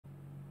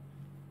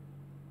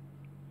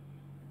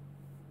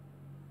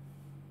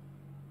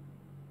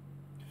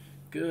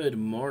Good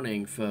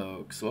morning,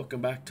 folks.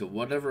 Welcome back to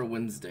Whatever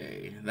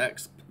Wednesday.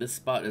 This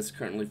spot is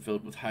currently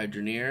filled with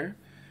Hydroneer,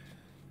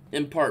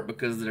 in part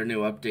because of their new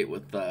update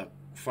with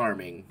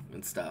farming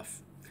and stuff.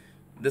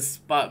 This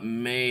spot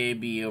may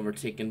be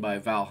overtaken by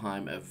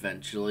Valheim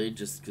eventually,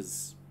 just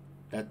because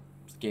that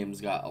game's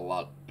got a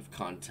lot of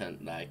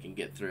content that I can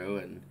get through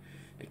and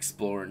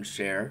explore and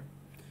share.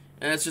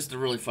 And it's just a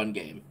really fun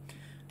game.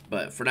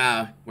 But for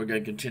now, we're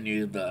going to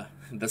continue the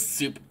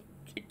soup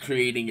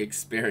creating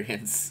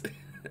experience.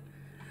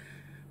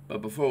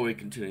 But before we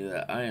continue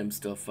that, I am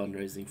still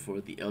fundraising for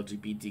the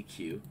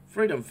LGBTQ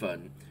Freedom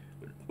Fund,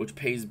 which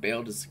pays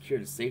bail to secure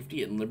the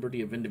safety and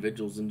liberty of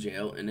individuals in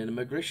jail and in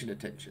immigration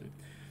detention.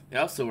 They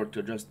also work to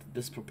address the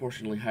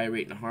disproportionately high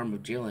rate and harm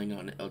of jailing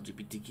on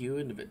LGBTQ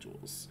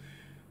individuals,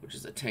 which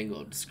is a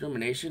tangle of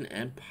discrimination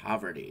and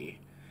poverty.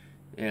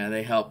 Yeah,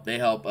 they help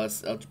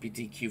us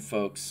LGBTQ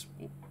folks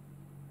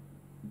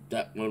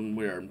that when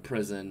we're in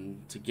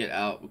prison to get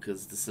out,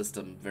 because the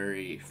system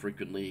very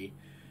frequently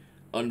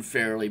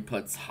unfairly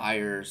puts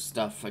higher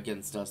stuff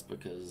against us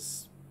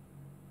because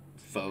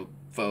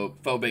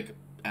phobic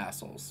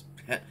assholes.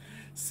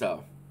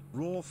 So,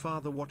 Raw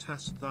Father, what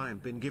hast thou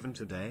been given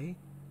today?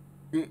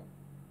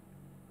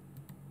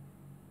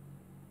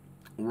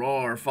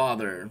 Raw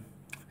Father.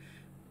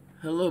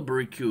 Hello,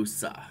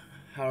 Barikusa.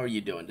 How are you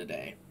doing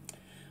today?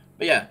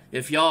 But yeah,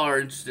 if y'all are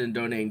interested in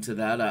donating to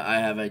that, I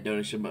have a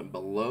donation button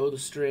below the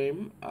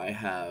stream. I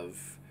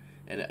have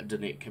a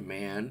donate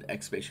command,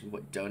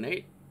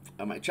 !donate.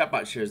 My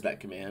chatbot shares that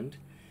command,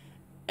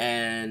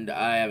 and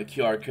I have a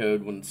QR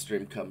code when the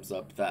stream comes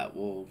up that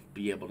will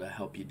be able to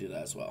help you do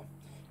that as well.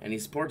 Any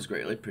support is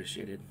greatly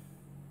appreciated.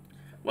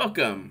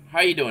 Welcome. How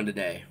are you doing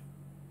today?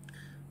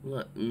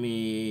 Let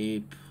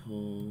me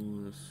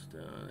pull this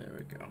down. There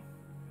we go.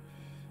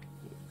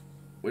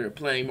 We were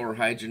playing more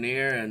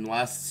Hydroneer, and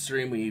last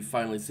stream we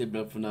finally saved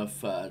up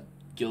enough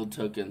guild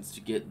tokens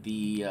to get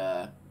the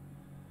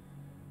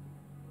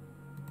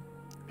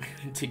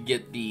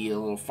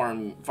little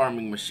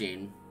farming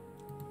machine.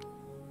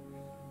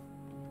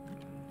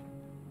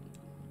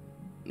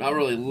 Not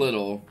really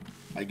little,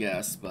 I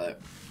guess,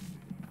 but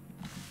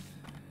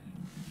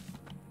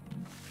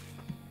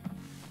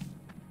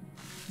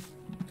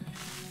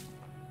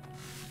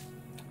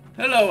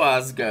hello,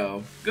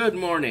 Osgo. Good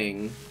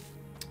morning.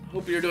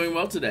 Hope you're doing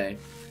well today.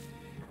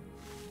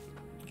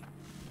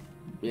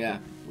 Yeah,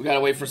 we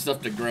gotta wait for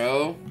stuff to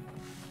grow.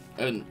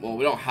 And, well,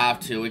 we don't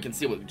have to. We can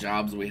see what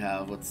jobs we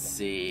have. Let's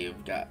see.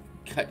 We've got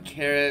cut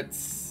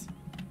carrots.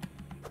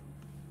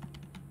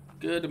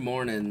 Good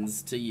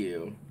mornings to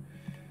you.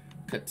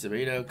 Cut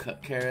tomato,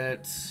 cut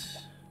carrot.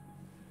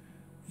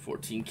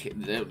 14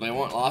 they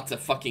want lots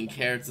of fucking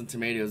carrots and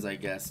tomatoes, I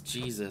guess.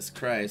 Jesus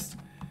Christ.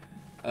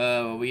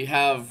 We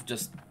have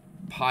just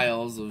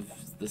piles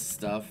of this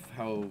stuff.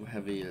 How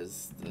heavy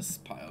is this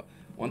pile?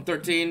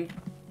 113.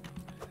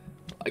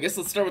 I guess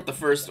let's start with the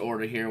first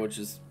order here, which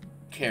is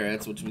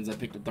carrots, which means I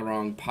picked up the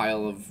wrong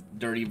pile of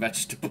dirty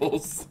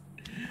vegetables.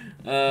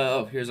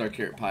 Oh, here's our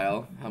carrot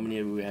pile. How many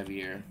do we have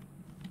here?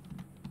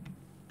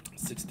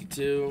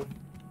 62.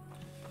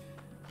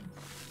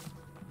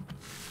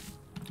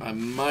 I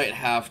might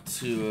have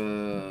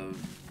to,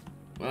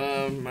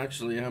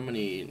 actually, how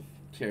many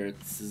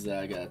carrots is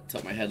that? I gotta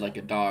tilt my head like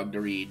a dog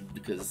to read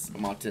because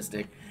I'm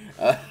autistic.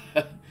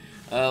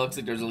 Looks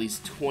like there's at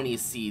least 20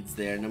 seeds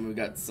there, and then we've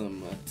got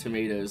some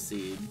tomato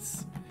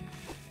seeds.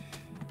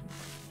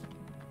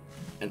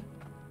 And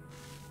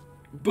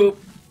boop.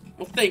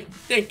 Well,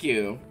 thank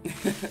you.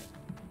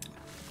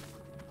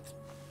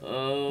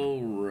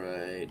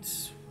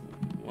 Alright.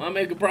 Well,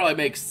 I could probably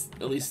make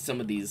at least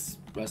some of these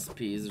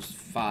recipes. There's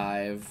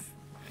 5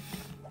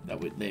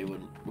 that they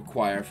would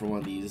require for one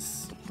of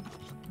these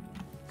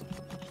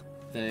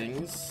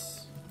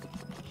things.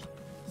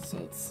 So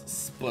let's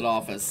split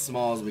off as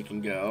small as we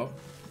can go.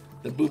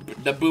 The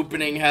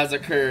boopening has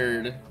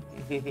occurred.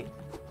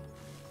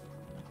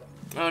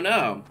 Oh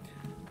no.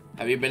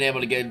 Have you been able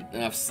to get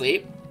enough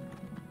sleep?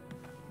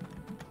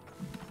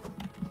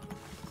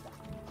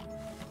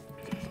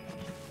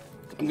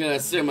 I'm gonna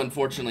assume,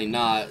 unfortunately,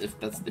 not.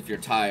 If you're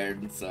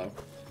tired, so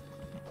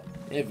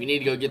if you need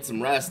to go get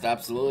some rest,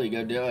 absolutely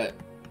go do it.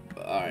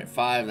 All right,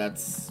 5.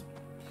 That's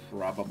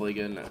probably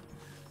good enough.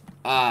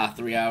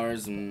 3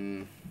 hours.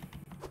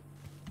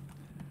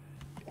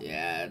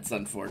 Yeah, it's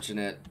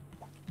unfortunate.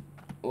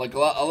 Like a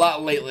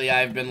lot lately,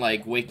 I've been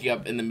like waking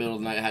up in the middle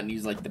of the night, having to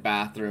use like the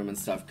bathroom and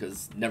stuff,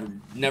 because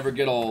never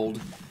get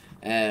old,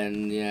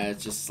 and yeah,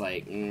 it's just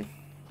like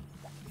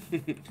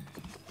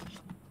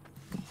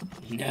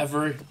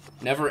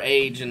never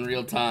age in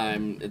real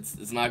time.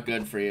 It's not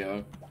good for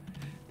you.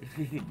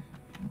 You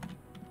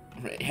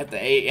have to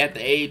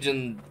age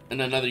in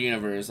another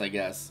universe, I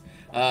guess.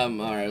 All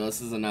right,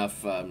 this is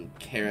enough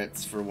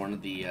carrots for one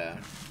of the.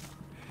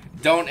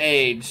 Don't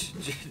age.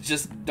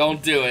 Just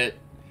don't do it.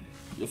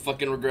 You'll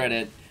fucking regret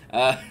it.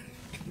 Damn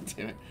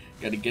it.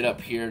 Gotta get up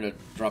here to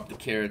drop the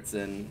carrots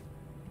in.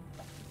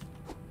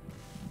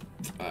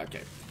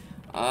 Okay.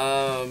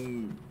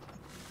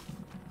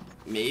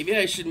 Maybe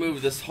I should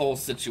move this whole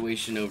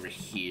situation over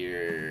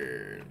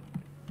here.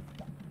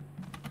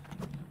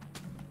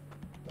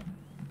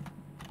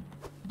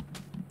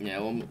 Yeah,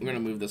 well, we're gonna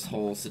move this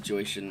whole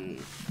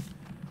situation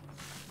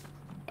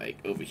like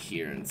over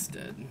here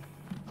instead.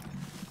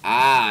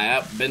 Ah,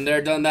 yep, been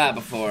there, done that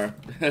before.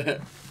 Yeah,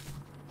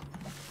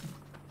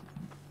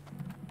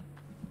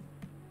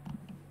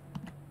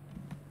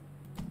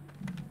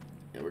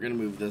 we're gonna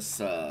move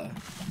this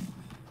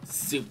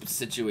soup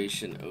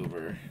situation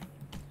over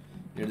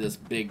near this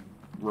big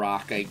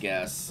rock, I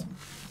guess.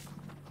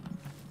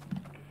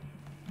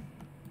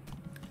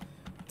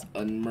 Let's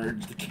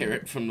unmerge the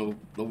carrot from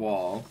the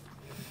wall.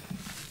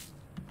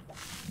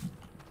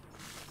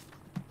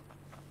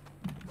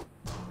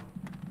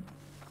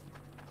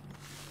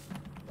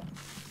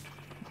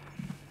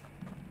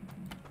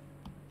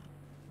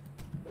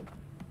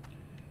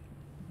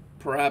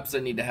 Perhaps I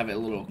need to have it a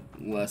little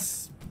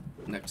less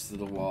next to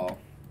the wall.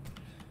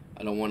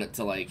 I don't want it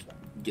to like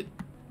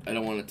I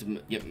don't want it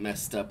to get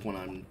messed up when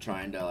I'm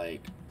trying to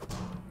like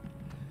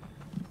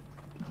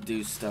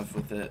do stuff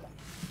with it.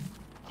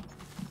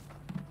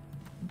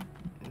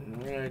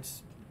 Alright,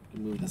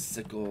 move the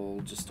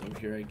sickle just over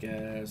here, I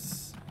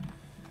guess.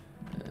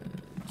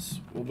 And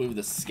we'll move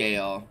the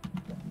scale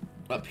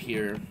up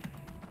here.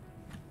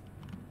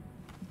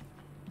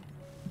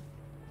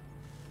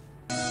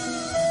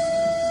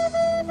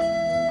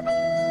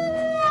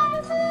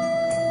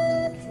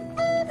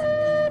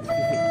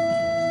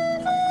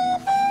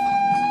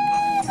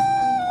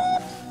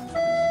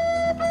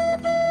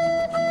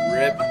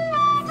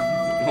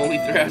 Only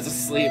 3 hours of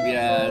sleep,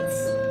 yeah,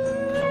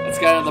 it's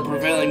kind of the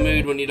prevailing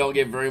mood when you don't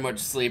get very much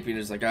sleep. You're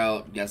just like,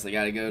 oh, guess I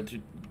gotta go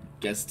to,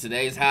 guess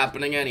today's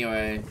happening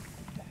anyway.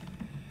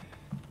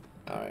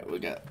 Alright, we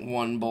got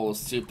 1 bowl of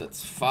soup,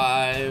 that's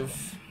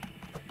 5.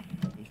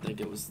 I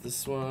think it was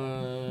this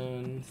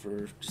one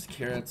for just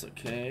carrots,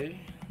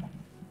 okay.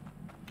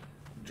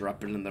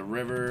 Drop it in the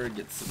river,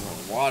 get some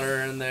more water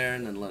in there,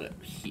 and then let it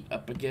heat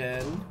up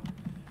again.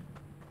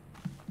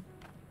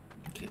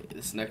 Okay,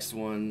 this next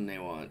one, they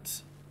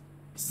want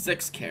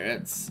 6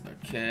 carrots.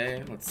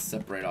 Okay, let's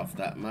separate off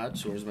that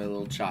much. Where's my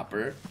little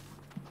chopper?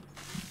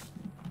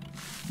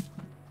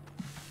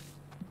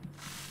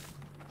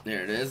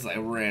 There it is. I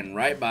ran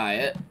right by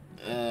it.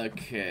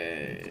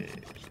 Okay.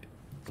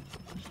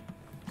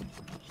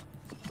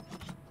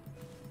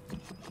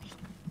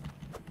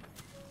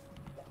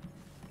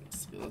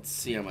 Let's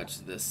see how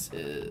much this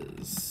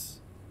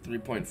is.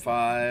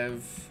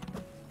 3.5.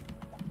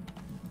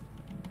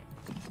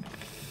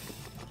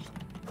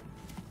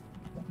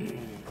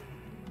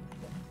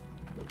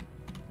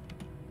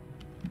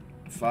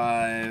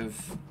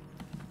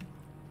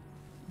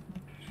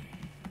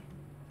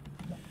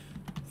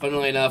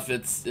 Funnily enough,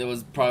 it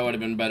was probably would have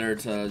been better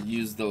to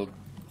use the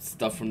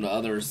stuff from the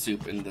other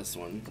soup in this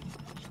one.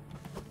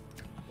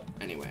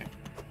 Anyway,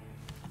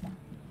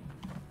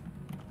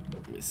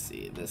 let me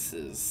see. This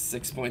is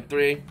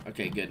 6.3.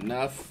 Okay, good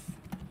enough.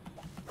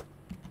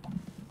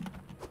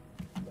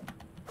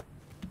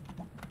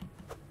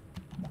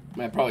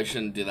 I probably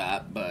shouldn't do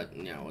that, but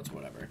you know, it's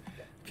whatever.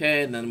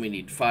 Okay, and then we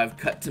need 5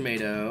 cut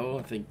tomato.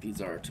 I think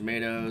these are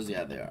tomatoes.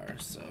 Yeah, they are,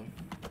 so.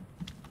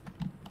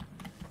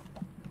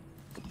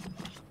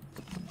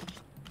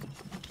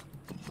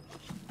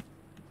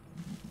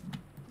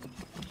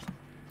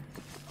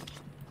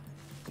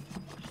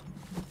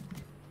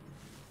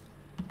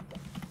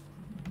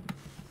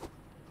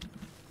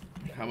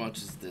 How much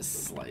is this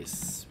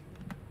slice?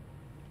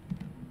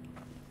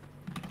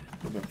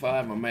 4.5.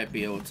 I might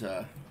be able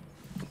to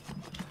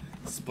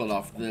split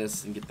off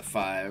this and get the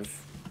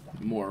 5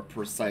 more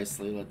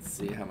precisely. Let's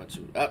see how much.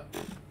 I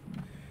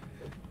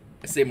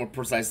say more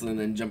precisely and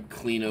then jump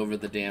clean over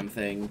the damn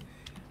thing.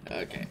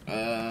 Okay.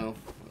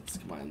 Let's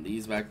combine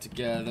these back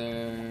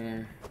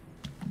together.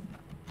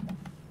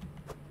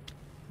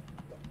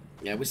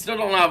 Yeah, we still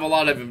don't have a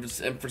lot of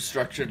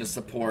infrastructure to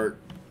support.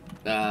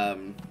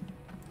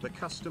 The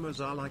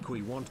customers are like,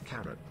 we want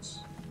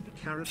carrots.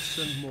 Carrots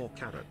and more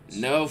carrots.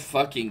 No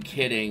fucking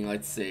kidding.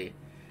 Let's see.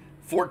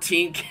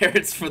 14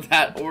 carrots for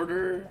that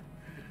order.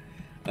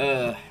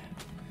 They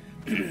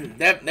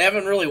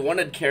haven't really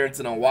wanted carrots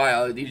in a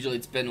while. Usually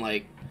it's been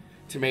like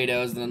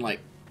tomatoes and then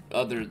like the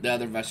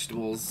other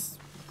vegetables.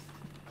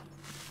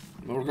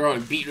 We're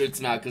growing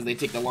beetroots now because they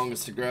take the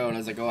longest to grow, and I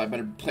was like, oh, I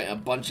better plant a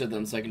bunch of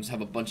them so I can just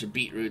have a bunch of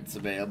beetroots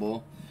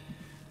available.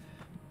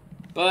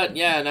 But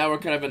yeah, now we're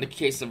kind of in the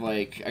case of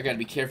like, I gotta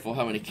be careful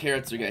how many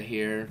carrots we got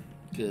here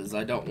because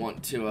I don't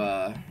want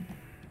to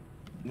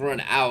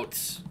run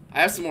out. I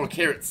have some more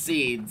carrot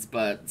seeds,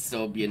 but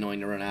still be annoying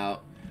to run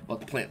out. We'll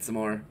have to plant some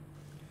more.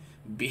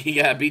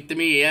 Yeah, beat the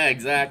me. Yeah,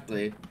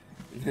 exactly.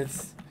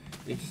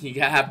 You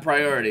gotta have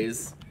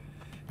priorities.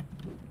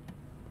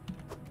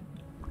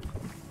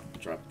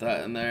 Drop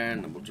that in there,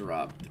 and then we'll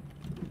drop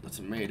the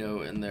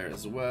tomato in there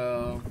as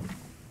well.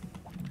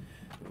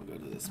 We'll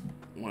go to this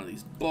one of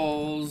these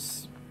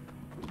bowls.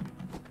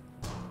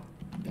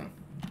 Go.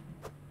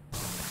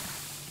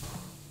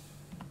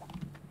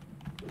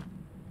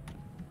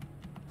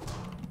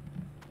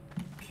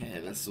 Okay,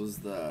 this was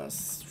the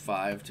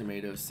 5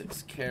 tomato,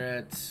 6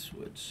 carrot,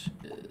 which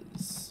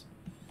is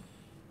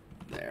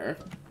there.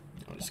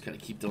 I'll just kind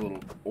of keep the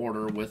little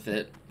order with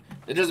it.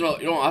 It doesn't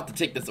really, you don't have to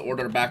take this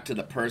order back to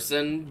the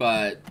person,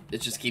 but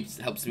it just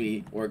helps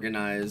me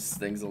organize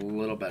things a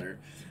little better.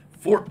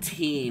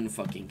 14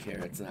 fucking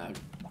carrots now.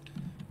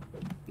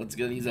 Let's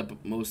go use up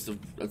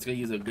let's go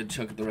use a good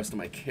chunk of the rest of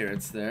my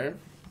carrots there.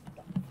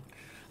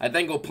 I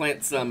think we'll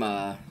plant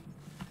some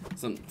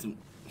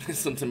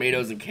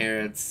tomatoes and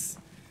carrots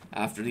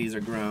after these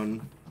are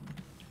grown.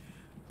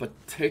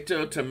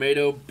 Potato,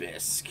 tomato,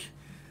 bisque.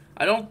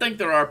 I don't think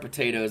there are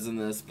potatoes in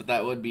this, but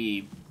that would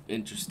be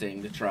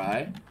interesting to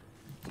try.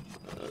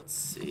 Let's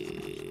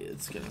see.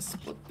 It's gonna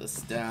split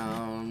this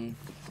down.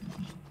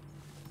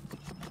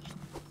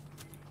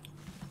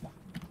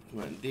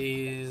 Come on,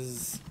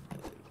 these,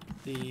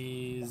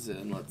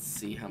 and let's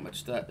see how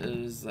much that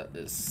is. That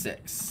is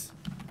 6.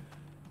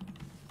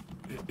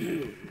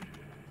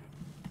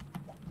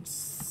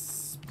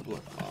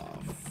 Split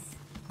off.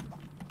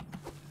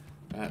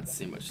 Let's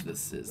see how much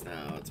this is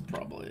now. It's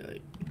probably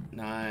like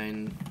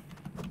 9.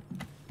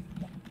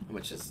 How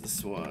much is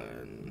this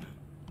one?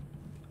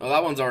 Oh,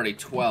 that one's already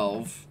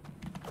 12.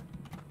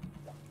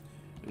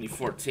 We need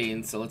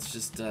 14, so let's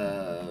just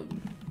combine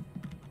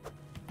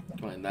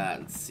that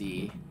and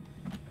see.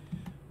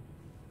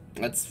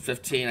 That's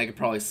 15. I could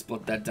probably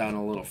split that down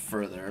a little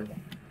further.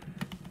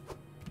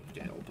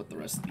 Okay, we'll put the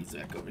rest of these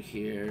back over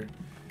here.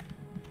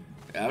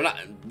 Yeah,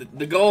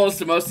 the goal is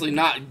to mostly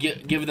not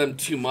give them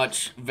too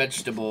much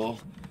vegetable,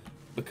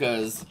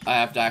 because I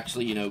have to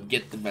actually, you know,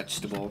 get the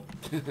vegetable.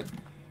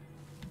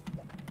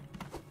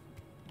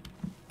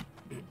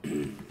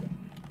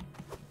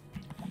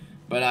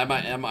 But I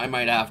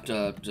might have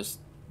to just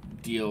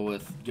deal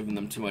with giving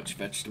them too much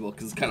vegetable,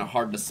 because it's kind of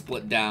hard to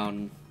split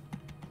down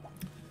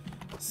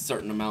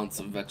certain amounts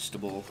of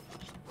vegetable.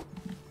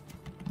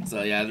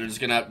 So yeah,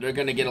 they're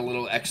gonna get a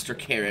little extra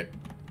carrot.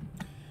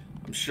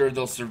 I'm sure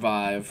they'll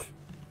survive.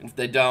 And if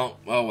they don't,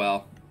 oh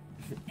well.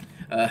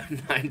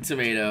 9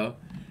 tomato.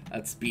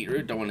 That's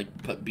beetroot. Don't want to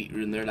put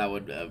beetroot in there. That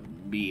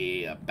would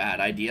be a bad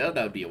idea.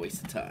 That would be a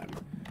waste of time.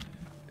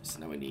 So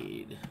now we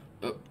need.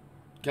 Oh,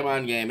 come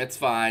on, game. It's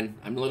fine.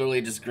 I'm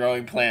literally just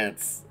growing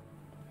plants.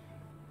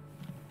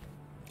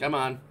 Come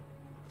on.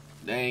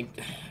 Dang.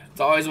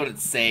 It's always when it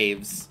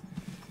saves.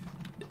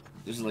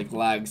 There's like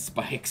lag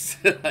spikes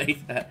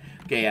like that.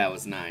 Okay, yeah, it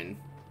was 9.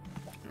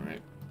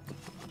 Alright.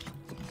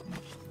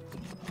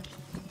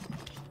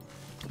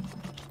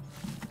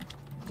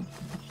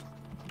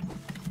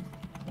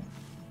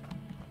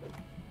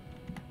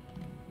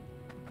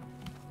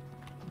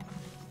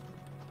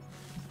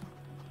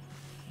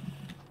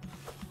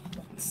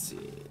 Let's see.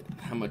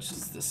 How much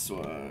is this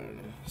one?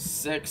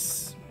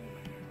 6.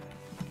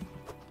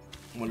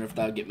 Wonder if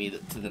that'll get me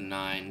to the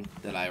 9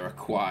 that I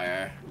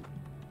require.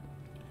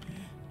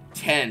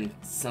 10,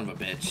 son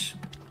of a bitch.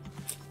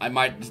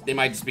 They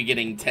might just be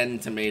getting 10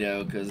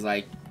 tomato, because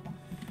like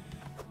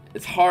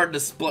it's hard to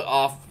split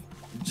off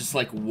just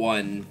like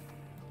one.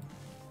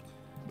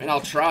 I mean,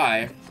 I'll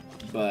try,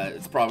 but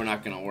it's probably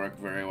not gonna work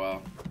very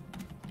well.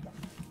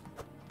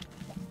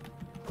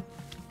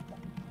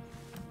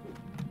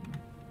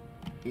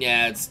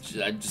 Yeah,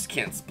 I just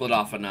can't split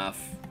off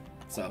enough,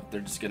 so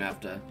they're just gonna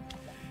have to.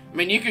 I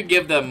mean, you could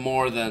give them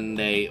more than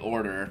they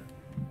order.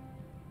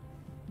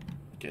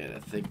 Okay, I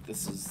think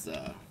this is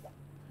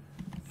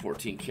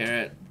 14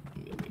 carrot.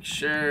 Let me make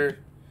sure.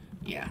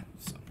 Yeah,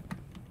 so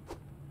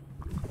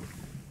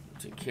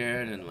 14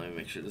 carrot, and let me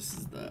make sure this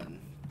is the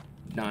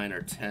 9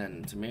 or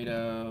 10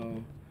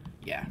 tomato.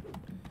 Yeah.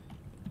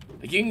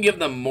 Like, you can give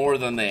them more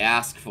than they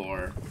ask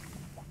for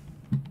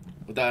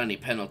without any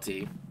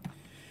penalty,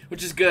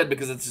 which is good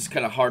because it's just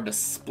kind of hard to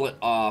split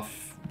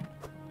off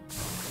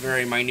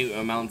very minute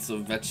amounts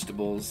of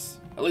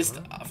vegetables, at least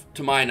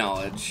to my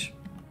knowledge.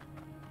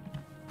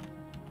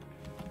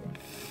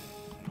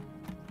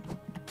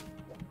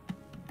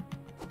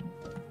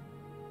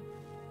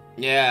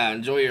 Yeah,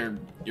 enjoy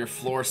your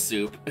floor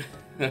soup.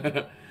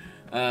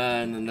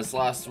 And then this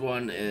last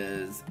one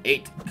is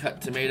 8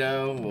 cut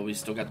tomato. Well, we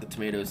still got the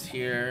tomatoes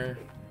here.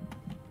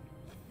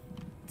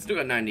 Still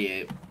got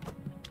 98.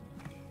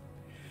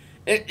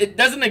 It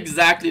doesn't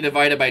exactly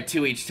divide it by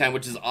 2 each time,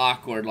 which is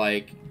awkward.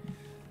 Like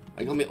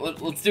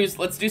let's do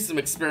some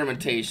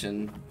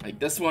experimentation. Like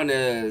this one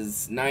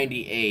is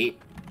 98,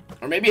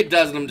 or maybe it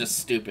does, and I'm just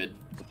stupid.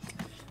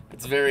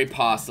 It's very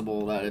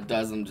possible that it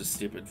does. I'm just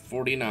stupid.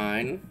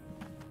 49.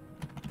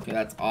 Okay,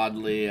 that's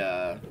oddly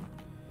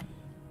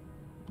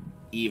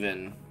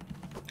even.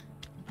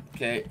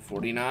 Okay,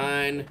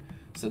 49.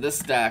 So this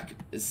stack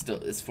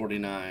is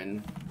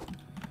 49.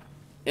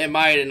 It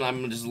might, and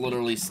I'm just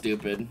literally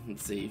stupid.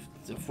 Let's see.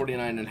 So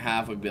 49 and a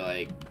half would be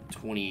like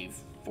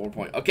 24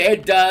 point. Okay,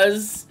 it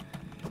does.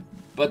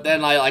 But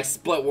then I like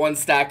split one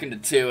stack into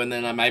 2, and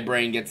then my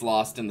brain gets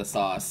lost in the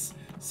sauce.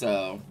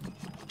 So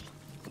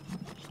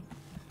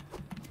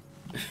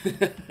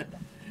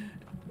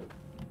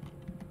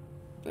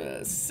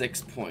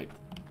 6 point.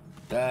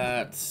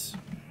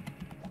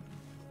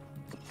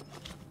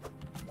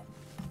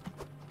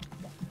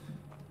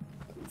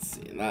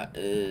 that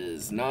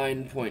is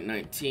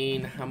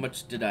 9.19. How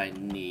much did I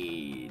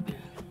need?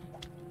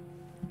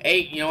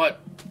 8. You know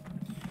what?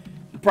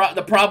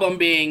 The problem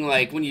being,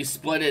 like, when you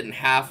split it in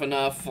half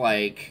enough,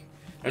 like,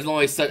 there's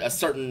only a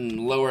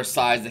certain lower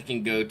size that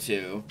can go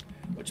to,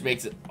 which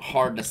makes it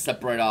hard to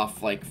separate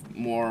off, like,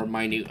 more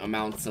minute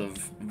amounts of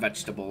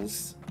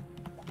vegetables.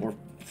 Or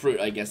fruit,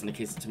 I guess, in the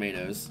case of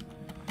tomatoes.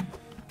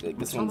 Like,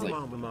 this one's like...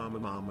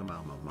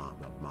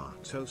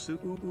 Toe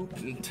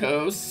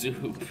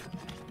soup.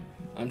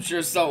 I'm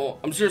sure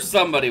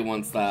somebody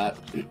wants that.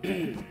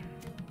 Okay,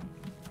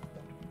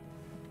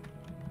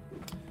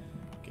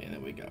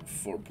 then we got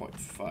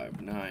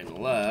 4.59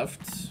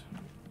 left.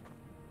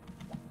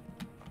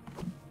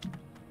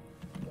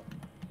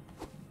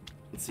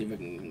 Let's see if I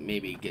can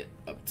maybe get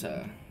up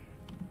to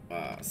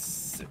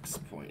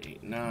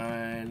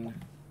 6.89.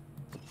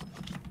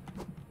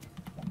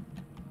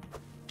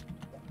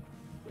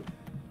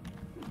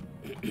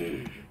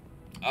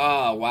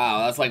 Oh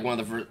wow, that's like one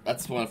of the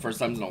first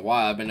times in a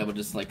while I've been able to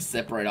just like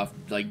separate off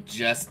like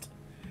just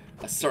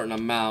a certain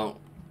amount.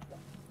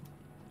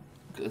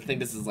 I think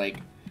this is like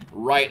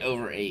right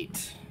over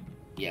 8.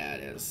 Yeah,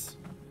 it is.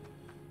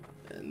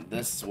 And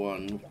this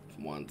one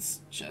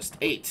wants just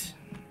 8.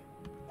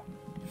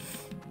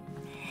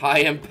 High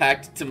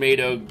impact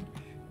tomato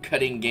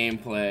cutting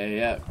gameplay.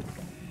 Yep.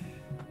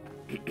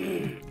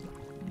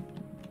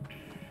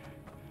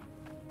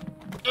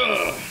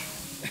 Ugh.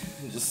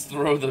 Just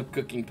throw the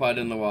cooking pot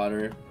in the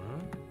water.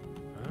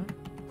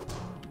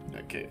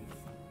 Okay.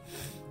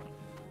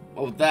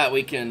 Well, with that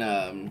we can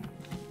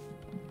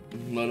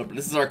load up.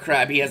 This is our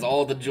crab. He has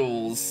all the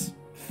jewels.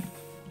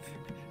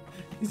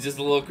 He's just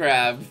a little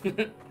crab.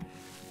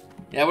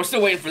 Yeah, we're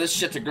still waiting for this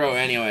shit to grow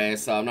anyway,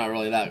 so I'm not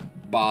really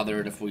that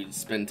bothered if we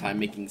spend time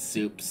making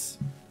soups.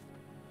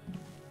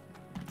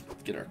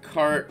 Let's get our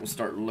cart. We'll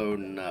start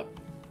loading up.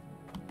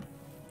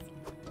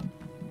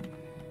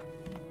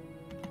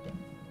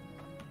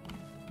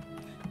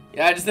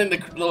 Yeah, I just think the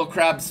little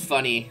crab's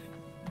funny.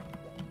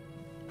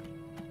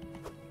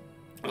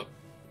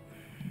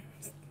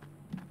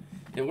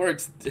 It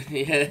works.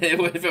 Yeah,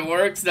 if it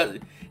works,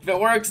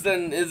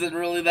 then is it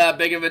really that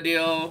big of a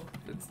deal?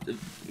 Yeah,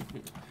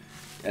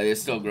 they're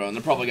still growing.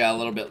 They're probably got a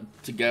little bit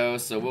to go,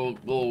 so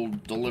we'll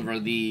deliver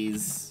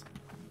these.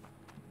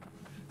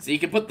 So you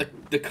can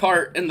put the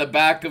cart in the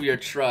back of your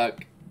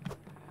truck,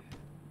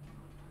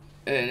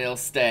 and it'll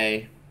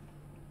stay.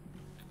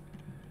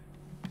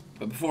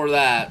 But before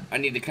that, I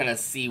need to kind of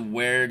see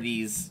where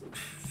these...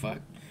 Fuck.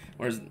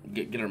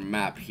 Get our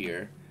map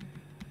here.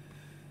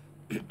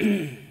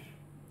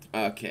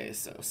 Okay,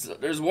 so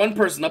there's one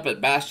person up at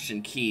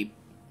Bastion Keep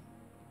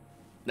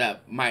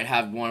that might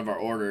have one of our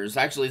orders.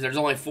 Actually, there's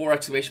only 4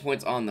 exclamation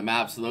points on the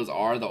map, so those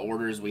are the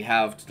orders we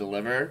have to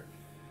deliver.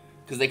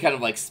 Because they kind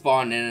of like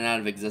spawn in and out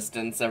of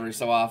existence every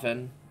so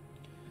often.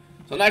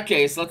 So in that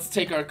case, let's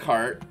take our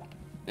cart,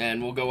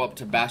 and we'll go up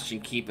to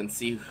Bastion Keep and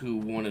see who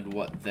wanted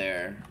what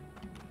there.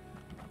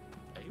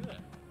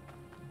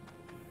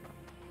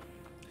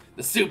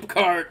 The soup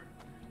cart.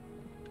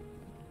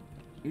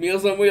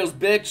 Meals on wheels,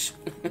 bitch.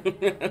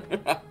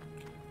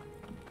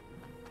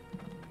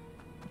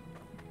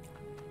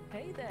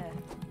 Hey there.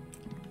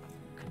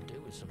 Could do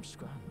with some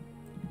scrum.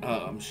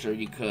 Oh, I'm sure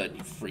you could,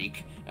 you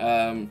freak.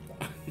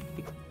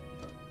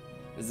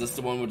 Is this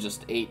the one with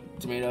just 8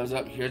 tomatoes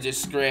up? Here's your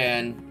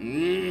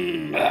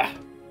scran.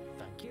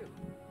 Thank you.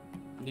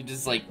 He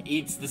just like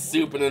eats the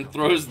soup and then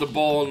throws the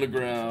bowl on the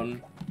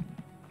ground.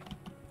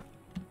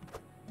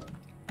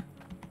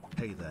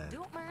 Hey there.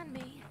 Don't mind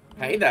me.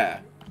 Hey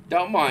there.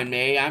 Don't mind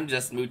me. I'm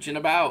just mooching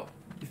about.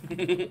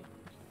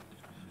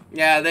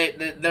 Yeah,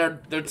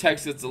 their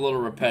text gets a little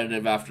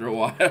repetitive after a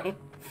while.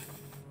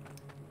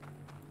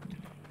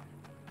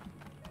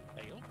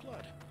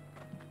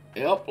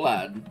 Yep,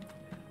 lad.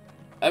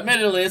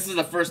 Admittedly, this is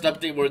the first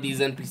update where these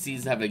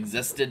NPCs have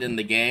existed in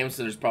the game,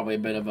 so there's probably a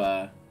bit of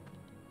a...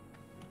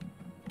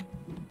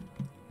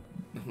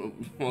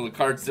 Well, the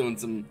cart's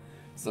doing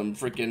some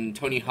freaking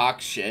Tony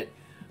Hawk shit.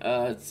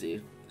 Let's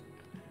see.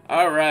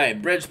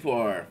 Alright,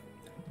 Bridgeport.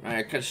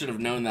 I should have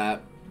known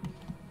that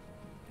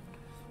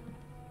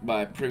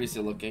by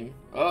previously looking.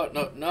 Oh,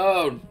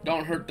 no,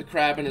 don't hurt the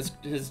crab and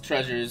his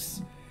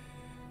treasures.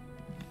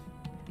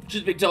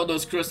 Truth be told,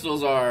 those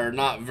crystals are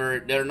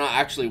they're not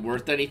actually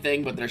worth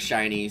anything, but they're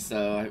shiny,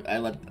 so I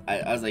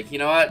was like, you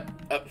know what?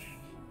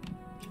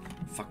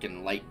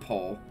 Fucking light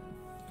pole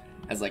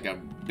has like a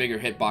bigger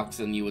hitbox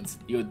than you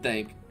would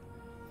think.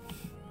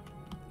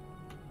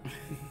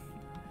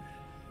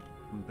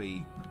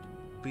 Beep,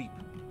 beep,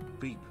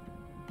 beep.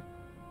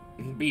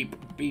 Beep,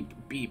 beep,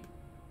 beep.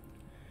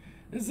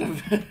 This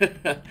has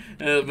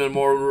been a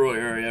more rural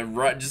area.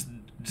 Just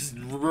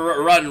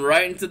run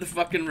right into the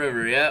fucking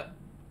river. Yep.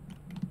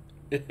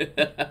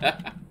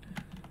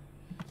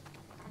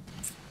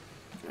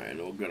 Alright,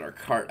 we'll get our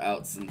cart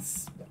out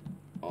since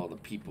all the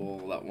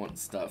people that want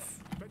stuff.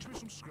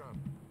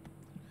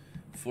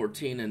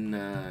 14 and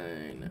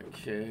 9.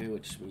 Okay,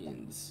 which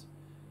means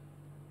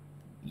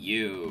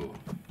you.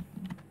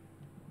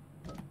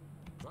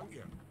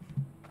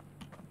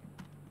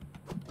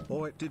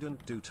 Or it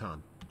didn't do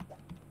ton.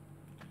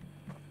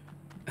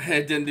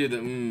 It didn't do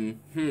the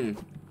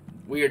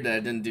weird that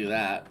it didn't do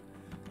that.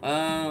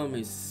 Let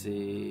me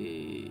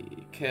see.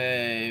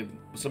 Okay,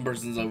 some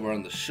person's over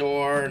on the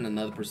shore and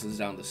another person's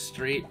down the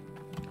street.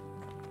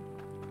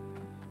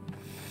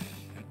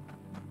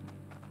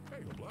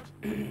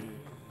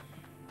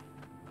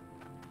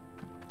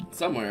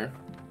 Somewhere.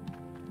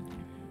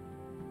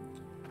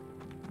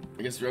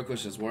 I guess the real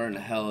question is, where in the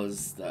hell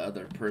is the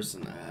other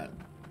person at?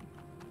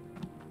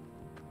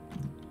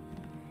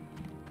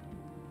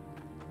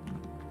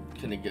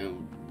 Can it go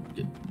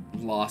get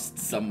lost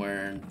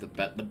somewhere in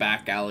the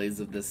back alleys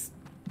of this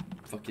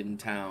fucking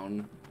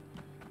town?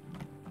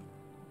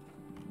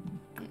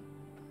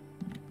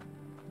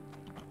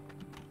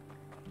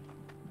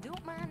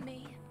 Don't mind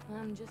me.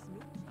 I'm just.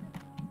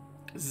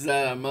 Is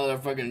that a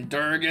motherfucking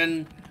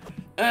Durgan?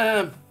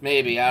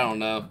 Maybe, I don't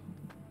know.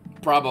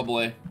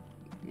 Probably.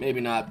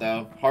 Maybe not,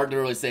 though. Hard to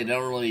really say. They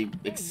don't really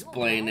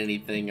explain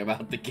anything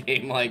about the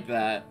game like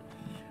that.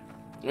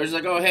 They're just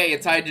like, oh, hey,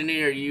 it's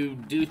Hydroneer. You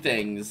do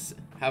things.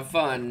 Have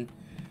fun.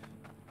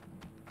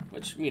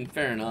 Which, I mean,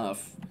 fair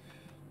enough.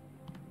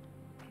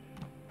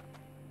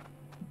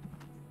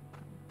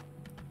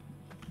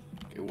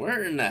 Okay,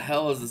 where in the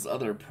hell is this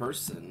other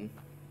person?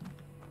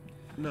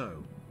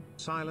 No.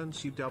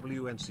 Silence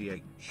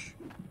UWNCH.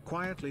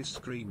 Quietly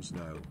screams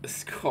no.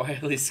 This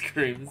quietly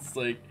screams,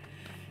 like,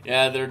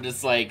 yeah, they're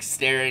just like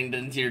staring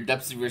into your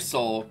depths of your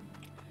soul.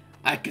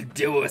 I could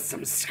do with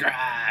some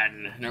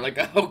scran. And they're like,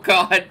 oh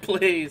god,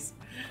 please.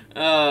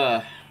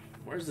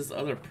 Where's this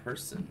other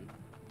person?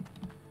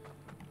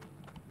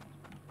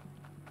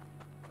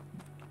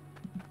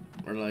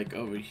 We're like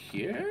over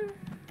here?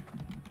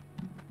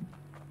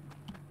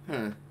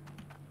 Huh.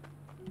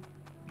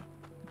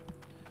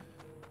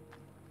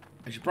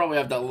 I should probably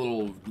have that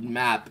little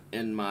map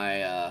in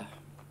my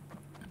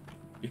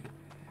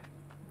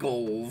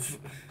Golf.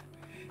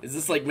 Is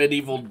this like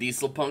medieval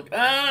diesel punk?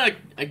 I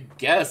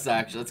guess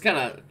actually. It's kind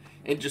of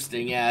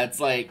interesting. Yeah, it's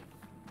like,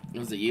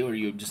 was it you or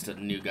you just a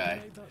new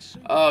guy?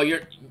 Oh,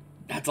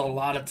 that's a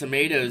lot of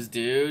tomatoes,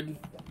 dude.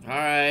 All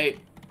right,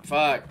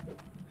 fuck.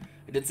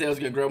 I did say I was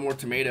gonna grow more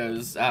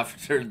tomatoes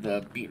after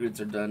the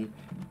beetroots are done.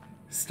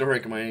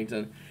 Historic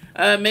Minington.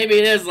 Maybe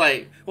it is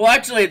like, well,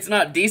 actually, it's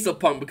not diesel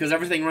pump because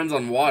everything runs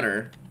on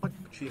water.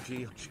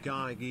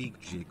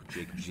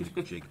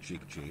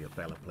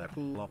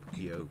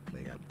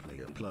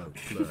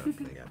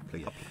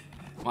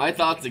 My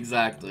thoughts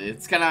exactly.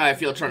 It's kind of how I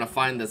feel trying to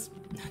find this,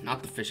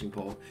 not the fishing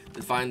pole,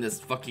 to find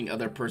this fucking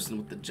other person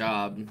with the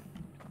job.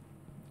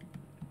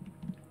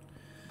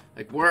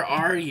 Like, where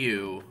are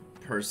you,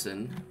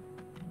 person?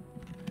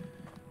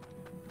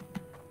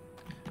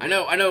 I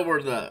know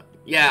where the,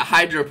 yeah,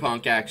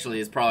 Hydropunk actually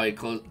is probably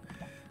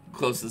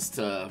closest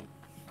to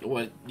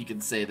what you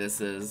could say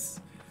this is.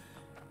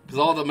 Because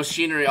all the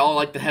machinery, all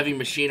like the heavy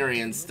machinery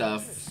and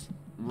stuff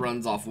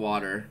runs off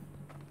water.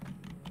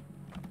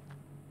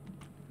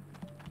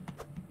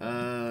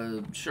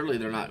 Surely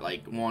they're not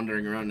like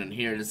wandering around in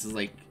here. This is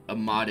like a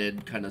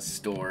modded kind of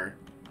store.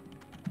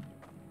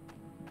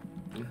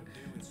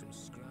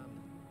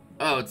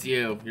 Oh, it's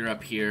you. You're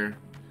up here.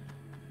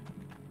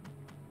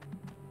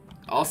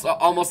 Also,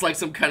 almost like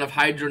some kind of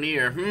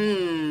Hydroneer.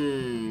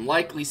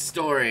 Likely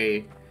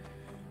story.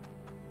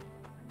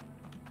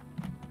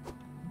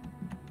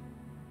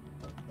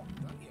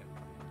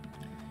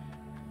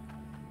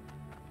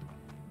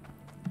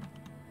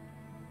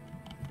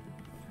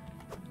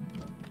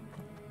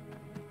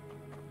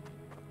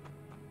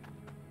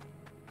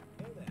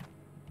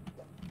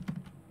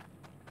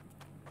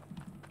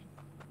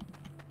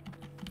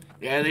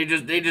 Yeah, they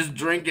just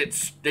drink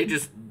it. They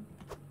just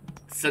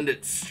send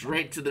it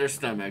straight to their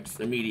stomachs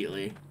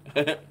immediately.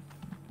 One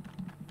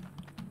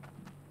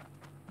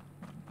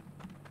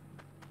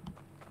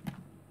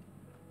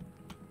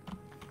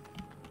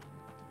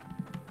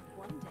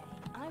day,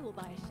 I will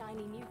buy a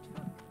shiny new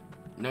truck.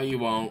 No, you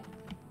won't.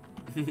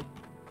 Okay,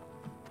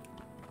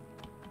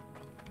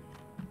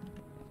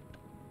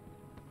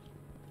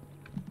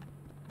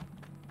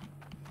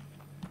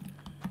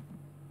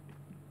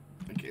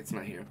 it's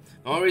not here.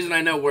 The only reason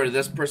I know where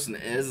this person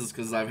is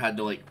because I've had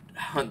to like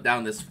hunt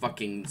down this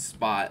fucking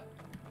spot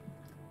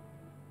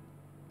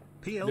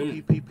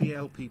numerous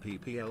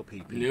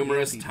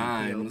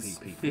times.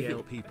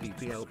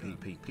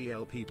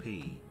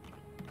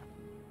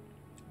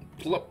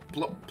 Plop,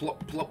 plop,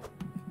 plop, plop.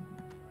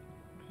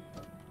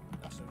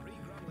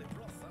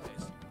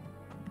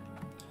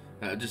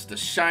 Just a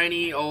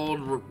shiny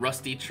old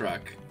rusty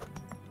truck.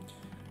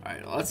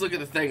 Alright, let's look at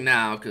the thing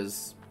now,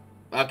 because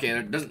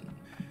okay,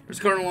 there's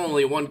currently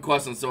only one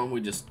quest on someone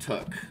we just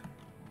took.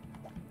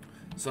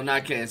 So in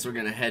that case, we're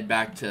gonna head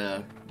back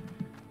to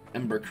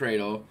Ember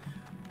Cradle.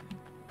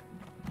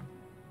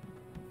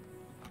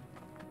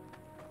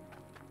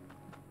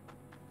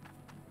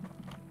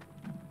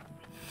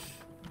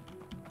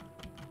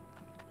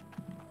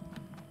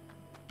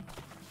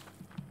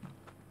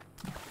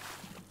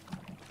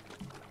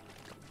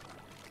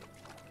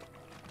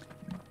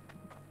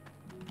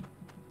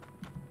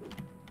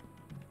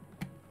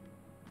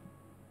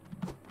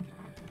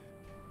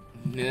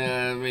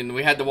 Yeah, I mean,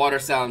 we had the water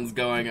sounds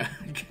going.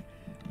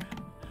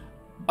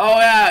 Oh,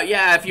 yeah,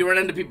 yeah, if you run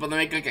into people, they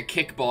make like a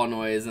kickball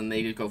noise and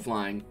they just go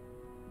flying.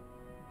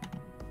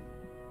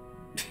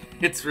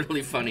 It's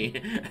really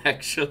funny,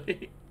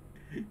 actually.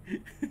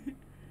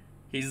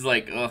 He's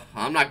like, oh,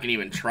 I'm not gonna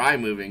even try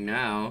moving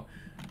now.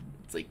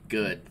 It's like,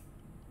 good.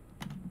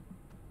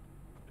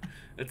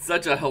 It's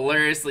such a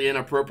hilariously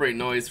inappropriate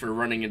noise for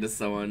running into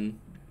someone.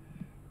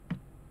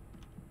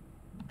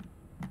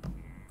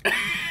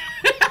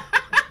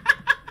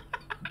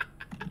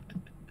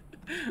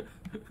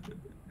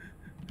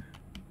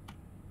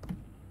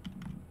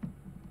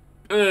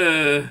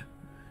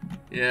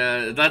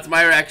 Yeah, that's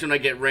my reaction when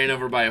I get ran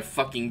over by a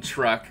fucking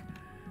truck.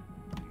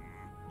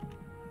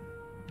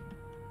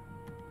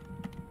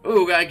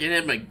 Oh, I can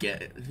hit him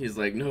again. He's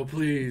like, no,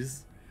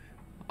 please.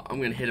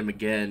 I'm gonna hit him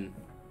again.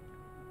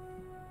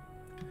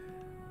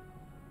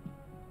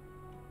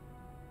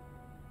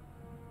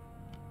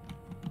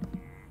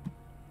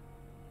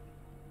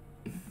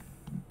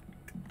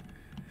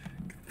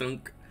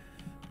 Thunk.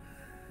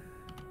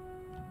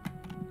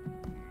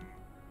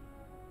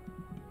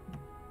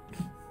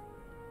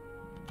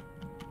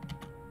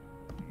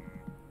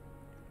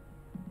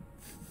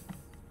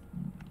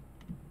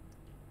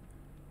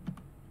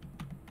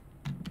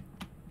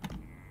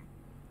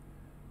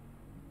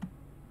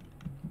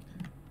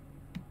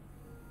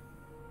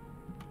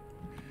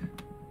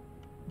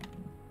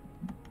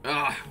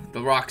 Ah,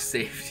 the rock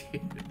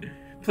safety.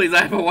 Please,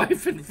 I have a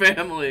wife and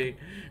family.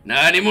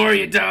 Not anymore,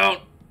 you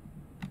don't.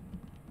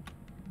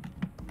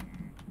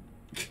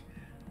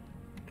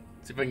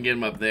 See if I can get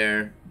him up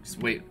there.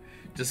 Just wait.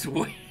 Just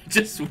wait.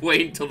 Just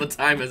wait until the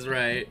time is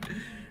right.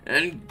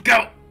 And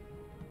go.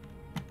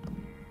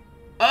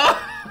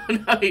 Oh,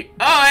 no, oh,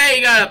 hey,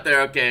 you got up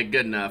there. Okay,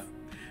 good enough.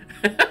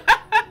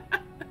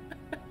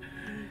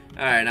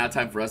 Alright, now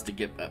time for us to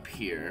get up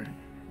here.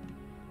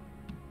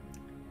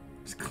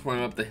 Just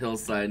climb up the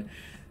hillside.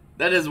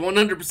 That is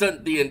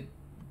 100% the...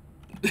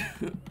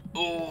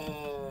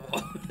 Oh,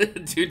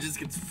 dude just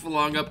gets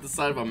flung up the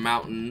side of a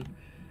mountain.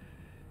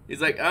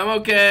 He's like, I'm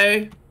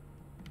okay.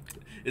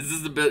 Is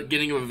this the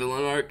beginning of a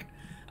villain arc?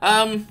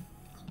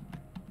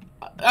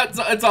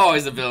 It's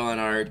always a villain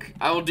arc.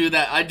 I will do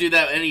that. I do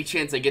that any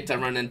chance I get to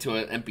run into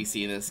an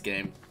NPC in this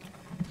game.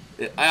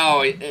 I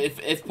always,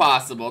 if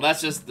possible.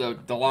 That's just the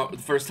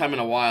first time in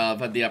a while I've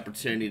had the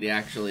opportunity to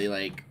actually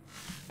like.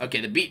 Okay,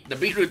 the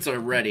beetroots are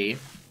ready.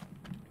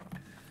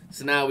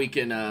 So now we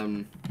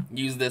can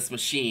use this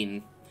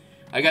machine.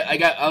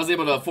 I was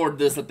able to afford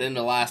this at the end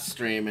of last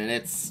stream, and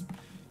it's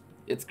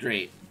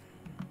great.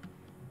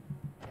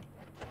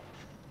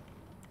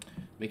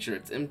 Make sure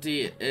it's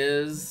empty. It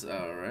is.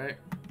 All right.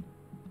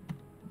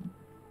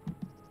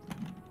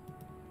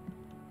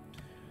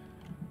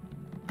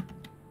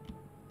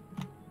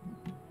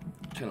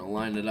 Kind of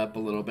line it up a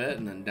little bit,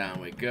 and then down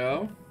we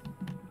go.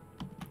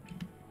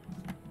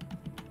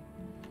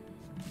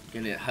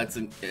 And it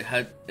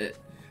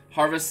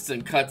harvests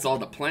and cuts all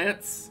the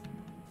plants.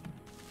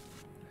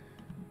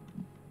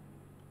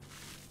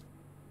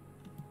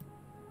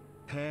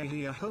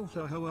 Hey ho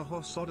ho ho ho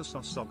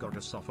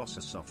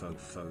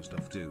sodasosogodasofososophos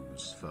of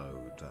doos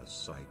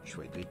fodas I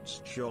chwid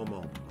it's your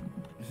mom.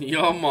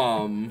 Your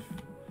mom.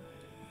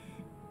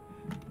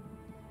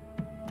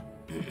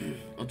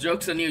 Well,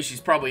 joke's on you, she's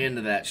probably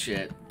into that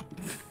shit.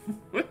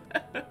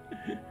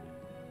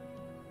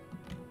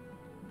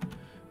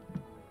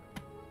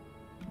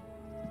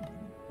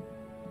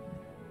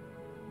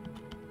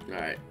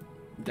 Alright,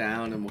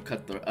 down, and we'll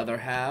cut the other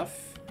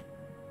half.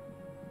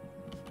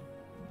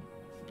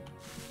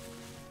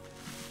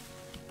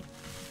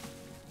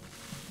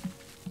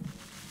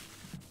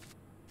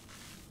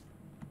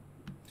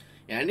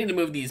 Yeah, I need to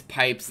move these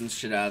pipes and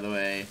shit out of the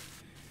way.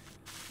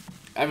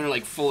 I haven't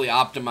like fully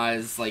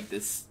optimized like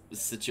this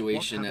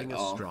situation at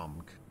all.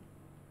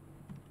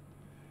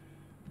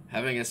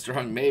 Having a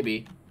strong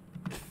maybe.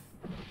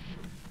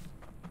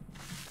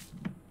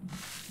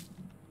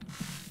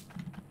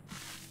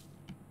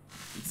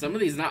 Did some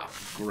of these not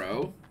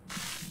grow?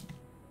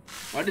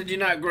 Why did you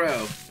not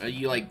grow? Are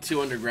you like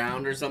too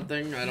underground or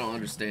something? I don't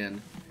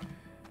understand.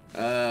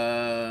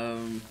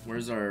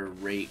 Where's our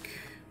rake?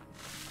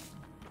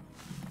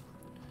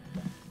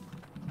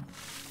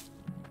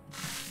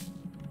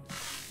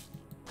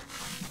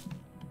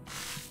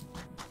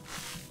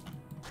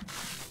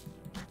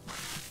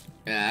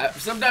 Yeah,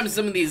 sometimes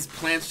some of these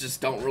plants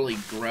just don't really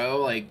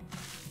grow, like,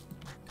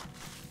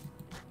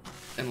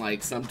 and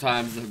like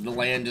sometimes the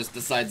land just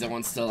decides it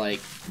wants to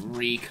like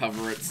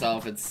recover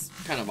itself. It's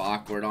kind of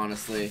awkward,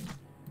 honestly.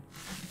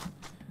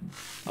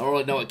 I don't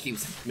really know what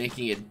keeps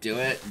making it do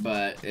it,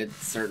 but it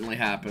certainly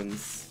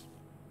happens.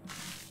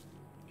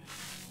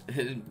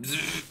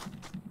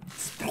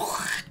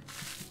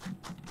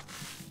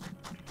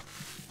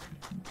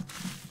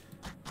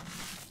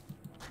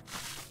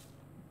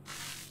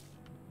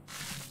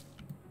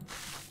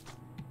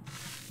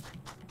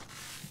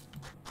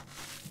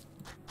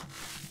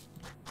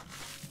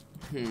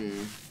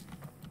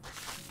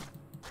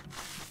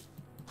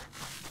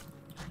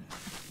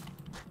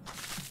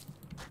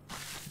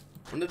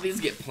 When did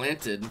these get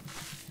planted?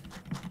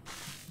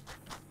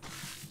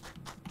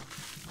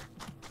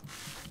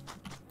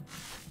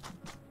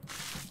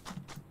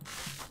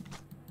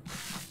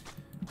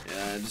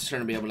 Yeah, I'm just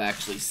trying to be able to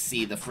actually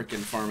see the freaking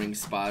farming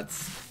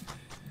spots.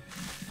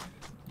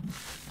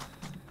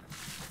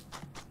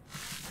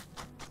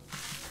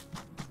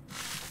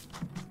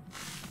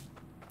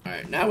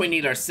 Alright, now we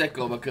need our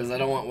sickle because I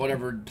don't want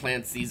whatever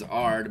plants these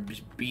are to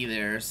be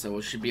there, so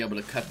we should be able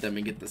to cut them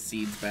and get the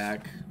seeds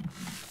back.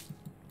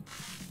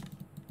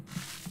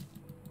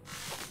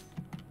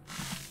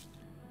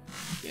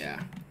 Yeah.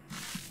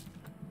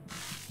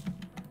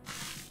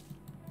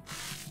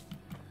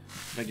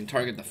 If I can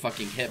target the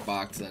fucking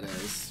hitbox, that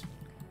is.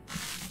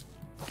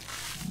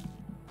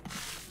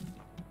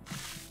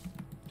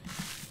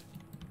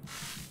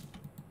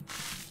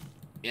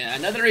 Yeah,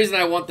 another reason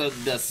I want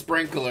the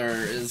sprinkler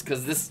is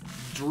because this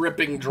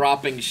dripping,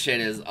 dropping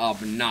shit is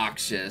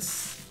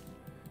obnoxious.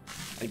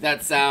 Like,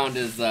 that sound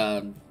is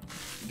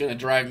gonna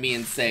drive me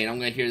insane. I'm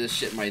gonna hear this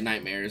shit in my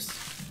nightmares.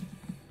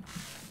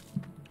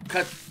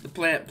 Cut the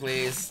plant,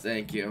 please.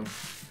 Thank you.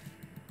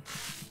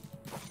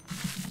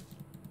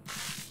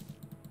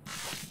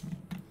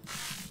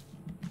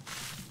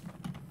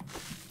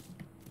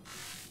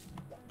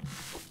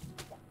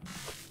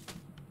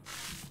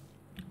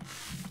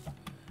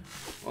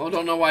 Well, I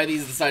don't know why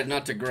these decided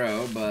not to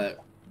grow,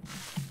 but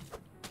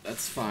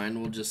that's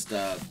fine. We'll just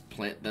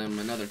plant them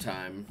another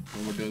time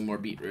when we're doing more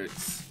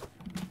beetroots.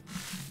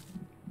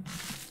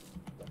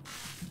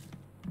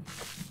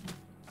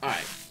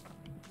 Alright.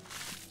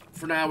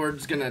 For now, we're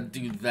just gonna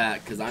do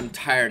that, because I'm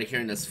tired of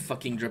hearing this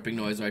fucking dripping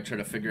noise while I try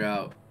to figure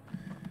out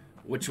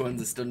which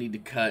ones I still need to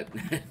cut.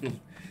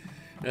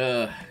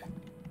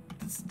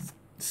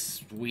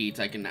 Sweet,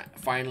 I can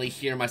finally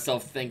hear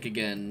myself think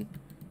again.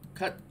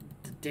 Cut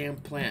the damn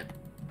plant.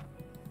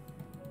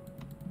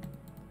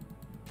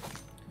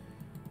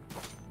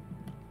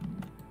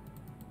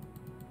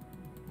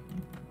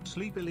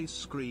 Sleepily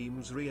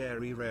screams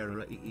re-airy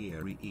rara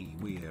e-eerie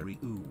e-weary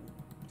ooh.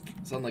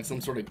 Sound like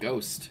some sort of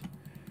ghost.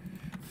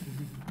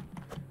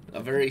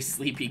 A very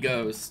sleepy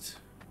ghost.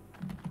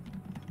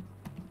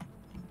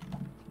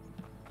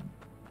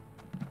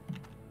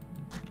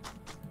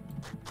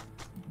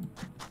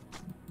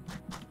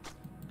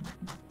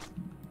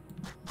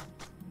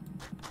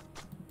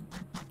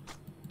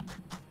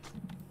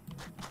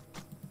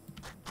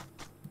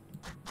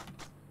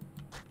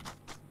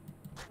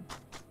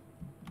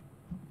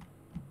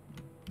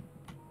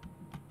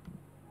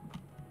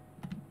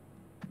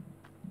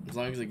 As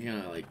long as I can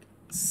kind of like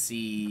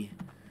see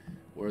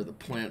where the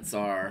plants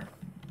are,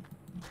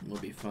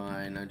 we'll be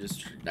fine. I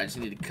just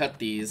need to cut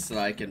these so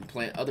I can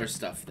plant other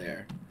stuff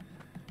there.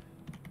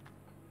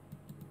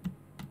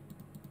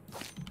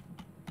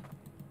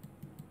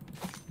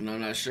 And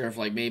I'm not sure if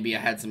like maybe I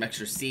had some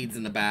extra seeds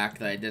in the back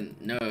that I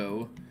didn't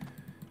know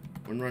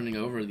when running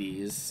over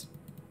these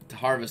to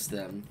harvest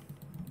them.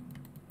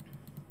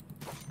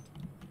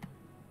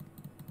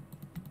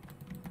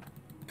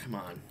 Come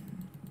on.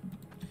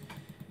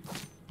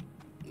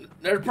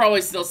 There's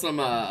probably still some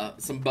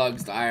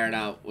bugs to iron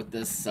out with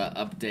this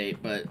update,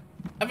 but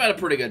I've had a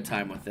pretty good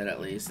time with it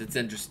at least. It's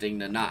interesting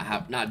to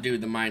not do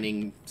the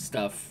mining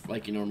stuff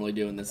like you normally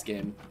do in this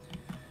game.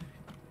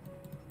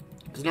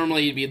 Because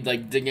normally you'd be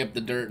like digging up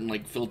the dirt and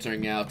like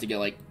filtering out to get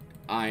like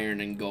iron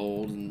and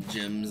gold and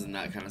gems and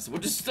that kind of stuff,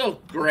 which is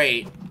still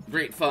great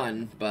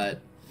fun, but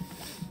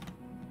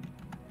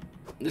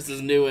this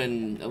is new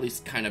and at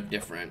least kind of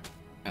different,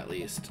 at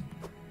least.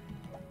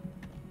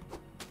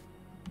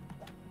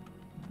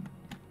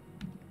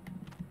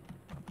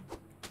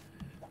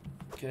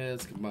 Okay,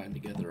 let's combine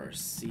together our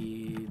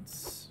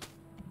seeds.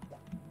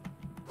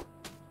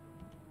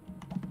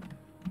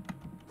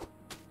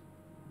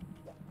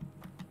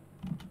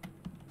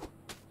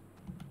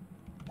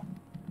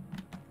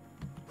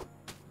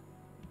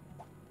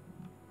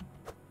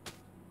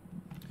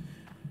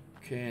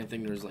 Okay, I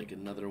think there's like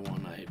another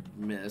one I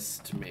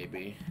missed,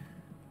 maybe.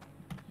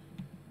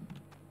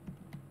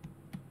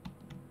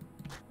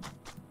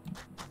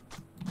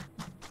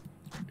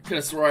 I could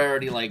have swore I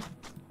already like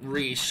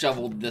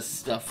re-shoveled this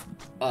stuff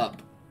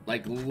up,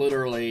 like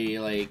literally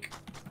like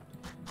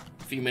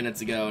a few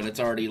minutes ago, and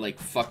it's already like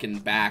fucking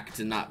back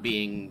to not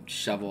being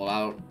shoveled.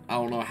 I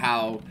don't know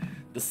how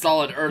the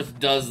solid earth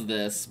does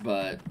this,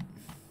 but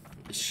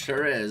it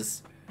sure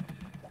is.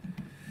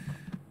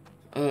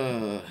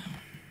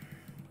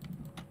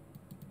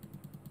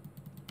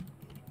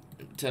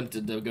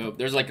 Tempted to go.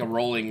 There's like a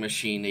rolling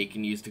machine that you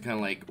can use to kind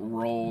of like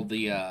roll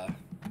the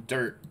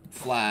dirt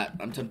flat.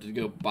 I'm tempted to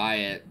go buy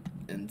it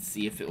and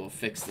see if it will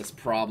fix this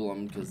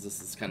problem, because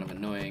this is kind of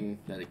annoying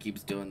that it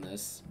keeps doing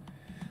this.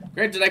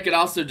 Granted, I could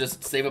also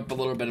just save up a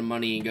little bit of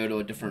money and go to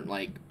a different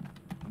like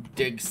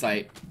dig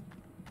site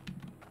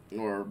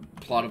or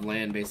plot of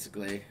land,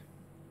 basically.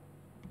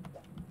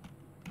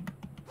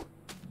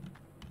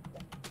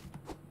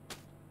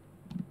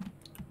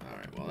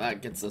 Alright, well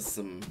that gets us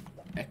some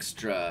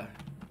extra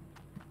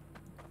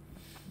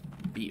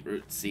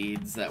beetroot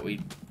seeds that we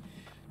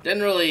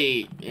didn't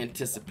really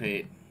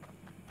anticipate.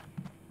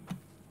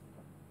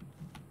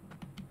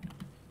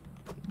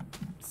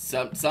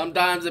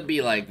 Sometimes it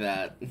be like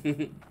that.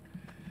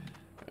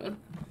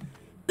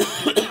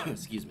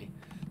 Excuse me.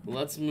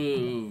 Let's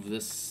move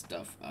this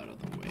stuff out of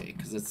the way,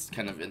 because it's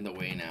kind of in the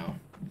way now.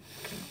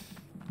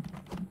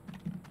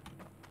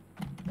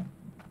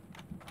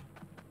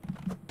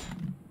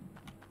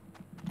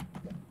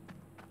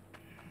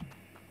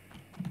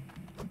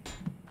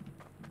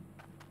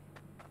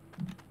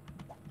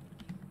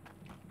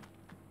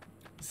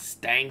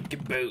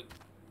 Stank boot.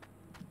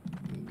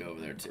 Go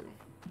over there too.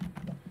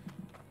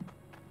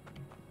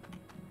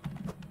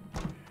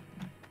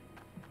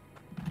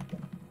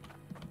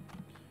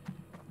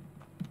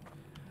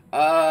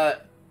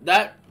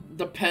 That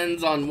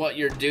depends on what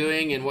you're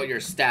doing and what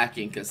you're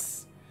stacking,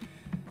 because,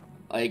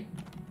 like,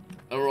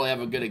 I don't really have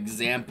a good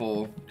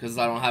example, because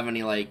I don't have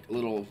any, like,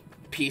 little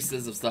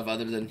pieces of stuff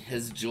other than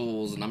his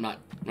jewels, and I'm not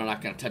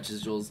gonna touch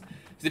his jewels.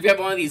 Because if you have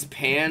one of these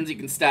pans, you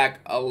can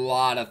stack a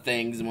lot of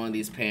things in one of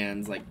these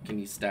pans. Like, can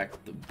you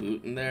stack the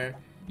boot in there?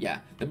 Yeah,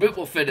 the boot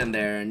will fit in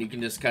there, and you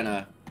can just kind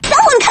of...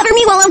 Someone cover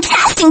me while I'm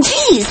casting,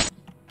 jeez!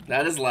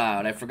 That is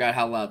loud. I forgot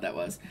how loud that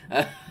was.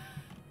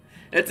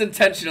 It's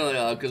intentionally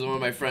loud because one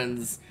of my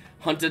friends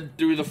hunted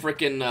through the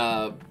frickin'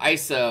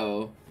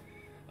 ISO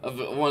of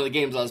one of the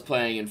games I was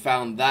playing and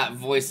found that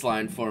voice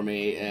line for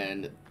me,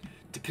 and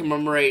to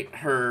commemorate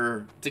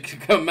her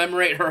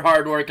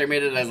hard work, I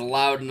made it as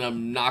loud and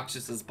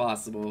obnoxious as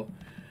possible.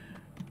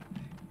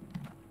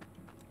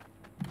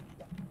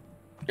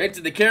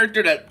 Granted, the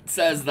character that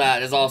says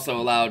that is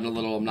also loud and a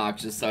little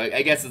obnoxious, so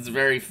I guess it's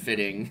very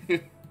fitting.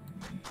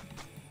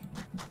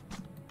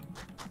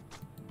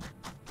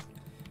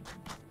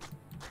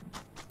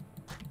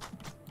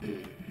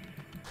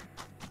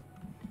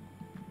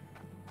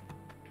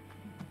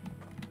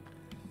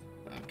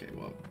 Okay,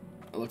 well,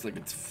 it looks like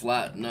it's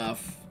flat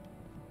enough.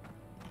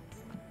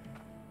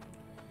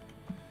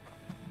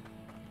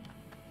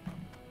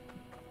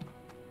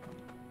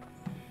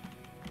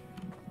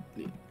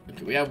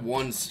 Okay, we have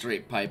one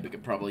straight pipe we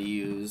could probably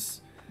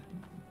use.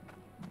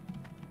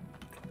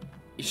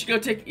 You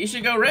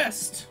should go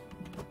rest.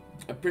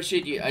 I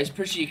appreciate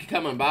you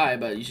coming by,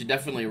 but you should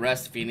definitely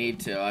rest if you need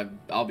to.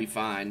 I'll be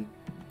fine.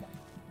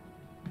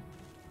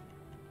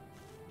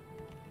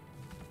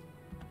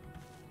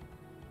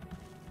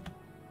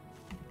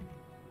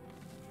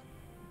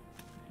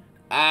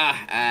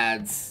 Ah,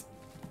 ads.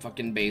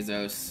 Fucking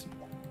Bezos.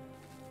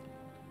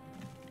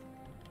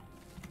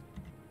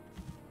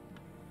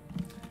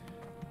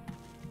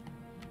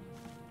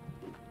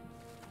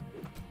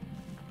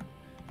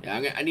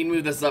 Yeah, I need to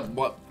move this up,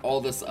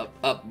 all this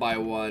up by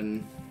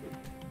one.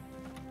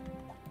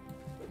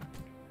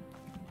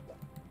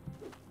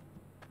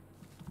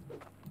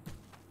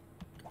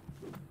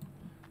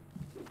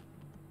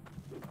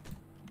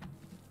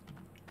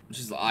 Which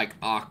is like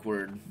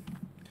awkward.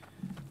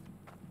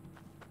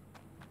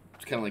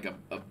 It's kind of like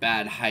a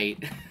bad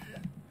height.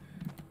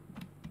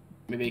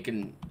 Maybe I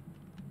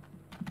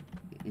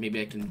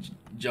can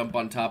jump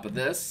on top of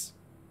this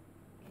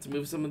to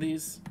move some of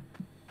these.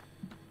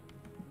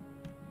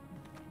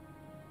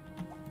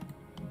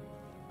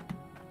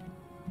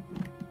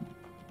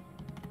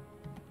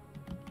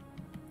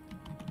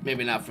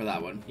 Maybe not for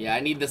that one. Yeah, I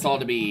need this all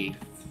to be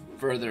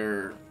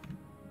further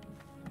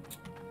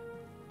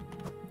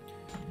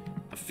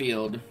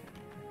afield.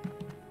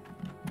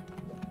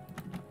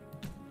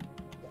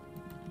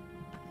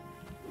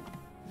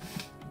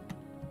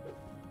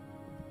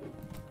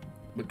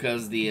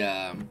 Because the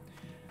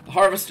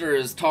harvester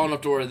is tall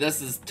enough to where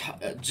this is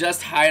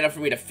just high enough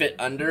for me to fit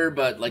under,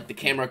 but like the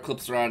camera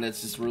clips around,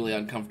 it's just really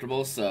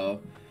uncomfortable,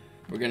 so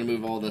we're gonna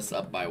move all this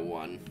up by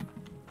one.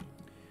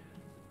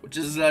 Which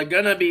is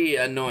gonna be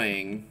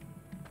annoying.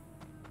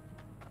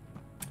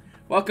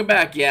 Welcome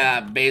back.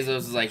 Yeah, Bezos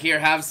is like, here,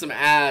 have some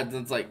ads.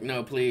 And it's like,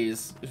 no,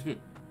 please.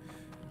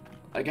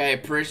 Like, I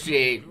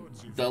appreciate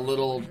the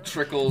little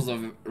trickles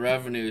of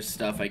revenue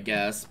stuff, I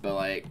guess, but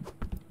like,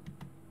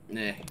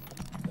 eh.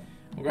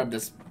 We'll grab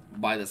this,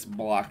 buy this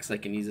block so I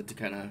can use it to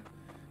kind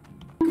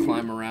of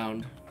climb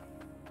around.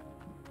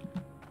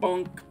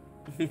 Bonk.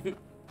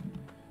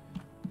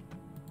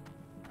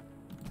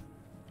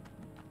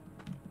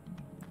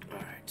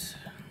 Alright.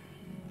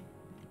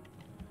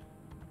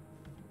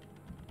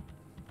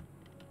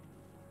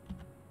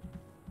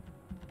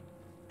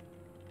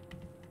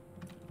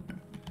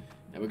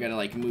 And we gotta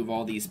like move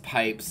all these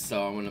pipes,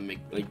 so I'm gonna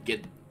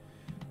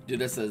do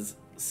this as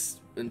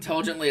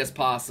intelligently as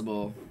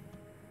possible.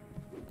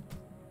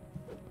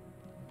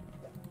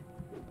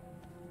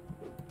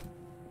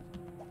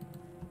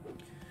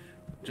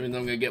 Which means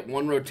I'm gonna get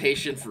one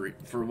rotation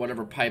for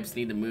whatever pipes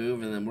need to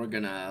move, and then we're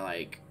gonna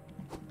like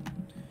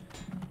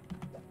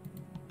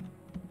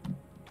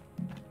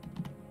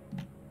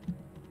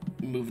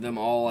move them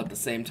all at the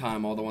same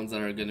time, all the ones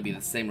that are gonna be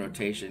the same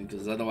rotation,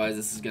 because otherwise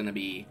this is gonna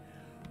be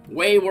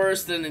way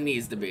worse than it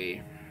needs to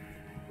be.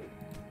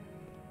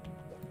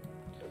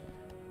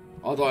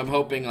 Although I'm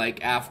hoping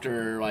like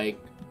after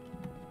like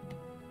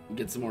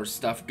get some more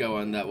stuff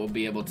going that we'll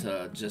be able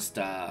to just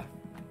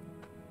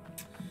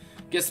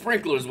get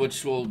sprinklers,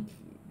 which will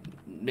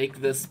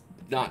make this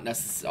not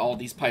necessary. All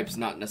these pipes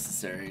not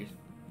necessary.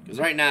 Because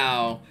right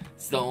now,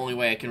 it's the only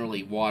way I can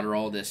really water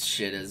all this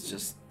shit is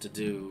just to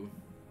do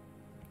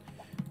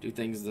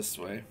things this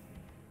way.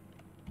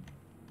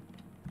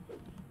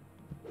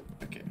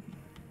 Okay.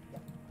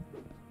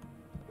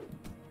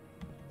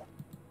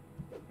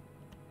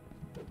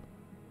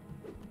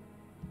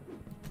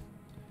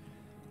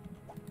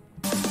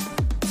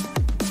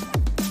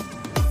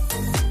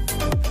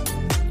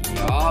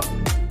 Yup.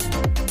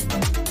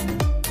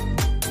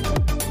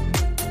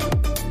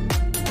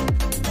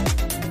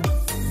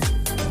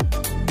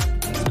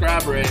 That's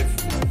Crab Rave.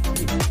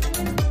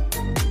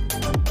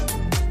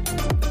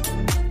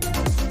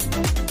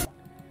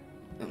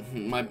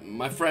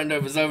 My friend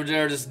was over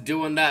there just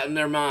doing that in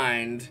their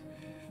mind.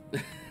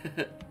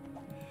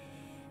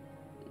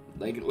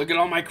 Like, look at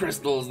all my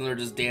crystals and they're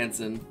just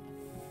dancing.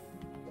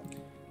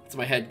 That's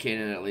my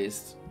headcanon at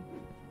least.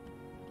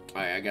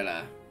 Alright, I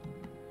gotta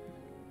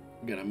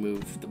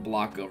move the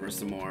block over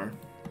some more.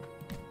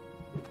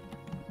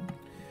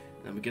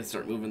 Then we can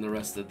start moving the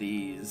rest of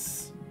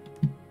these.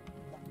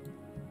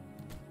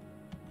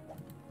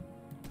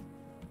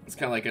 It's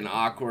kind of like an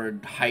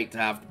awkward height to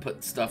have to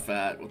put stuff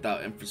at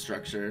without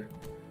infrastructure.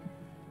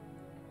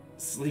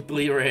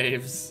 Sleepily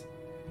raves.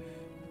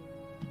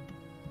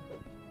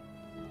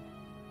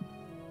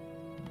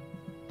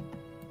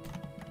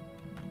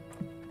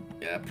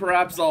 Yeah,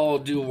 perhaps I'll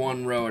do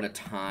one row at a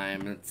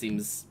time. It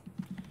seems...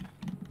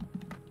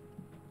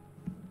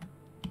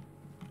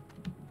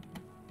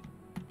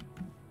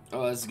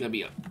 Oh, this is gonna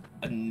be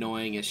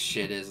annoying as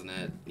shit, isn't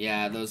it?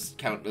 Yeah, those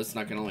count. That's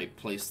not gonna like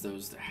place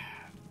those.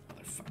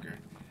 Motherfucker.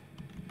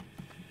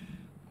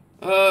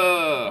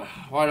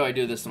 Why do I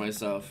do this to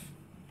myself?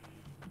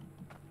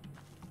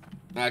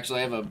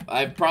 Actually, I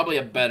have probably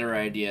a better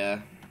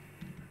idea.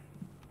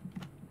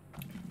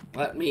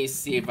 Let me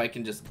see if I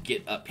can just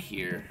get up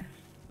here.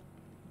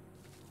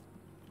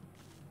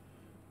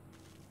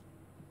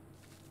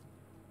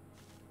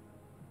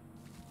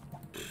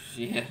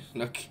 Yeah,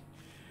 look.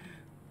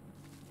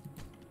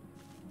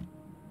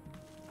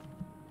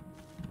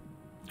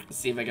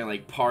 See if I can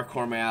like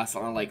parkour my ass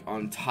on like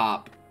on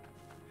top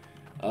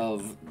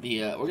of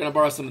the we're gonna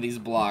borrow some of these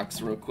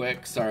blocks real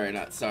quick. Sorry,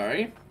 not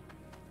sorry.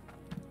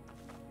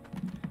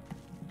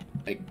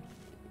 Like,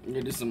 I'm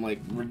gonna do some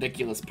like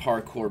ridiculous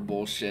parkour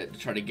bullshit to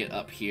try to get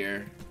up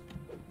here.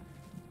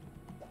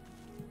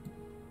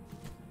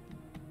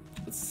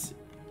 Let's see.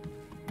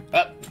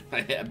 Up,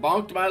 I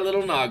bonked my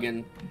little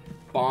noggin.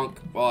 Bonk.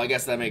 Well, I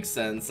guess that makes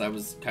sense. I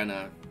was kind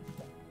of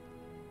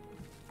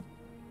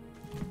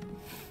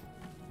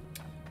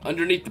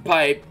underneath the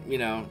pipe, you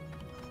know.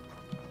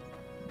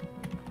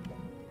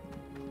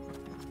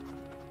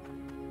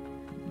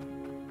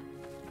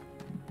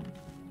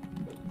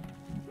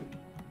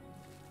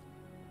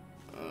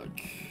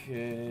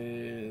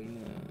 Okay.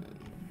 And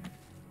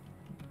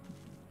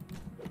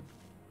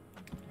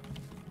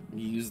then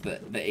use the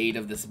aid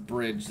of this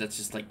bridge that's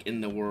just like in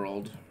the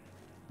world.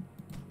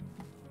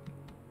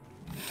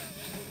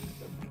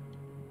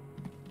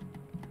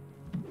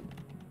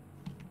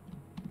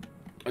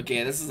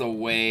 Okay, this is a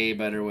way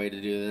better way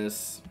to do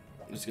this.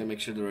 I'm just gonna make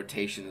sure the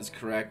rotation is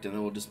correct, and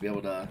then we'll just be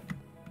able to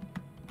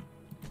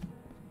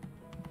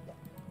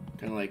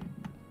kind of like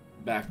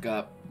back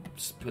up,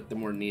 just put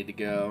them where they need to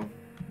go.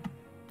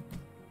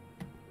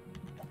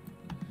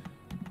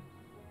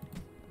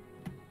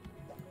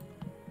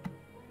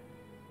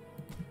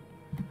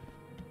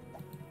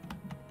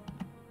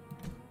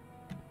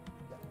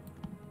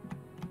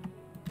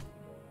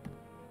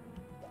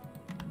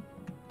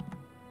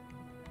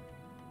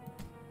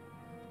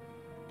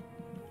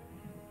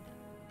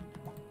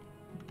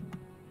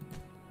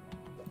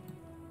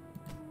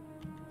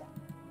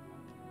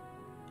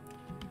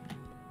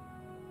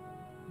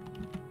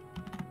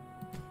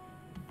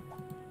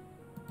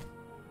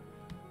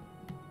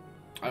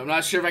 I'm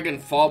not sure if I can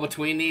fall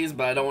between these,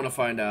 but I don't want to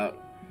find out.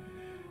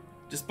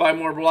 Just buy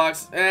more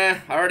blocks.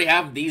 I already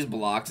have these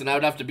blocks, and I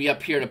would have to be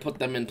up here to put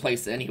them in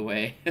place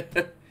anyway.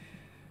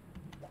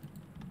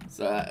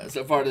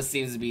 So far, this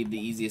seems to be the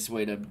easiest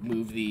way to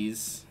move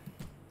these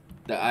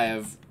that I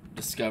have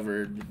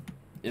discovered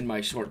in my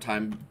short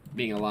time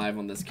being alive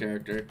on this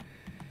character.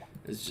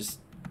 It's just...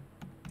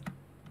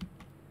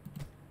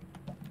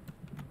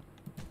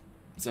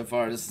 So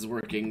far, this is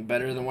working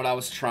better than what I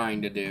was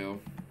trying to do.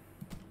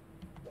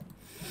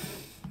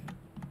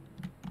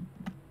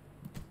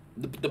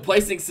 The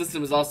placing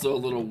system is also a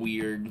little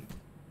weird.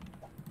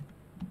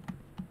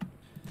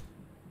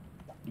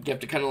 You have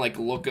to kind of like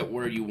look at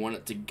where you want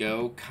it to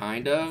go,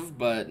 kind of,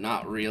 but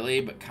not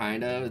really, but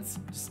kind of.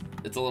 It's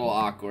a little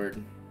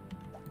awkward.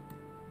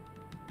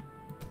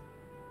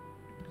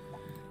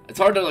 It's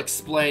hard to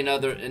explain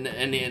in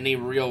any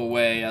real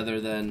way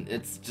other than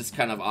it's just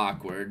kind of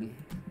awkward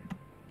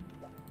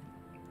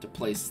to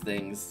place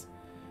things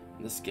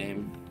in this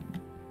game.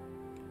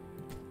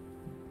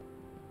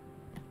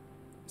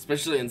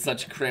 Especially in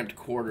such cramped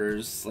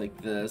quarters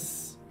like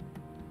this.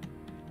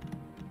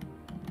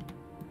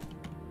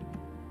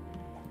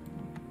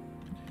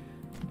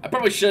 I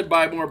probably should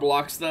buy more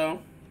blocks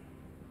though.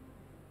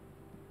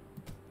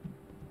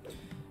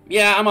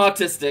 Yeah, I'm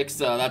autistic,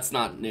 so that's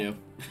not new.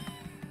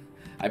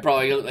 I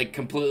probably like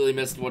completely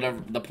missed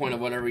whatever the point of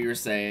whatever you were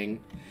saying.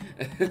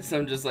 So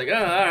I'm just like, oh,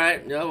 all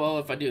right. Yeah, well,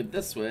 if I do it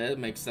this way, it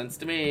makes sense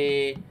to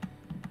me.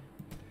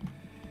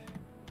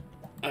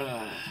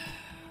 But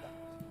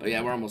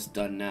yeah, we're almost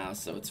done now,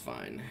 so it's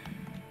fine.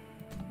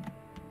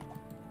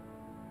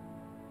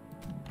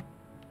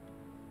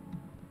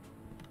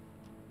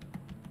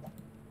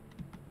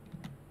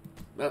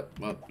 Oh,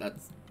 well,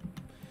 that's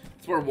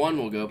where one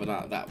will go, but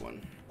not that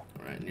one.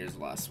 All right, and here's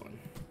the last one.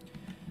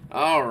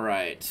 All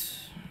right.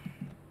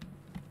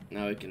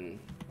 Now we can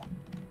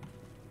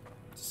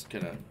just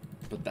kind of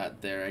put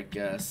that there, I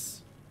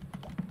guess.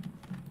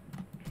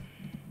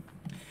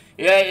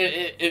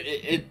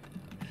 Yeah,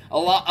 a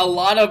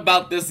lot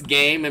about this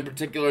game in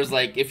particular is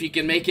like, if you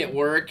can make it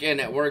work and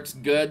it works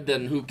good,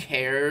 then who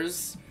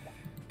cares?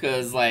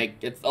 Because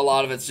like a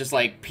lot of it's just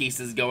like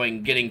pieces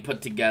getting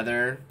put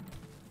together.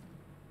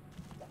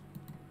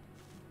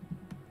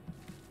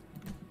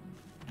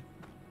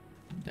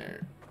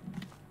 There.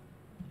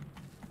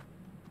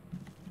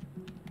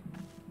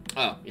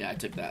 Oh yeah, I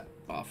took that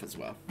off as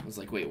well. I was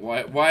like, wait,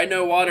 why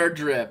no water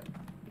drip?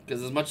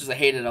 Because as much as I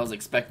hate it, I was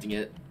expecting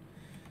it.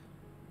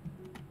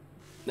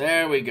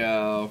 There we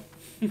go.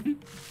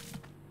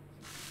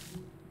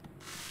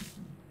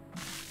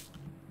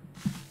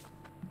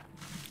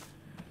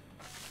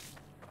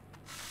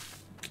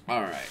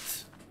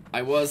 Alright.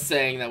 I was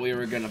saying that we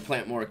were gonna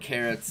plant more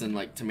carrots and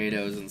like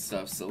tomatoes and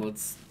stuff, so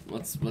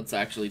let's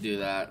actually do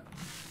that.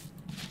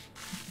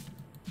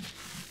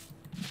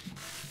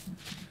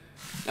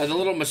 Now the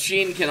little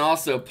machine can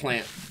also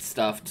plant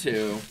stuff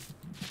too.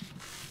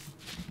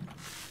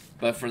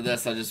 But for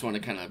this I just want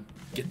to kind of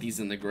get these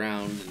in the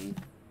ground and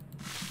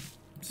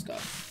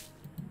stuff.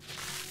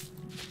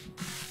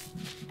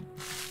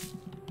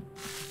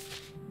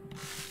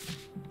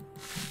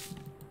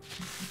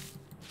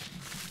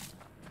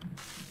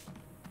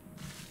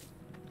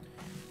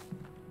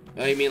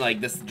 Oh, you mean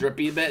like this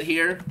drippy bit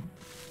here?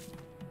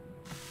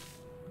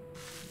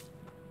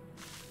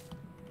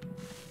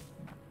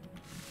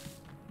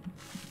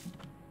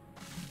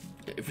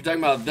 If you're talking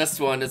about this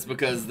one, it's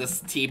because this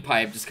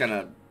T-pipe just kind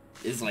of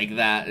is like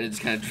that. It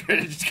just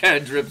kind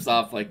of drips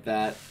off like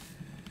that.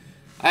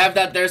 I have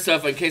that there, so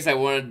if in case I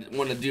want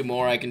to do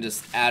more, I can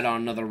just add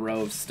on another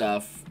row of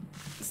stuff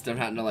instead of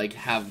having to like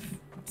have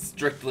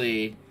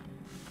strictly.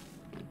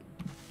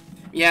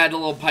 Yeah, the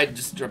little pipe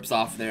just drips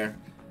off there.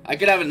 I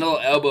could have a little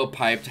elbow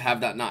pipe to have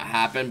that not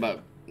happen,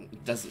 but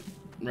it doesn't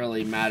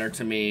really matter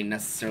to me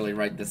necessarily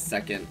right this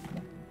second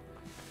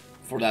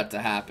for that to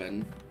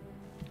happen.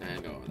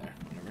 And go over there,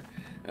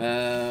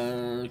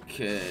 whatever.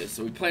 Okay,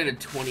 so we planted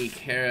 20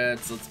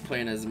 carrots. Let's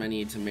plant as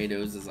many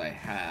tomatoes as I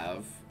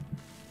have.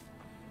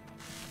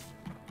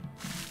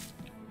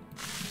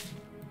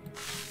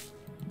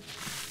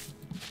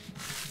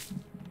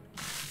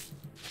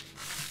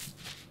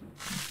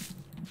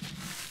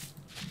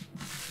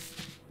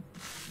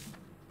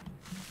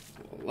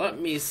 Let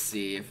me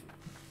see if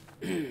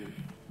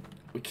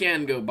we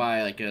can go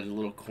buy like a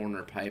little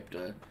corner pipe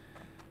to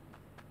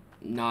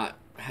not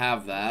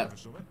have that.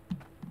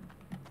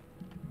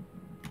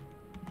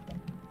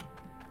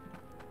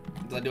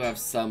 I do have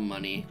some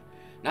money.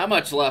 Not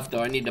much left though.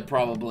 I need to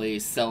probably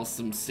sell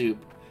some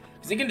soup.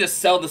 Because you can just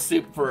sell the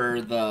soup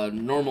for the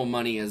normal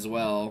money as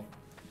well.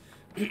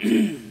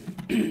 Excuse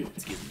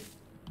me.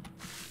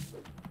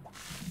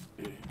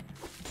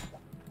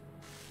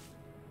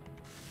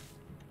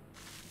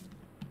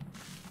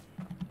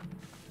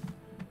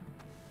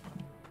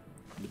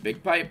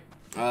 Big pipe?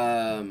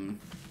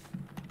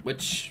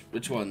 Which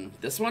one?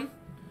 This one?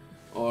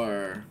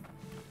 Or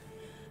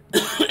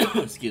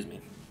excuse me.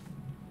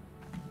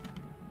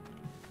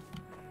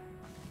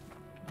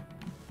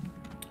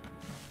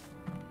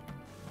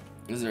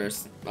 Is there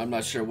I'm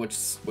not sure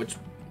which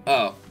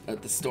oh,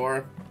 at the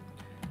store.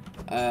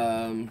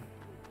 I'll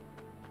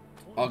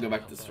go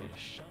back to the store.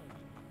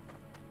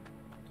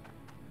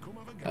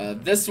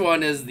 This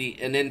one is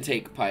an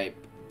intake pipe,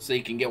 so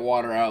you can get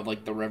water out of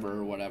like the river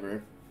or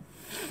whatever.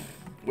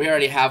 We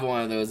already have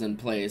one of those in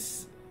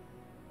place.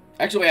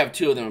 Actually, we have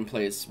two of them in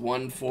place.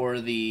 One for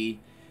the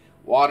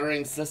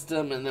watering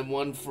system, and then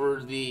one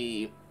for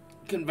the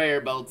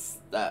conveyor belts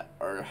that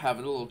are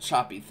having a little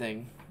choppy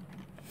thing.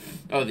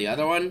 Oh, the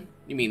other one?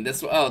 You mean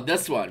this one? Oh,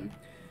 this one.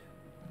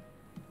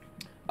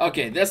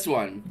 Okay, this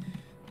one.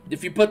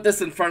 If you put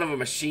this in front of a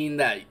machine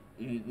that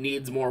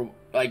needs more,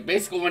 like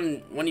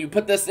basically when you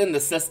put this in the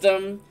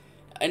system,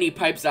 any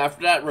pipes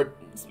after that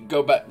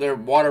go back, their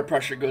water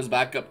pressure goes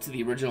back up to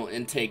the original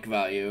intake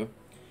value.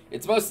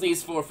 It's mostly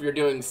useful if you're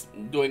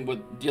dealing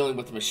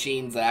with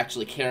machines that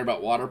actually care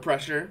about water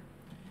pressure,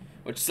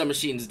 which some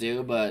machines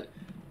do, but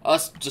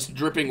us just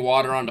dripping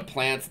water onto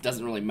plants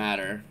doesn't really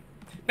matter.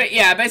 But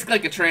yeah, basically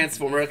like a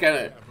transformer, it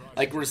kind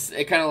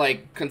of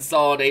like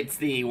consolidates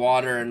the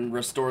water and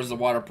restores the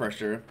water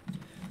pressure.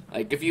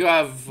 Like if you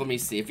have, let me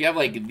see, if you have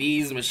like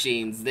these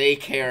machines, they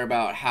care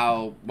about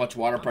how much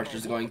water pressure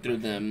is going through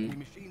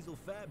them.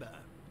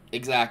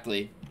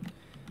 Exactly.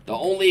 The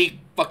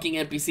only fucking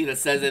NPC that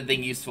says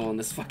anything useful in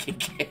this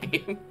fucking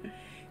game.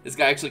 This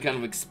guy actually kind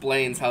of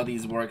explains how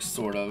these work,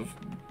 sort of.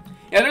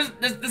 Yeah,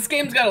 this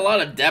game's got a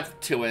lot of depth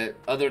to it,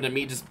 other than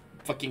me just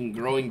fucking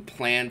growing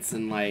plants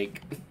and,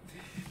 like,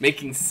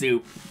 making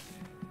soup.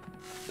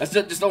 That's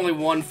just only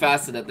one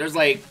facet of it. There's,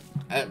 like,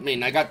 I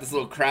mean, I got this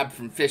little crab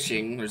from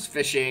fishing. There's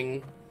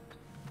fishing.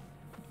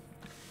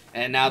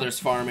 And now there's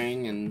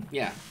farming, and,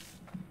 yeah.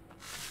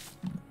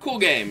 Cool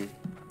game.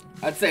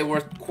 I'd say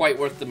quite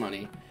worth the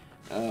money.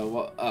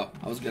 Well, oh,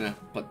 I was gonna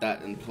put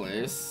that in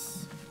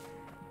place.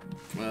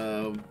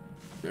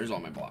 There's all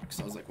my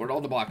blocks. I was like, where'd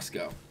all the blocks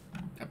go?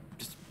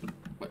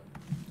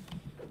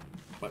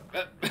 What?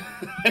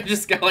 I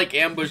just got like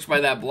ambushed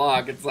by that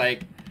block. It's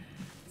like,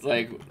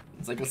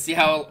 let's see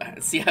how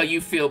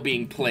you feel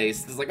being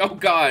placed. It's like, oh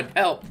God,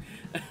 help!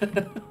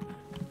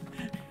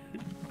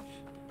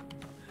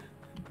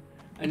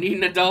 I need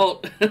an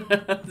adult.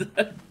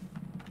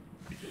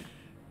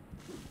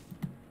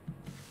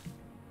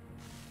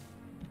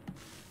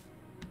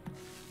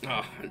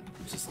 Oh,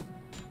 just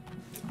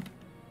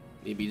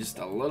maybe just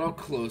a little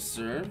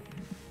closer.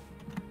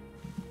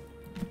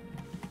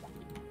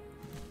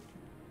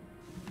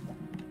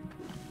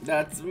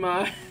 That's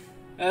my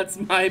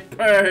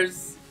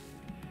purse.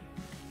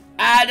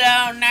 I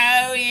don't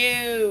know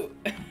you.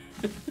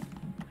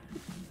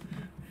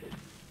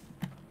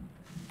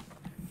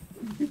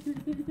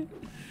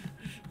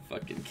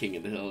 Fucking King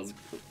of the Hill is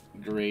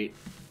great.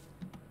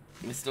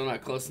 Am I still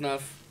not close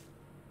enough?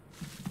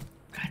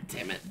 God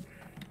damn it.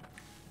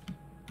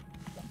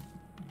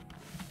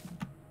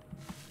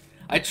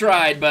 I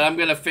tried, but I'm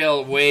gonna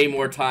fail way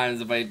more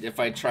times if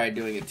I try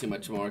doing it too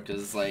much more,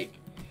 because like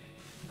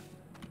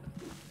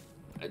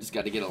I just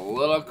got to get a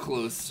little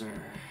closer.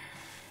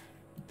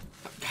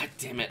 Oh, God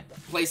damn it!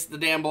 Place the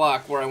damn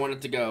block where I want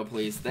it to go,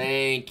 please.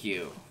 Thank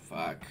you.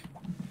 Fuck.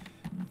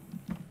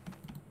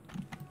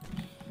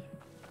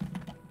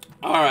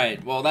 All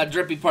right. Well, that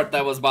drippy part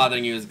that was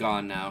bothering you is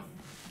gone now.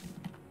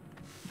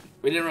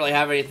 We didn't really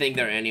have anything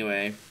there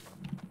anyway.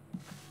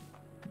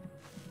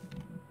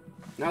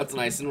 Now it's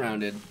nice and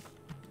rounded.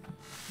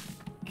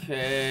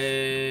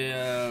 Okay,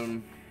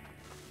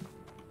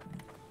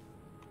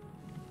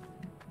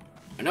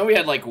 I know we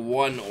had like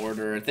one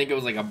order. I think it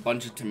was like a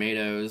bunch of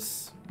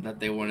tomatoes that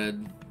they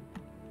wanted.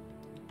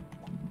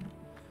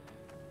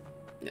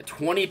 Yeah,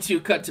 22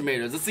 cut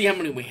tomatoes. Let's see how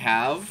many we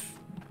have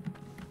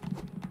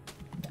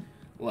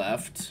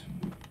left.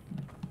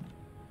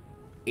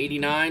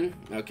 89?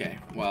 Okay,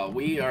 well,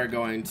 we are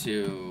going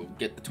to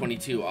get the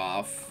 22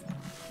 off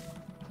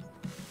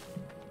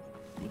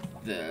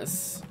with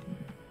this.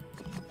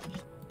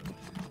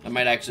 That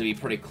might actually be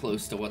pretty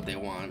close to what they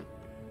want.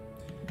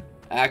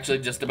 Actually,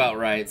 just about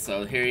right.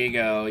 So here you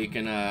go. You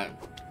can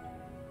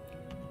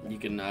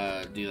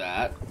do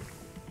that.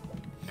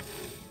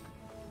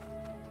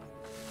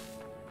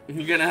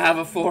 You're gonna have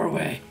a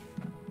four-way.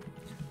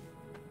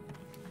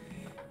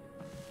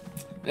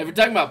 If we're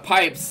talking about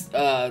pipes,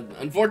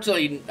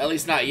 unfortunately, at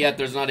least not yet,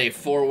 there's not a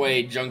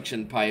four-way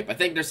junction pipe. I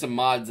think there's some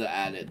mods that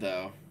add it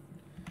though,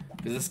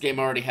 because this game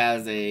already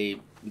has a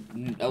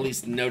at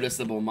least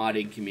noticeable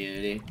modding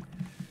community.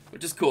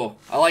 Which is cool.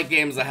 I like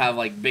games that have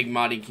like big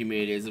modding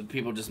communities of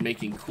people just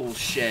making cool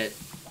shit.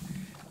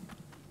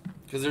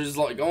 Because there's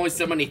like only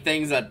so many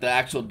things that the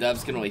actual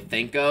devs can really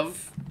think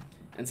of.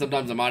 And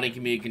sometimes the modding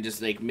community can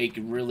just like make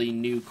really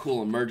new,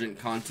 cool, emergent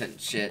content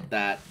shit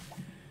that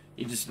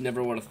you just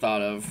never would have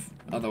thought of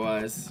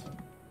otherwise.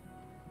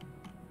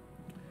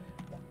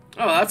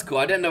 Oh, that's cool.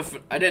 I didn't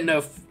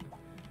know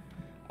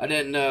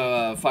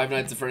Five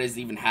Nights at Freddy's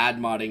even had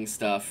modding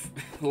stuff,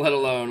 let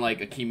alone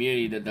like a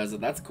community that does it.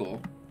 That's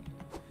cool.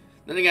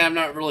 Then again, I'm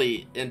not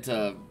really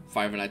into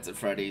Five Nights at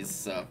Freddy's,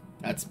 so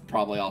that's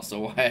probably also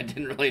why I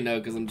didn't really know,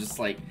 because I'm just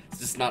like, it's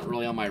just not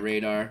really on my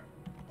radar.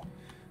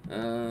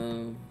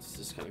 Let's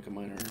just kind of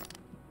combine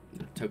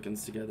our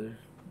tokens together.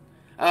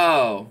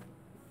 Oh,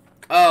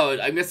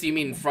 I guess you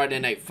mean Friday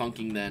Night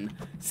Funking then.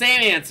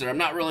 Same answer. I'm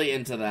not really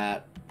into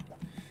that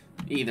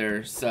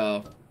either,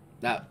 so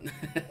that.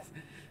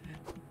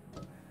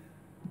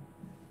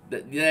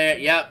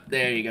 Yep,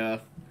 there you go.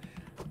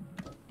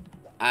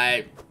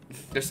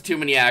 There's too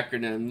many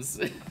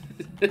acronyms.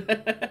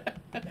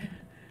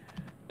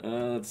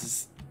 Let's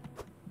just...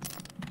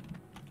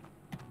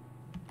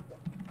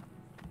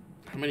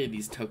 How many of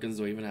these tokens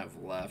do I even have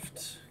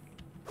left?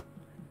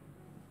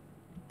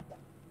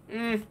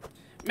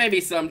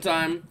 Maybe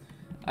sometime.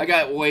 I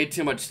got way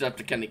too much stuff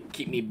to kind of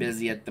keep me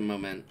busy at the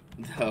moment,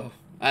 though.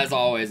 As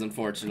always,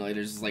 unfortunately,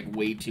 there's just like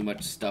way too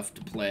much stuff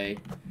to play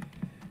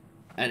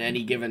at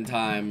any given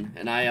time,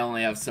 and I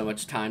only have so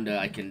much time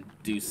I can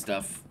do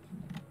stuff.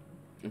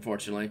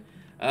 Unfortunately.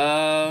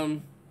 Now,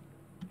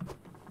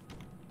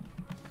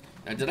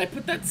 did I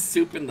put that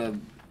soup in the...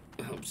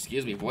 Oh,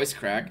 excuse me, voice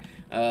crack.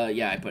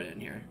 Yeah, I put it in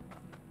here.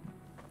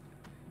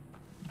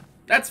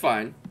 That's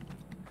fine.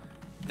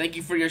 Thank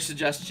you for your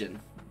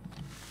suggestion.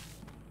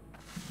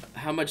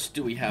 How much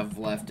do we have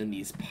left in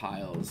these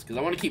piles? Because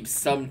I want to keep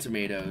some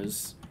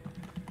tomatoes.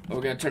 But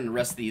we're going to turn the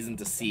rest of these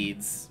into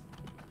seeds.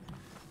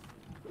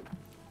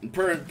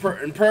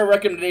 Per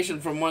recommendation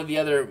from one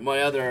of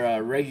my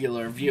other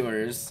regular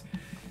viewers,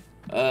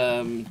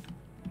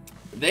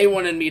 they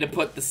wanted me to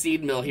put the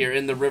seed mill here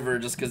in the river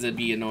just because it'd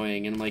be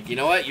annoying. And I'm like, you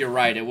know what? You're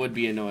right. It would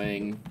be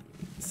annoying.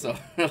 So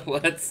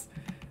let's.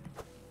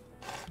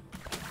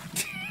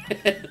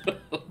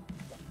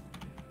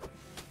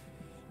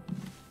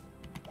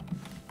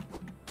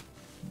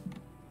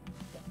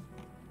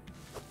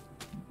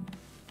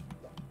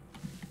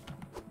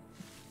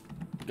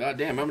 God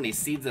damn, how many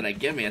seeds did I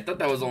give me? I thought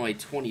that was only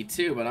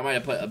 22, but I might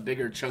have put a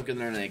bigger chunk in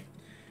there than I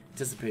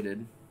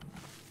anticipated.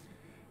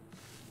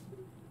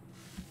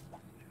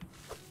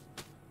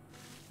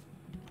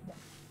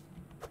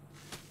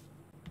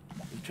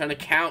 I'm trying to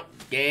count.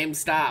 Game,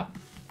 stop.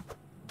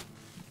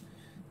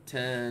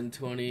 10,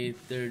 20,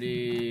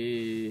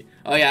 30...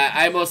 Oh yeah,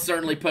 I most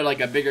certainly put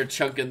like a bigger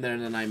chunk in there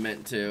than I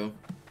meant to.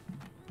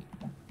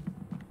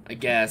 I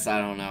guess, I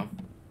don't know.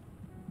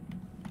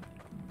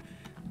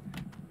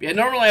 Yeah,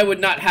 normally I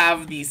would not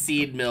have the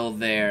seed mill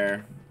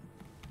there.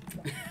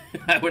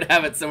 I would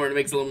have it somewhere that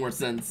makes a little more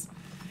sense.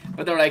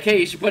 But they're like, hey,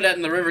 you should put that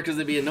in the river because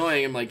it'd be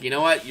annoying. I'm like, you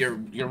know what? You're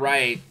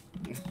right.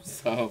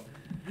 So...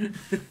 yeah,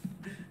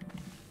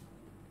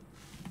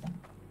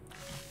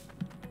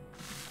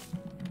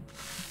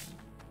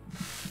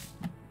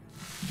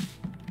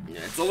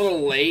 it's a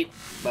little late,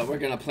 but we're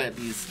gonna plant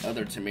these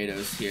other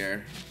tomatoes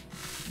here.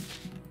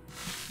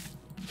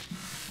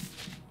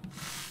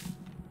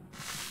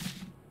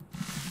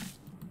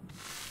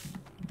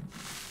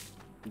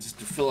 Just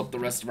to fill up the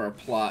rest of our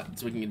plot,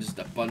 so we can get just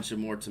a bunch of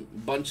more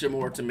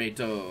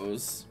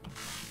tomatoes.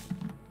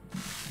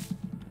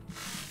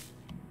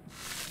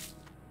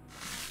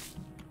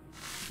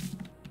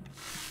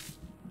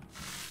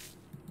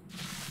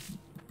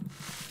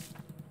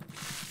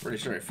 Pretty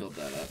sure I filled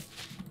that up.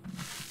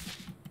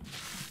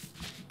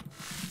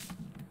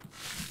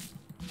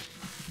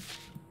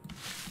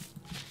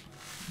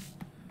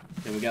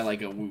 And we got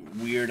like a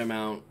weird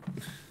amount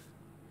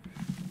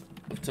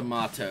of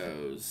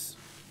tomatoes.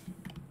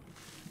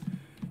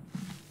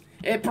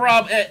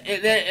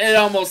 It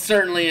almost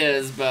certainly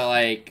is, but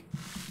like,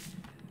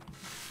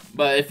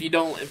 but if you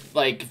don't,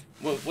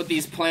 with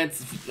these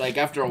plants, like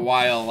after a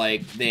while,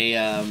 like they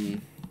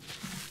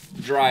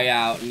dry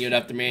out and you'd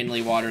have to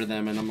manually water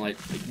them, and I'm like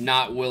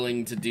not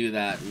willing to do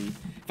that. And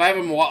if I have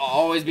them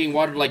always being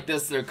watered like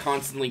this, they're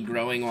constantly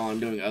growing while I'm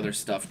doing other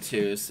stuff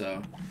too,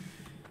 so.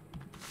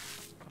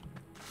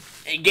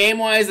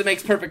 Game-wise, it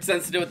makes perfect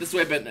sense to do it this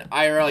way, but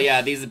IRL,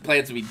 yeah, these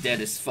plants would be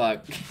dead as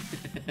fuck.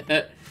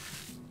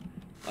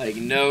 Like,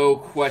 no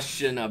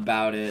question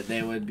about it.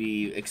 They would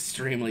be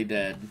extremely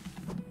dead.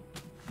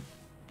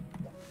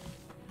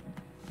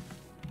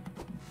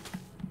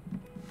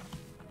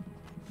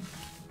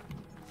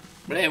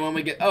 But hey, when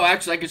we get... Oh,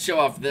 actually, I could show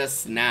off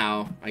this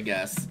now, I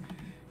guess.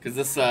 Because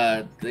this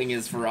thing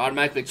is for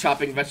automatically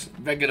chopping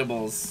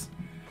vegetables.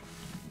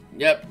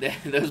 Yep,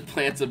 those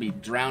plants would be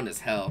drowned as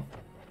hell.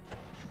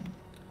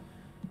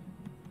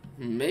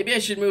 Maybe I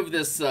should move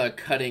this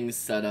cutting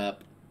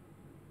setup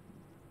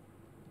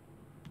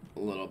a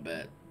little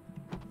bit.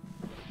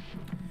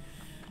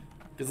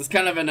 Because it's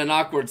kind of in an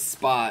awkward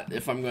spot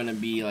if I'm going to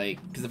be like...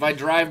 Because if I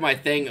drive my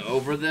thing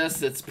over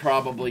this, it's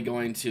probably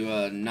going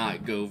to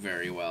not go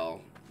very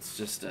well. Let's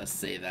just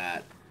say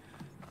that.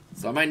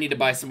 So I might need to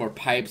buy some more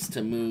pipes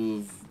to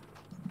move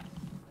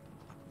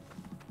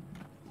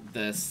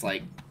this,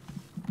 like,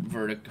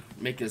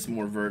 make this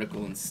more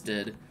vertical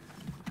instead.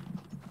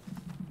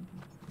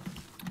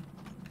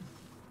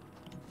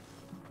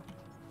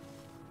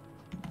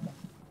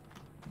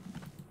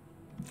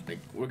 Like,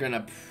 we're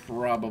gonna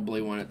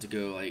probably want it to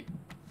go, like,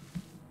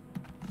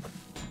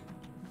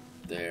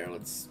 there.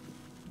 Let's...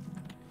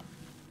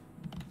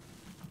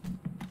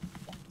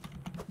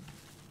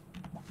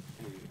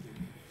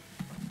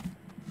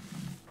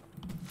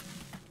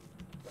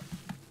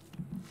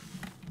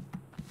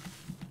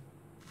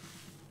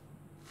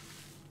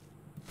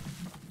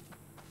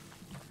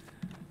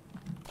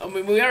 I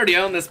mean, we already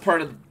own this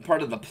part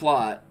of the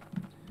plot.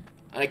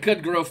 And I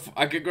could grow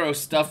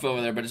stuff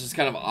over there, but it's just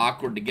kind of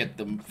awkward to get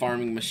the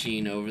farming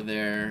machine over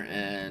there,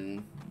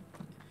 and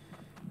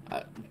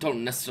I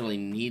don't necessarily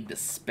need the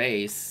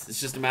space.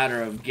 It's just a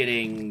matter of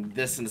getting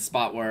this in the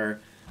spot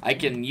where I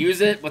can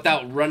use it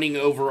without running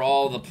over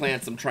all the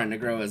plants I'm trying to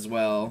grow as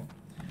well.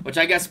 Which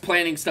I guess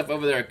planting stuff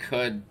over there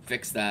could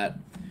fix that.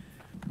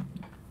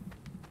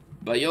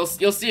 But you'll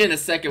see in a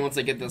second once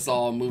I get this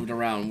all moved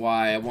around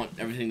why I want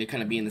everything to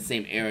kind of be in the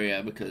same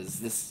area,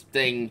 because this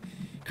thing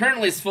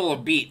currently is full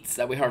of beets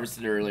that we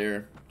harvested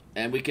earlier,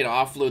 and we can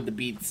offload the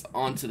beets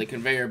onto the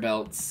conveyor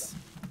belts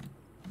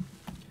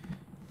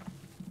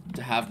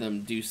to have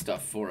them do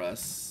stuff for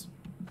us.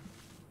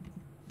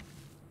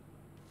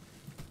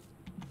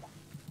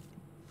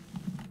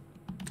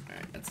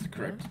 Alright, that's the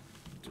correct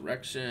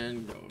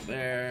direction. Go over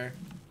there.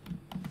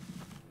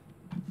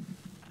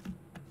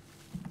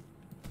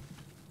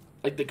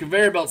 Like, the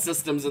conveyor belt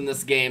systems in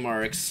this game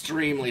are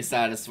extremely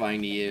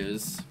satisfying to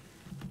use.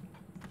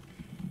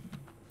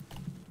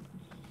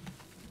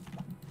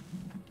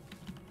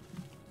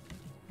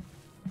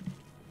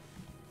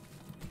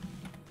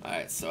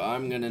 Alright, so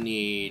I'm gonna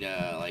need,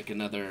 like,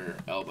 another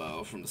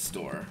elbow from the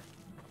store.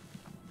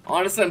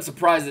 Honestly, I'm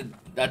surprised that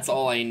that's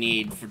all I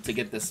need to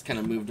get this kind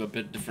of moved a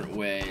bit different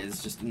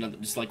ways.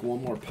 Just like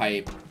one more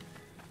pipe.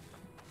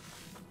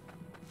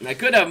 And I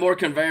could have more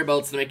conveyor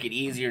belts to make it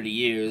easier to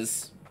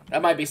use.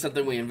 That might be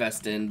something we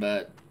invest in,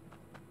 but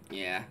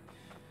yeah.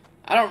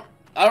 I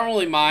don't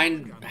really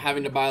mind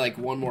having to buy like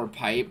one more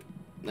pipe.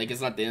 Like, it's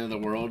not the end of the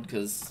world,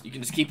 because you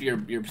can just keep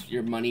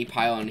your money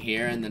pile in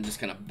here and then just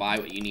kind of buy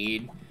what you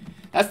need.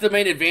 That's the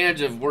main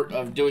advantage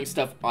of doing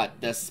stuff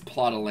at this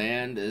plot of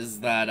land,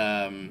 is that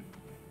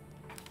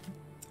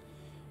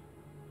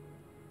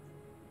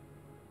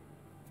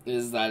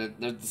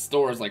the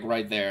store is like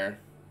right there.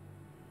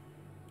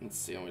 Let's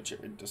see, I'm gonna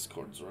check my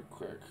Discords real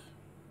quick.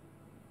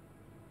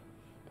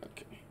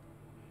 Okay.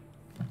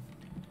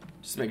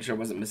 Just make sure I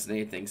wasn't missing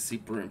anything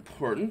super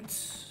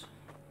important.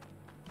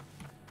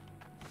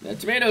 The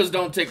tomatoes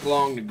don't take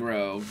long to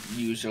grow,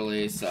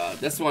 usually, so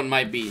this one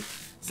might be...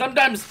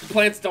 Sometimes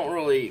plants don't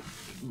really...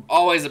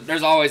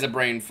 There's always a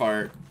brain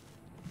fart.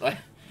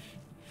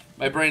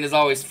 My brain is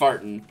always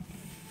farting.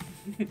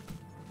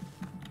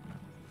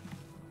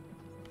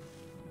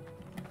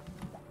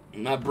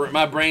 My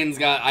brain's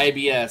got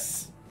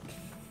IBS.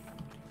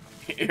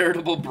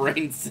 Irritable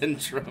brain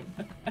syndrome.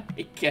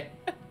 I can't.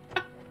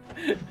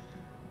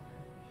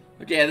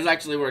 Okay, this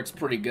actually works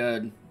pretty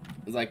good.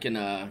 Because I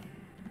can,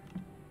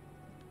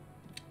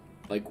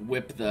 like,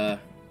 whip the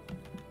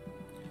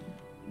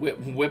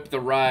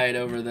ride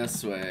over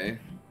this way.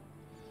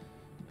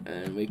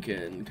 And we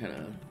can kind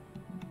of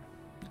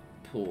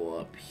pull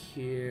up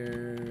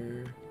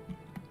here.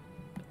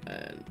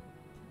 And...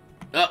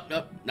 Oh,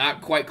 nope, not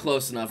quite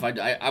close enough.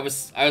 I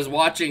was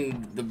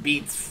watching the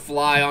beets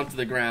fly onto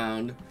the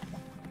ground.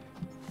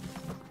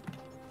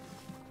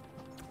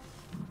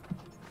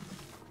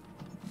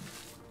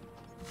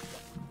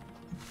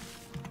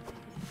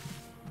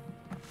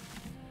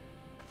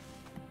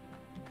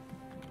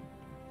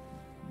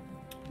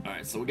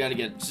 Alright, so we gotta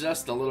get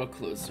just a little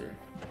closer.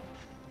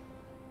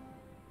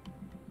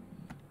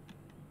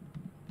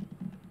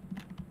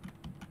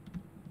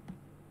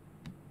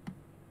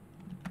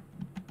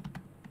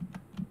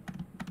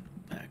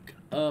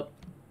 Up.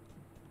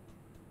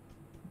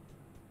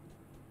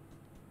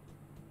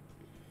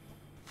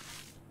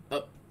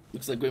 Oh,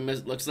 looks like we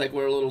missed. Looks like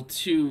we're a little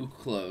too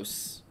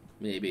close,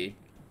 maybe.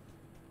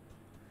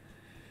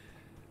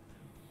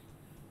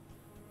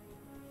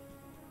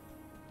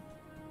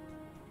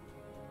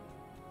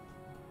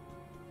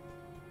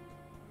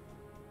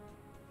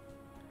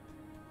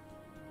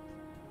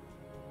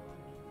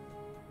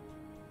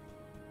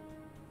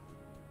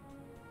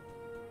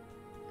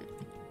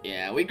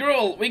 Yeah, we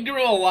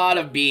grew a lot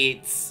of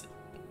beets.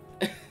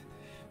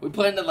 We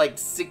planted like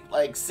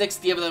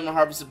 60 of them and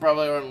harvested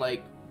probably around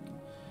like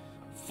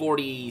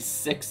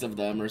 46 of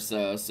them or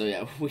so. So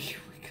yeah, we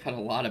got a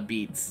lot of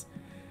beets.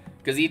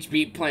 Because each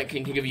beet plant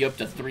can give you up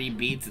to 3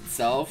 beets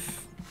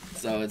itself.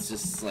 So it's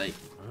just like...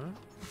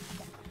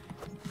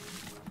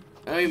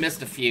 I know we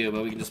missed a few,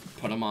 but we can just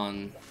put them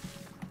on...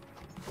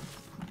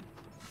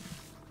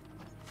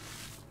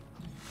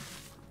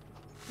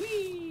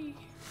 Whee!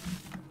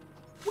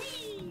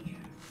 Whee!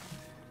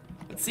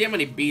 Let's see how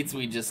many beets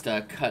we just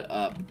cut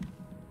up.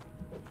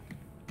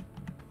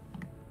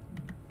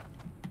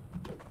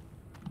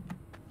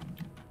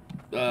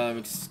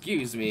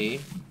 Excuse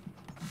me.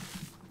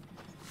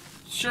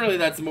 Surely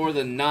that's more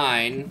than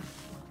 9.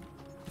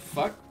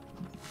 Fuck.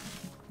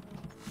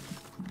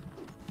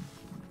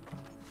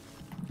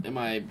 Am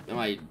I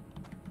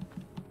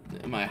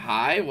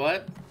high?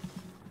 What?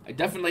 I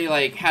definitely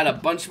like had a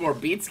bunch more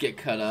beets get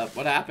cut up.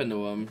 What happened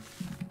to them?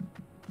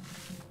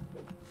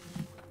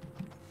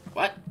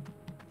 What?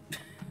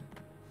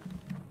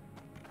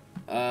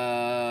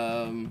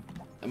 Am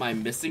I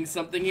missing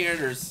something here?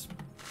 There's...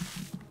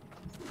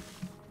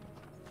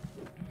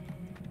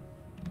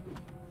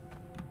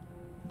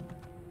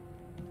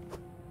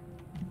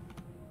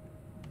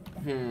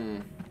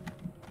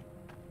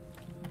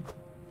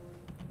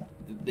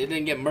 They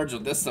didn't get merged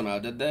with this somehow,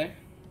 did they?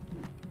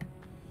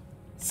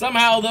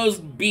 Somehow those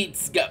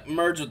beets got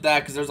merged with that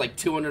because there's like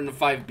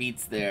 205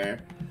 beets there.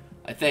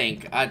 I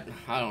think. I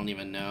don't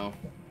even know.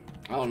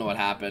 I don't know what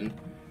happened.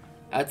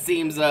 That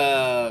seems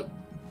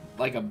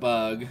like a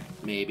bug,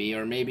 maybe.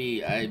 Or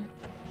maybe I...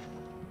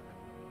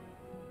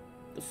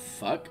 The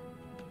fuck?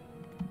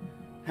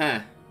 Huh.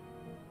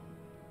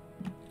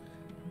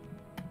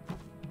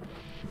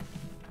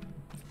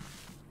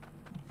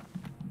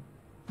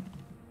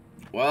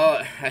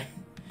 Well,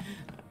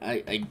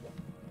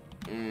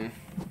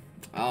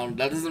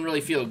 that doesn't really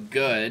feel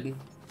good.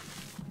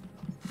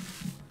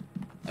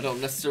 I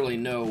don't necessarily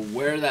know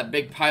where that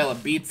big pile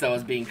of beets that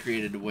was being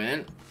created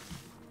went.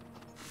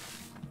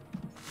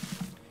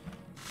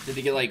 Did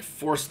they get like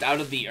forced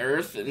out of the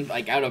earth and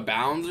like out of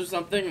bounds or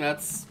something?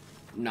 That's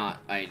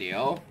not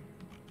ideal.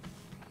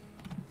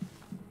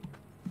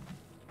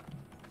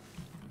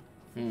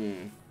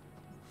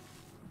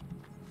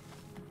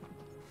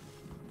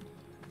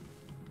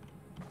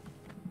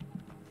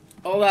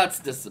 Oh, that's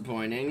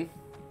disappointing.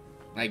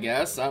 I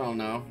guess. I don't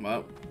know.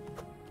 Well,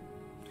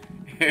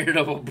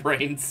 irritable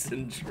brain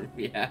syndrome.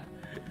 Yeah.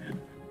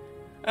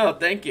 Oh,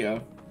 thank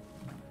you.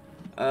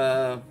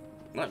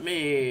 Let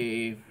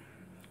me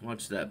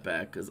watch that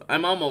back, because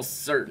I'm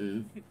almost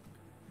certain.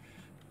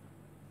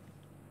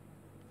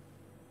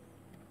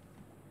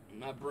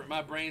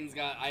 My brain's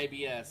got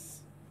IBS.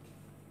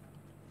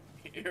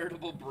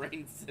 Irritable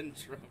brain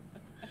syndrome.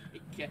 I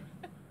can't.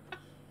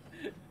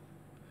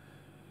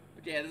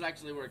 Yeah, this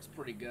actually works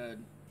pretty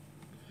good.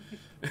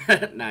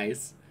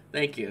 Nice.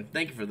 Thank you.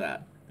 Thank you for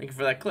that. Thank you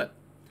for that clip.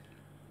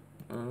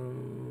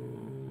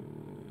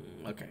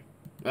 Okay.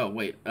 Oh,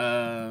 wait.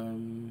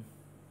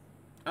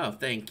 Oh,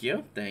 thank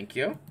you. Thank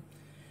you.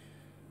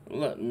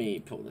 Let me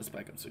pull this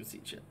back up so you can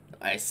see shit.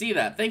 I see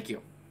that. Thank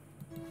you.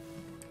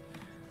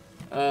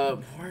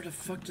 Where the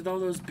fuck did all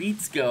those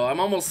beats go? I'm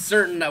almost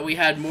certain that we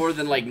had more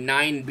than, like,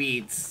 9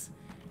 beats.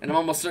 And I'm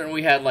almost certain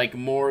we had, like,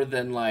 more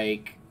than,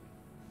 like,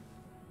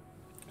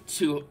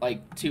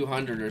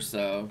 200 or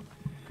so.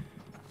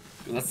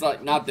 That's,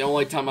 like, not the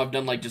only time I've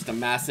done, like, just a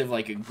massive,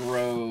 like, a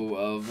grow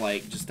of,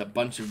 like, just a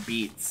bunch of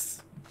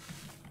beats.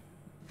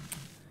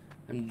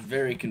 I'm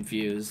very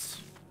confused.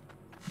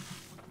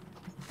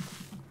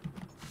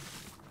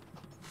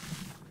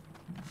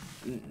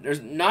 There's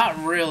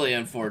not really,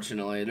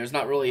 unfortunately. There's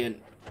not really an...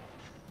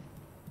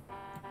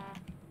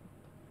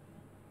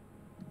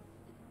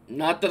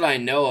 Not that I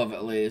know of,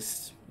 at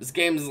least. This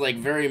game is, like,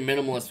 very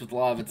minimalist with a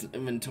lot of its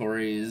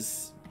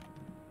inventories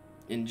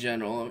in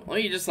general. Why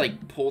don't you just,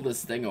 like, pull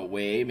this thing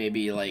away?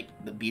 Maybe, like,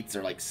 the beats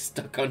are, like,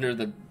 stuck under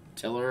the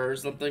tiller or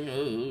something?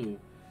 Ooh.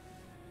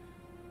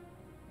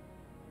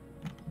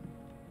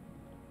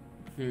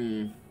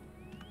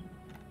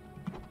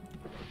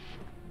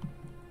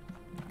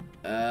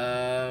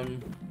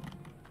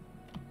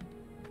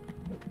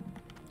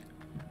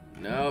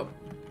 Nope.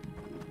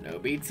 No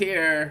beats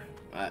here.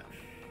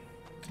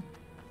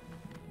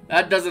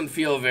 That doesn't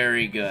feel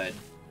very good.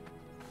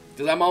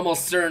 Because I'm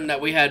almost certain that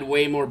we had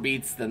way more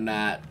beats than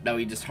that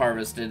we just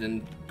harvested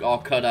and all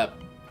cut up.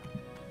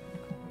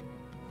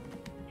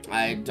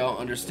 I don't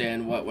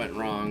understand what went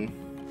wrong.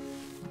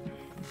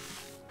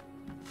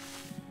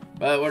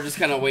 But we're just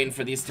kind of waiting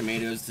for these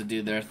tomatoes to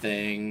do their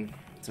thing,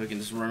 so we can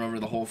just run over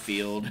the whole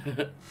field.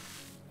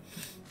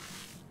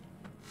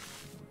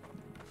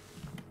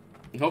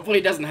 Hopefully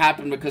it doesn't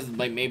happen because,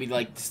 like, maybe,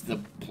 like, just the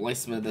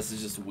placement of this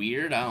is just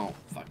weird. I don't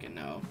fucking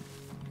know.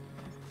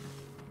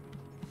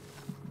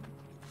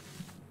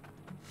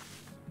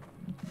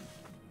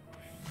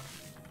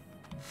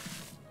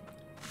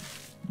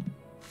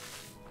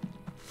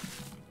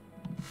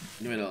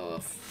 Give it a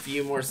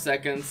few more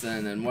seconds,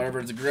 and then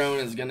whatever's grown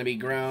is going to be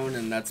grown,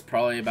 and that's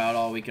probably about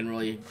all we can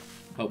really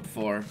hope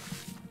for.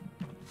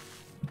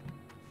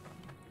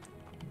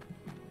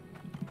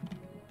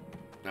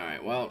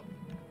 Alright, well.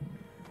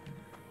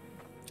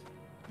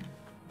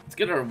 Let's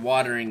get our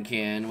watering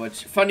can,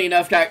 which, funny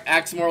enough,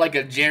 acts more like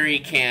a jerry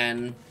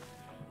can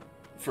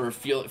for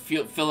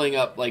filling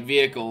up, like,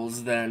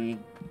 vehicles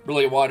than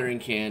really a watering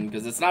can,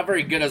 because it's not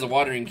very good as a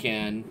watering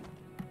can.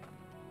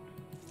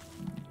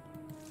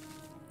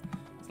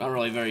 Not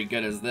really very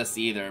good as this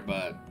either,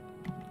 but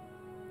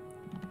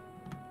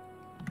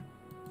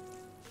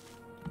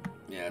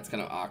yeah, it's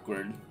kind of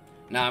awkward.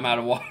 Now I'm out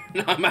of water.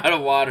 Now I'm out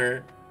of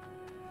water.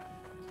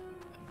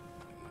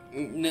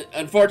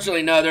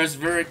 Unfortunately, no.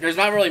 There's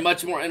not really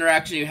much more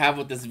interaction you have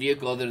with this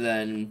vehicle other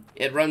than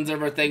it runs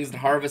over things to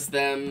harvest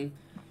them.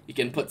 You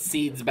can put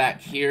seeds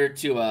back here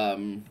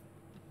to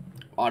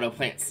auto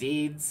plant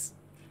seeds,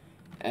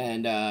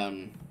 and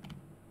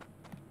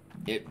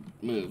it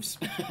moves.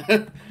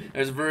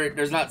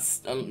 There's not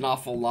an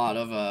awful lot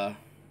of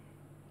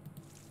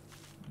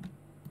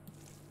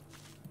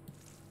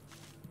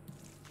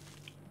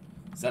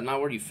Is that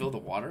not where you fill the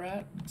water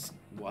at?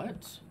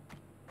 What?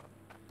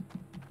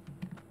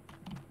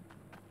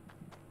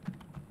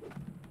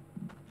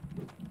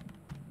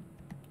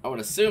 I would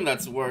assume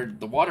that's where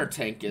the water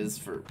tank is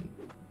for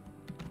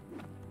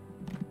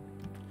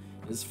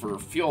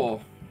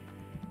fuel.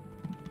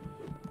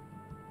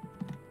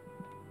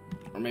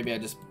 Or maybe I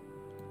just...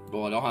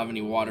 Well, I don't have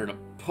any water to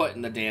put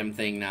in the damn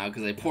thing now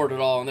because I poured it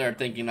all in there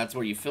thinking that's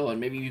where you fill it.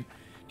 Maybe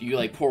do you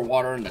like pour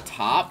water in the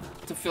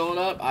top to fill it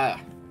up?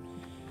 I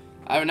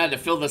haven't had to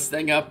fill this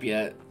thing up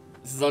yet.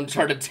 This is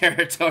uncharted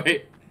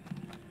territory.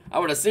 I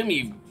would assume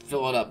you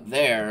fill it up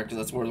there because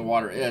that's where the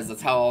water is.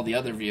 That's how all the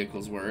other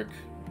vehicles work.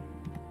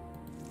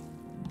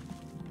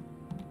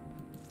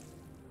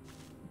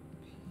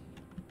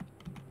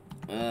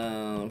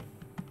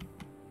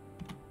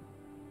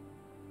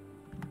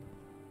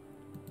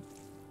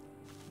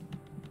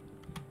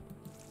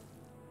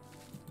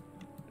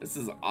 This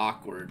is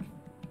awkward.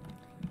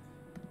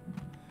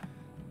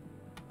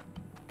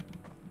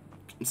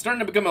 I'm starting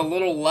to become a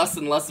little less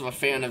and less of a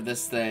fan of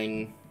this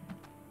thing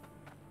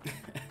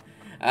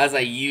as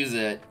I use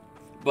it,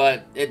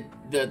 but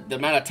the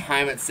amount of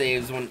time it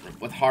saves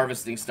with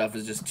harvesting stuff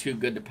is just too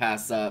good to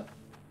pass up.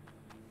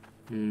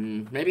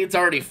 Maybe it's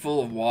already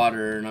full of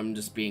water and I'm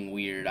just being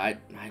weird. I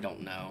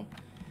don't know.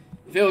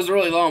 If it was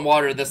really low on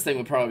water, this thing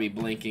would probably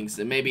be blinking,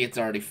 so maybe it's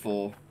already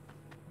full.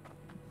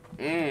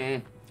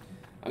 I'm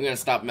gonna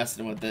stop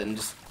messing with it and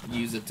just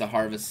use it to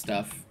harvest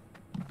stuff.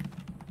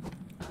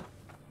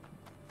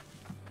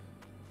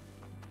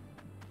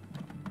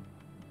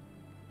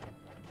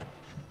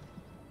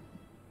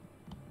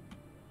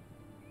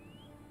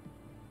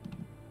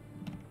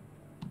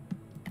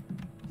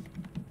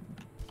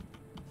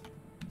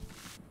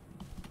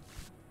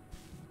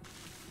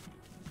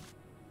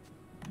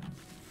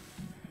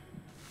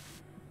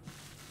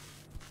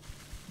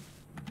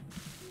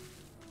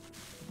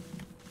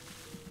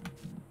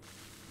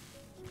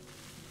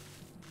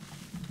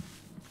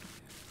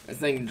 This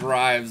thing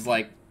drives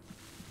like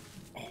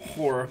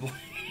horribly.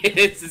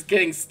 It's just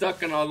getting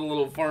stuck in all the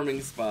little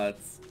farming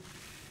spots.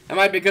 It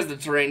might be because the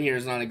terrain here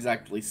is not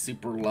exactly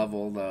super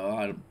level, though.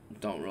 I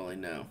don't really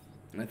know.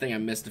 And I think I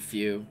missed a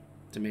few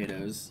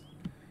tomatoes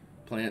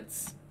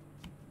plants.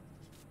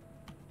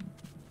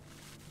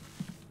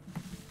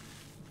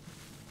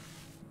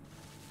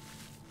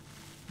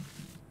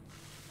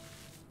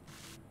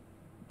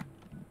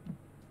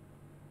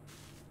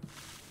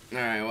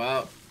 Alright,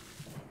 well.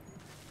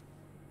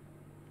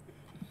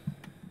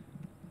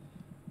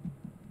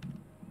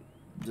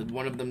 Did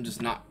one of them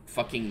just not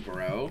fucking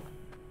grow?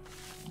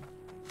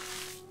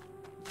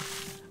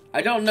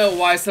 I don't know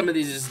why some of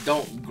these just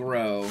don't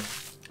grow.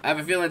 I have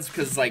a feeling it's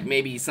because, like,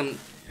 maybe some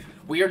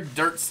weird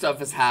dirt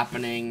stuff is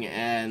happening,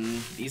 and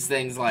these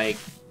things, like,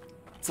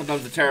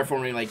 sometimes the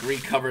terraforming, like,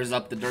 recovers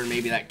up the dirt,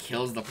 maybe that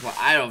kills the plant.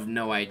 I have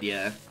no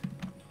idea.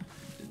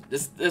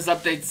 This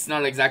update's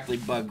not exactly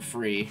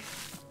bug-free.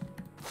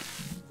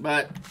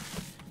 But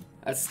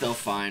that's still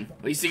fine.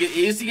 You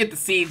used to get the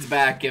seeds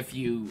back if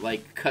you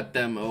like cut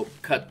them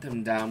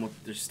down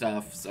with their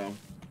stuff. So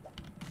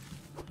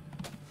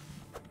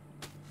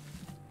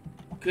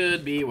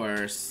could be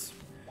worse.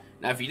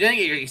 Now, if you didn't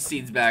get your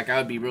seeds back, I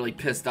would be really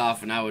pissed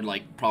off, and I would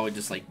like probably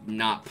just like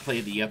not play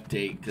the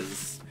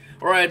update,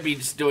 or I'd be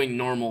just doing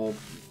normal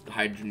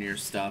Hydroneer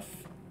stuff.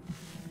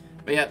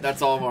 But yeah,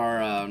 that's all of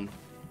our.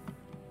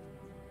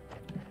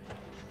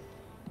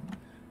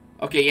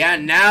 Okay, yeah,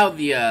 now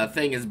the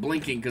thing is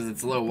blinking because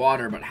it's low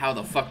water, but how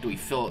the fuck do we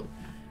fill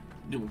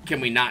it?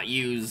 Can we not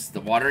use the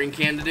watering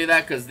can to do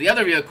that? Because the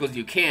other vehicles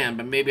you can,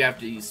 but maybe I have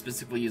to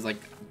specifically use, like,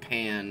 a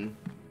pan.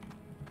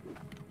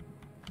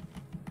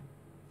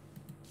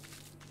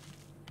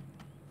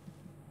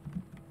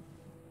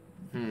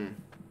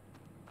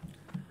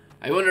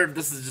 I wonder if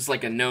this is just,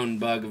 like, a known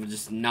bug of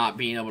just not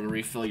being able to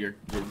refill your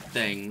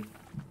thing.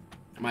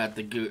 I might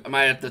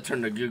have to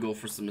turn to Google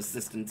for some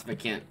assistance if I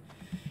can't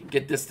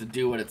get this to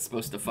do what it's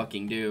supposed to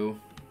fucking do.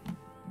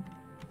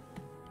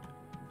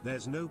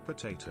 There's no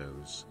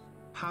potatoes.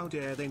 How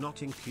dare they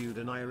not include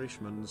an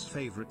Irishman's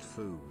favorite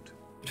food?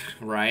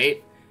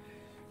 Right?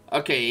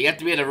 Okay, you have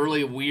to be at a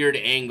really weird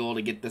angle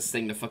to get this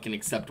thing to fucking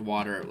accept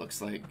water, it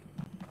looks like.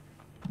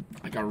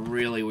 Like a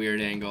really weird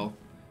angle.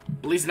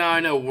 At least now I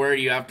know where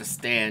you have to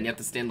stand. You have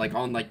to stand like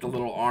on like the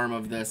little arm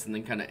of this and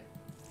then kind of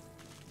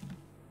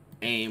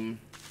aim.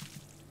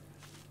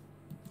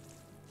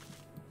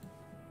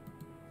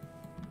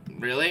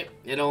 Really?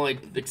 It only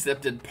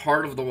accepted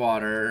part of the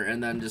water,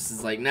 and then just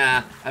is like,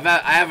 nah, I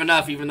have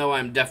enough, even though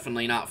I'm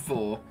definitely not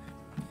full.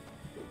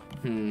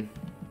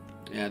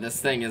 Yeah,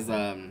 this thing is,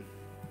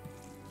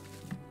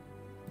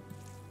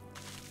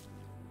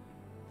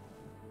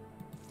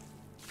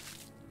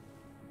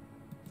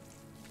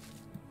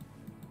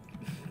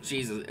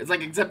 Jesus, it's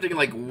like accepting,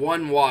 like,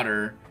 one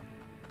water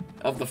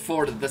of the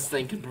 4 that this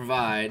thing can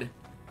provide.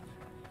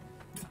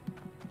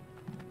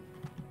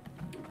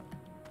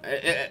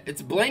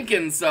 It's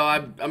blinking, so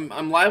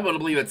I'm liable to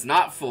believe it's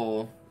not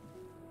full,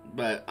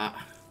 but I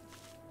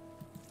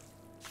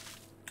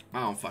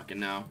don't fucking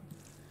know.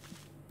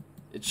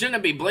 It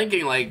shouldn't be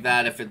blinking like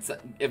that if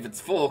it's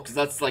full, because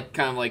that's like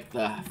kind of like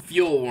the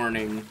fuel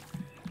warning.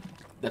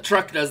 The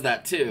truck does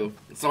that too.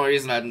 It's the only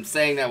reason I'm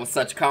saying that with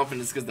such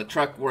confidence, because the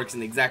truck works in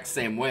the exact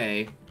same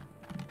way.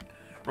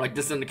 Like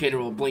this indicator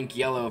will blink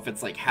yellow if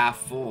it's like half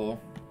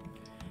full.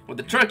 With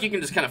the truck, you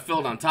can just kind of fill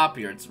it on top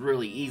here. It's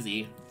really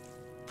easy.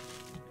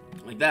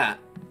 Like that.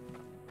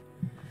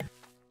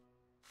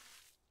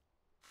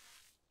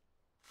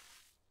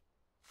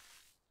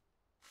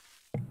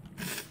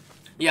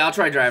 Yeah, I'll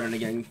try driving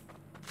again.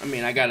 I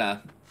mean, I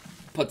gotta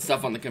put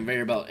stuff on the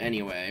conveyor belt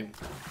anyway.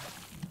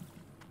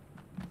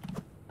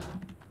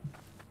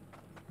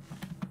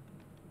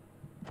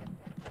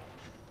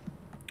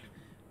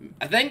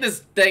 I think this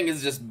thing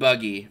is just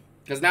buggy.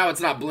 Because now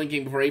it's not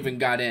blinking before I even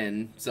got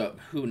in. So,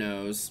 who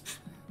knows?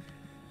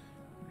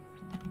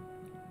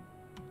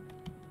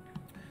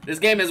 This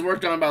game is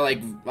worked on by,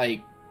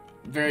 like,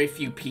 very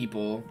few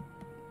people.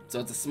 So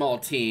it's a small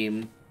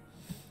team.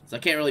 So I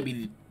can't really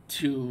be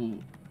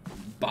too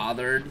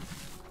bothered.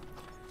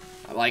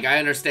 Like, I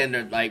understand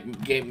that, like,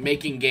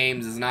 making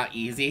games is not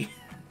easy.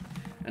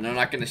 And I'm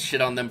not gonna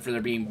shit on them for there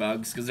being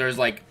bugs. Because there's,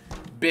 like,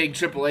 big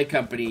AAA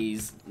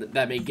companies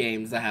that make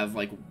games that have,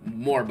 like,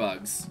 more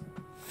bugs.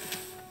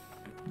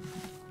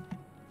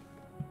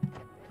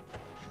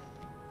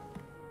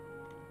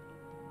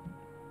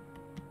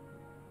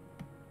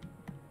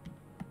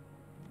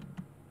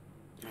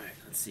 Alright,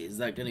 let's see. Is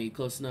that gonna be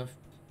close enough?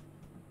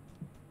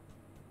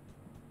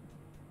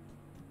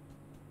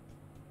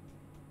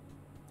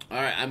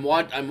 Alright,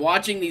 I'm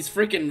watching these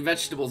freaking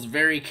vegetables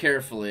very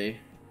carefully.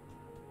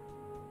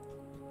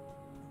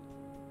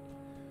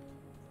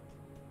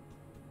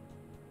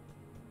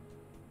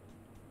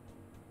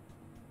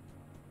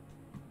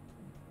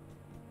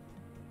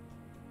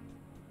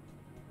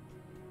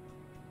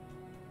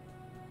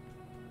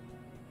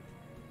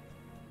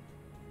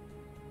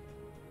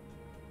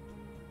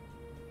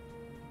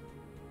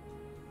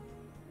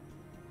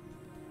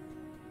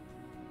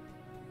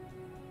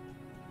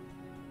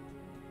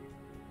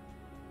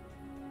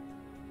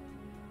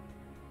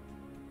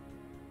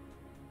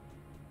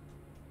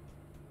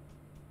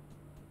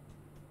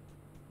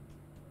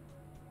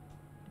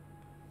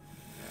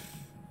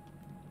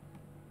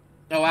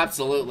 Oh,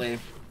 absolutely.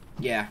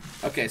 Yeah.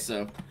 Okay,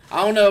 so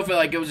I don't know if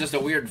it was just a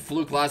weird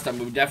fluke last time.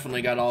 We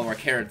definitely got all of our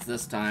carrots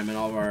this time and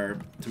all of our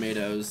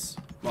tomatoes.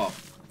 Well.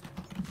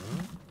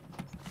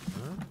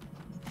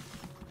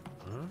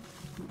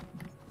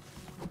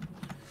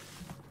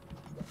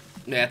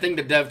 Yeah, I think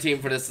the dev team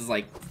for this is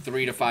like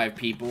 3 to 5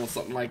 people,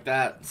 something like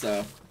that.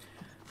 So,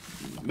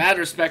 mad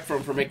respect for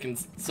them for making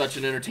such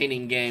an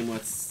entertaining game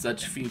with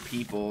such few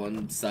people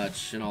and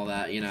such and all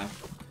that, you know.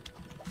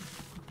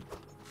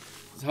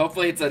 So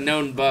hopefully it's a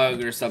known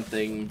bug or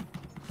something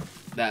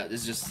that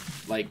is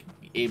just, like,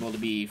 able to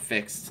be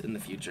fixed in the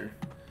future.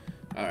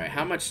 Alright,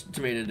 how much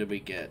tomato did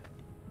we get?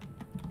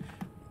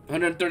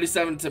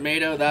 137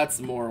 tomato, that's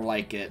more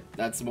like it.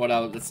 That's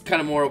kind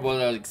of more of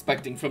what I was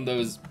expecting from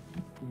those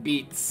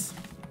beets.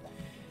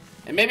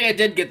 And maybe I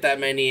did get that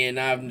many and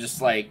I'm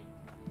just like,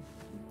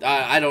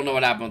 I don't know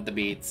what happened with the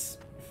beets.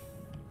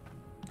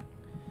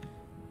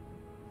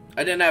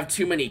 I didn't have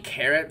too many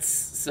carrots,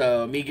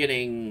 so me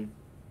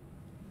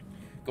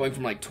going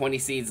from like 20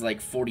 seeds to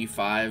like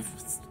 45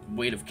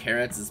 weight of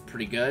carrots is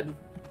pretty good.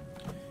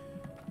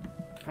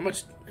 How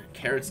much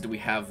carrots do we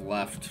have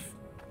left?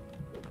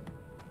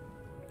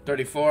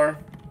 34?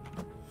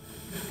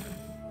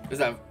 Is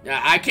that...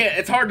 I can't...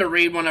 It's hard to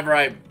read whenever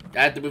I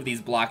have to move these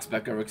blocks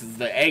back over because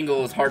the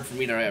angle is hard for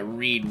me to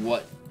read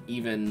what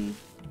even...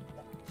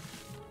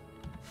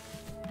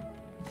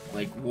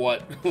 Like,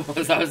 what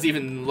I was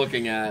even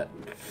looking at.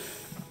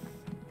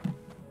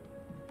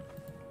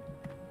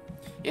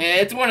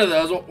 Yeah, it's one of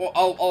those.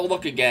 I'll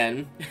look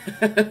again.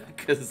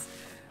 Because...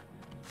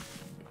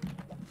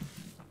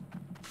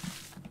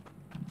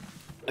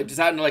 I just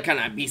had to, like, kind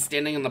of be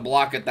standing in the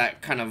block at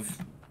that kind of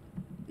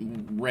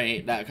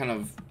rate, that kind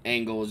of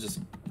angle is just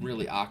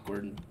really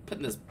awkward.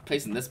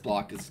 Placing this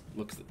block is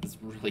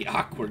really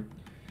awkward.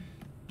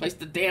 Place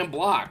the damn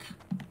block.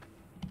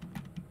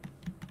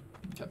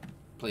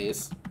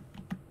 Please.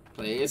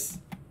 Please.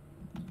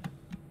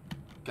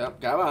 Come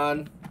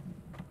on.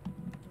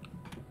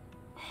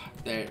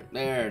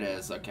 There it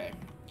is. Okay.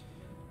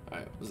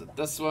 Alright, was it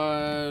this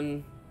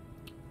one?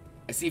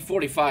 I see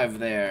 45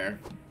 there.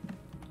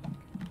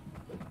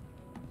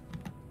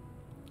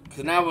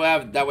 Because now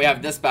we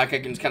have this back, I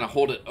can just kind of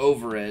hold it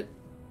over it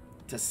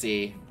to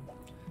see.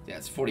 Yeah,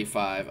 it's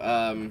 45.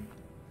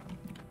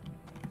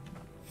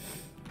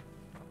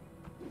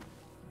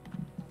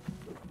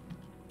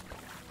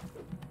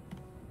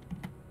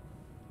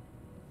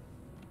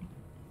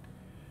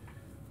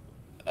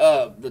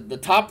 The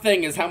top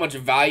thing is how much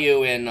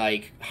value in,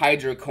 like,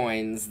 Hydro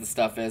coins the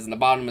stuff is, and the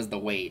bottom is the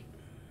weight.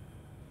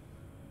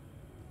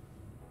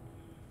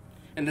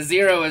 And the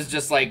 0 is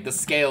just, like, the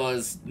scale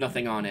is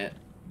nothing on it.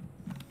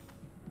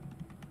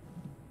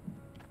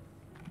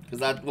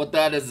 Because what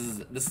that is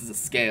this is a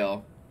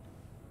scale.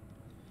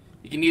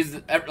 You can use,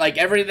 like,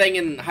 everything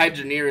in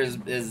Hydroneer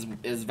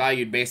is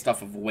valued based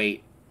off of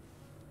weight.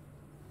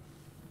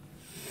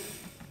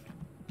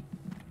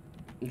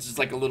 It's just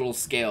like a little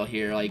scale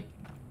here, like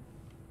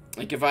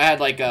if I had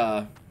like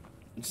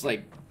just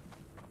like,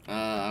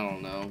 I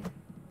don't know.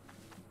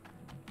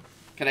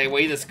 Can I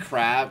weigh this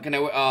crab? Can I,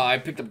 oh, I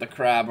picked up the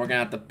crab. We're gonna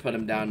have to put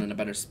him down in a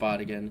better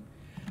spot again.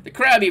 The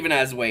crab even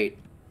has weight.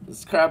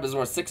 This crab is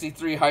worth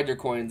 63 Hydro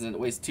coins and it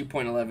weighs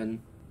 2.11.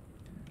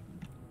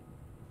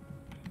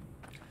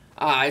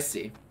 Ah, I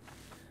see.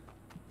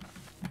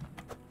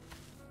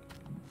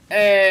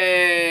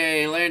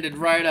 Hey, landed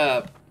right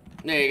up.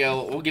 There you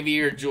go. We'll give you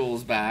your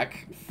jewels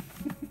back.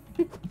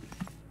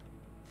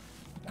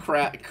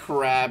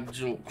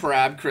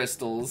 crab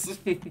crystals.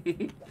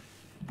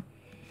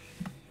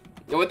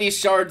 What these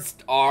shards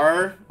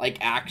are, like,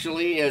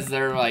 actually, is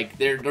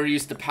they're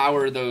used to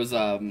power those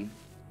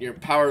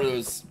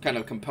those kind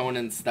of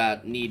components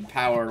that need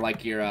power,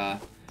 like your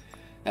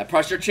that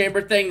pressure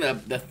chamber thing,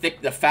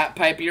 the fat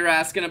pipe you're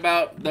asking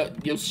about.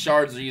 Those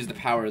shards are used to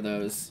power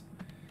those,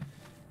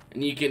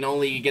 and you can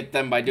only get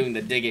them by doing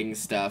the digging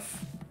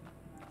stuff.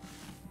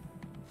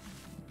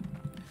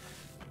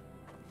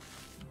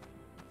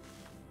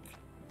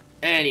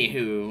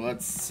 Anywho,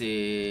 let's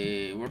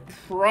see. We're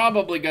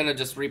probably gonna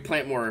just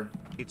replant more.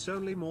 It's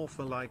only more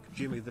for like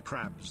Jimmy the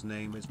Crab's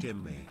name is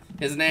Jimmy.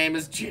 His name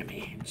is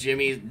Jimmy.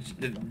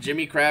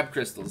 Jimmy Crab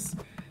Crystals.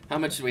 How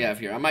much do we have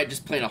here? I might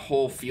just plant a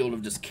whole field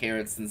of just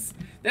carrots, since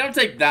they don't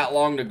take that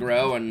long to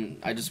grow, and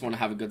I just want to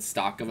have a good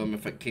stock of them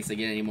in case I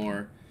get any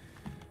more,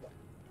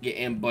 get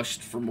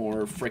ambushed for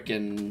more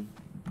frickin'.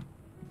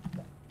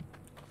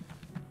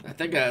 I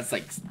think that's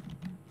like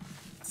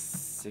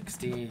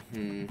 60.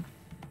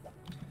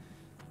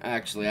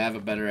 Actually, I have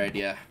a better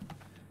idea.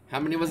 How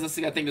many was this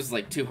thing? I think it was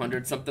like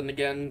 200 something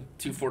again.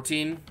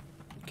 214.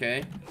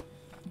 Okay.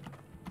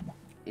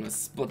 I'm gonna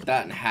split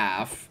that in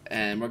half,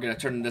 and we're gonna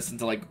turn this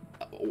into like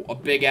a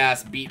big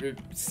ass beetroot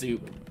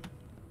soup.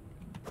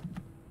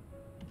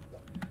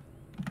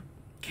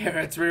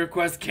 Carrots, we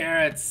request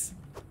carrots.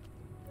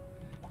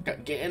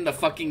 Get in the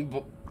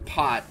fucking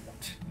pot.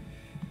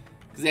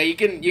 Cause yeah, you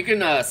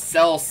can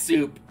sell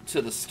soup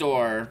to the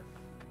store.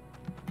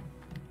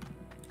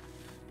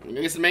 I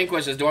guess the main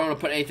question is, do I want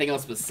to put anything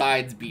else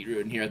besides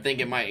beetroot in here? I think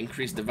it might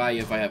increase the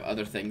value if I have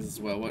other things as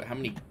well. How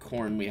many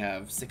corn we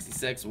have?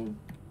 66. We'll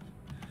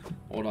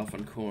hold off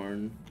on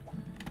corn.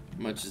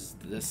 How much is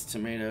this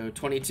tomato?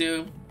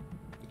 22.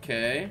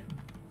 Okay.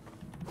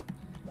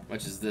 How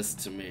much is this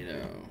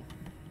tomato?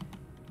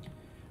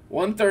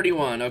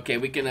 131. Okay,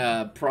 we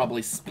can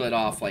probably split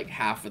off like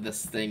half of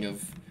this thing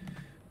of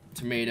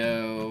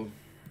tomato.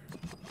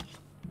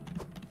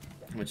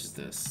 How much is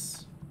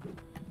this?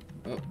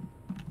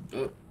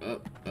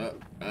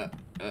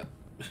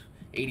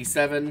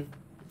 87.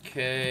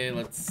 Okay,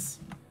 let's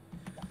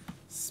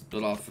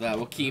split off that.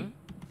 We'll keep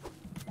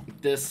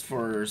this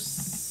for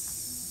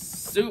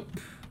soup.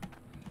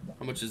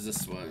 How much is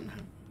this one?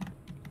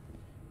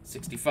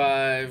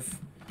 65.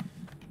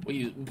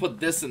 We'll put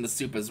this in the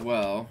soup as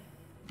well.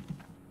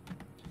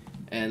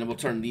 And then we'll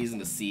turn these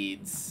into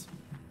seeds.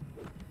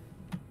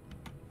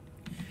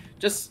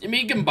 Just, I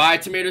mean, you can buy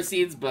tomato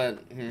seeds,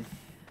 but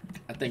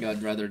I think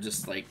I'd rather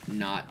just, like,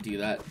 not do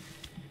that.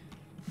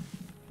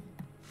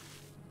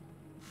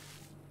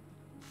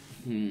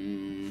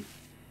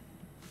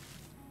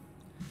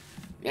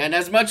 And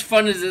as much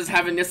fun as it is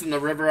having this in the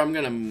river,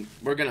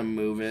 we're gonna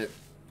move it,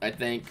 I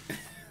think.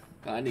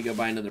 I need to go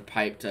buy another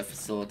pipe to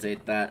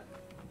facilitate that.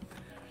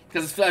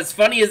 Because as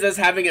funny as this,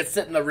 having it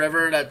sit in the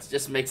river, that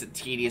just makes it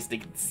tedious to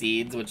get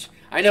seeds, which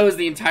I know is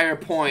the entire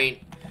point,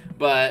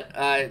 but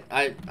I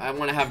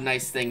want to have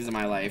nice things in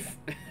my life.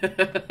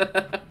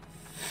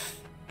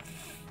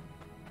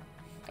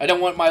 I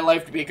don't want my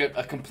life to be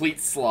a complete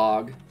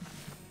slog.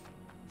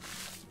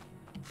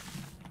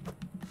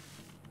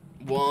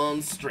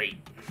 One straight.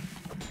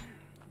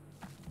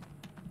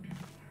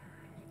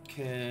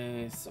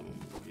 Okay, some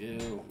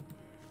you.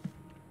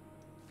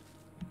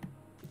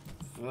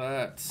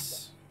 That.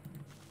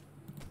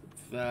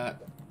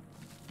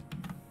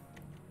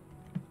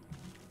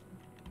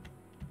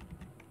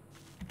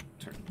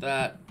 Turn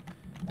that.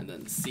 And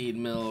then the seed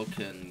mill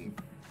can...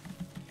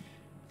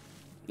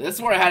 This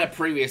is where I had it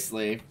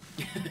previously.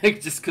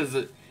 Just because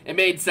it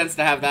made sense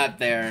to have that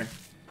there.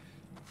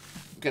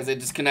 Because it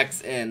just connects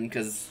in,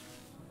 because...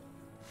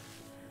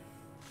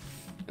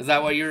 Is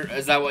that what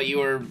you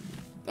were...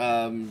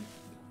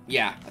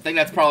 Yeah, I think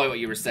that's probably what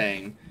you were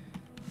saying.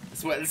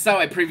 That's how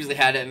I previously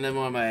had it, and then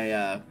one of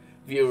my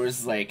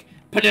viewers like,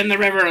 put it in the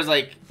river. I was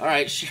like,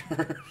 alright,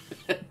 sure.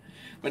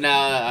 But now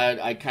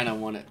I kind of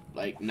want it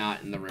like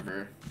not in the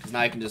river, because now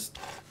I can just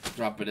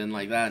drop it in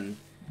like that, and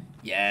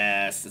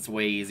yes, it's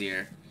way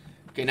easier.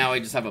 Okay, now I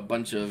just have a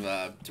bunch of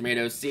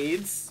tomato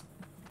seeds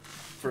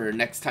for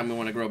next time we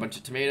want to grow a bunch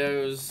of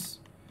tomatoes.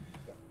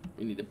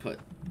 We need to put...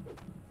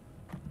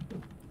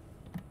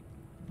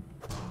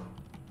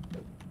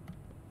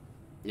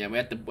 Yeah, we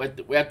have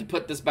to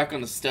put this back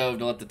on the stove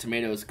to let the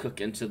tomatoes cook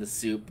into the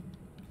soup.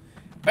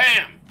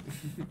 Bam!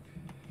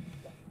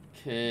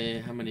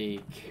 Okay, how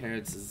many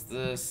carrots is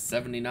this?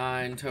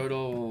 79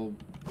 total. We'll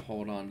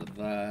hold on to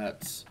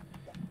that.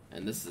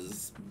 And this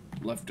is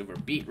leftover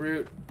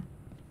beetroot.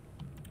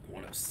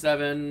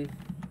 107.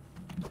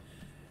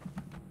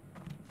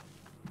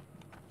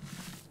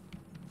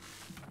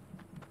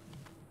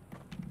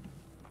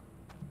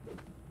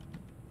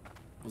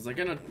 Was I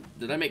gonna...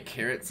 Did I make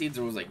carrot seeds,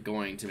 or was I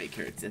going to make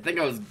carrot seeds? I think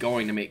I was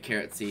going to make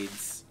carrot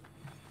seeds.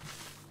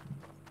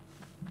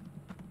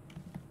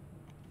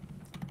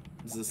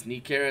 Does this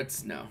need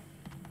carrots? No.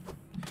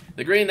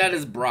 The green, that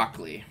is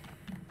broccoli.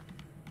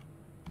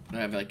 I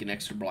have like an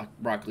extra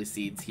broccoli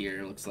seeds here,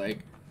 it looks like.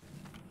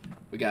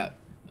 We got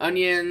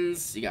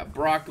onions, you got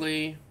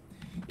broccoli,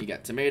 you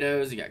got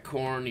tomatoes, you got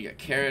corn, you got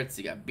carrots,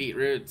 you got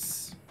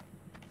beetroots.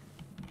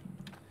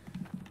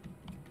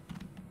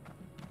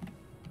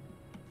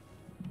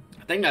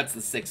 I think that's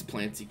the 6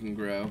 plants you can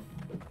grow.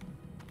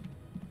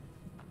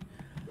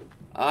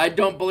 I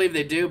don't believe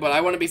they do, but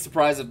I wouldn't be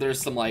surprised if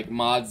there's some like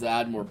mods that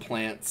add more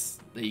plants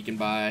that you can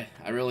buy.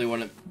 I really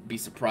wouldn't be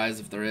surprised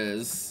if there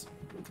is.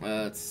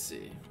 Let's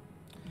see.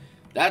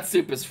 That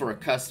soup is for a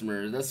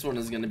customer. This one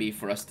is going to be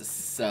for us to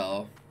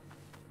sell.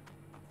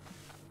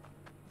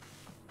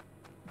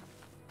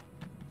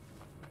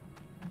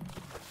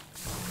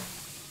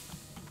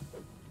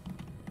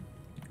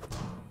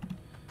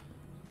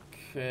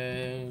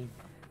 Okay.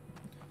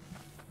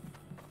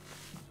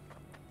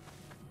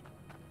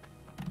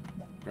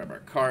 Grab grab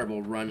our cart.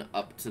 We'll run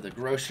up to the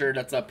grocer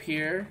that's up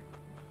here.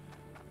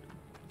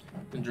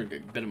 And drink a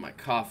bit of my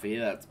coffee.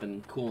 That's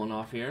been cooling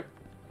off here.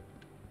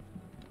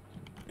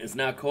 It's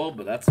not cold,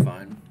 but that's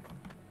fine.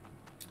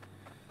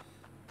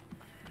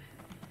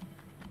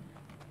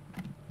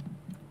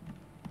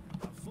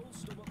 A full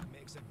stomach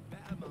makes a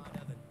better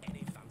miner than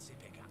any fancy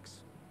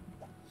pickaxe.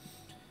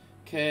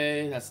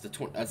 Okay, that's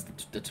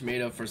the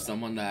tomato for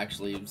someone that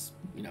actually is,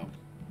 you know.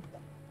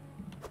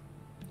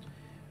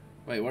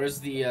 Wait, where's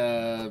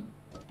the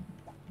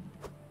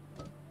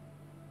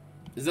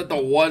is that the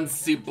one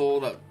soup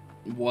bowl that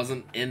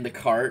wasn't in the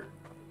cart?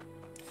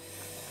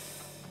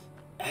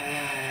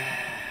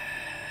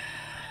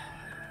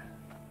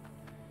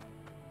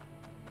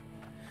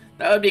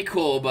 That would be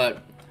cool,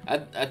 but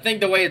I think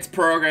the way it's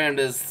programmed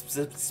is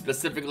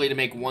specifically to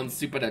make one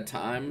soup at a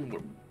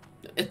time.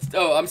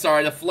 Oh, I'm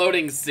sorry, the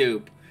floating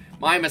soup.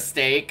 My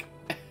mistake.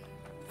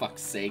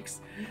 Fuck's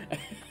sakes.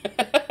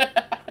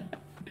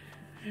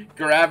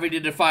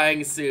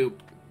 Gravity-defying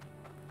soup.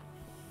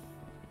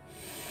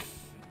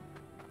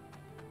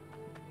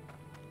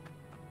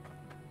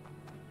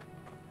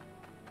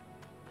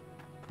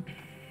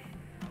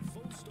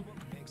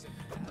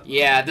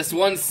 Yeah, this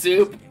one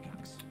soup.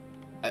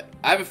 I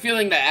have a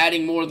feeling that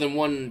adding more than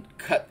one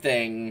cut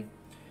thing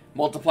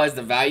multiplies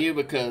the value,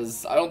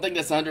 because I don't think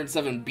this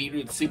 107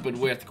 beetroot soup would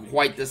worth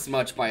quite this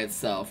much by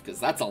itself, because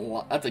that's a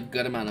lot. That's a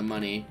good amount of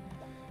money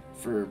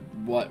for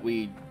what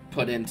we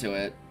put into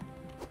it.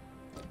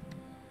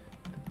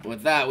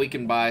 With that, we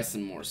can buy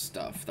some more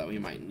stuff that we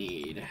might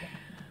need,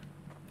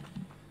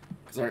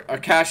 because our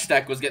cash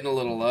stack was getting a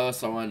little low,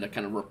 so I wanted to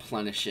kind of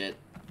replenish it.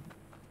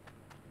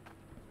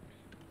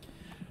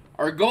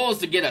 Our goal is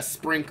to get a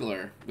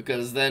sprinkler,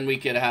 because then we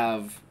could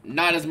have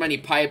not as many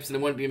pipes and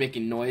it wouldn't be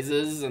making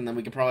noises, and then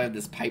we could probably have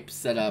this pipe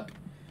set up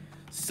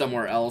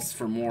somewhere else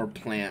for more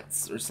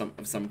plants or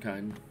of some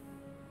kind.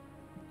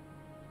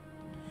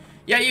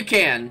 Yeah, you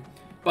can,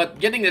 but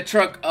getting the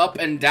truck up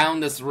and down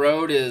this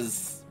road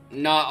is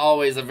not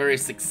always a very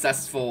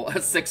successful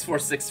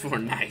 6464.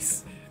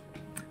 Nice.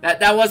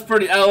 That was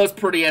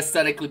pretty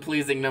aesthetically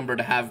pleasing number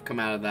to have come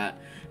out of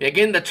that. Yeah,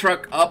 getting the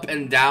truck up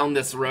and down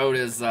this road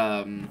is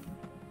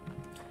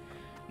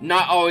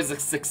not always a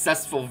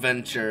successful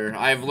venture.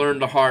 I've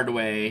learned the hard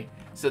way.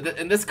 So,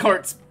 and this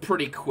cart's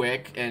pretty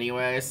quick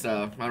anyway,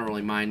 so I don't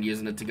really mind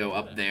using it to go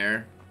up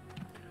there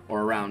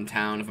or around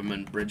town if I'm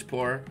in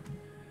Bridgeport.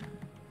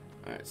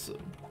 Alright, so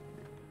look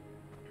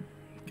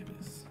at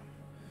this.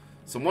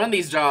 So one of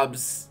these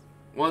jobs,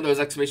 one of those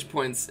exclamation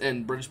points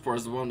in Bridgeport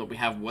is the one that we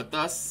have with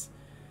us,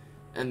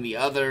 and the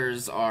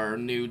others are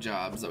new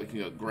jobs that we can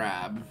go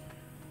grab.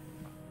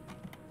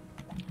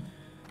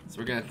 So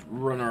we're gonna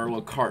run our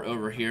little cart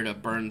over here to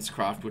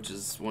Burnscroft, which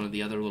is one of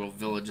the other little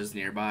villages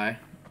nearby.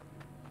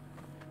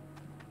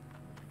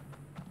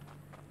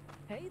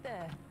 Hey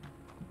there.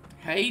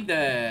 Hey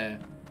there.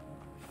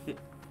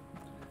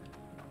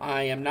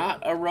 I am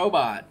not a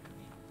robot.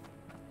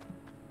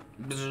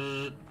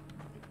 Bzz.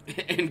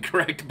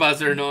 Incorrect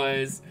buzzer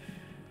noise.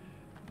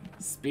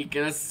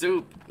 Speaking of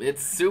soup,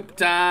 it's soup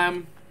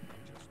time.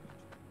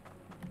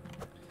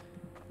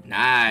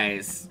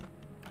 Nice.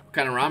 What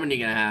kind of ramen are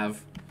you gonna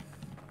have?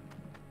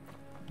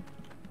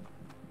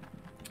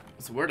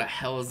 So where the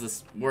hell is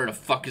this? Where the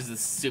fuck is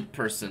this soup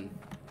person?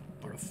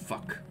 Where the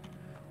fuck?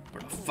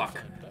 Where the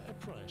fuck?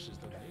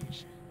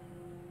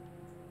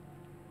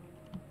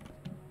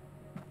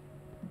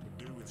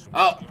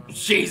 Oh,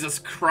 Jesus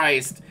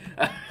Christ.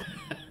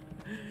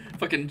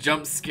 Fucking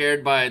jump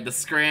scared by the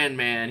Scran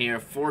man here.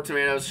 4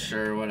 tomatoes,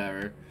 sure,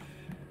 whatever.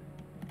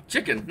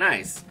 Chicken,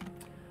 nice.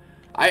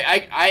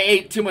 I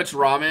ate too much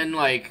ramen,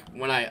 like,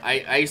 when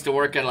I used to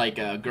work at, like,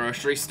 a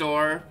grocery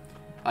store,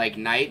 like,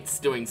 nights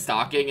doing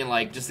stocking, and,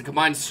 like, just the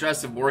combined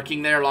stress of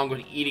working there along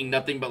with eating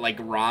nothing but, like,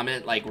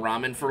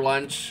 ramen for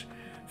lunch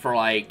for,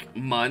 like,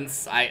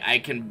 months. I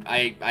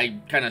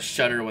kind of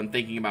shudder when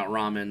thinking about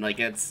ramen. Like,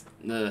 it's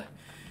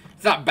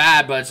not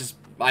bad, but it's just,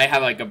 I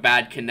have, like, a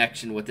bad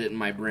connection with it in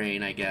my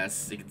brain, I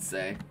guess you could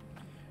say.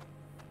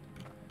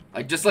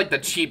 Like, just like the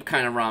cheap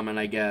kind of ramen,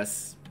 I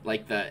guess.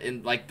 Like the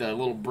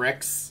little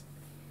bricks.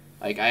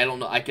 Like, I don't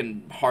know, I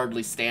can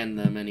hardly stand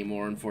them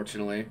anymore,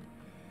 unfortunately.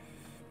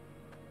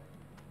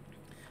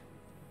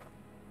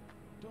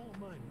 Don't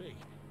mind me.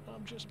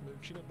 I'm just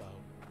mooching about.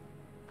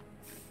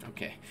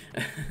 Okay.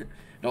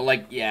 No,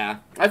 like, yeah,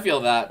 I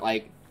feel that.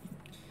 Like,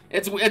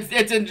 it's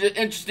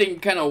interesting,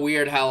 kind of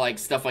weird how, like,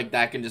 stuff like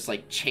that can just,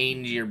 like,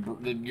 change your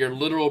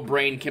literal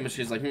brain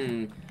chemistry. Is like,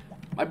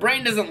 my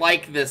brain doesn't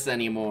like this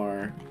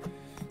anymore.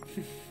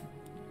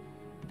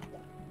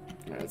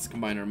 Alright, let's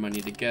combine our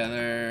money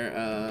together.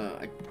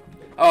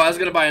 Oh, I was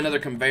gonna buy another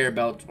conveyor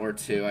belt or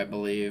two, I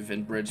believe,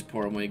 in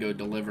Bridgeport when we go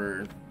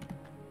deliver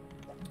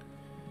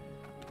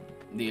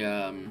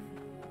the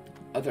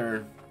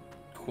other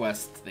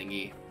quest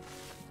thingy.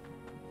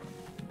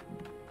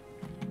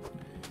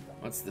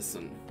 What's this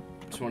one?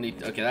 20.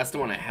 Okay, that's the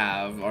one I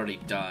have already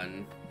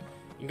done.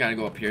 You can kind of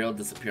go up here; it'll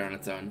disappear on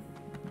its own.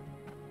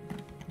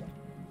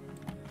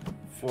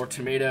 4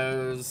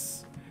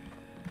 tomatoes.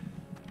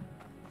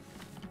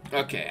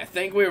 Okay, I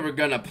think we were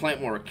gonna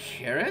plant more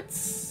carrots,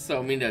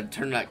 so we need to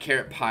turn that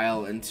carrot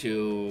pile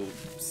into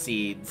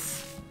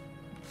seeds.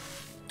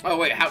 Oh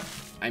wait, how?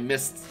 I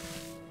missed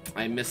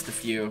a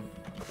few,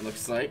 it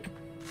looks like.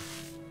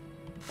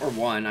 Or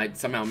one, I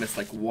somehow missed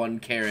like one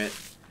carrot.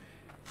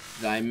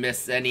 Did I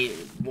miss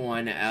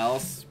anyone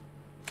else?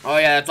 Oh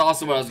yeah, that's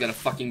also what I was gonna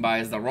fucking buy,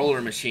 is the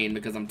roller machine,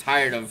 because I'm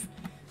tired of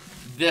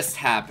this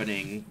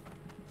happening.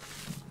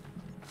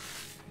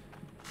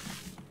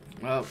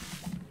 Well,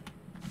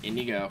 in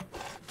you go.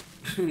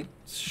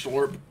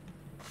 Slurp.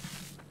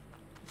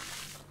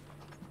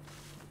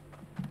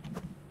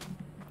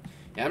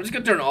 Yeah, I'm just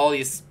gonna turn all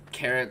these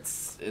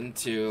carrots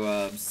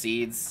into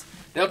seeds.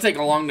 They'll take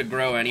long to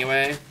grow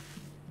anyway.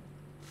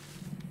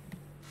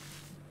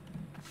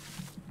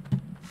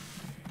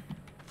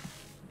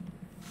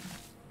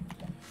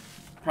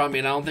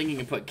 Problem, I don't think you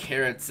can put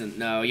carrots in.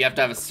 No, you have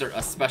to have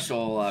a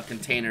special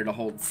container to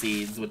hold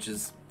seeds, which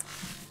is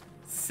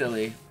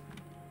silly.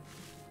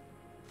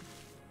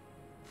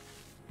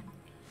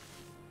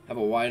 Have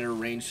a wider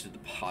range to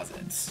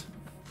deposit.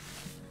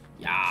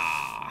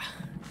 Yeah.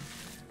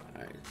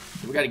 Alright.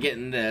 So we gotta get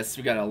in this.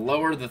 We gotta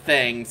lower the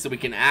thing so we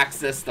can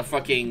access the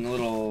fucking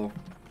little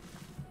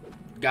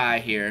guy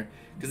here.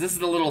 Because this is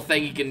the little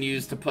thing you can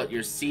use to put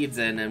your seeds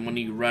in, and when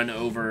you run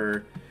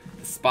over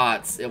the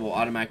spots, it will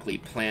automatically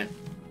plant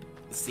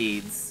the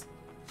seeds.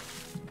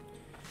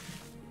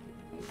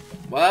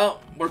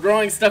 Well, we're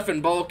growing stuff in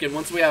bulk, and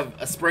once we have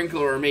a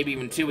sprinkler, or maybe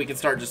even two, we can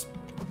start just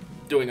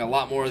doing a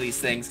lot more of these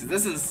things.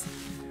 Because this is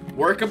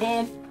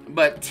workable,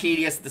 but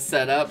tedious to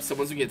set up. So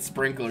once we get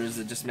sprinklers,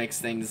 it just makes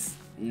things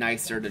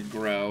nicer to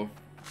grow.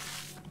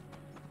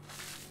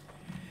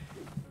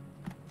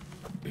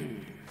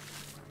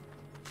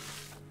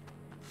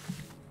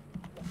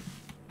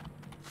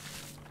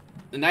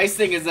 The nice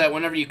thing is that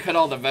whenever you cut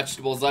all the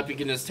vegetables up, you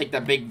can just take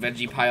that big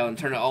veggie pile and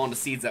turn it all into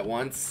seeds at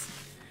once.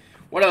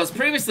 What I was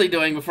previously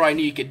doing before I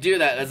knew you could do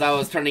that is I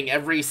was turning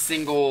every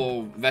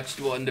single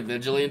vegetable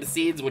individually into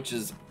seeds, which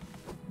is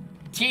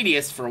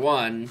tedious for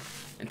one,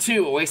 and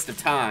two, a waste of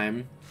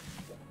time.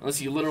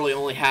 Unless you literally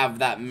only have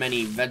that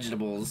many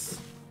vegetables.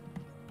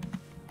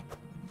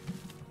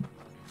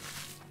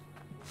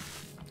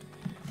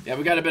 Yeah,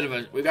 we got a bit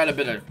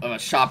of a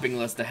shopping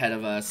list ahead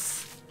of us.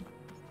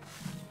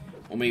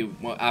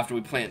 After we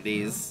plant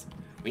these,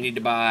 we need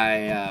to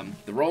buy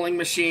the rolling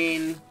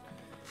machine,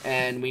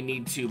 and we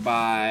need to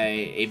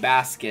buy a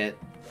basket,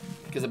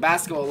 because a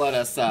basket will let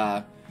us.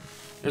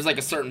 There's like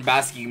a certain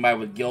basket you can buy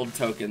with guild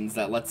tokens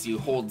that lets you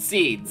hold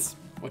seeds,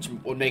 which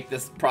would make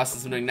this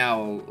process of doing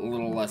now a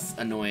little less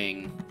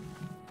annoying.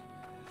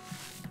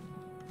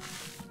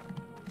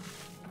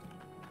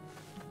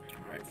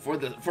 All right, for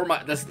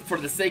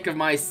the sake of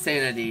my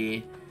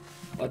sanity,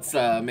 let's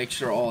make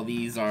sure all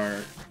these are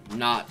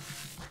not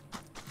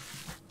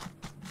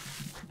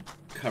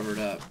covered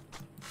up.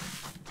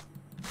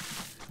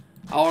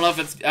 I don't know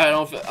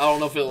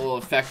if it will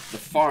affect the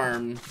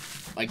farm,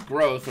 like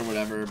growth or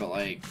whatever, but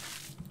like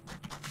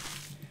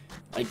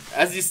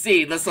as you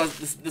see, this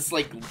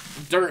like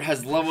dirt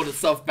has leveled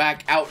itself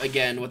back out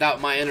again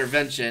without my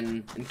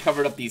intervention and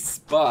covered up these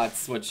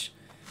spots, which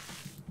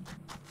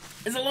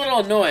is a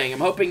little annoying.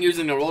 I'm hoping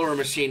using the roller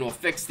machine will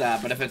fix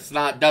that, but if it's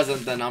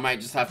doesn't, then I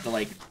might just have to,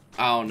 like,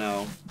 I don't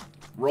know,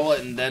 roll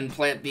it and then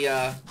plant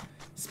the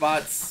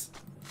spots.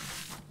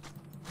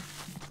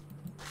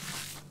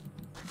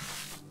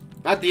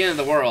 Not the end of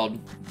the world.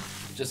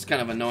 Just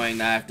kind of annoying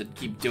that I have to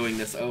keep doing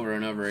this over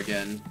and over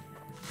again.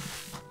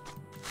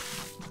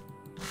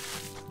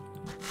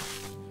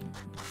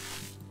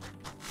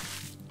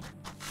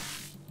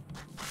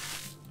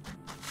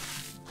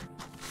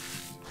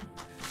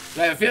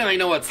 But I have a feeling I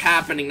know what's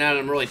happening now that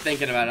I'm really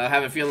thinking about it. I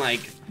have a feeling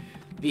like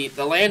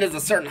the land is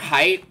a certain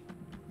height,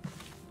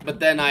 but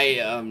then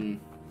I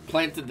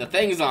planted the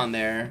things on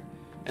there.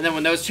 And then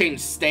when those change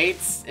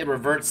states, it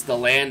reverts the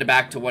land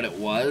back to what it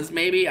was,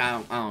 maybe?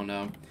 I don't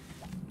know.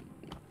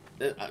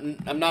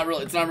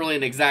 It's not really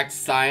an exact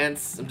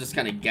science. I'm just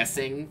kind of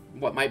guessing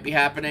what might be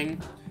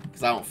happening.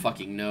 Because I don't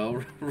fucking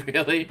know,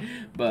 really.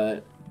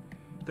 But...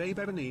 yeah,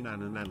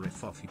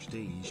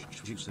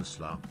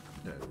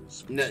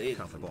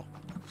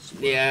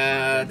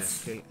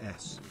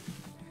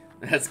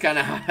 that's kind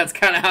of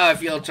how I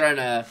feel trying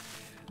to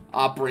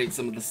operate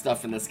some of the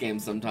stuff in this game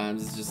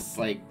sometimes. It's just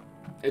like...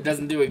 it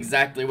doesn't do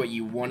exactly what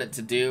you want it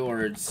to do,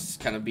 or it's just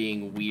kind of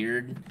being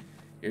weird.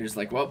 You're just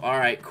like, well,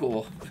 alright,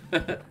 cool.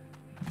 Alright,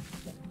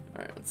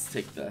 let's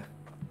take the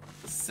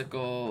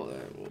sickle,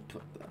 and we'll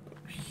put that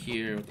up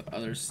here with the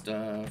other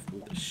stuff,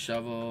 with the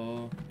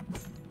shovel.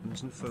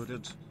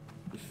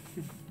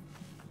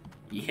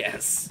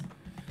 Yes.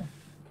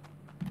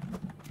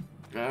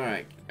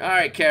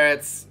 Alright,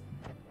 carrots.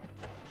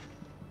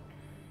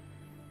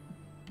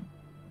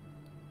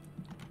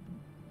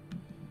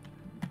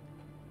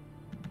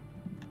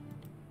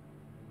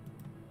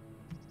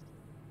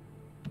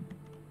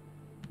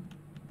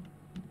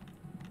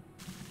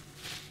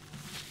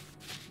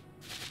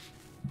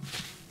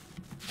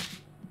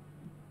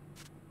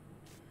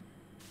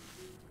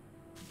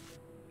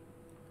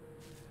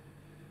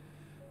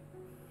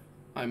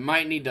 I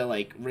might need to,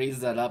 like, raise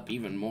that up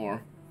even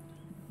more.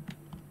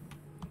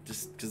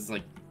 Just because,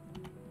 like...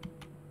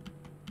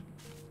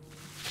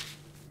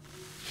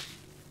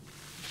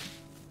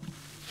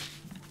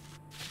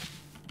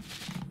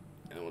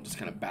 And we'll just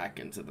kind of back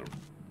into the...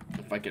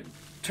 If I could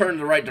turn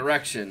the right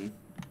direction...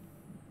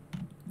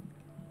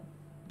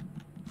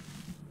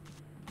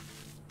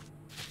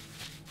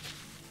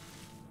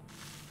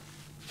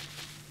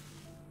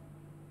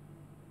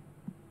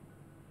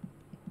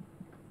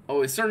 Oh,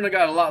 we certainly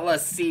got a lot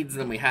less seeds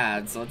than we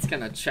had, so let's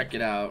kind of check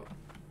it out.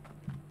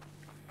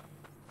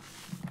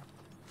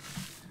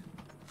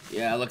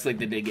 Yeah, it looks like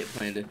they did get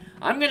planted.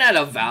 I'm gonna add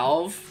a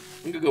valve.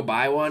 I'm gonna go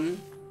buy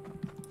one.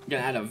 I'm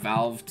gonna add a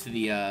valve to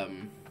the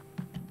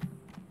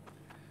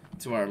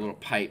to our little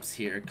pipes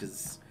here,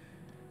 cause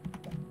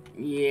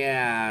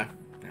yeah,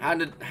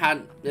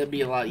 it'd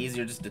be a lot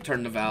easier just to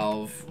turn the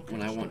valve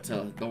when I want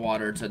the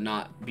water to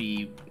not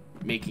be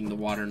making the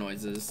water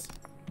noises.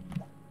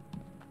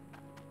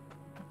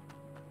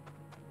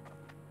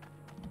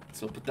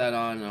 So I'll put that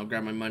on, and I'll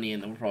grab my money,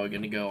 and then we're probably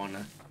gonna go on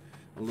a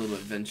little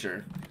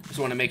adventure. Just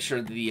want to make sure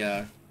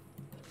the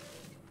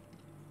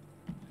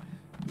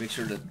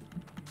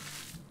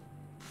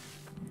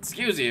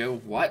excuse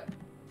you, what?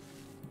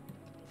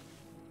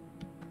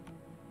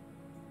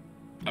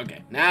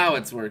 Okay, now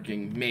it's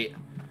working, mate.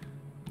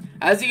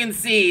 As you can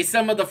see,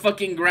 some of the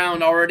fucking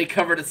ground already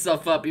covered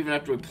itself up even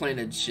after we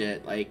planted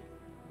shit. Like,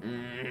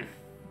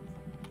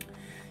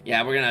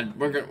 yeah, we're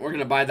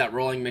gonna buy that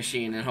rolling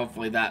machine, and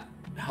hopefully that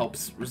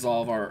helps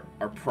resolve our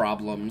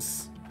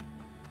problems.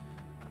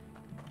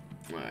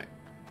 Alright.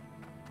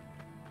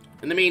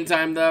 In the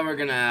meantime, though, we're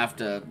gonna have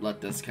to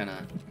let this kind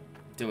of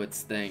do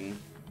its thing,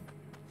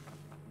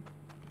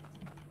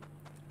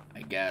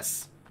 I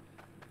guess.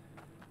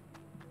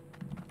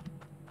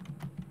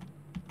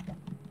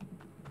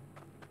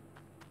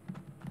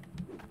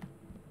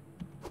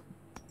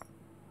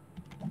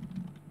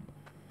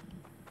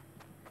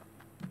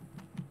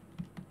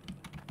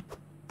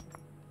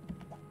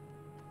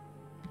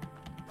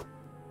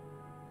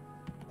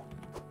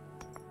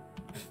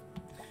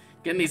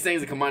 Getting these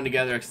things to combine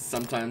together is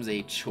sometimes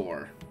a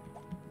chore.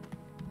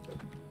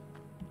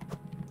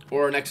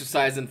 Or an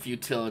exercise in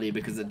futility,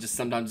 because it just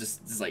sometimes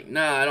just is like,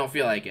 nah, I don't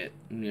feel like it.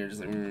 And you're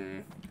just like,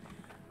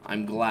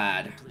 I'm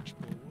glad.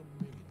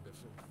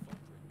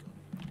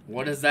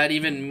 What does that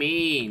even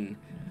mean?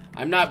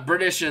 I'm not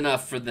British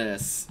enough for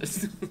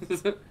this.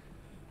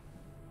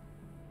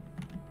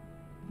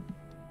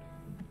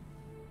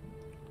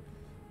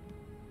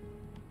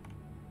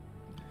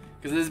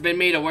 Because this has been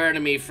made aware to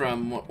me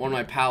from one of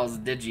my pals,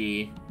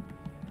 Digi.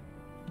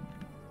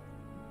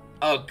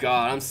 Oh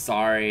god, I'm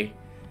sorry.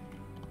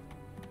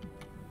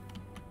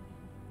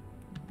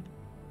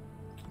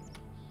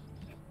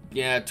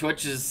 Yeah,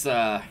 Twitch is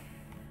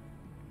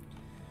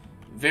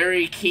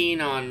very keen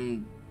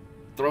on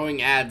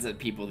throwing ads at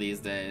people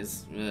these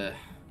days. Ugh.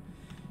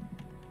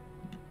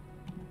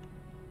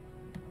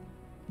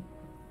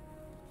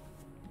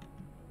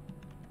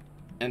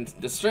 And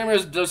the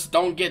streamers just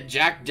don't get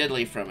jack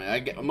diddly from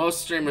it. Most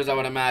streamers, I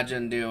would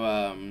imagine,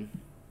 do,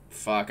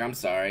 fuck, I'm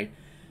sorry.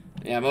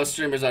 Yeah, most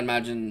streamers, I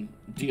imagine,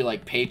 do,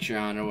 like,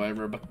 Patreon or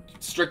whatever, but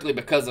strictly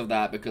because of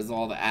that, because of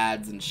all the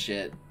ads and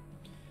shit.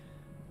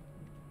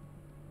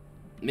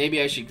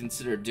 Maybe I should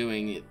consider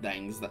doing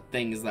things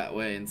that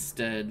way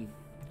instead.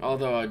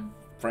 Although I,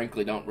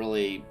 frankly, don't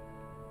really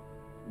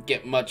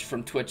get much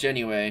from Twitch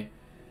anyway.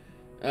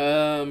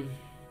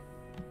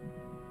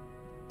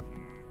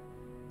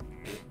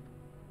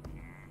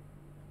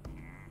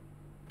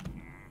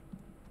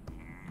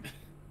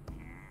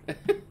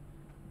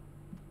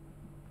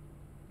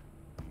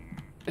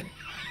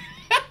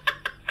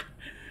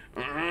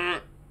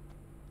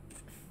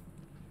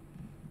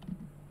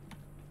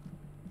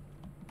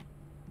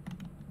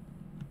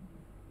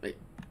 Wait.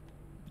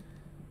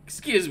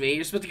 Excuse me,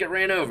 you're supposed to get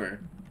ran over.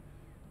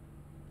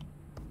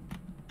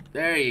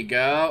 There you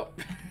go.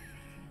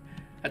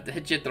 Have to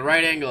hit you at the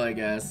right angle, I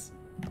guess.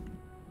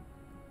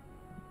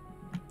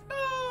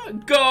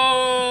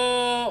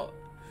 Go!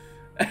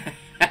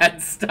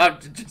 Had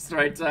stopped at just the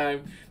right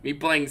time. Me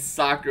playing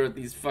soccer with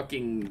these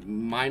fucking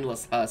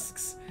mindless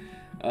husks.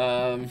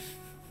 Yeah,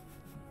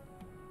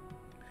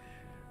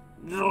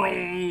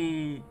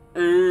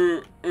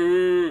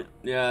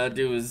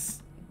 dude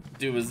was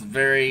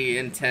very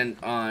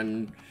intent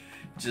on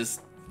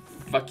just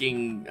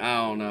fucking, I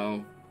don't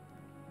know.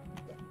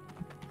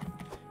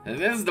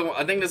 And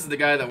I think this is the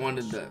guy that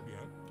wanted the.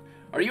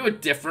 Are you a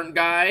different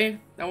guy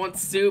that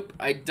wants soup?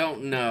 I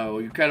don't know.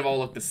 You kind of all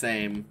look the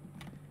same.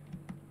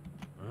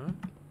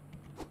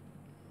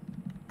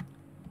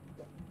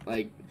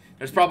 Like,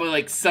 there's probably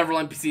like several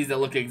NPCs that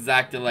look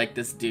exactly like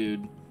this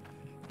dude.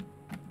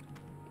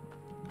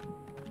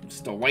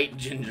 Just a white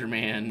ginger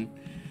man.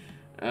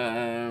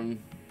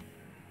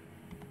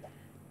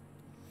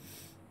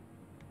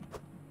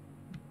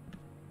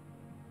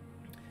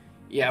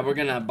 Yeah, we're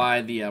gonna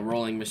buy the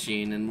rolling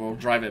machine and we'll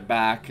drive it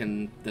back,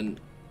 and then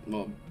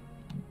we'll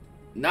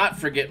not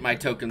forget my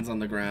tokens on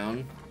the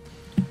ground.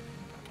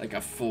 like a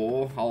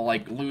fool. I'll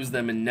like lose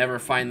them and never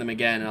find them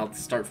again, and I'll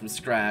start from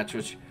scratch,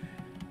 which,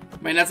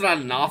 I mean, that's not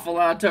an awful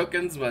lot of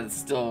tokens, but it's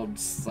still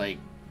just like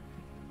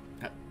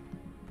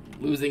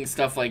losing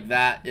stuff like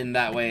that in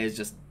that way is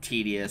just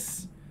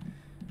tedious.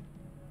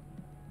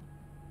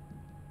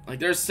 Like,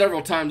 there's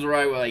several times where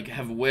I like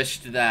have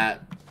wished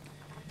that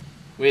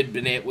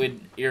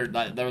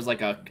there was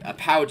like a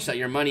pouch that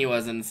your money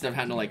was in, instead of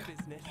having to like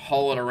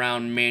haul it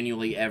around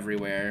manually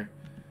everywhere.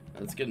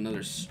 Let's get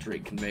another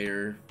straight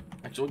conveyor.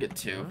 Actually, we'll get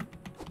two.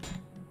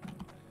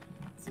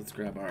 So let's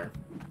grab our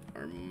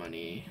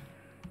money.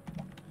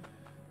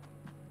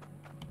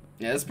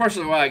 Yeah, that's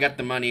partially why I got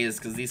the money, is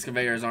because these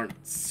conveyors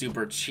aren't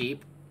super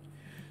cheap.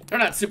 They're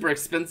not super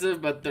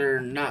expensive, but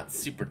they're not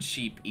super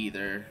cheap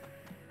either.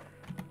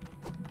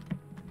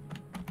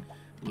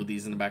 Load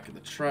these in the back of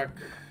the truck.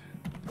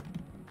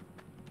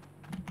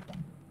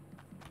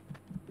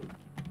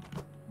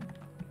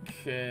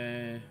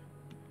 Okay.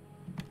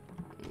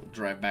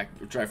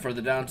 Drive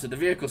further down to the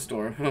vehicle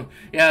store.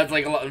 Yeah, it's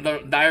like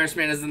the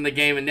Irishman is in the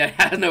game and it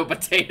has no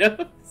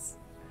potatoes.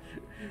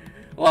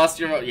 Lost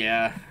your,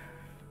 yeah.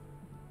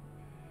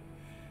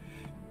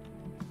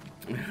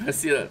 I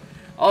see that.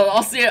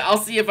 I'll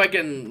see if I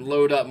can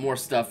load up more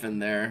stuff in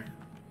there.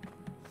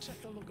 Check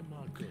a look at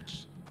my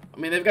goods. I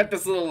mean, they've got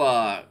this little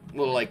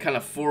like kind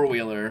of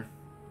four-wheeler,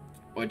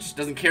 which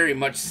doesn't carry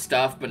much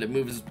stuff, but it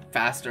moves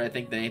faster, I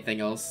think, than anything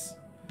else.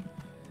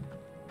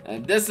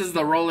 And this is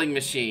the rolling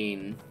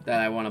machine that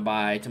I want to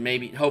buy to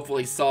maybe,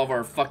 hopefully, solve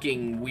our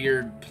fucking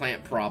weird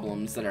plant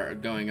problems that are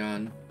going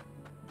on.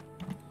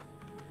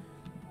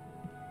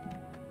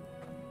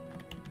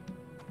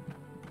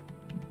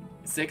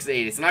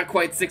 $6.80. It's not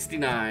quite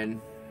 $69.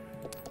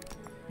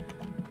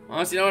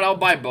 Honestly, you know what? I'll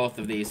buy both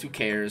of these. Who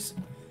cares?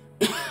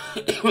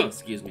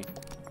 Excuse me.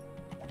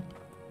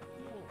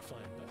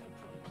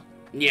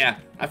 Yeah,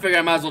 I figure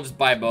I might as well just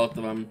buy both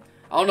of them.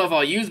 I don't know if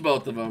I'll use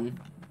both of them.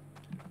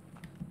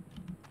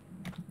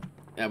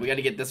 Yeah, we got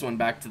to get this one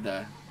back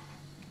to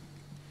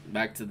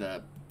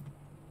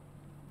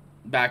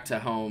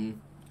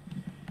home.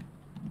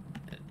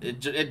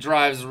 It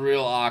drives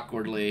real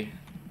awkwardly.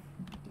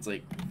 It's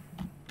like,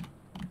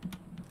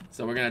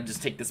 so we're gonna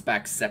just take this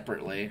back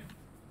separately.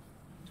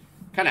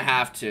 Kind of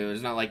have to.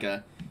 It's not like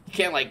you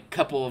can't like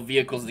couple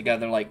vehicles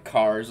together like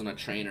cars on a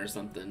train or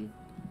something.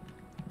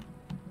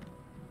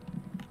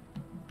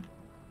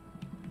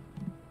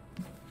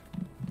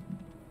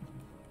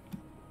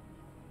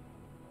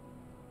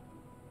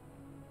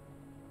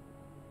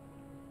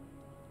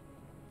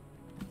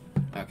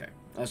 Okay,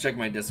 let's check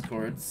my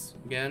discords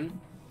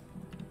again.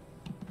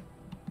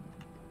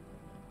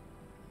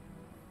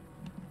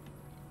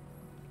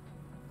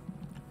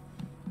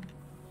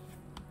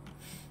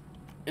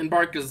 In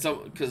part because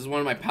one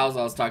of my pals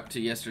I was talking to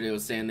yesterday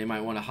was saying they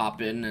might want to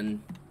hop in,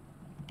 and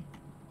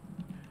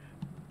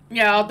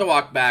yeah, I'll have to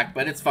walk back,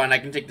 but it's fine. I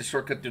can take the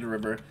shortcut through the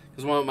river.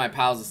 Because one of my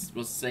pals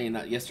was saying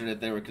that yesterday that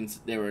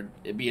they would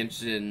be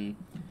interested in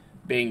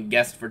being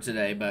guests for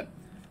today, but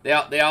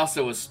they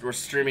also were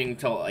streaming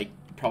till like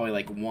probably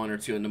like 1 or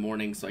 2 in the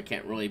morning, so I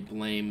can't really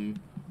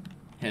blame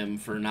him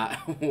for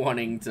not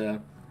wanting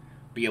to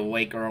be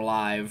awake or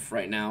alive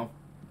right now.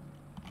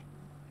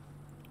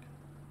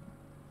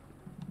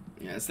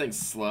 Yeah, this thing's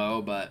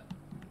slow, but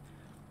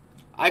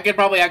I could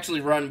probably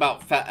actually run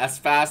about as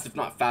fast, if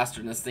not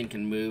faster, than this thing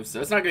can move, so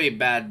it's not going to be a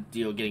bad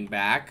deal getting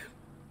back.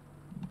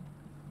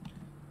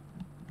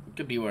 It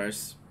could be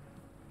worse.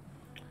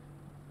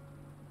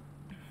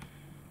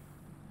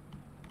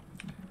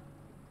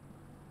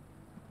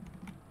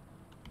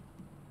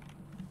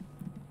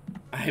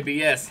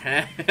 IBS,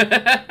 huh?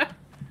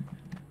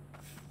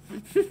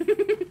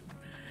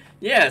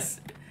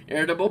 Yes,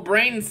 irritable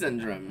brain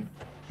syndrome.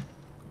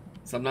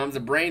 Sometimes the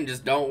brain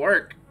just don't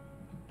work,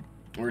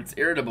 or it's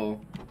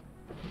irritable,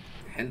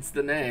 hence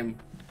the name.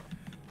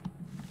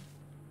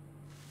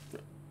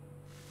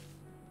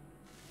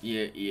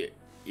 You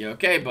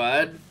okay,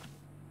 bud?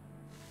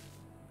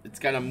 It's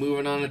kind of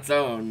moving on its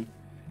own.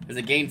 Does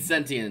it gain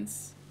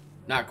sentience?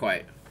 Not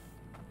quite.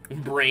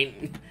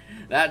 Brain,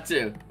 that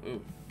too.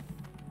 Ooh.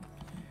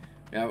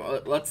 Yeah,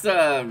 let's see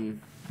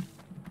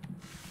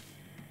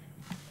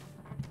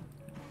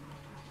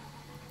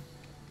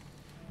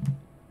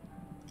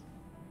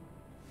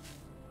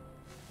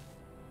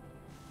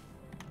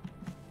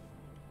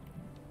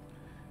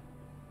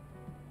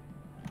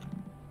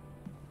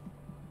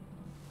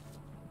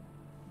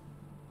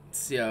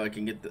how I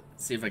can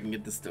see if I can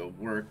get this to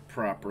work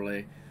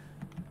properly.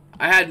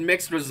 I had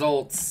mixed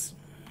results.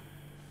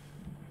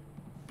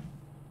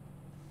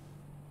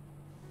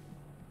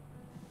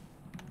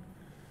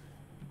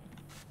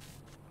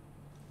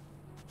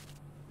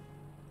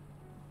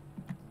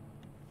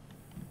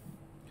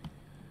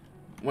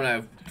 When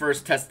I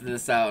first tested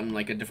this out in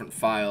like a different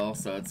file,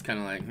 so it's kind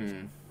of like,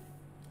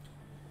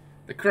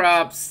 The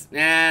crops,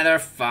 nah, they're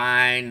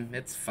fine.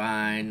 It's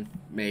fine.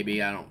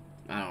 Maybe, I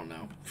don't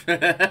know.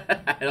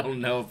 I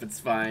don't know if it's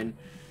fine.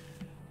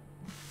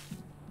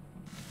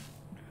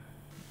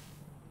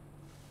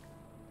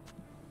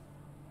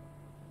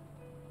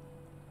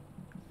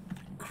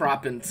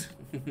 Croppant.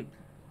 I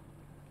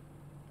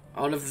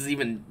don't know if this is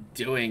even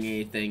doing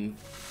anything.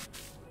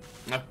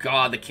 Oh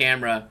god, the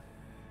camera.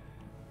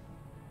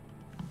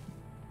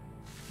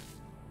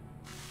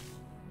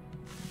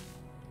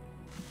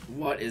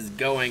 What is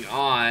going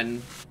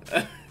on?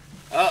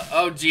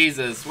 Oh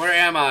Jesus, where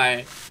am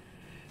I?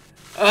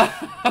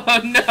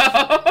 Oh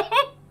no!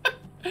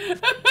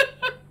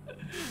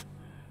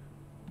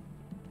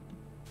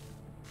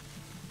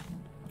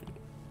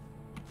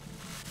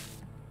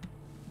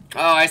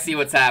 Oh, I see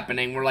what's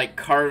happening. We're like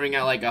carving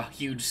out like a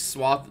huge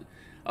swath.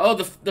 Oh,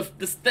 the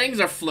things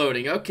are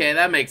floating. Okay,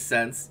 that makes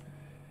sense.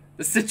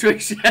 The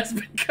situation has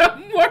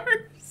become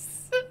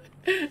worse.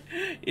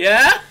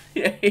 Yeah,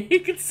 yeah,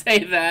 you could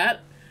say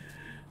that.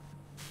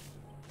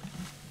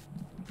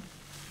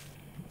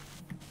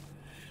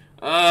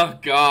 Oh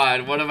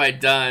God, what have I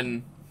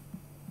done?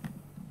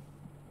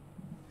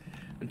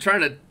 I'm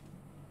trying to.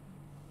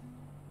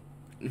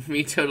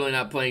 Me totally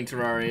not playing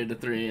Terraria to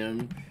 3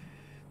 AM.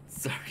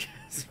 Sarcasm.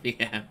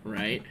 Yeah,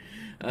 right.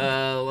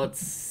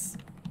 Let's.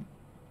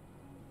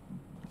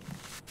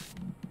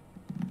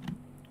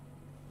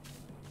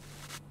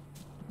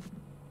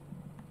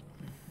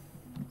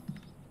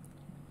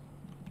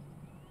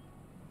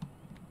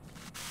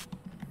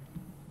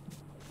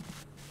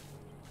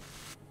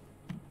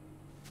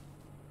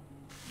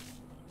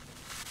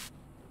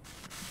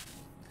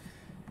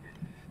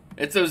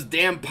 It's those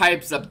damn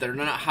pipes up there.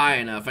 They're not high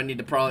enough. I need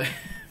to probably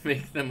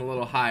make them a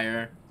little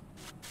higher.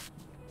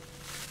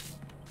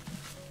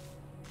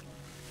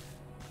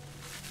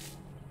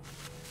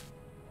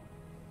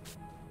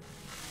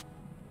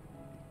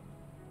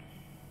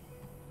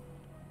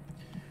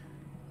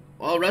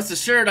 Well, rest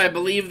assured, I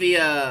believe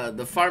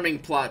the farming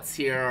plots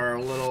here are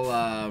a little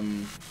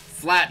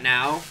flat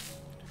now.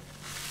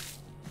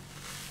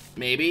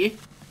 Maybe.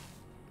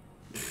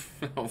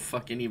 I don't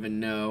fucking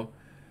even know.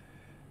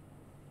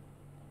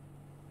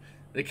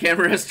 The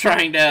camera is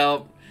trying to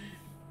help.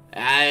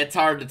 It's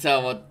hard to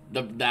tell what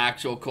the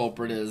actual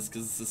culprit is,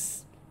 because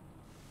this.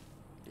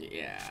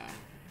 Yeah.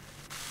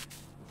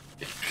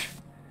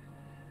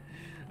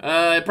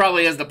 It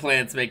probably is the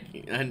plants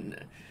making.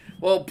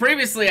 Well,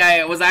 previously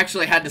I was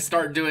actually had to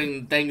start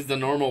doing things the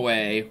normal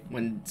way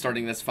when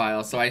starting this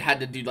file, so I had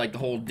to do like the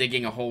whole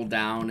digging a hole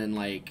down and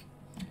like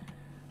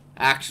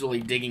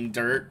actually digging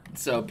dirt.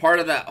 So part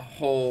of that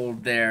hole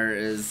there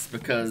is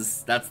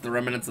because that's the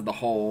remnants of the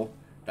hole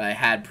that I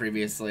had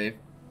previously.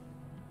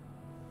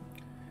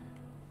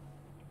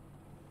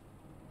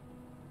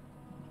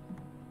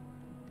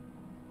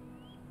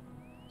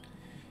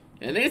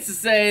 And needs to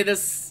say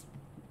this.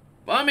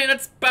 Well, I mean,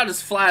 it's about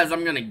as flat as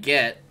I'm gonna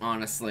get,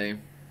 honestly.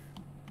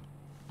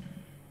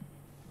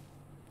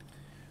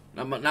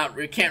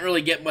 We can't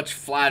really get much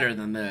flatter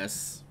than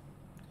this.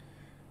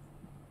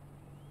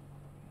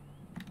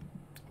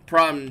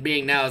 Problem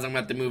being now is I'm gonna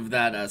have to move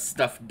that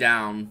stuff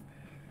down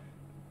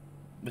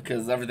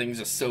because everything's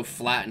just so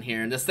flat in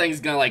here, and this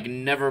thing's gonna like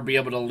never be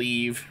able to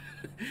leave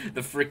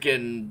the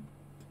freaking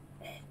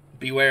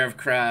beware of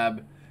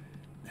crab.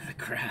 The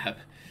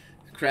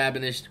crab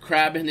and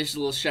his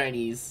little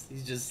shinies.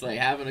 He's just like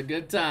having a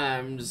good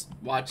time, just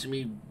watching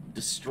me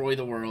destroy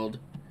the world.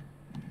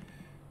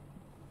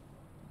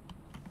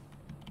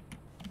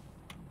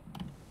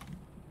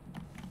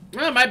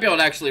 Well, I might be able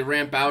to actually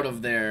ramp out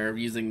of there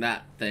using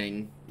that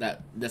thing,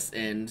 this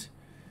end.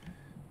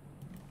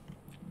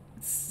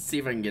 Let's see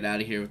if I can get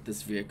out of here with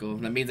this vehicle.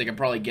 That means I can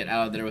probably get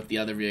out of there with the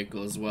other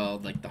vehicle as well,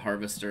 like the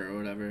harvester or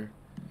whatever.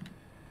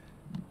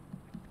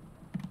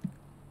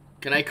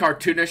 Can I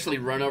cartoonishly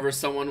run over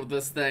someone with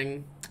this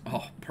thing?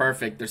 Oh,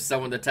 perfect. There's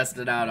someone to test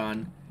it out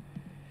on.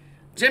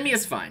 Jimmy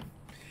is fine.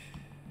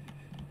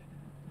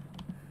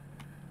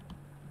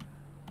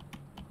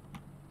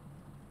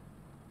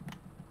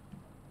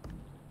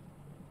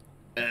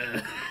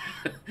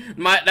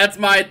 That's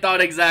my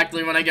thought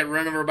exactly when I get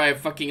run over by a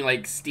fucking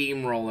like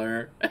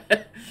steamroller.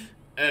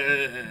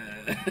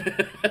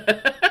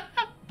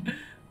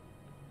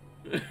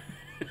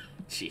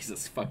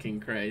 Jesus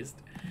fucking Christ.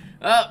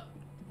 Oh,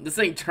 this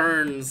thing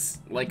turns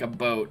like a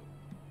boat.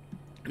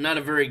 Not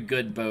a very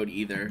good boat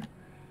either.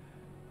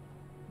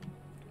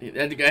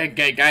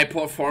 That guy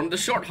performed a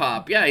short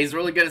hop. Yeah, he's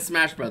really good at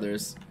Smash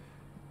Brothers.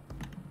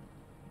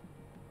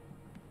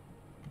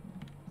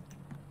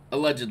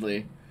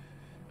 Allegedly.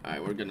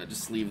 Alright, we're gonna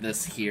just leave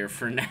this here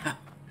for now.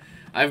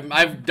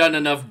 I've done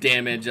enough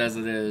damage as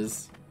it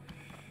is.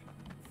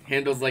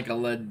 Handles like a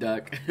lead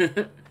duck.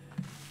 Did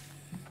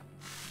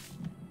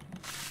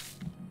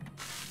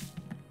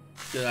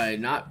I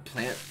not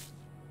plant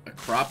a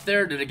crop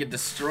there? Did it get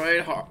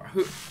destroyed?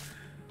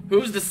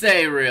 Who's to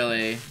say,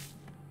 really?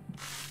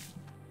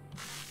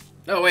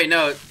 Oh wait,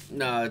 no,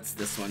 it's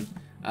this one.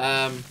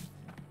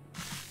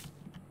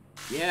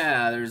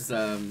 Yeah, there's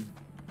a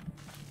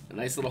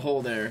nice little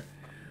hole there.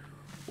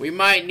 We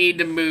might need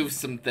to move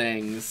some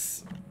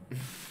things.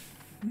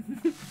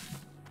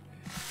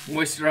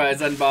 Moisturize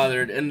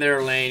unbothered in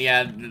their lane.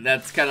 Yeah,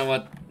 that's kind of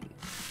what.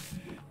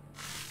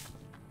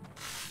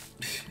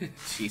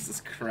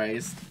 Jesus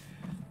Christ.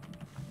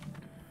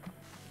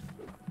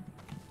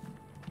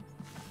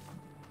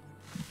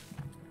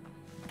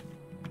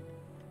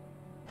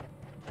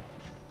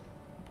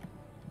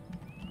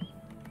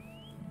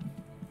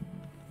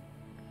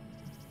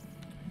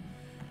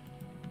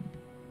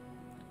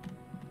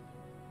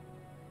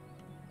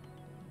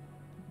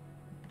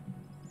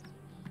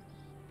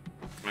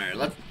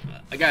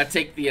 gotta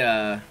take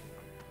the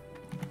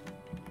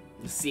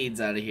seeds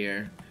out of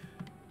here.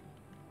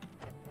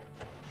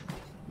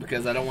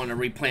 Because I don't want to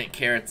replant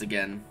carrots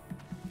again.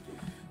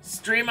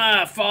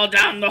 Streamer, fall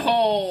down the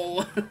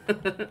hole!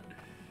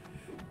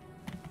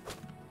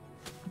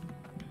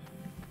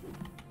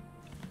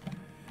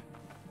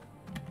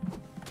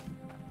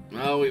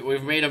 Oh,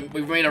 we've made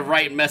a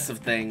right mess of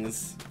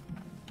things.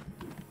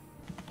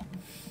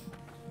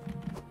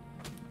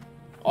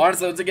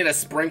 Honestly, once I get a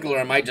sprinkler,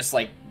 I might just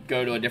like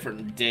go to a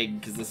different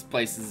dig because this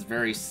place is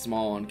very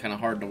small and kind of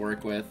hard to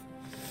work with.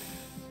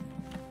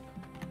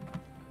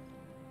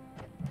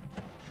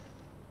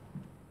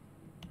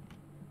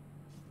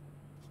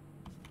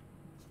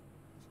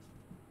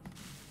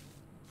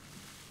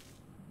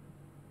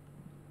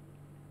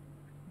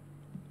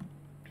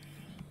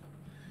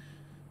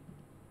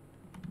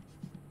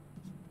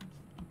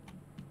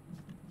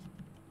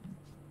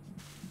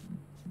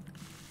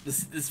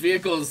 This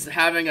vehicle is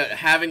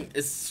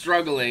is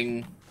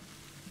struggling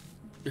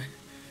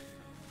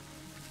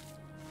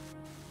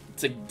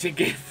to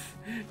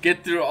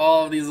get through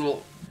all of these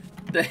little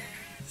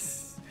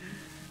things.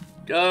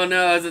 Oh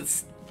no,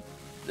 is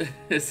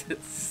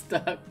it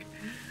stuck?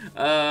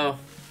 All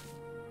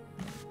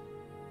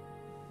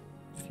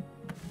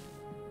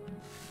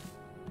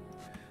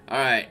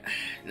right,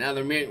 now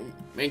the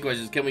main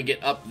question is, can we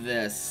get up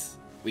this?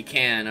 We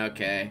can,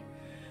 okay.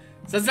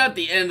 So it's not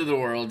the end of the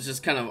world, it's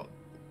just kind of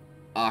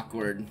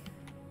awkward.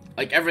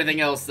 Like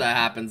everything else that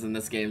happens in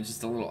this game is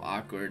just a little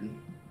awkward.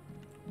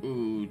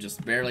 Ooh,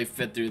 just barely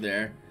fit through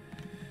there.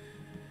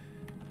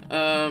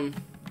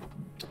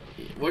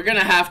 We're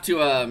gonna have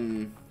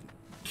to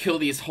kill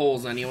these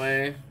holes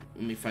anyway.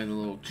 Let me find the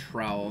little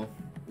trowel.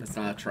 That's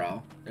not a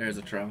trowel. There's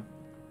a trowel.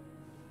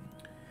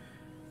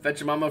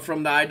 Fetch your mama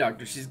from the eye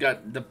doctor. She's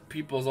got the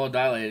pupils all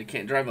dilated.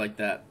 Can't drive like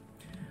that.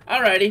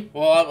 Alrighty.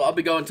 Well, I'll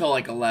be going until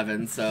like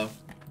 11, so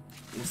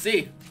we'll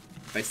see.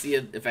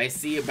 If I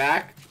see you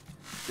back,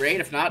 great.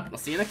 If not, I'll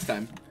see you next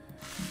time.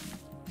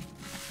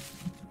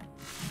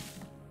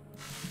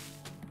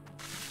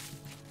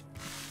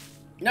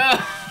 No!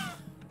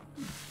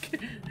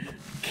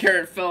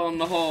 Carrot fell in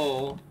the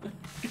hole.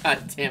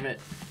 God damn it.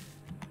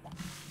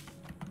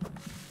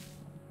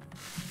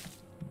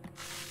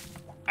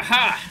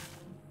 Aha!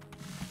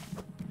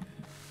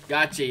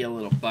 Gotcha, you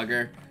little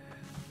bugger.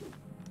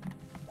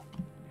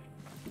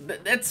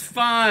 That's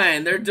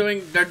fine. They're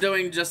doing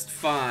just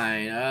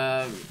fine.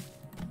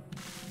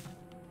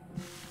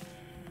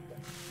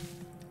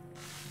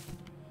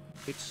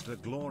 It's the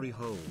glory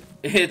hole.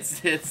 It's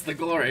the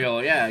glory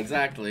hole. Yeah,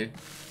 exactly.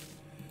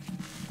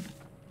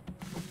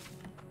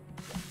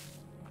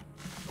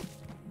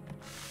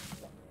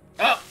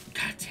 Oh,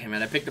 god damn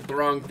it! I picked up the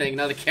wrong thing.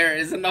 Now the carrot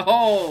is in the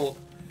hole.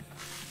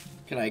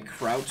 Can I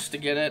crouch to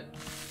get it?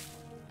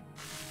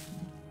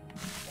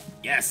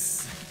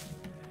 Yes.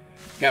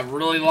 Got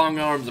really long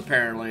arms,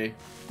 apparently.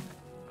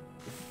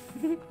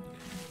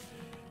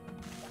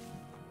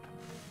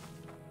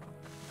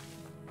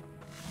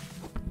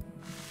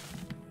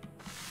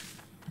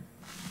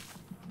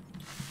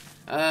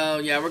 Oh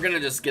yeah, we're gonna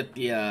just get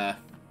the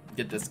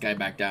get this guy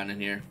back down in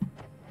here.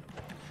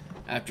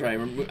 After I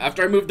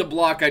move the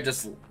block, I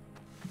just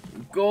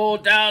go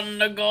down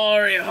the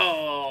glory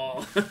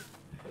hole.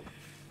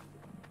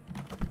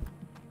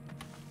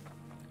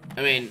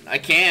 I mean, I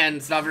can.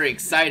 It's not very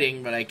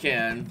exciting, but I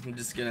can. I'm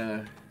just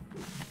gonna...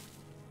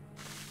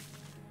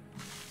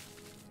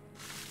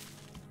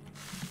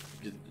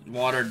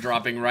 water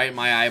dropping right in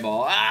my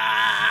eyeball.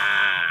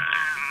 Ah!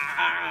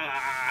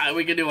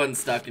 We can do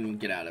unstuck and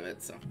get out of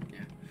it, so, yeah.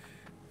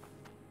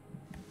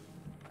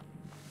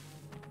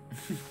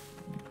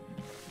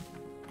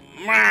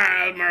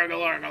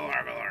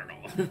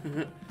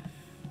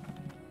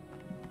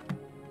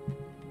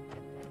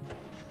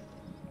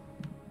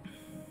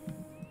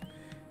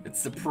 It's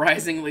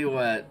surprisingly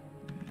wet.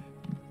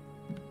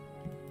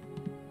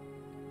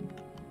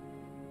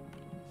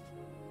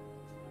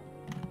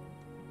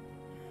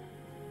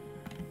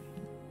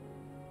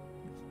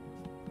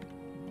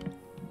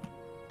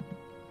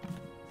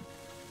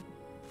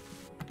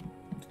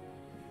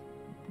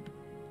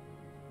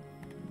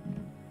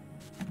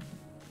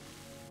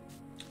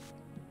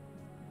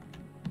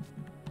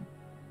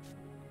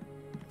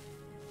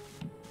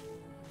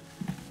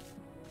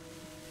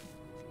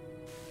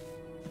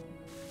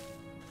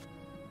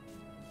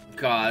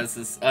 God, this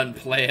is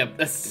unplayable.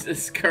 This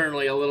is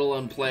currently a little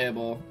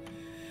unplayable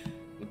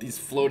with these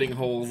floating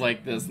holes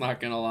like this, not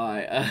gonna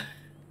lie.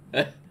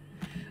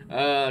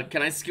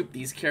 Can I scoop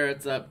these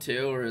carrots up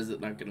too, or is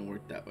it not gonna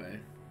work that way?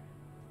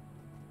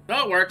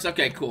 No, it works.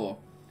 Okay, cool.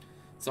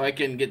 So I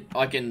can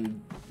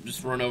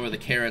just run over the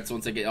carrots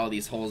once I get all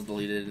these holes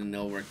deleted, and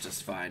they'll work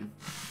just fine.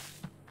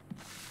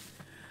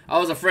 I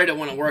was afraid it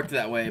wouldn't work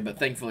that way, but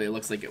thankfully it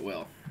looks like it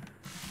will.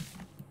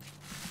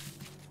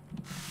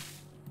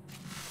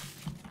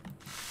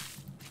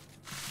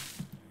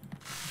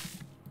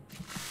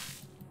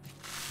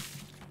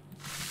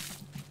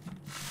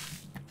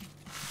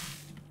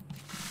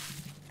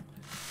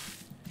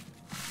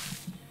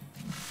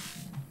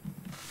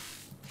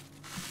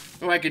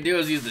 What I could do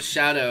is use the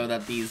shadow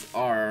that these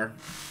are.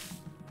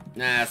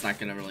 Nah, it's not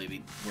gonna really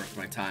be worth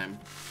my time.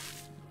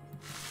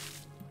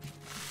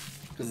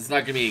 Because it's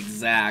not gonna be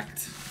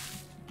exact.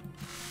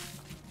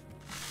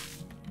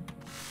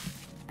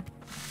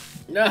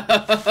 No!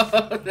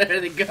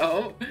 There they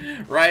go.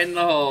 Right in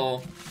the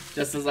hole.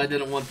 Just as I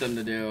didn't want them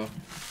to do.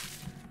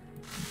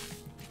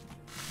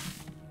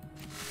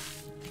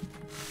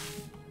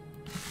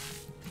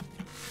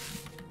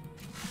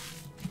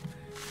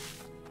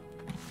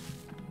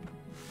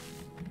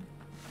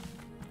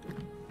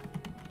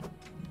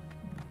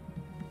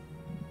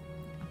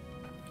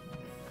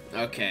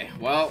 Okay,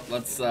 well,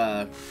 let's,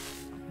 I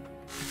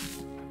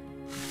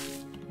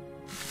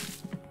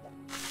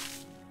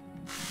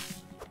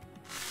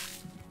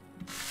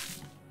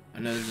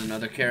know there's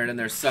another carrot in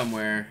there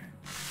somewhere.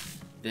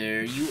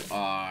 There you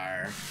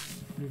are.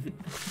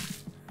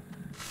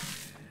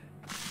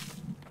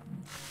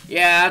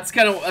 Yeah, that's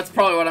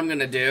probably what I'm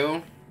gonna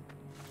do.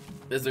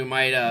 Is we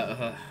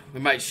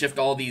might shift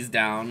all these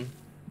down.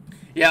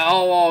 Yeah,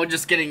 oh,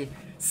 just getting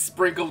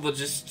sprinkled with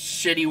just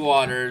shitty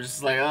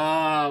waters. Like,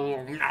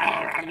 oh,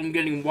 I'm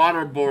getting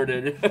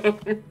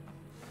waterboarded.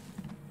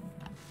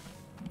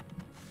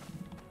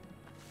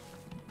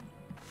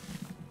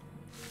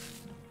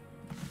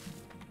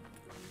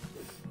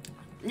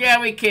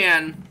 Yeah, we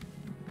can.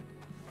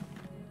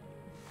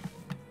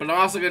 But I'm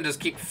also gonna just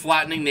keep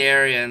flattening the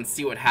area and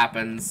see what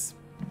happens.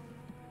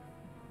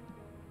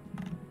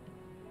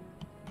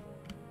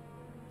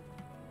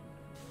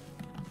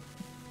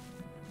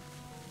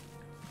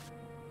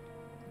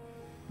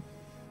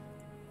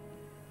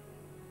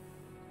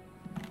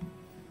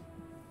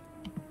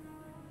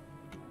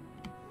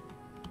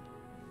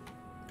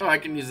 Oh, I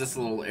can use this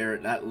little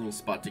area, that little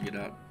spot to get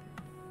up.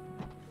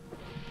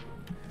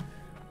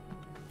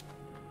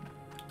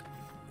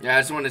 Yeah, I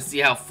just want to see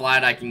how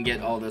flat I can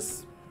get all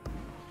this.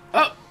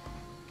 Oh!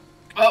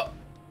 Oh!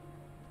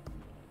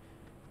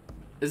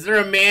 Is there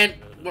a man?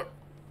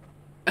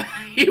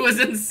 He was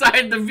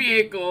inside the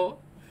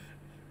vehicle.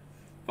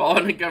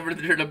 Falling and covered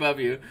the dirt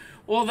above you.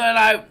 Well, then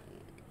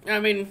I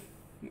mean,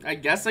 I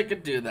guess I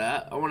could do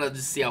that. I want to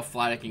just see how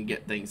flat I can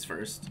get things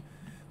first.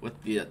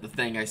 With the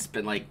thing I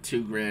spent like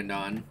 $2 grand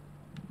on.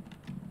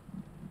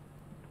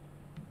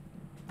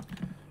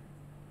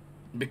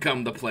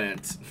 Become the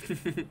plant.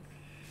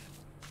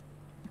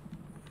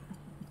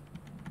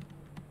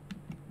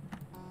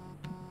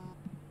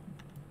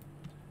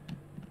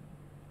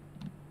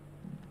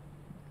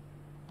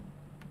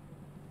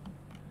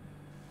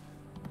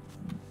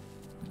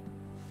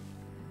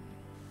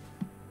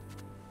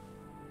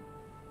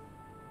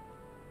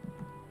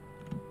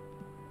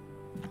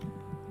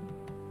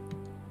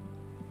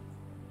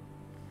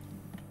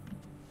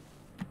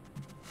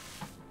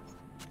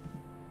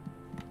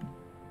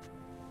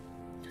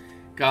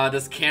 God,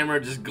 this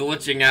camera just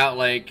glitching out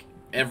like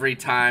every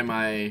time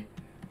I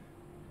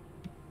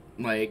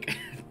like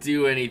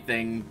do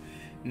anything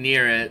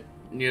near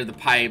the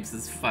pipes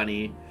is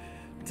funny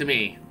to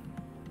me.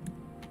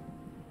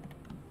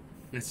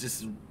 It's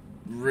just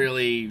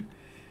really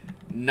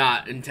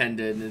not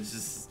intended. It's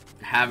just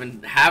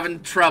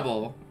having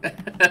trouble.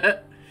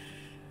 Alright.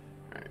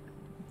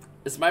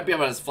 This might be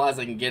about as flat as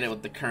I can get it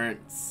with the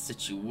current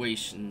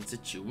situation.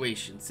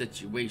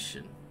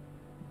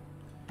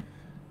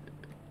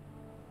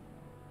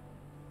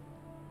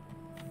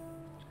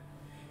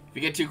 If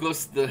you get too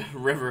close to the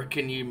river,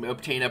 can you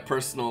obtain a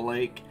personal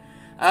lake?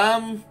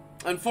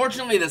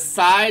 Unfortunately, the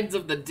sides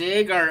of the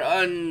dig are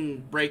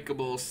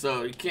unbreakable,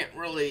 so you can't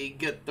really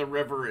get the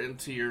river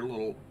into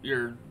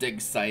your dig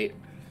site.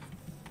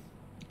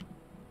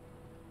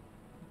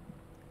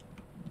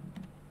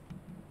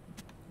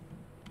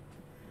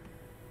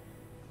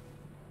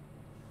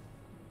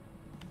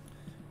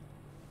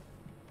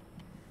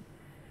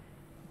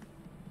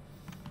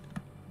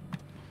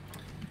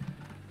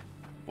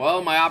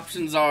 Well, my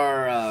options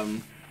are,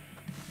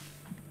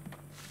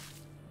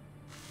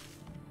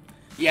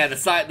 yeah, the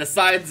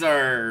sides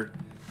are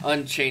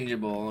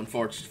unchangeable,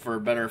 unfortunately, for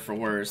better or for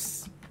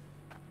worse.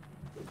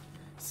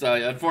 So,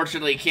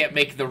 unfortunately, you can't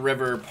make the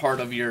river part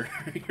of your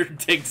your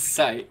dig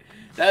site.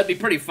 That'd be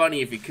pretty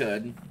funny if you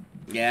could.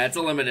 Yeah, it's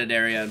a limited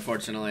area,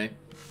 unfortunately.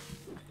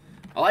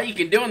 A lot you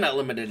can do in that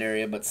limited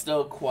area, but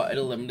still quite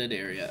a limited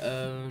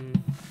area.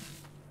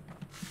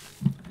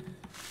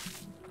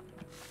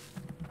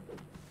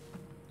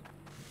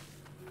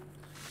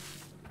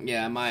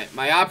 Yeah,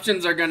 my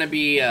options are gonna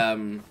be,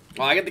 well,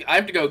 I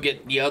have to go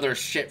get the other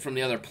shit from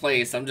the other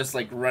place. I'm just,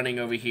 like, running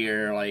over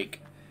here, like,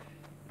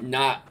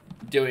 not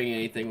doing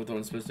anything with what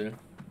I'm supposed to.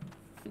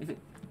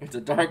 It's a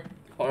dark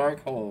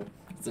hole.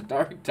 It's a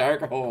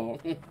dark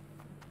hole.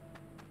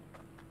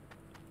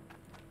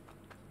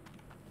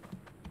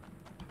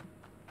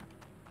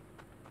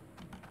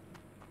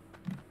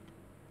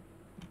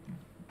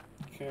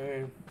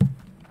 Okay.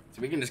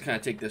 So we can just kind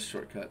of take this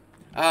shortcut.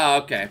 Oh,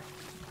 okay.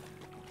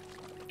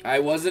 I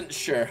wasn't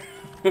sure.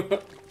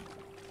 The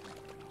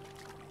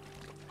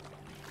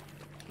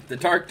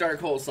dark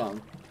hole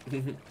song.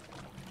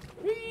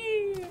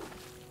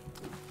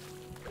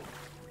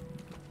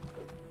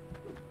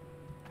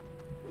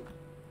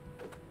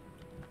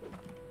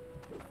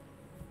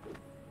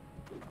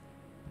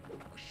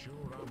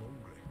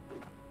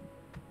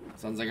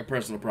 Sounds like a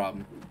personal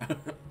problem.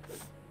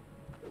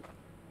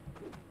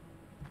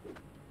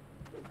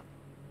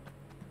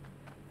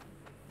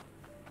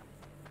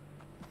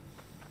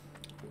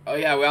 Oh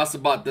yeah, we also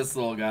bought this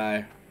little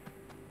guy.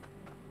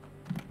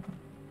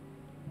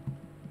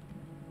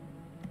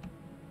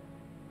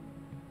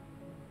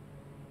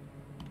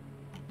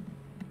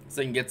 This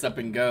thing gets up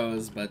and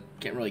goes, but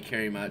can't really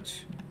carry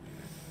much.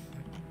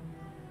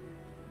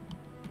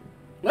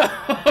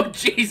 Oh,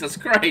 Jesus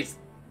Christ!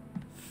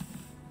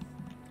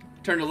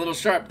 Turned a little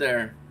sharp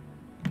there.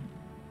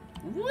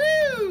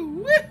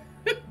 Woo!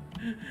 Woo!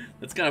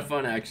 That's kind of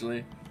fun,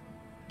 actually.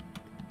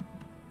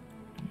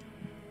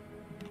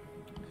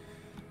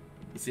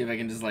 Let's see if I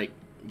can just, like,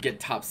 get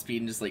top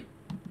speed and just, like...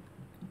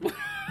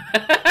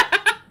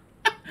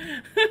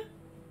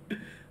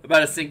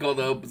 About a sinkhole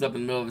that opens up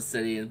in the middle of a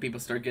city and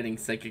people start getting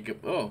psychic...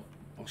 Oh.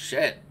 Oh,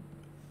 shit.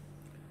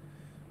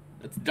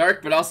 It's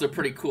dark, but also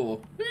pretty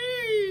cool.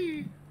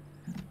 Whee!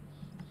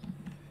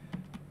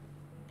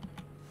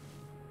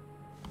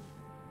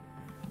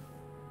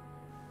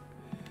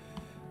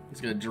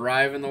 Just gonna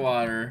drive in the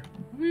water.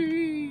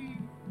 Whee!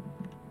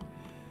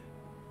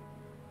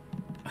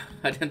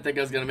 I didn't think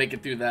I was gonna make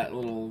it through that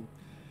little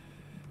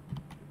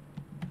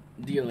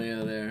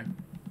dealio there.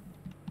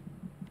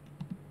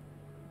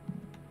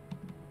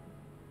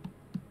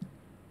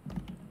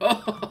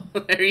 Oh,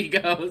 there he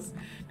goes.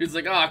 He's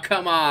like, oh,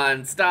 come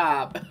on,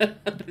 stop.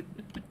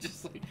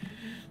 Just like...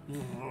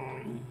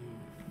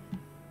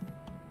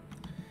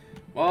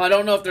 Well, I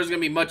don't know if there's gonna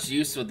be much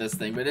use with this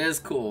thing, but it is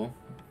cool.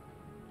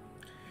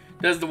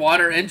 Does the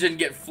water engine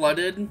get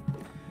flooded?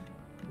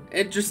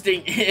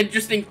 Interesting,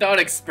 interesting thought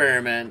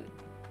experiment.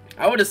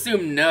 I would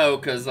assume no,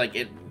 because, like,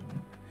 it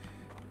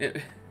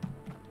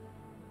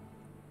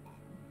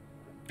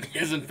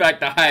is, in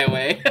fact, a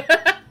highway.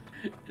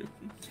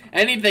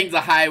 Anything's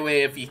a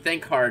highway if you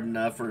think hard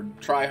enough, or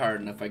try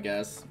hard enough, I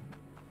guess.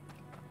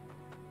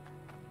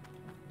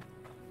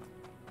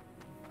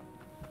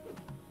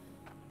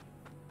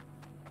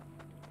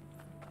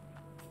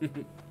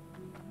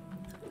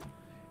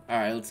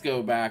 Alright, let's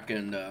go back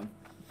and,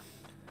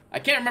 I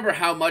can't remember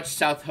how much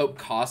South Hope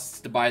costs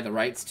to buy the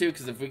rights to,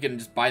 because if we can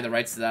just buy the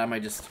rights to that, I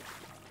might just...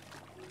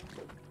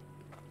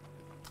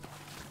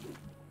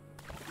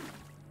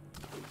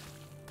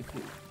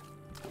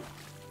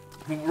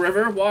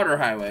 River Water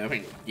Highway. I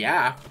mean,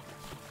 yeah.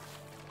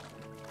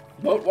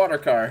 Boat water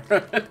car.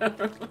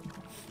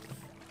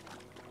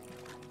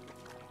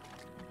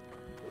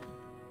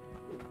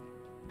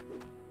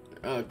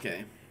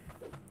 Okay.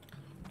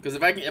 Because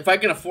if I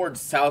can afford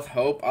South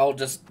Hope, I'll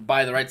just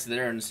buy the rights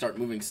there and start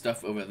moving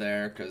stuff over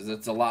there. Because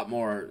it's a lot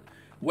more,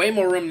 way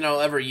more room than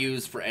I'll ever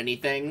use for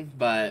anything.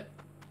 But,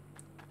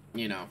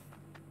 you know.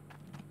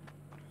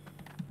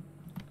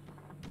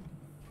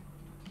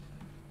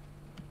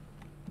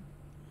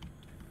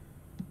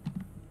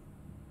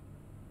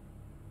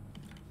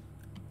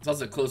 It's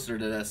also closer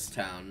to this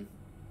town.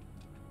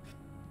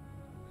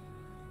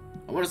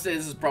 I want to say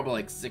this is probably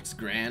like $6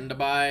 grand to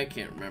buy. I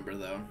can't remember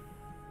though.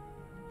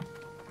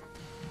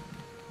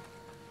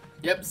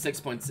 Yep,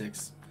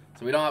 6.6.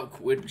 So we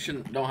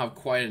don't have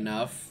quite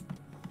enough,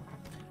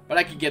 but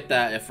I could get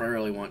that if I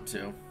really want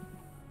to.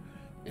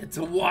 It's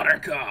a water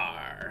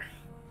car.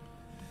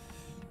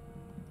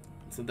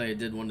 Something I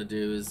did want to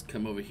do is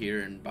come over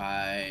here and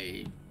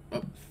buy.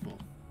 Oh, well,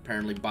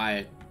 apparently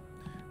buy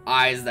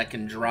eyes that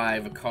can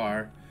drive a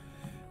car.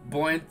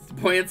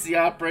 Buoyancy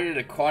operated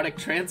aquatic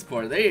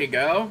transport. There you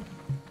go.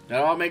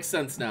 That all makes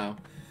sense now.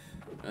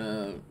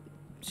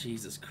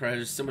 Jesus Christ,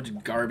 there's so much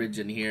garbage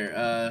in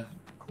here.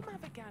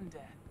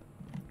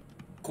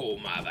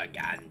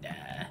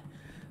 Comavaganda.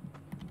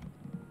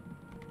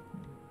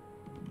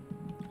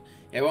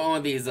 Yeah, I want one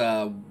of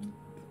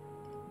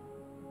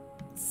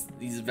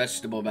these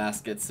vegetable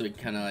baskets so we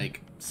can kind of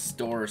like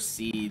store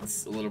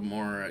seeds a little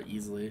more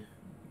easily.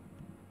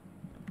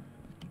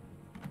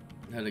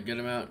 Had a good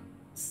amount.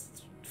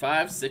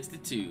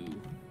 562.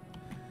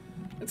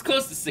 It's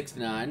close to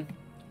 69.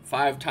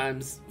 5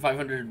 times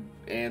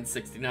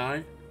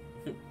 569.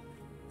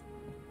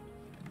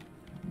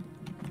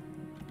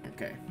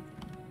 Okay.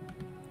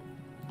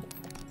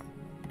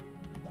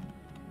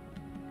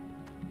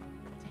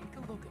 Take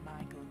a look at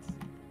my goods.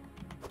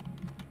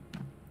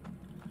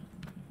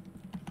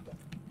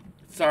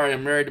 Sorry,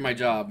 I'm married to my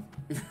job.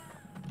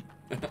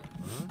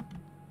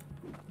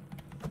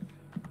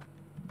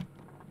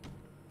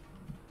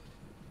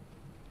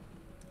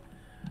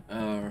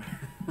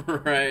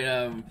 Right,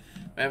 do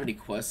I have any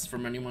quests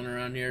from anyone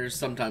around here? There's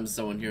sometimes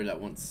someone here that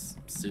wants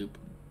soup.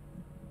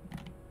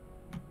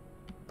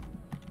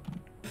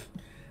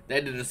 They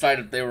had to decide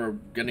if they were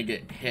gonna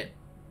get hit.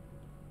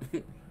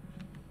 I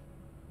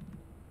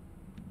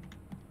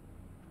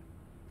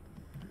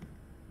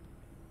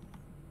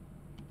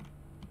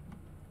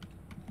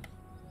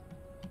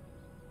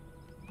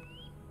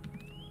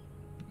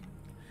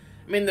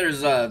mean,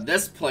 there's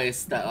this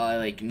place that I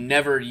like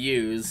never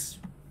use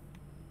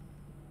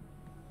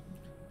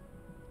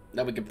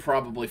that we could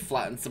probably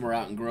flatten somewhere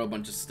out and grow a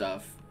bunch of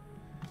stuff.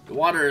 The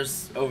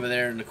water's over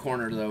there in the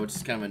corner though, which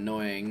is kind of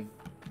annoying.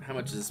 How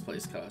much does this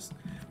place cost?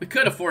 We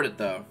could afford it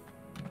though.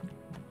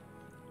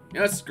 You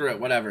know, screw it,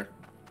 whatever.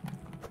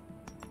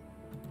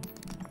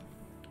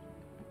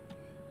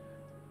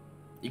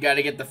 You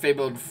gotta get the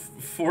fabled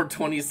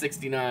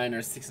 420.69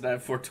 or 69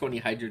 420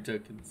 Hydro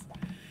tokens.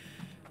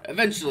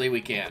 Eventually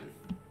we can.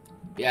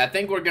 Yeah, I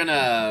think we're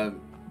gonna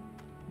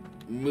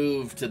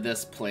move to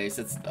this place.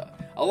 It's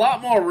a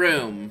lot more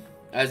room,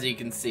 as you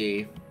can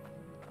see.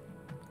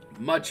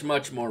 Much,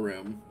 much more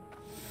room.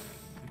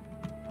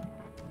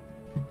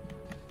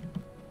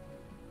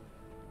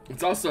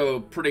 It's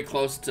also pretty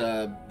close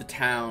to the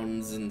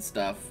towns and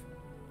stuff.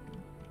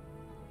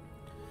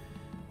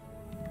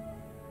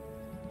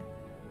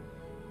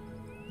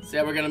 So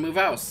yeah, we're gonna move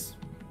house.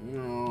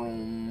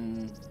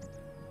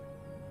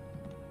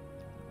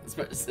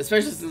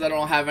 Especially since I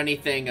don't have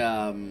anything,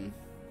 I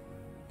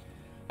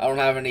don't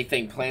have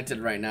anything planted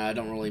right now. I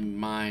don't really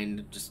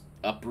mind just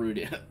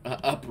uprooting,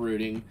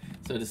 uprooting,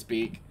 so to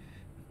speak.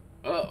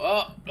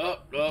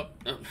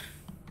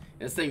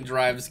 This thing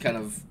drives kind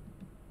of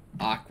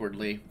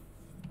awkwardly.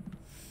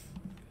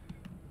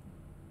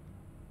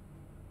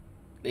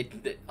 They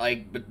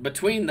like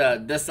between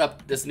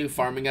this new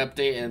farming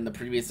update and the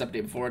previous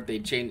update before it,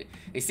 they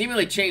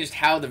seemingly changed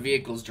how the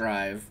vehicles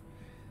drive.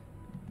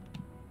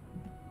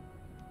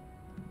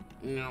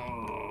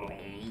 No.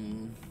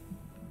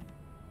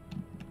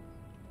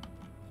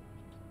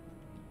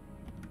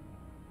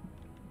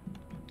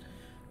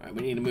 Alright,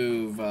 we need to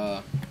move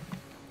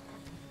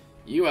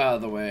you out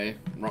of the way.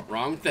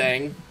 Wrong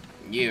thing.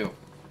 You.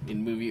 Need to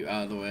move you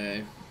out of the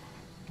way.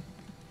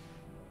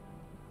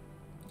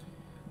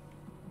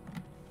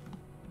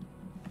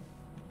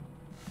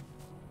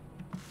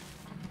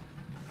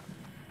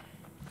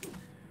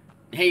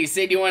 Hey, you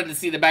said you wanted to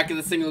see the back of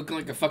this thing looking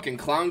like a fucking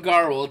clown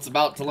car? Well, it's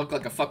about to look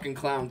like a fucking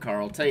clown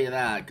car, I'll tell you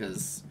that,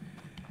 because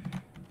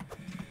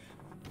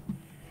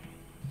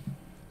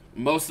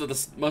most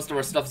of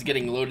our stuff's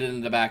getting loaded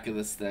in the back of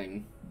this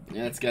thing.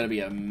 Yeah, it's gonna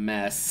be a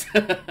mess.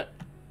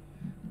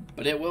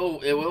 But it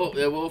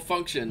will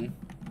function.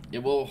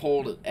 It will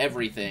hold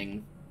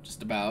everything,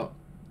 just about.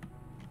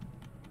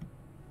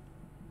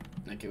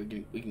 Okay,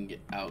 we can get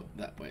out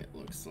that way, it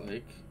looks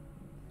like.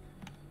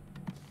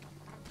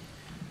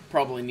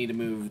 Probably need to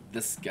move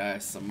this guy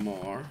some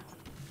more.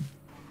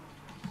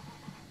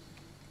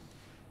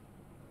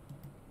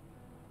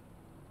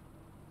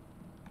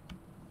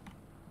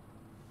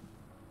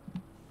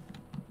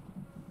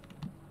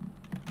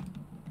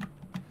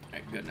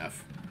 Alright, good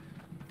enough.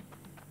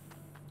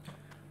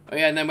 Oh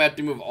yeah, and then we have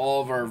to move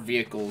all of our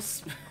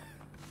vehicles.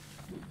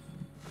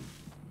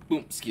 Boom,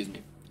 excuse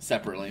me,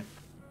 separately.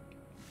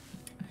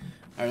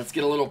 Alright, let's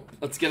get a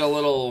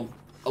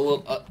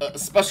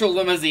special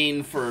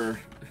limousine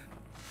for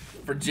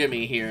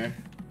Jimmy here.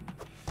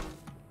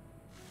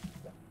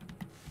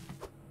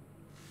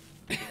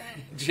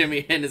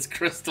 Jimmy and his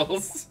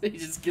crystals. He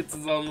just gets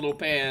his own little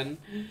pan.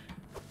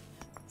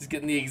 He's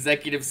getting the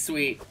executive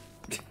suite.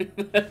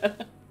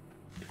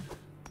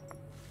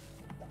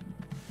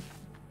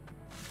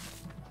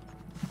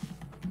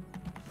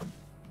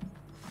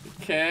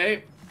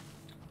 Okay.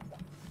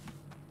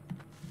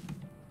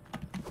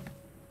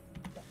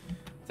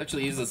 Let's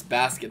actually use this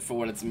basket for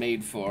what it's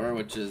made for,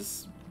 which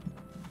is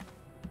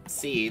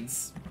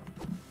seeds.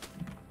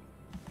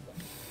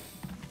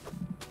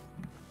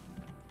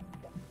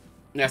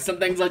 Now, some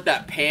things like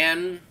that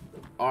pan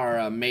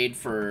are made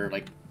for,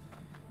 like,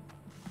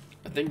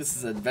 I think this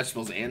is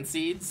vegetables and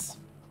seeds.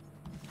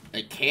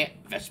 It can't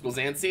vegetables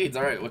and seeds.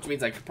 All right, which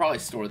means I could probably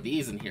store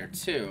these in here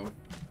too.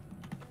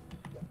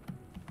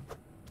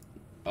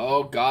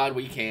 Oh God,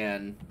 we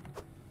can.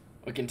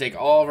 We can take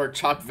all of our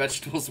chopped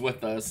vegetables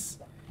with us.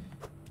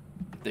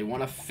 They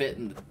want to fit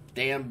in the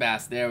damn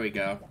basket. There we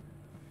go.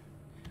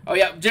 Oh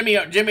yeah, Jimmy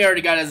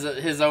already got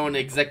his own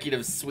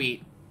executive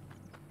suite,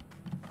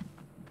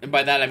 and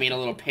by that I mean a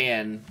little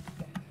pan.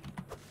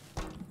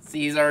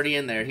 See, he's already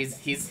in there.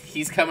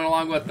 He's coming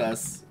along with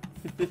us.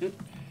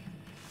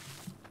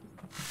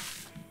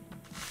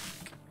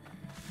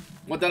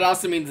 What that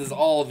also means is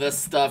all this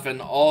stuff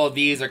and all of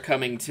these are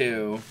coming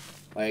too.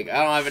 Like,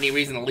 I don't have any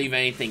reason to leave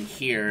anything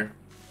here,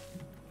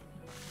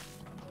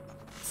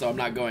 so I'm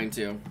not going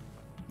to.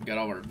 We got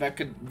all our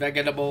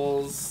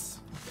vegetables.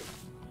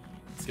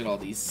 Let's get all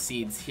these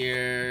seeds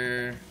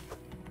here.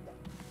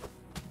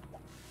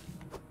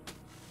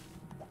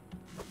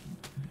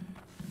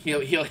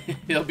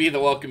 He'll be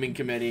the welcoming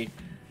committee.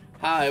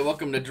 Hi,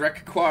 welcome to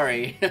Drek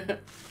Quarry.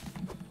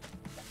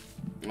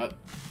 Oh,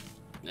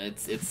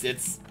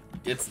 it's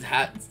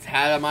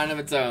had a mind of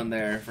its own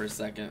there for a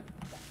second.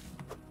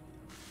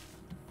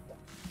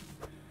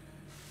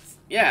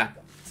 Yeah,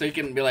 so you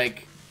can be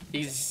like,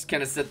 you just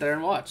kind of sit there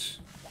and watch.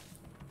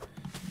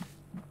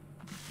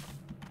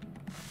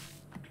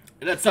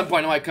 And at some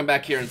point I might come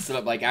back here and set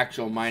up like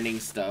actual mining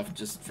stuff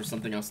just for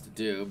something else to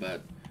do,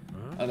 but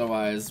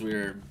otherwise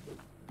we're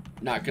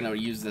not gonna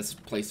use this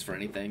place for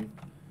anything.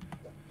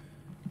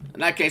 In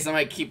that case I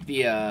might keep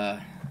the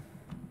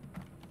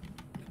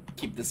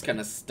keep this kind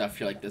of stuff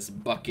here, like this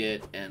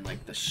bucket and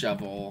like the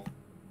shovel.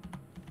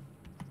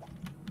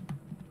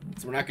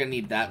 So we're not going to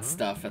need that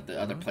stuff at the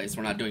other place.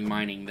 We're not doing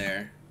mining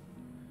there.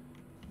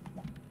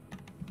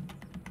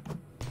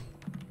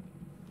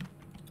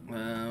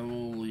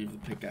 We'll leave the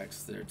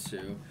pickaxe there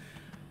too.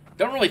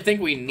 Don't really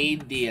think we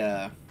need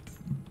the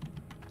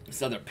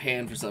this other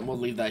pan for something. We'll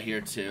leave that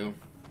here too,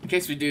 in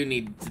case we do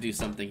need to do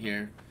something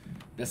here.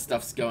 This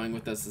stuff's going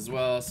with us as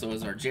well. So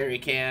is our jerry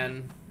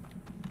can.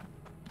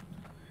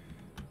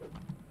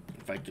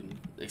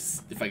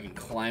 If I can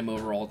climb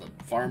over all the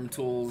farm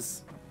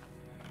tools.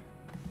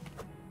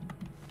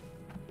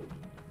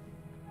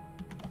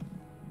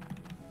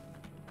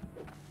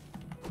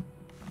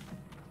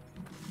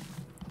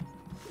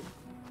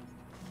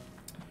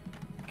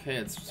 Okay,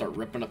 let's start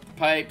ripping up the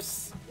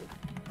pipes.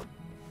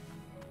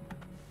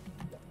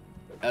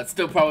 That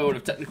still probably would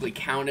have technically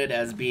counted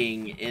as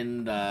being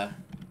in the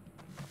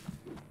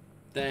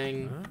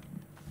thing.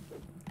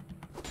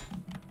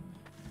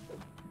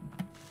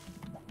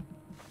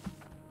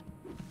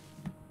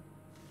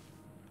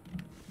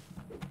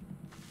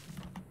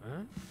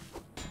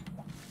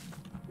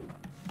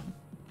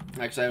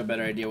 Actually, I have a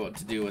better idea what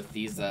to do with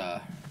these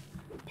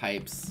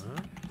pipes.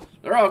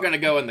 They're all gonna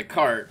go in the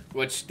cart,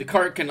 which the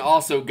cart can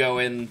also go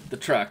in the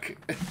truck.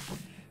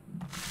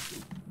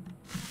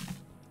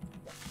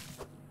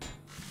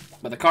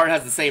 But the cart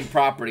has the same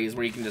properties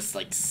where you can just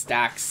like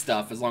stack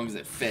stuff as long as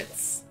it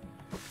fits.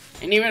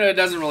 And even if it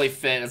doesn't really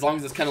fit, as long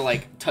as it's kind of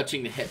like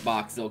touching the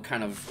hitbox, it'll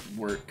kind of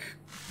work.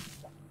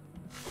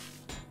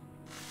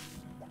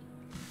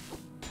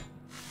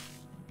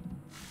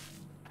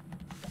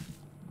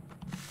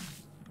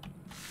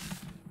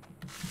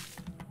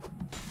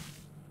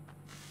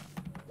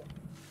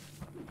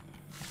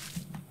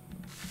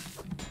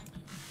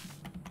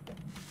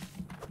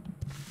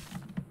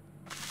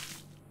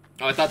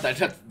 Oh, I thought that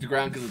touched the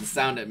ground because of the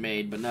sound it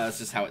made, but no, it's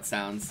just how it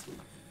sounds.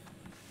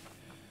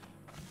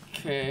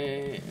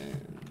 Okay,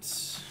 and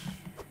let's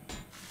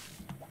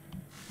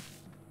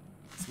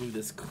move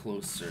this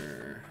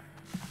closer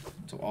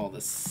to all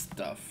this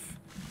stuff.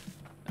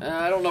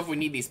 I don't know if we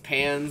need these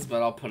pans,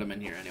 but I'll put them in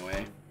here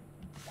anyway.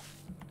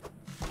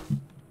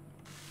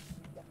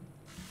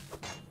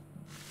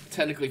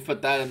 Technically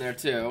put that in there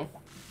too.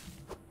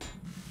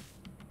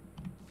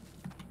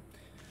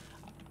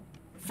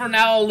 For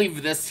now, I'll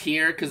leave this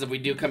here, because if we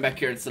do come back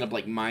here and set up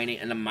like mining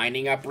and a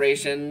mining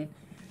operation,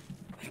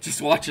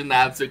 just watching the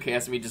absolute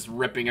chaos of me just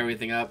ripping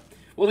everything up.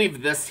 We'll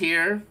leave this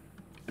here.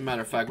 As a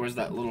matter of fact, where's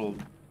that little...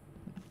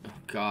 Oh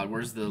god,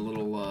 where's the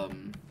little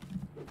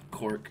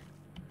cork?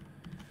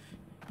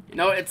 You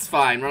know, it's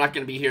fine. We're not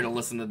going to be here to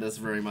listen to this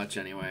very much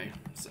anyway,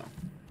 so.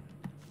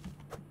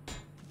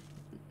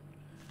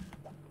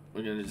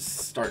 We're going to just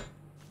start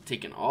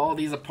taking all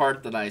these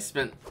apart that I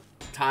spent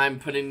time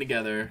putting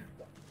together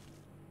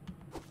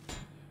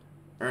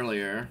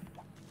earlier.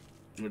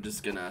 We're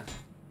just gonna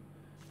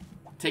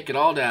take it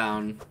all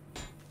down.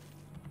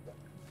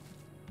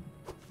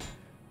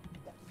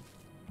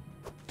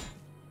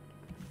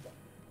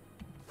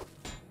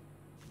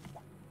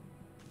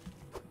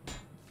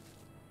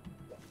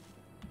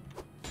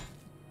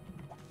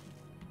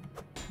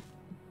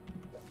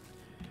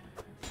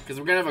 Because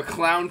we're gonna have a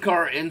clown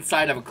car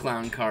inside of a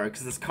clown car,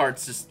 because this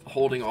cart's just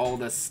holding all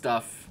this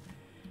stuff,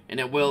 and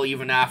it will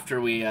even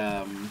after we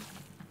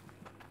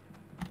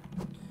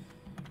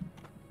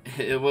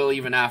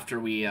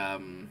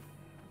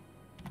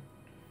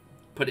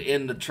put it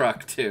in the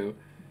truck too.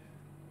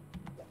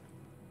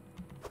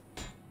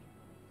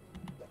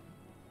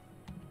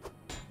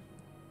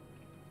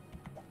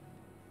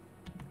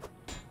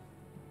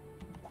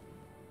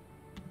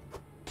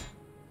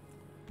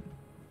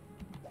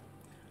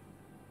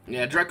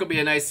 Yeah, Drek will be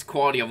a nice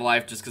quality of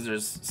life just because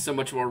there's so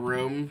much more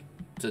room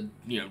to,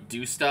 you know,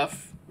 do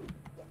stuff.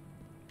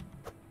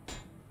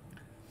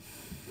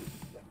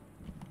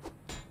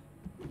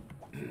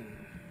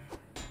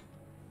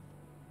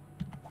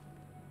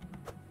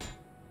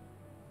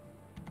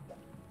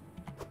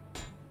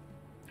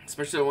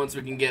 Especially once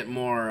we can get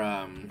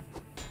more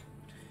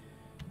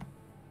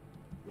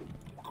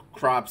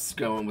crops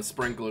going with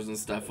sprinklers and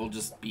stuff, we'll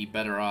just be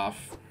better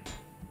off.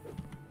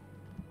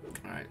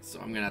 Alright, so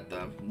I'm gonna have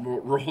to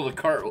roll the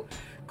cart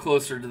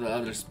closer to the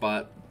other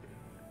spot.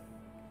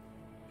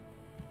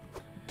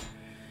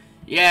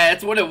 Yeah,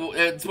 it's what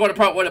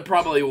it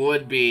probably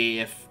would be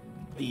if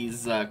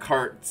these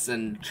carts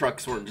and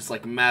trucks weren't just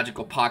like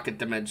magical pocket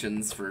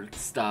dimensions for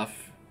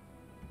stuff.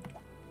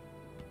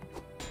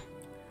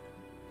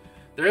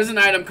 There is an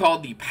item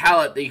called the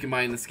pallet that you can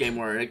buy in this game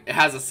where it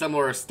has a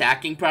similar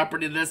stacking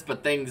property to this,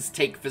 but things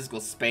take physical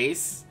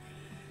space.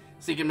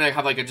 So you can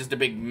have like just a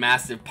big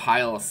massive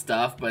pile of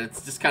stuff, but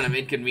it's just kind of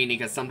inconvenient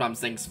because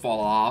sometimes things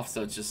fall off,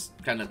 so it just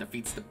kind of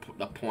defeats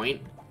the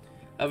point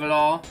of it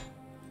all.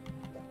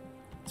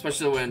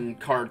 Especially when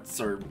carts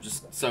are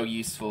just so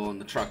useful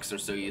and the trucks are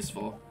so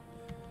useful.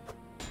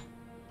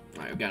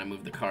 Alright, we've got to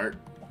move the cart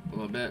a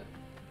little bit.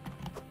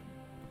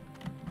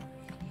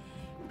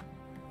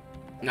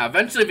 Now,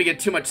 eventually, if we get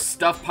too much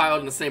stuff piled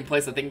in the same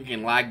place, I think we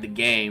can lag the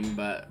game,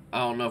 but I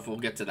don't know if we'll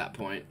get to that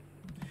point.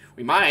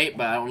 We might,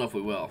 but I don't know if we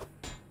will.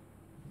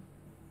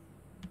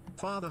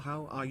 Father,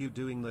 how are you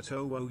doing that?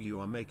 Oh, you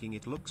are making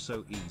it look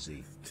so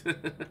easy.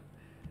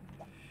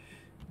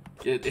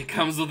 It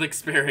comes with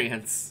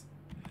experience.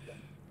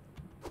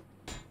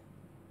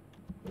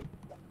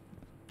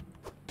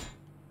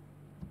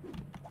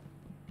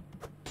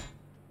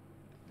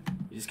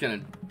 You just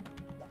kind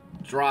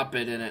of drop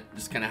it and it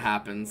just kind of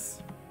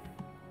happens.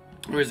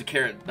 Where's a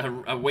carrot?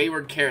 A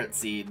wayward carrot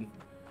seed.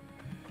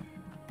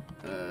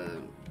 Oh,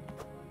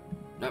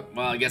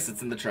 well, I guess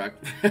it's in the truck.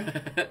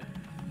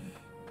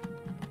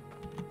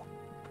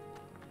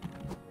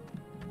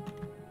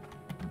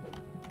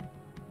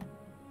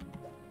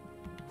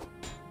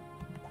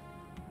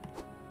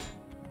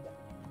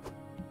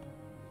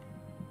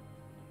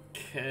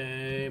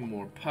 Okay,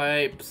 more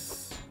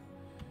pipes.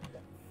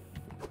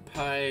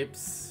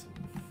 Pipes.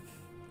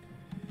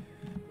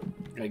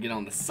 Gotta get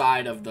on the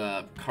side of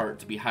the cart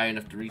to be high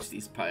enough to reach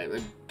these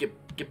pipes.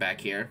 Get back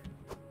here.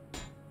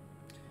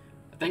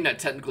 I think that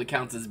technically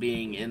counts as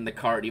being in the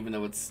cart, even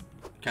though it's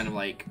kind of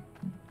like...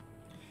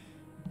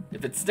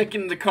 If it's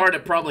sticking to the cart,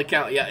 it probably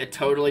counts. Yeah, it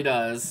totally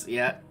does.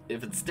 Yeah,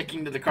 if it's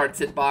sticking to the cart's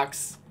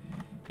hitbox,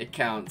 it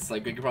counts.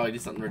 Like, we could probably do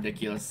something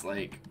ridiculous,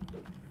 like...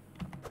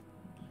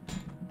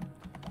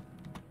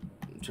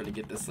 Try to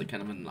get this like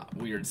kind of in a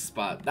weird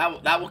spot.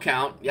 That will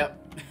count.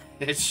 Yep,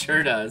 it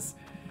sure does.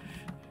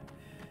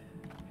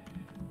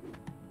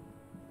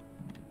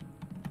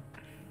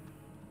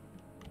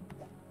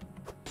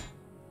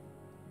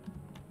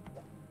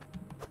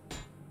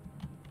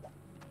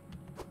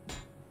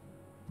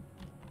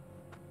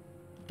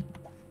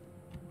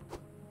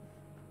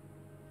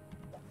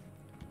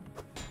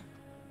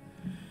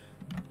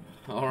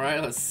 All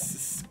right,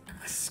 let's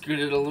scoot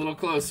it a little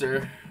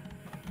closer.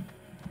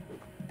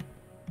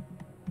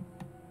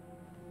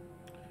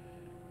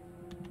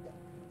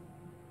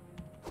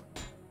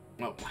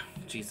 Oh,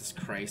 Jesus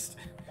Christ.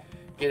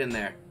 Get in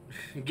there.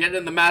 Get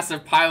in the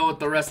massive pile with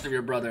the rest of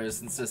your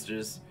brothers and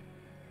sisters.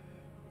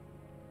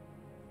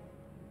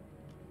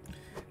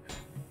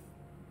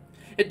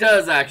 It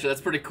does, actually.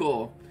 That's pretty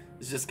cool.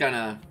 It's just kind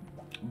of...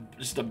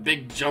 just a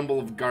big jumble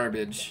of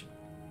garbage.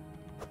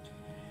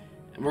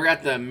 And we're going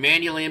to have to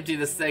manually empty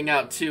this thing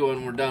out, too,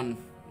 when we're done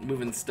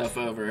moving stuff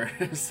over.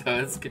 So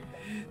it's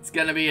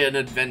going to be an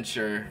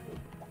adventure.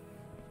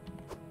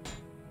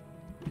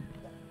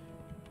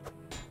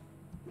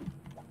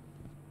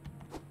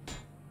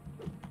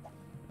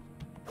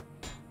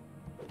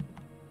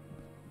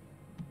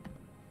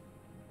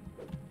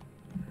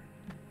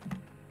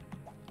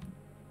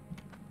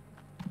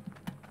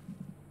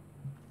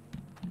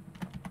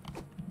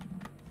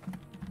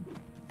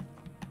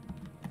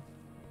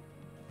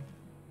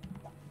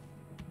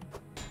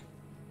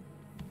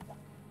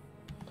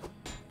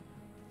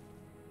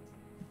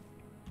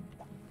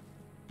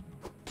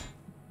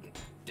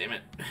 Damn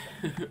it.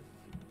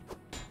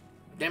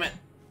 Damn it.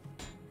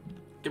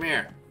 Come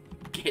here.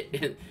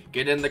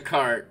 Get in the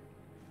cart.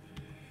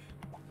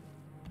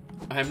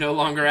 I'm no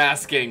longer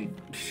asking.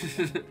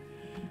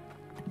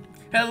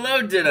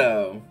 Hello,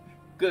 Ditto.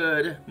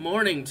 Good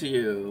morning to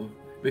you.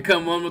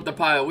 Become one with the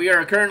pile. We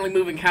are currently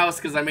moving house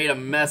because I made a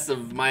mess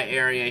of my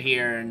area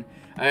here, and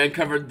I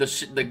uncovered the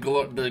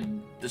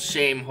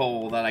shame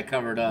hole that I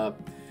covered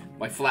up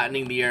by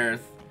flattening the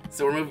earth.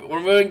 So we're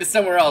moving to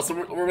somewhere else.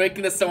 We're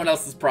making this someone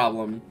else's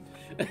problem.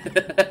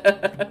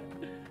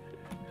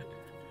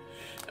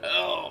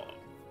 Oh.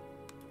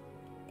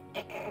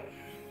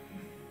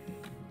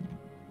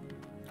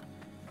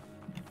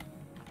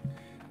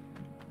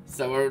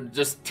 So we're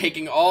just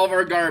taking all of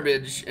our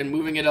garbage and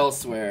moving it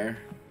elsewhere.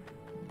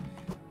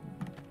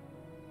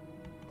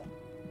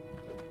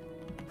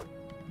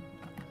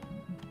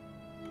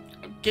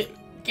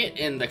 Get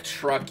in the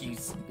truck, you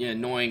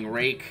annoying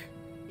rake.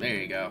 There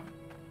you go.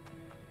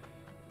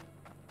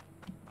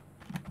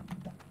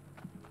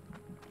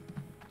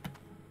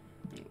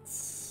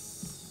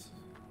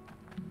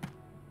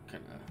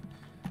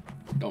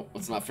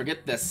 Let's not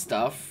forget this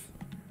stuff.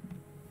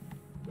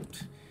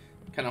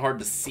 Kind of hard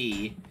to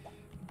see.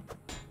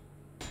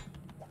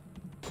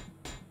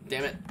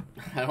 Damn it.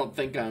 I don't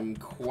think I'm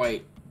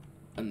quite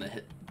in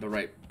the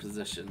right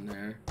position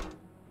there.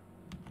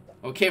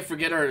 Oh, can't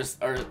forget our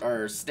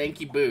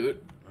stanky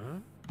boot. Huh?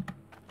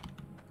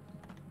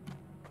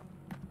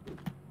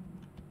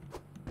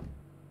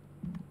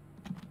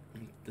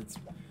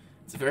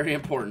 It's very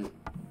important.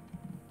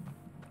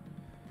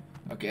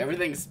 Okay,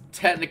 everything's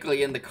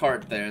technically in the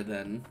cart there,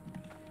 then.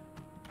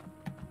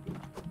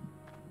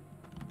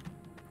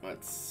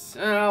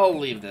 I'll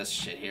leave this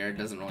shit here. It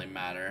doesn't really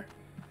matter.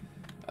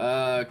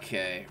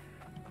 Okay.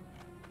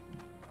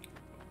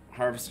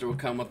 Harvester will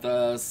come with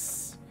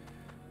us.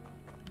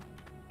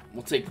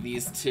 We'll take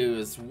these two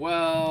as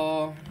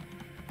well.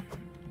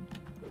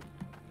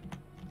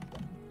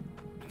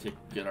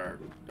 Get our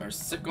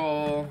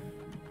sickle.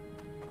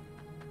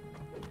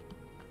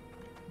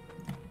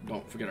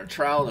 Don't forget our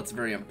trowel, that's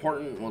very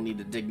important. We'll need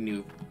to dig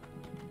new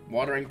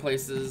watering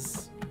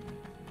places.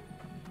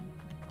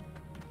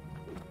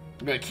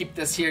 I'm gonna keep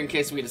this here in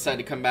case we decide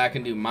to come back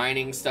and do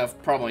mining stuff.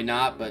 Probably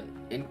not, but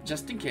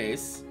just in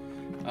case.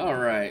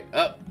 Alright.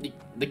 Oh,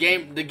 The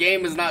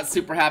game is not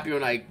super happy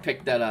when I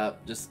picked that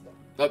up. Just,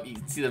 oh, you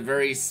can see the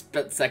very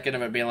split second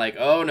of it being like,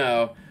 oh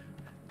no.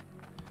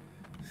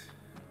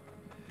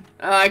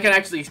 I can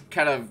actually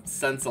kind of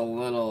sense a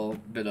little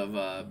bit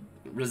of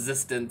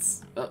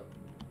resistance.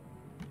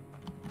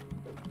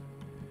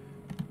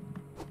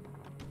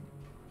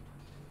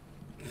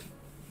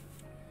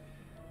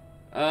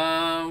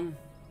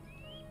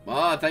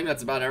 Well, I think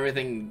that's about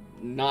everything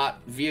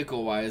not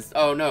vehicle-wise.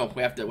 Oh no,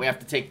 we have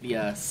to take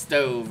the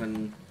stove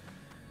and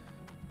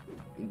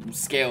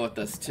scale with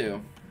this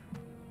too.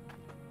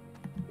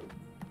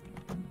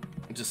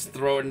 Just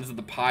throw it into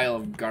the pile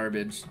of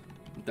garbage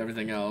with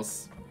everything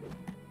else.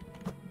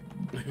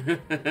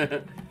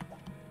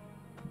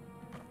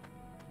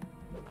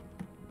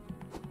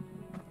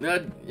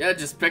 Yeah,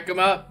 just pick them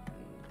up.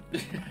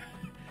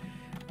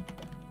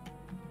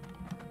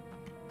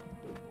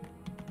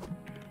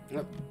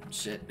 Oh,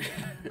 shit.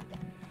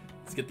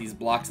 Let's get these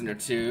blocks in there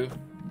too.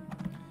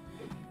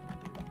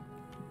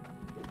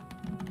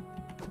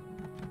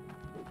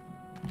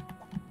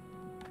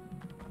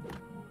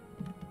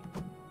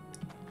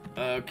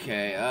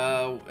 Okay,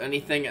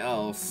 anything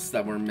else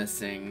that we're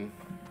missing?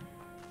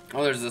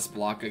 Oh, there's this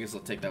block. I guess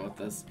I'll take that with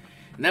us.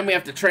 And then we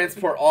have to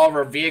transport all of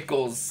our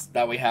vehicles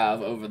that we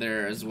have over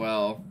there as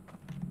well.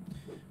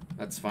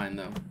 That's fine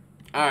though.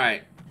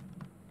 Alright.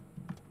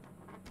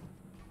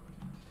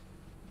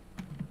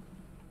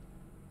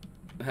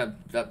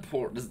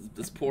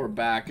 This poor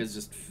back is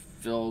just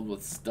filled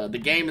with stuff. The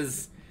game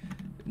is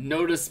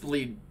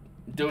noticeably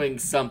doing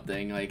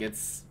something. Like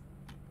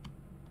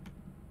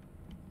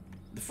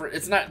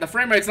the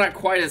frame rate's not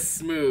quite as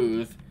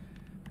smooth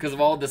because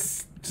of all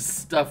this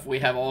stuff we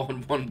have all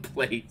in one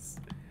place.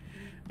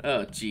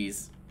 Oh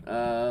jeez.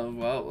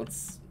 Well,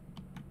 let's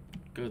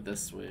go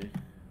this way.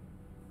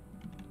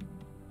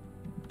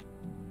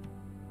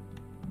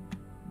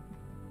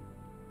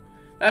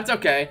 That's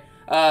okay.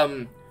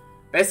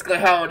 Basically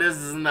how it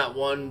is in that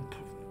one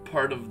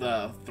part of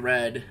the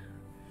thread.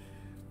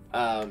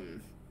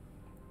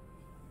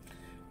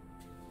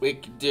 We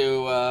could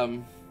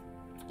do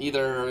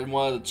either in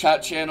one of the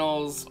chat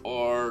channels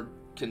or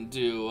can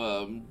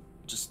do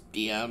just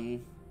DM,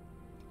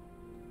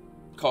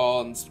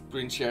 call and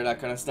screen share,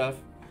 that kind of stuff.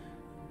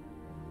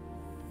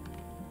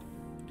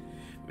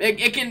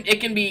 It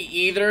can be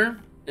either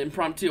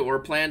impromptu or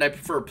planned. I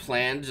prefer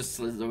planned just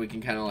so that we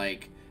can kind of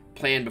like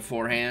plan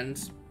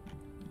beforehand.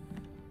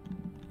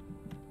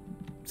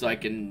 So I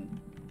can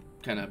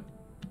kind of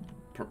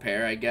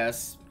prepare, I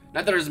guess.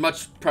 Not that there's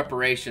much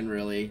preparation,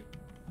 really.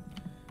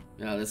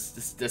 No,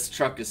 this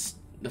truck is...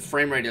 The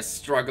frame rate is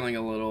struggling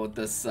a little with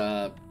this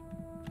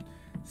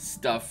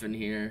stuff in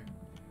here.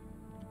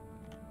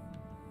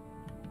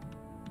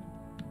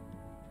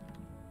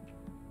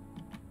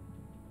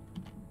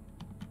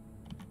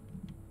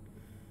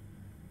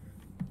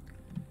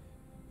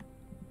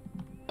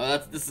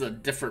 Oh, this is a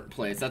different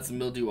place. That's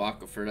Mildew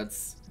Aquifer.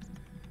 That's...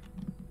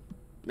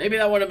 Maybe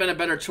that would have been a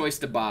better choice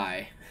to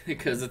buy,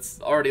 because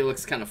it's already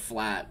looks kind of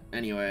flat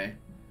anyway.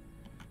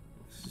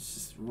 Let's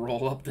just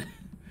roll up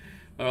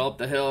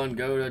the hill and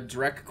go to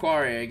Direct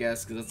Quarry, I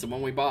guess, because that's the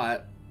one we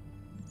bought.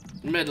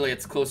 Admittedly,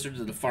 it's closer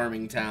to the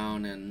farming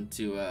town and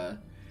to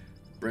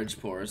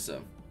Bridgeport,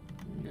 so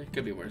yeah, it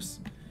could be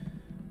worse.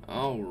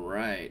 All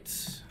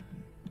right,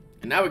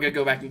 and now we gotta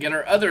go back and get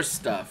our other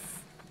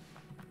stuff.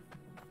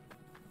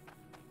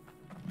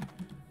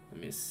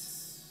 Let me see.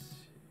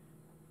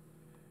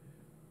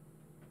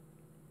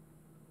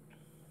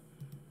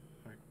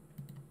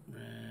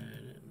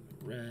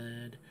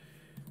 Red.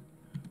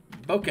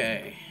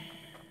 Okay.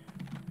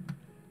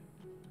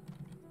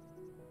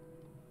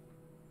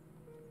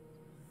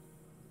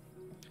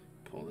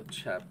 Pull the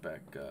chat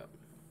back up.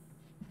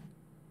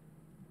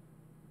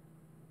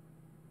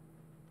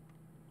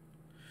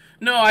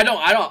 No, I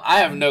don't. I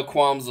have no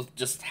qualms with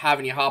just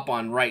having you hop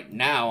on right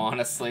now,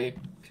 honestly.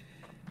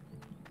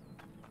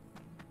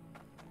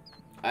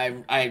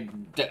 I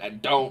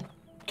don't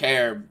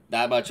care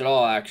that much at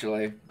all,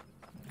 actually.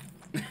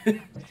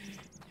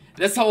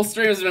 This whole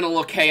stream has been a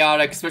little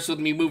chaotic, especially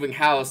with me moving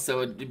house,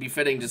 so it'd be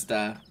fitting just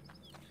to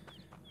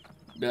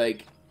be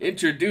like,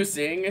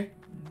 introducing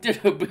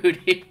Ditto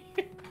Booty.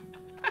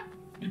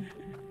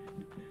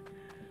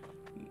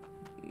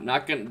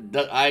 Not gonna,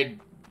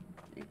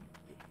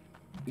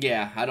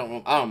 yeah, I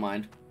don't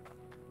mind.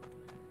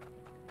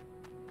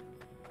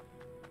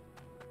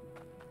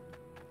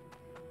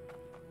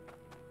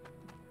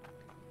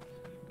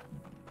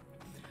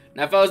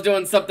 Now, if I was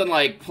doing something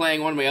like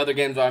playing one of my other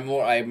games I'm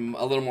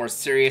a little more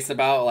serious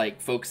about, like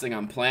focusing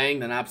on playing,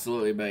 then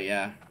absolutely, but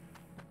yeah.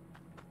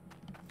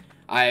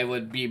 I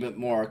would be a bit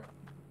more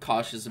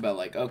cautious about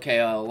like,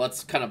 okay,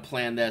 let's kind of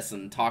plan this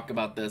and talk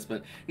about this,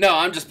 but no,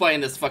 I'm just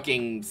playing this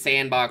fucking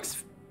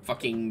sandbox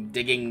fucking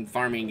digging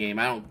farming game.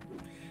 I don't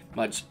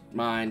much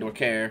mind or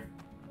care.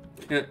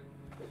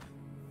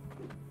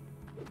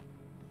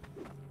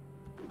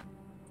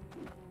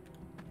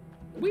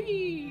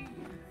 Whee!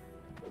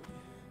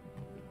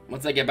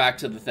 Once I get back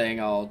to the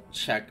thing, I'll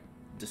check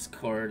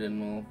Discord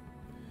and we'll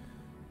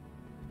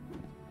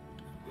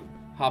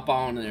hop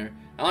on there.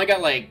 I only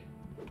got like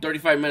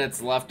 35 minutes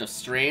left of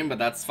stream, but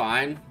that's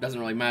fine. Doesn't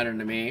really matter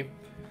to me.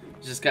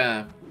 It's just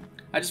kind of,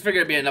 I just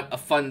figured it'd be a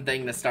fun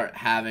thing to start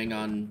having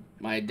on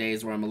my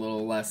days where I'm a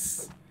little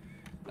less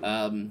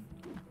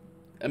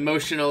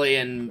emotionally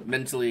and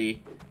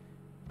mentally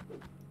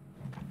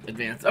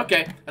advanced.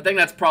 Okay, I think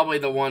that's probably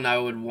the one I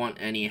would want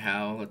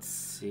anyhow. Let's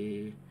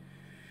see.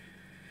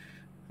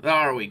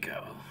 There we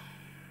go.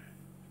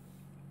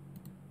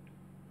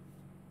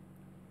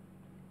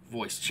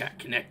 Voice chat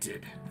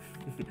connected.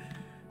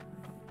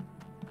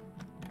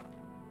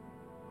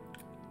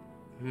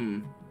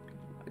 I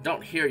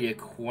don't hear you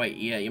quite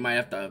yet. You might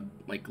have to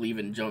like leave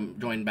and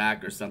join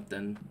back or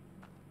something.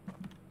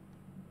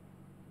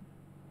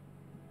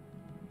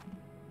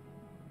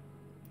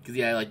 Cause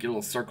yeah, like your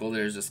little circle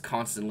there is just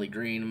constantly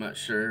green. I'm not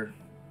sure.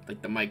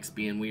 Like the mic's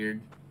being weird.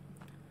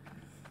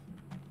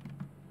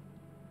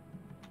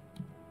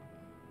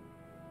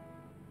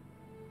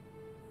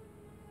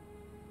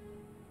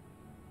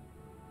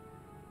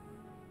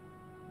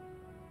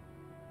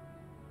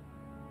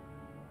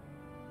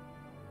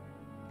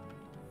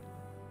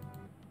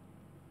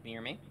 Can you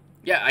hear me?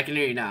 Yeah, I can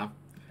hear you now.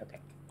 Okay,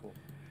 cool.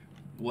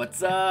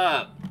 What's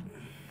up?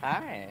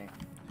 Hi.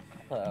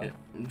 Hello.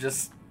 I'm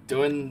just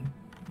doing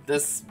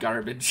this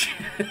garbage.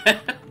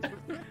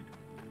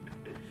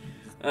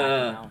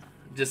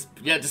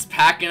 Just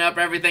packing up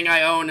everything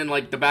I own in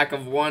like the back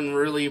of one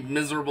really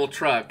miserable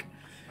truck.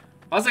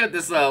 I also got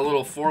this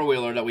little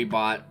four-wheeler that we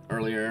bought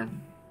earlier.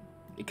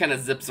 It kind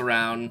of zips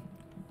around.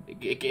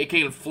 It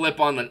can flip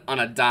on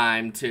a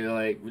dime too.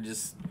 Like we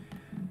just.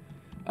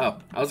 Oh,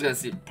 I was gonna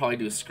probably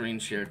do a screen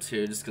share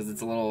too, just because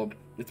it's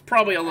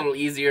probably a little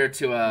easier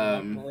to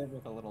live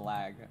with a little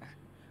lag.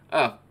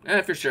 Oh,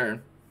 for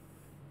sure.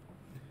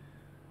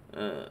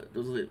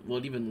 Will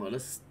it even let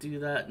us do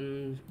that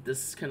in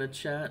this kind of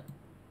chat?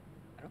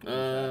 I don't think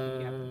so.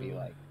 You have to be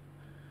like.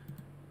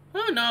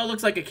 Oh no, it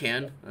looks like it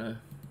can. Oh,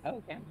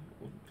 okay.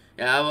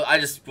 Yeah,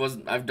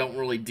 I don't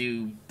really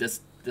do this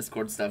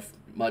Discord stuff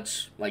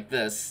much like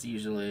this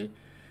usually,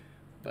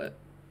 but.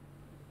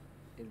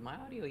 Is my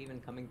audio even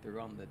coming through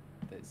on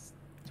this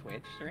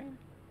Twitch stream?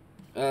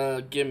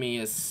 Give me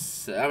a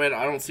I mean,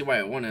 I don't see why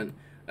it wouldn't.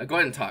 Go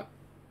ahead and talk.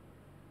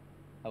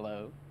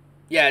 Hello?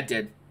 Yeah, it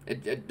did.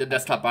 The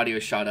desktop audio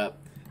shot up.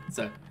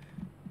 So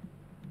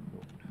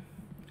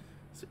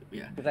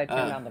yeah. Because I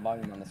turned down the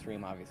volume on the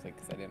stream, obviously,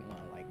 because I didn't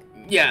want to, like...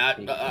 Yeah,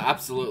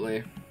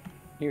 absolutely.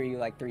 Hear you,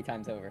 like, 3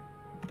 times over.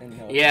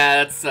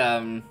 Yeah, that's,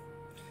 You're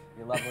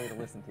lovely to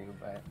listen to,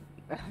 but...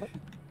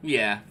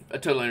 Yeah, I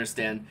totally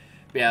understand.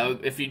 Yeah,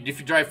 if you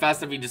drive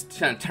fast enough, you just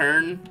kind of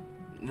turn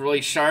really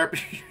sharp,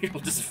 you'll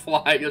just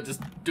fly, you'll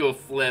just do a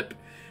flip.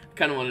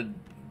 Kind of want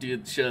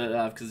to shut it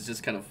off because it's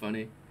just kind of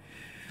funny.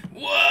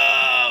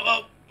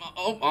 Whoa!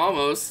 Oh,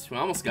 almost. We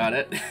almost got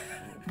it.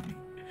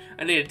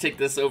 I need to take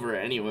this over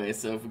anyway,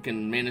 so if we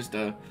can manage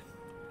to... I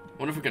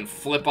wonder if we can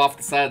flip off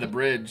the side of the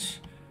bridge.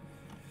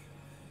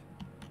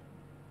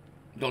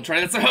 Don't try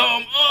this at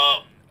home!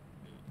 Oh!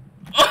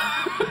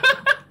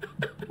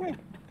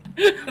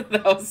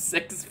 That was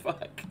sick as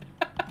fuck.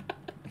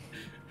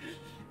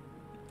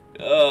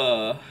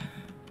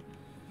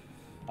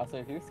 Also,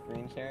 if you're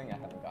screen sharing, I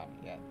haven't gotten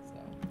it yet, so...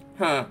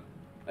 Huh.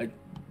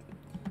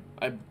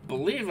 I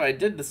believe I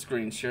did the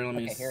screen share. Let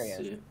me see. Here he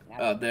is.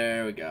 Oh,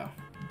 there we go.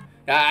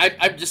 Yeah,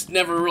 I just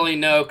never really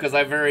know because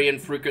I very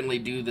infrequently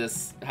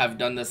have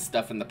done this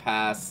stuff in the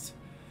past.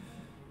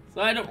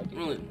 So I don't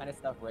really... kind of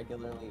stuff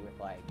regularly with,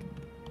 like,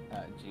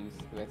 Juice,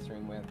 who I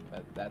stream with,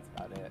 but that's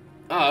about it.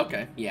 Oh,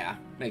 okay. Yeah,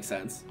 makes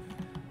sense.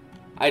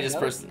 I just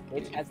personally...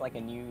 Twitch has, like,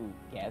 a new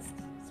guest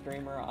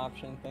streamer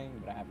option thing,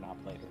 but I have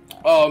not played with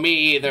that. Oh,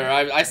 me either.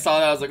 I saw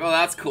that, I was like, oh,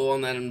 that's cool,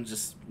 and then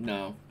just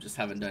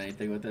haven't done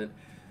anything with it.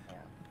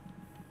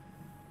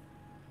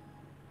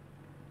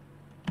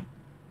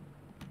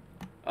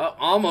 Oh,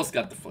 almost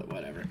got the flip,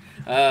 whatever.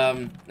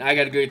 I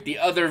gotta go with the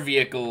other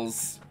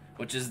vehicles,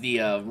 which is the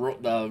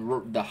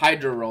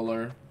Hydro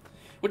Roller,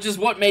 which is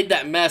what made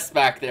that mess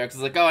back there. Cause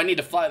like, oh, I need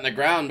to flatten the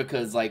ground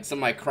because like some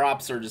of my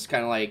crops are just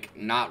kind of like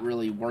not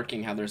really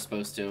working how they're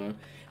supposed to. And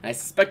I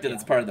suspected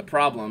it's part of the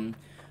problem,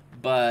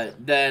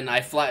 but then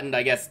I flattened,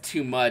 I guess,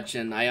 too much,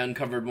 and I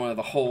uncovered one of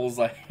the holes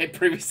I had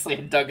previously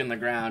dug in the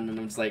ground, and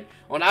I'm just like,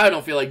 well, now I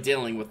don't feel like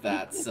dealing with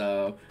that,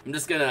 so I'm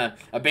just gonna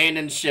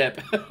abandon ship.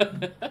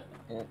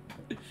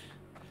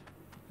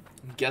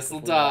 Guess I'll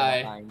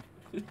die.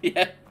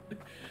 Yeah.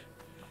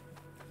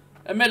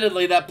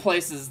 Admittedly, that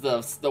place is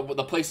the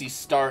place you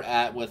start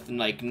at with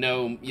like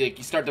you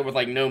start there with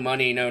like no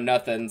money, no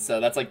nothing. So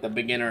that's like the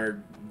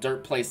beginner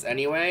dirt place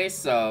anyway.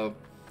 So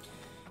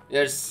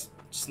there's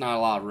just not a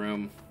lot of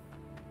room.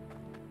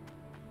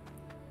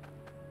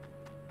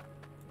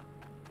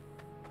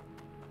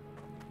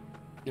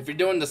 If you're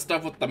doing the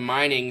stuff with the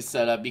mining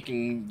setup, you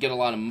can get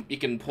you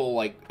can pull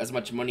like as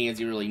much money as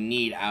you really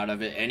need out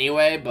of it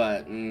anyway.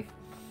 But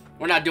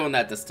we're not doing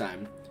that this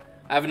time.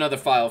 I have another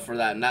file for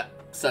that, and that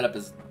setup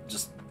is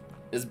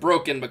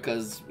broken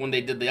because when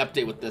they did the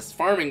update with this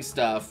farming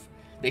stuff,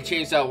 they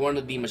changed how one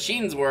of the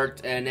machines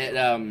worked, and it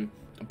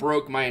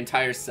broke my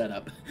entire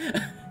setup.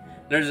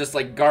 There's just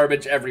like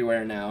garbage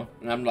everywhere now,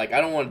 and I'm like,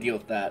 I don't want to deal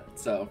with that,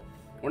 so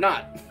we're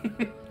not.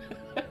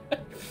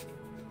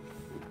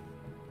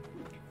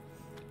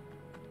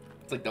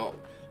 It's like, don't,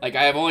 like,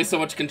 I have only so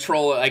much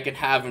control I can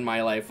have in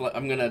my life.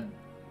 I'm gonna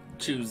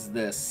choose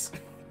this.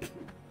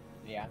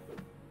 Yeah,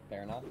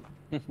 fair enough.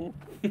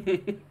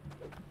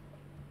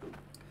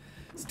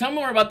 So tell me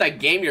more about that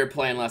game you were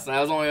playing last night.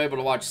 I was only able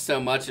to watch so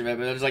much of it,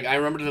 but it was like, I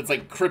remember this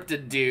like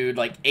cryptid dude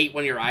like ate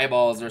one of your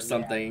eyeballs or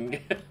something.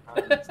 Yeah.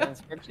 So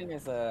Inscription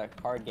is a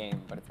card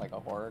game, but it's like a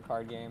horror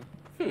card game.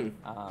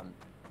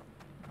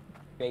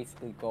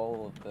 Basically,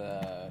 goal of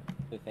the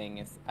thing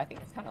is, I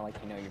think it's kind of like,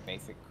 you know, your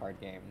basic card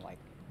game. Like,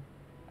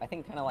 I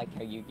think kind of like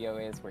how Yu-Gi-Oh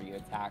is, where you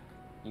attack.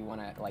 You want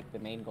to, like, the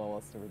main goal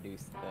is to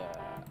reduce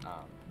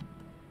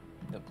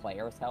the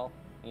player's health,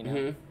 you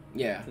know,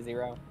 Yeah. to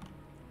 0.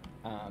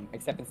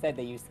 Except instead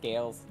they use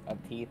scales of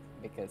teeth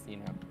because, you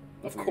know.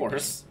 Of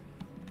course.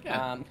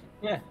 Yeah.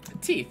 Yeah.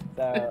 Teeth.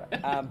 So,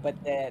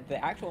 but the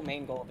actual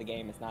main goal of the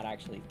game is not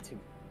actually to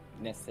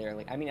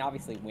necessarily. I mean,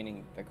 obviously,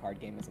 winning the card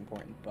game is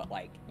important, but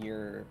like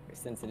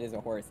since it is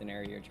a horror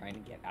scenario, you're trying to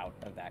get out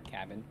of that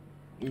cabin.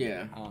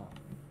 Yeah.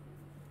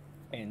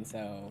 And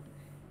so,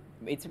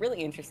 it's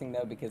really interesting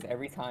though, because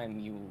every time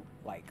you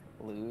like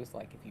lose,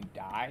 like if you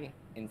die,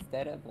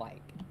 instead of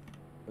like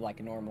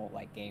a normal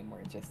like game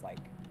where it's just like,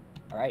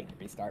 all right,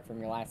 restart from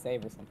your last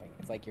save or something.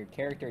 It's like your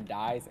character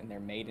dies and they're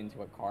made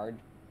into a card.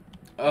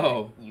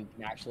 Oh. You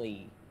can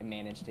actually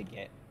manage to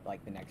get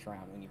like the next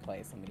round when you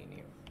play somebody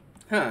new.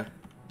 Huh.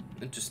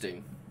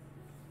 Interesting.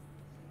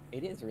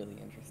 It is really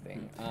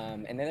interesting.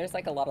 And then there's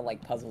like a lot of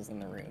like puzzles in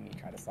the room you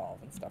try to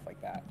solve and stuff like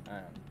that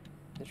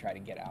to try to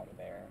get out of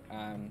there.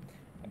 I'm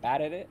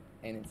bad at it,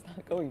 and it's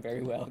not going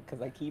very well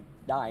because I keep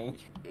dying.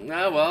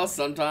 Well,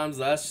 sometimes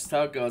that's just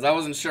how it goes. I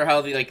wasn't sure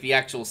how the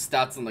actual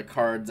stats on the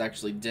cards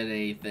actually did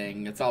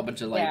anything. It's all a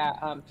bunch of like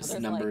just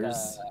there's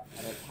numbers.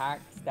 Like an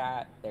attack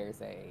stat.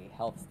 There's a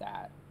health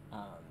stat,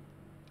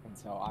 and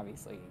so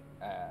obviously,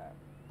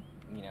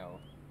 you know,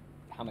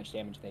 how much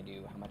damage they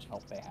do, how much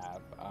health they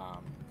have.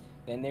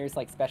 Then there's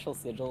like special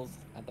sigils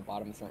at the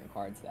bottom of certain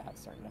cards that have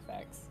certain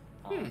effects.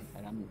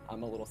 And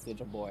I'm a little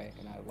sigil boy,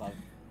 and I love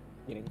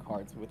getting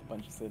cards with a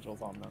bunch of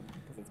sigils on them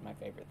because it's my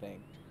favorite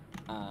thing.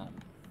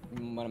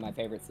 One of my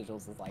favorite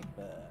sigils is like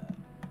the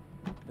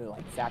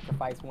like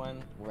sacrifice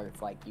one, where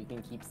it's like you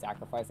can keep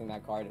sacrificing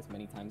that card as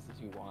many times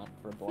as you want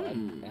for blood,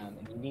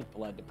 and you need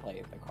blood to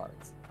play the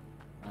cards.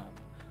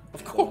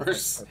 Of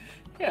course,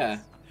 yeah.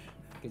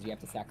 Because you have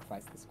to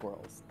sacrifice the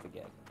squirrels to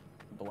get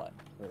blood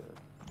for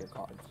your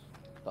cards.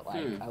 But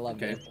like, I love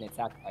the infinite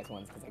sacrifice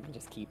ones because I can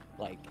just keep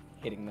like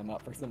hitting them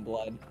up for some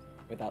blood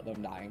without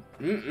them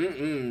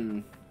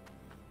dying.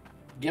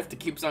 Gift that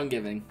keeps on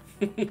giving.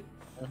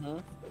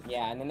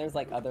 Yeah, and then there's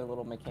like other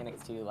little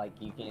mechanics too. Like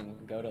you can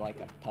go to like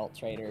a pelt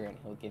trader and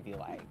he'll give you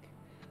like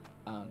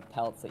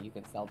pelts that you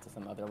can sell to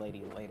some other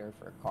lady later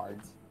for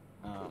cards.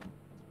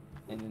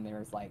 And then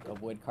there's like a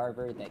wood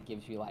carver that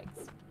gives you like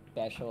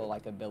special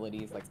like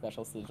abilities, like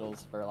special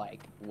sigils for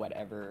like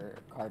whatever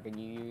carving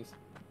you use.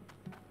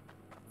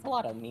 It's a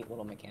lot of neat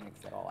little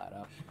mechanics that all add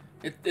up.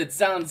 It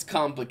sounds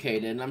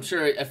complicated, and I'm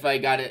sure if I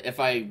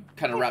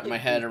kind of wrap my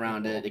head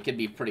around it, it could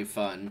be pretty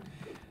fun.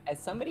 As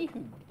somebody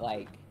who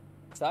like,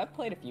 so I've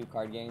played a few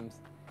card games,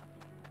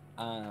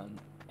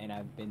 and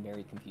I've been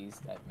very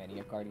confused at many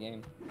a card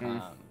game.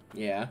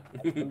 Yeah.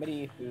 As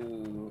somebody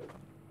who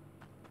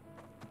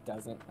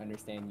doesn't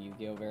understand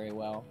Yu-Gi-Oh very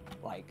well,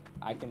 like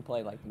I can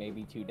play like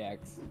maybe 2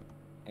 decks,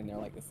 and they're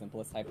like the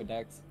simplest type of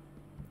decks,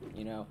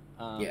 you know.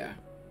 Yeah.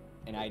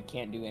 And I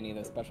can't do any of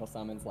those special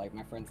summons. Like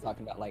my friend's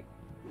talking about like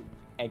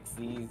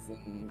XZs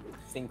and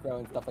Synchro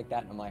and stuff like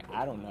that, and I'm like,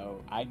 I don't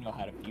know. I know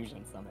how to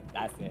fusion summon.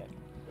 That's it.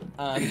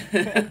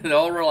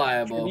 All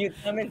reliable. Tribute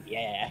summon,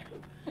 yeah.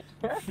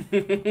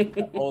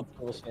 Old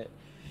school shit.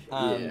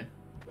 Yeah.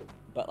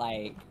 But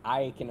like,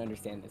 I can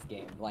understand this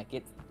game. Like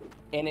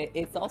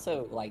it's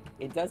also like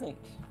it's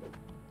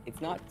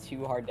not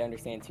too hard to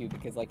understand too,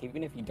 because like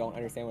even if you don't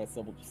understand what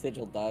a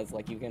sigil does,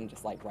 like you can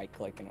just like right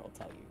click and it'll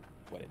tell you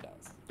what it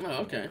does.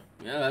 Oh, okay.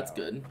 Yeah, that's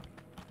good.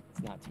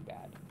 It's not too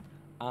bad.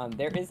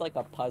 There is like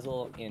a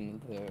puzzle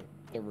in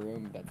the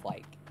room that's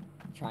like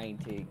trying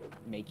to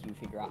make you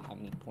figure out how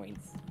many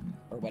points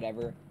or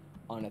whatever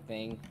on a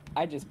thing.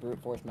 I just brute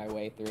forced my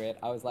way through it.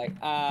 I was like,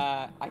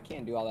 I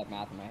can't do all that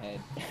math in my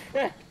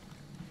head.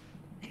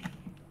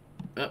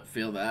 Oh,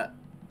 feel that.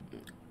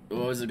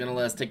 Oh, is it gonna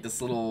let us take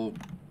this little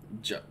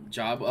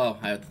job? Oh,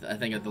 I think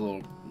I have the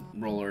little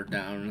roller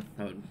down.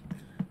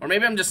 Or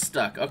maybe I'm just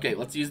stuck. Okay,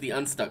 let's use the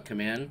unstuck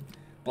command.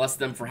 Bless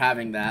them for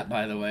having that,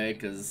 by the way,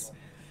 because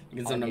you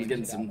can sometimes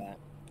get some...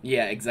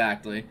 Yeah,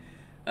 exactly.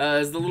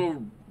 Is the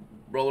little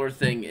roller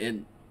thing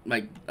in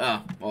my...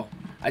 Oh, well,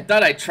 I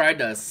thought I tried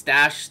to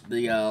stash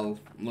the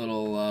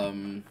little...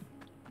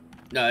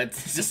 No,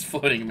 it's just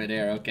floating in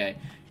midair. Okay,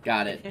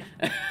 got it.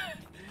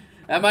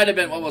 That might have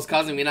been what was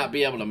causing me not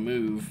be able to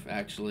move,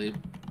 actually.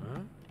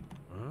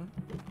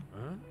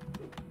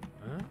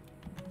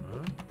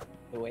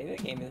 The way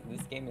this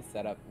game is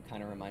set up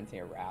kind of reminds me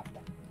of Raft.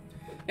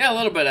 Yeah, a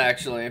little bit,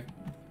 actually.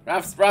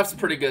 Raph's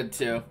pretty good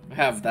too. I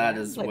have that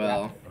as Like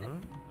well.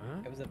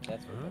 I was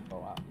obsessed with it for a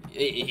while.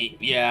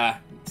 Yeah,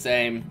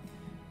 same.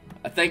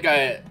 I think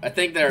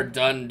they're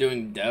done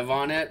doing dev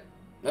on it.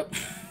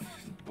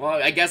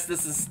 Well, I guess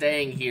this is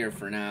staying here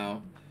for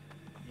now.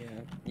 Yeah,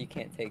 you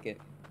can't take it.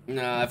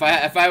 No, if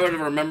I would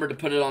have remembered to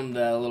put it on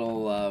the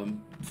little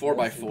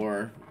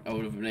 4x4, I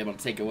would have been able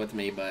to take it with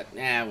me. But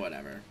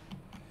whatever.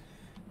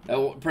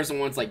 That person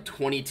wants like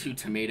 22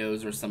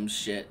 tomatoes or some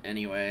shit.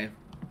 Anyway.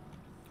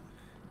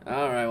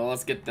 All right, well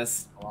let's get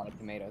this. A lot of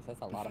tomatoes.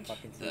 That's a lot of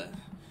fucking soup.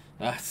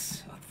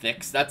 That's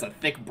a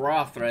thick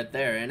broth right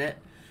there, ain't it?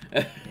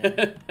 Have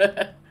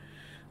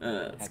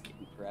to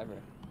eat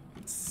forever.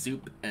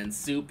 Soup and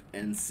soup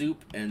and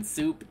soup and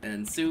soup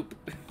and soup.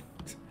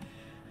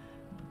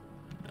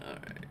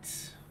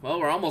 Alright. Well,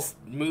 we're almost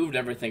moved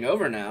everything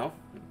over now.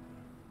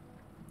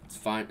 It's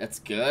fine. That's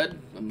good.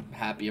 I'm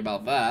happy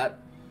about that.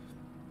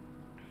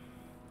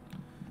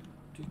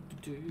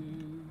 Somebody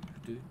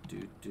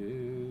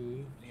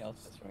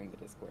else is joining the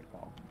Discord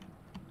call.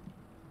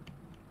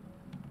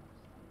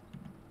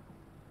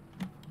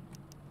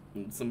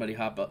 Somebody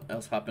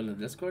else hop into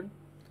Discord?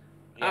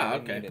 Yeah,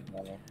 okay.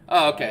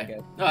 Oh, okay.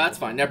 guess No, that's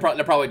fine. They're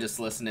probably just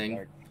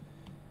listening.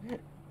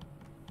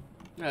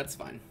 That's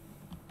fine.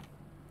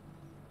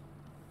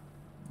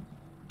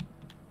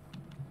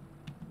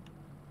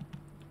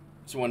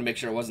 Just want to make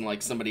sure it wasn't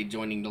like somebody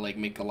joining to like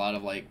make a lot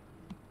of like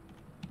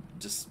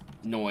just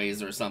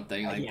noise or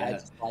something like yeah,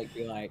 that. just like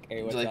be like,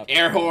 hey, what's Just, up? like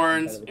air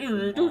horns.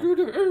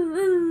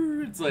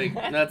 It's like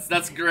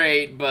that's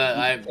great, but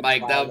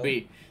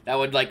that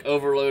would like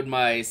overload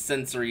my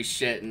sensory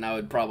shit, and I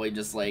would probably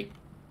just like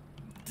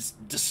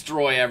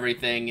destroy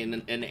everything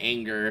in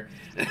anger.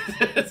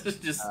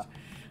 Just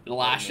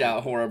lash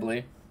out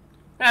horribly.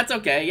 That's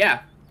okay.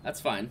 Yeah, that's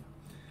fine.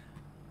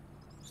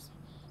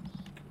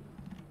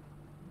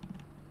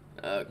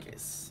 Okay,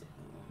 so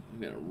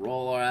I'm gonna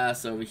roll our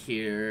ass over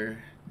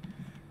here.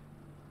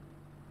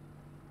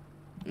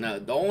 No,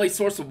 the only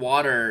source of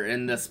water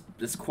in this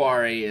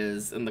quarry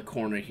is in the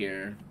corner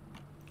here,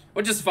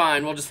 which is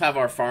fine. We'll just have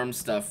our farm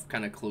stuff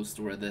kind of close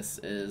to where this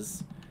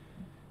is.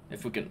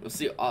 If we can,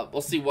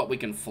 we'll see what we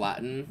can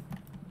flatten,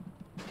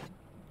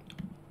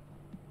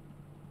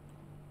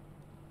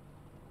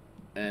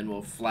 and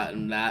we'll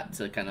flatten that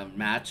to kind of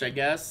match, I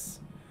guess.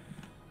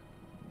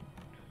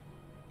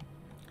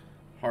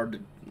 Hard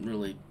to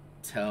really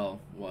tell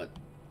what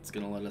it's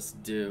gonna let us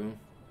do.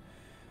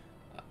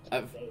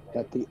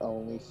 That's the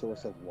only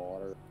source of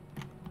water.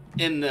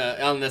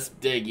 On this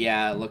dig,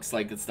 yeah, it looks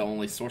like it's the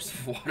only source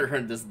of water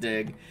in this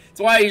dig. That's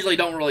why I usually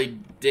don't really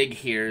dig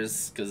here,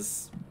 is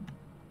because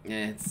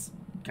it's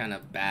kind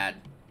of bad.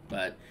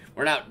 But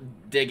we're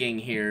not digging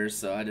here,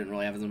 so I didn't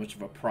really have as much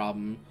of a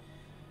problem.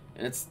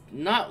 And it's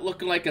not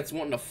looking like it's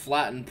wanting to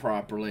flatten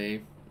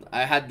properly.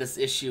 I had this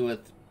issue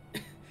with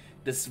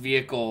this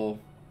vehicle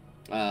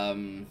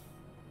when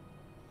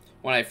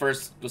I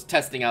first was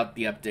testing out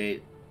the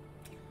update.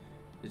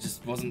 It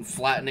just wasn't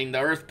flattening the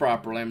earth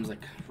properly. I was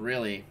like,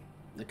 really?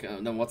 Like,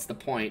 then what's the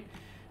point?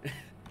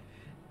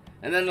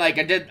 And then, like,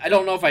 I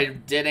don't know if I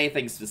did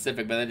anything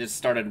specific, but it just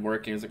started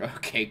working. I was like,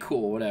 okay,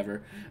 cool,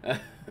 whatever.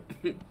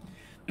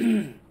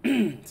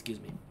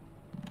 Excuse me.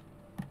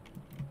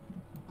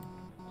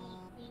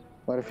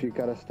 What if you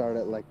gotta start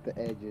at, like, the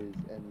edges,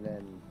 and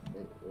then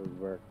it would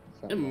work?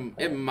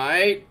 It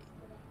might.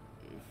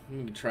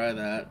 We can try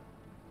that.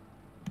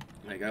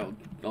 Like, I'll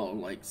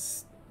like...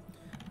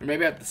 Or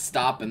maybe I have to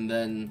stop and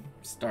then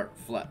start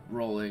flat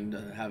rolling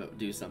to have it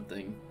do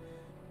something.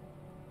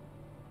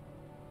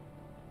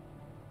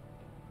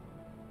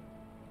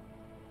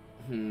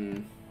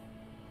 I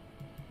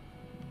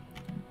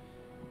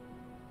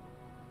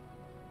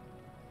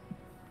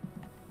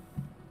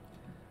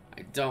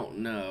don't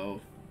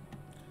know.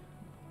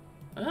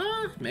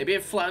 Maybe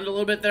it flattened a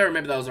little bit there, or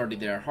maybe that was already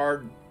there.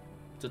 Hard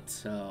to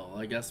tell.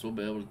 I guess we'll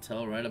be able to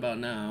tell right about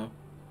now.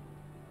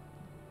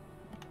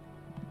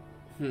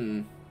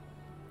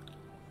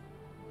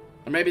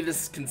 Or maybe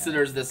this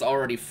considers this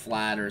already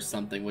flat or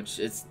something, which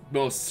it's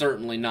most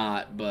certainly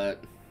not,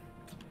 but...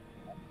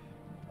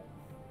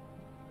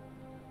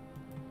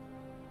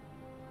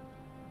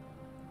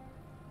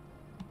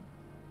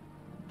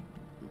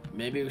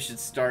 Maybe we should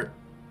start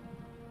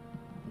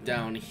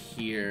down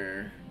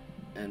here,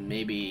 and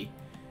maybe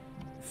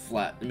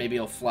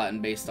it'll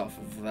flatten based off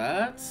of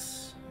that.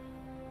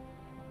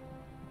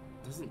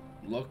 Doesn't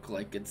look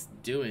like it's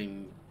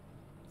doing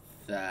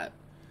that.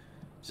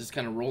 It's just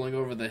kind of rolling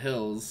over the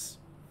hills.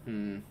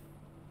 A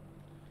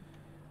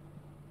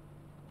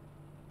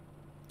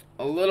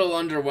little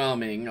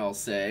underwhelming, I'll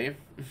say.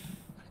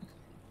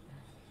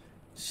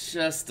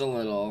 Just a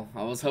little.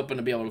 I was hoping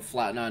to be able to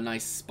flatten out a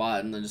nice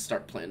spot and then just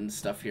start planting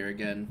stuff here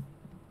again.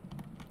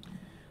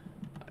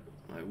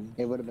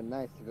 It would have been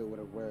nice if it would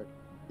have worked.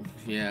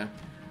 Yeah.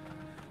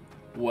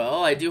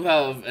 Well, I do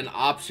have an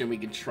option we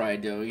could try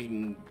doing. We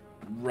can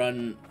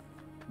run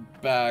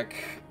back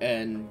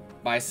and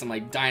buy some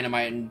like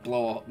dynamite and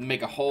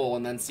make a hole,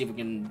 and then see if we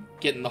can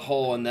get in the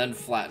hole and then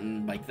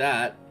flatten like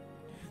that.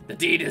 The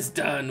deed is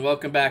done.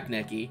 Welcome back,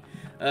 Nikki.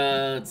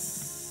 Let's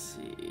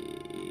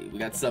see. We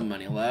got some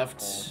money left.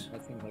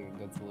 That seems like a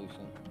good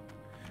solution.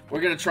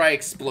 We're gonna try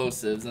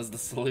explosives as the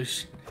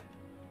solution.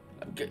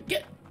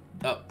 Get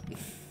oh,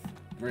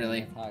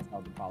 really? That's how I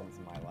solve the problems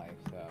in my life.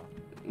 So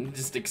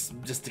Just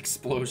explosions. just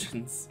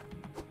explosions.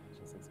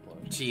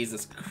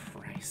 Jesus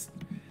Christ!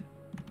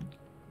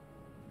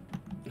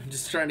 I'm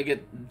just trying to get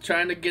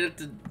it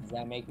to. Does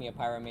that make me a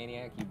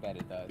pyromaniac? You bet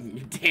it does.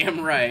 You're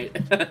damn right.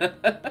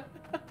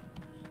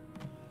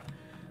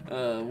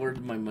 Where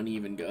did my money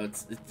even go?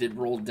 It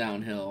rolled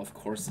downhill. Of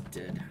course it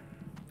did.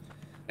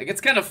 Like,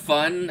 it's kind of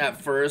fun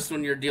at first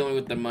when you're dealing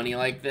with the money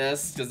like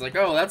this, because like,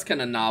 oh, that's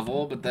kind of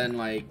novel. But then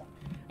like,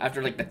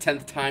 after like the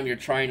 10th time you're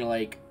trying to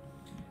like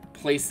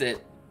place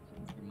it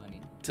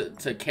Money.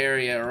 to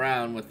carry it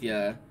around with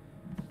you,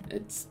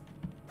 it's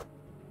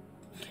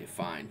okay.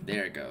 Fine,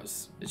 there it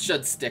goes. It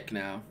should stick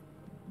now.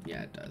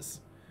 Yeah, it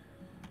does.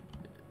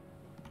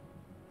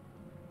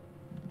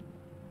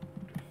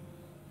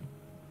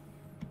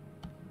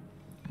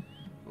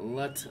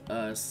 Let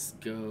us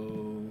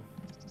go.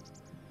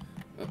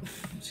 Oh,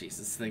 jeez,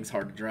 this thing's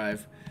hard to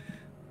drive.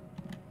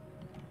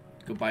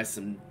 Go buy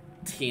some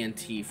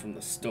TNT from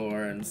the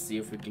store and see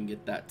if we can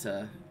get that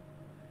to.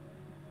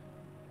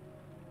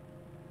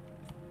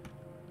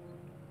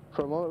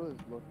 From what it was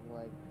looking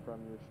like from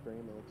your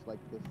stream, it looks like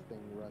this thing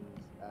runs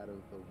out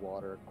of the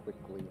water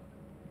quickly.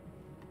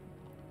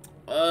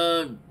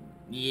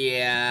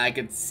 Yeah, I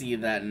could see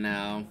that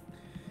now.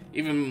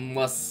 Even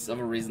less of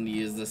a reason to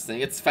use this thing.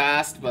 It's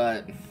fast,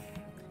 but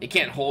it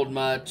can't hold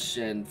much,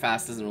 and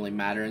fast doesn't really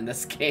matter in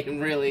this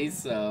game, really,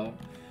 so...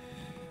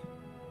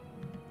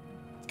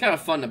 It's kind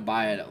of fun to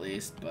buy it, at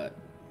least, but...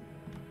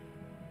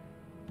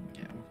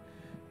 Yeah.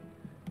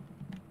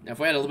 Now, if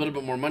we had a little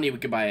bit more money, we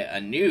could buy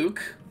a nuke,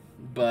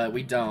 but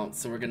we don't,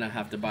 so we're gonna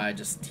have to buy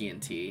just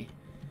TNT.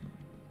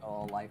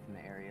 All life in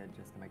the area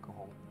just to make a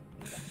home.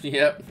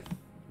 Yep.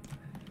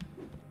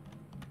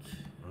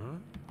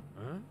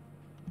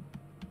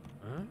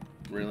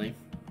 Really?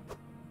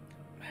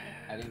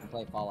 I didn't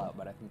play Fallout,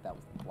 but I think that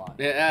was the plot.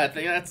 Yeah, I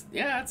think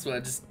that's what I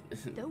just.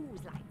 Those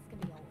lights can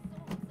be all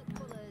sorts of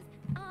colours,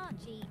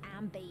 RG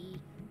and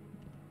B.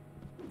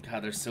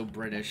 God, they're so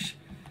British.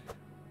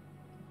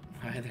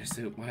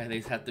 Why they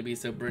have to be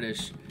so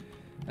British?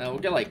 We'll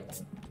get like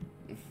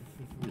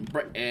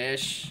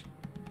British.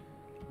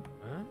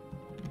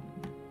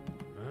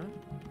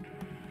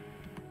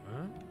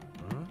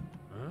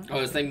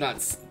 Oh, this thing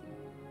not.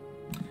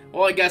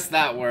 Well, I guess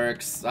that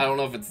works. I don't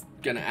know if it's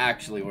gonna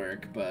actually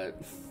work, but.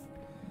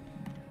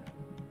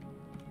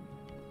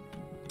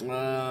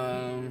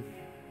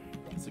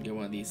 Let's get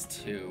one of these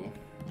two.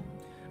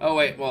 Oh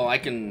wait, well I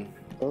can.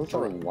 Those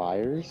are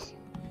wires?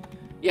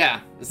 Yeah,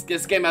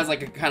 this game has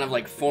like a kind of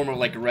like form of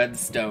like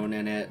redstone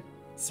in it,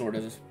 sort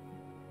of.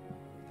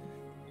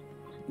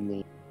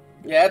 Neat.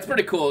 Yeah, it's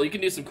pretty cool. You can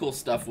do some cool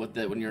stuff with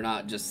it when you're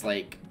not just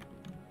like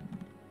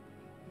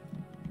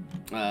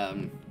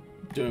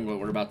doing what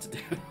we're about to do.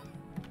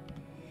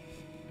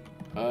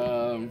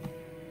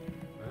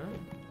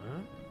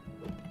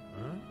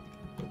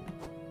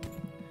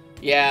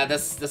 Yeah,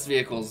 this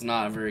vehicle is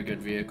not a very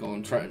good vehicle.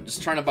 I'm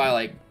just trying to buy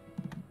like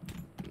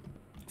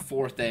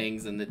 4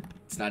 things, and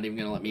it's not even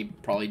gonna let me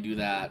probably do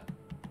that.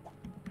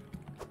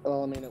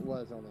 Well, I mean, it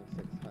was only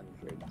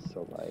 600,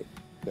 so like,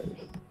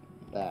 there's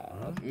that.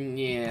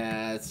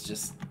 Yeah, it's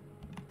just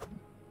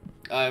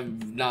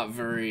I'm not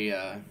very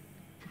oh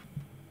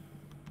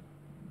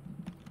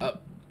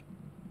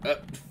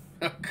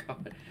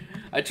god.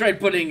 I tried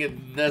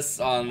putting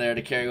this on there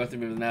to carry with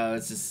me, but now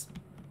it's just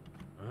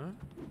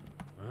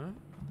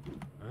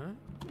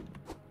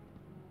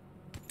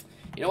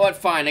You know what?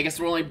 Fine. I guess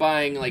we're only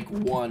buying like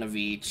 1 of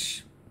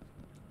each.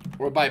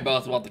 We'll buy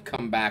both. We'll have to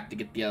come back to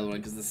get the other one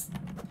because this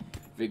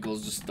vehicle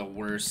is just the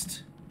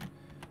worst.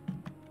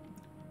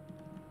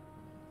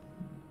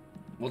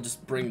 We'll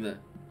just bring the.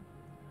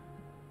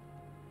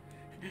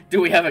 Do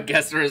we have a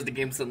guest, or has the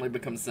game suddenly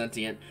become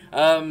sentient?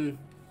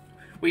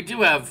 We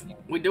do have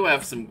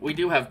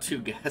 2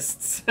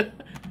 guests.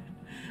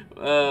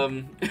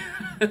 I'm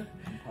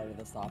part of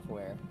the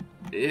software.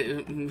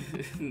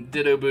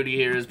 Ditto Booty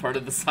here is part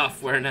of the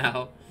software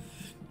now.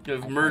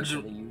 Have merged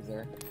with the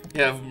user.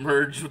 Yeah, I've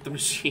merged with the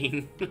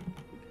machine.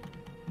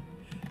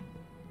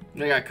 I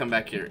gotta come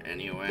back here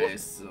anyway,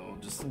 so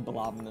just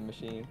Blob in the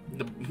machine.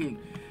 the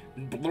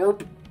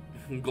blorp,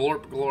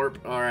 glorp, glorp.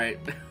 All right,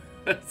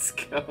 let's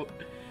go.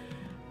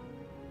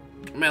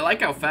 I mean, I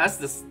like how fast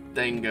this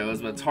thing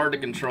goes, but it's hard to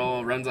control.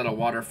 It runs out of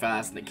water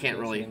fast, and it can't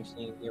really.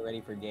 Machine, get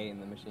ready for gay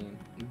in the machine.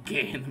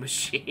 Gay in the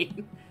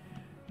machine.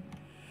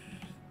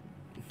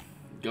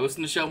 Ghost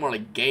in the shell, more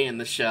like gay in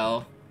the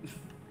shell.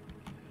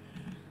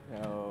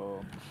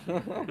 No.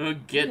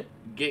 get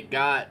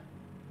got.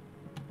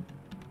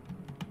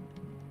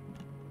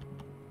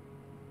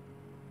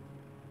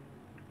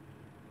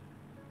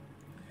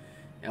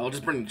 Yeah, we'll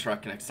just bring the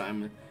truck next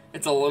time.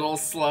 It's a little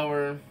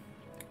slower,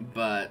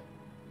 but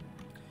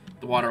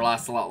the water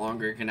lasts a lot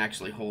longer. It can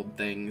actually hold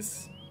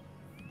things.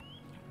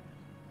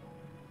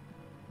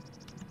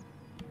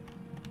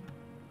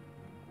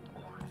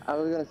 I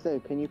was gonna say,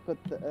 can you put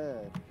the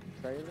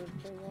trailer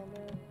thing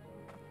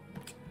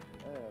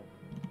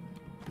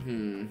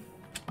on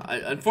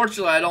there?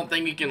 Unfortunately, I don't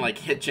think you can like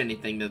hitch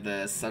anything to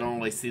this. I don't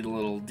really see the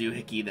little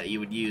doohickey that you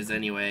would use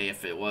anyway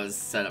if it was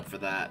set up for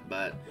that.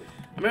 But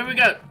I mean, we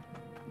got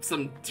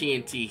some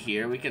TNT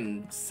here. We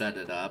can set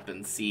it up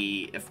and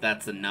see if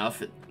that's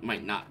enough. It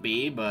might not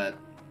be, but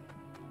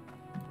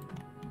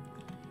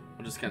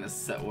we'll just kind of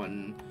set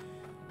one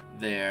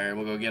there.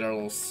 We'll go get our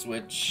little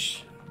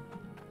switch.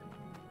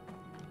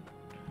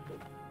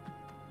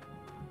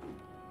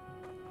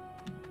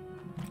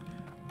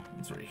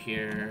 It's right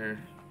here.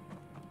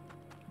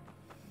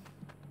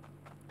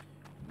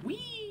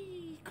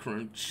 Whee!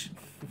 Crunch.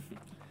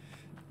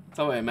 That's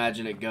how I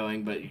imagine it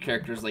going, but your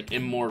character's like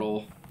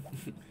immortal.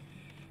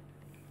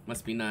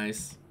 Must be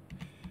nice.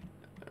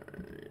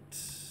 Alright.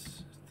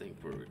 I think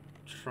we're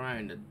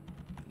trying to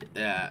get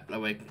that.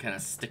 That way I can kind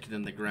of stick it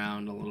in the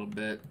ground a little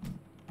bit.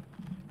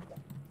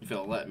 If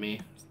it'll let me.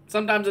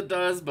 Sometimes it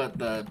does, but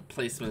the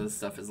placement of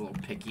stuff is a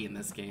little picky in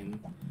this game.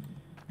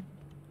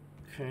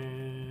 Okay.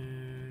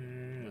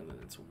 And then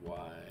it's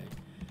Y.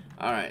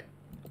 Alright.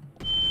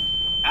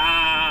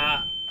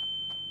 Ah!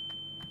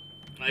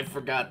 I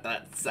forgot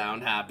that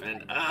sound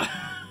happened.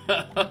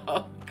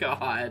 Oh,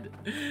 God.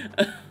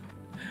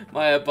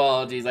 My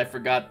apologies. I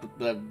forgot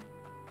that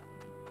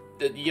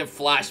you get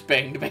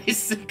flashbanged,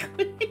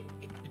 basically.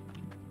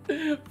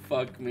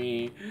 Fuck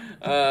me.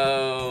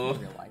 Oh.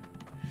 Real life.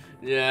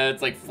 Yeah,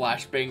 it's like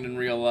flashbanged in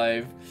real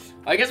life.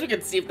 I guess we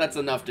could see if that's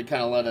enough to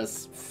kind of let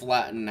us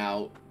flatten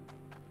out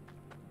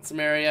some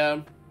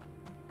area,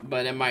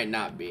 but it might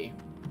not be.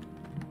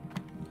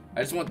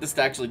 I just want this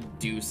to actually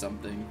do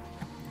something.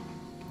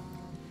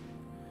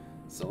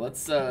 So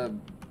let's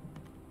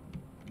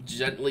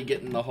gently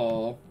get in the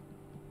hole.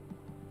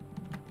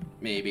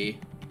 Maybe.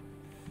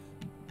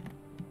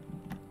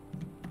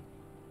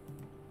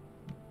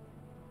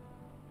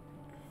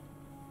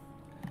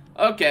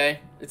 Okay,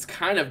 it's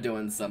kind of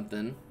doing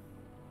something.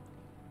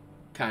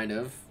 Kind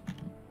of.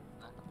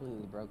 Not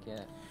completely broke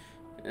yet.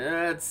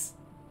 It's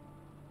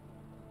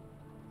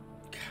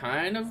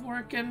kind of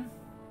working.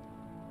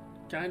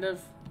 Kind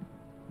of.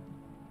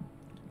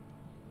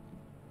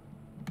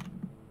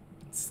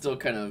 Still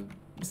kind of,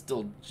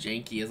 still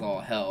janky as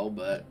all hell,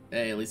 but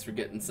hey, at least we're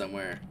getting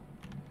somewhere.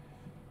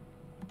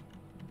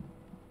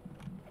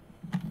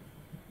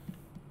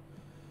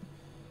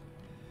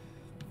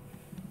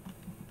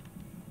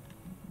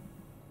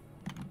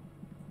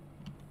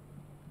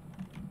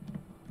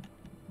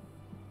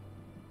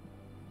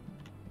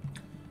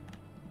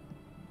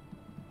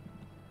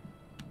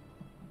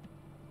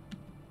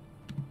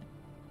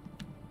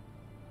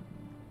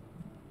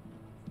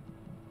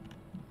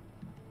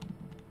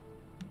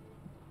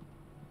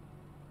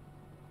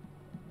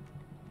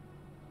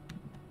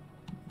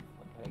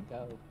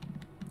 Go.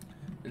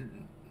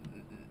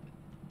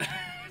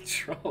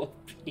 Troll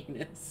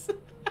penis.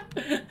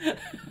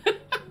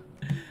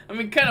 I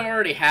mean, kind of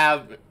already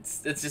have.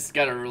 It's just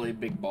got a really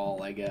big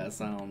ball, I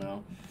guess. I don't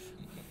know.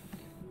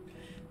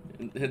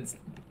 It's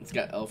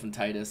got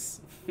elephantitis.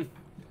 Oh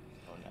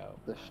no.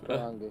 The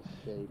strongest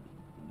shape.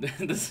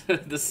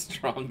 the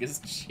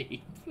strongest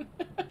shape.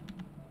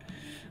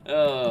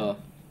 Oh.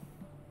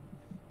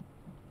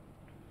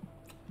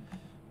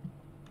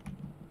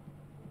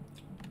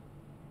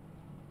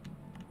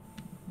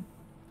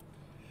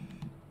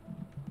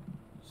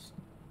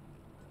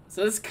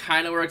 So this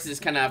kind of works. You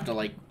just kind of have to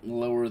like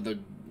lower the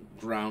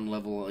ground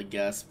level, I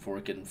guess, before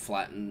it can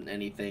flatten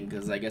anything.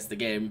 Because I guess the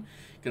game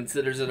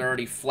considers it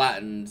already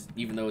flattened,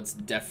 even though it's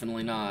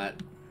definitely not.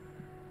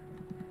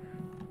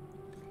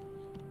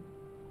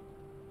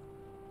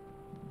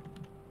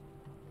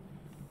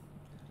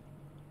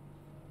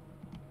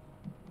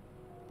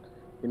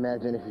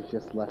 Imagine if you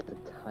just left a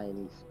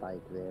tiny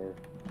spike there.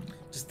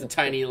 Just a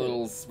tiny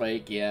little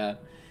spike, yeah.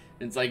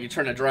 It's like you're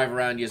trying to drive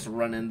around, you just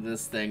run into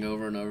this thing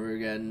over and over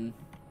again.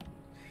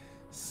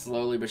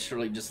 Slowly but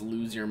surely just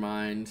lose your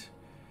mind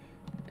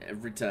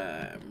every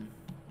time.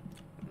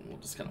 And we'll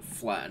just kind of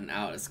flatten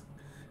out as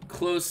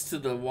close to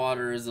the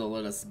water as it'll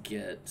let us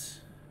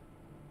get.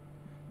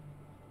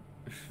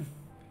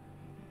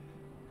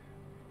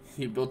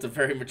 You built a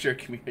very mature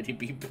community,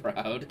 be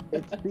proud.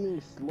 It's being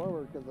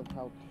slower because of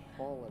how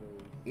tall it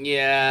is.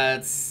 Yeah,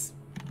 it's...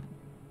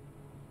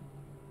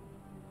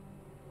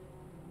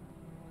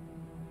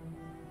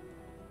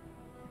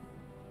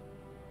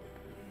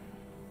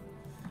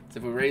 So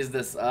if we raise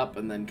this up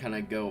and then kind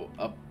of go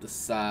up the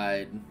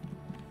side.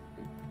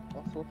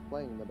 Also, what's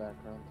playing in the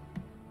background?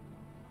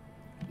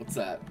 What's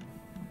that?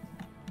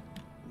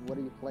 What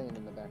are you playing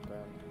in the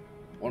background?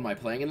 What am I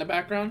playing in the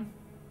background?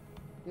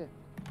 Yeah.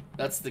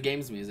 That's the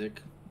game's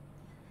music.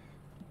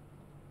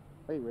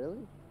 Wait, really?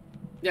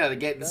 Yeah, the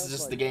game. This is Sounds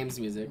just like- the game's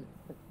music.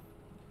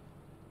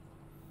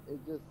 It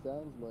just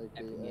sounds like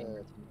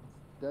a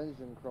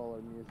dungeon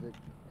crawler music.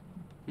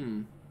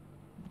 Hmm.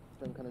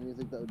 Some kind of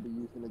music that would be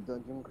used in a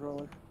dungeon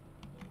crawler.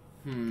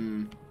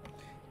 Hmm.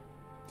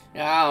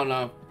 Yeah, I don't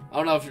know. I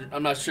don't know if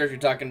I'm not sure if you're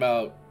talking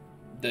about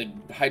the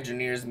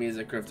Hydroneer's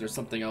music or if there's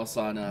something else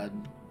on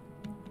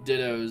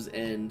dittos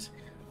and...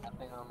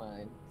 Nothing on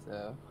mine,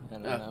 so I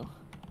don't Oh.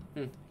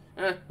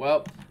 know.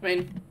 Well, I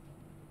mean,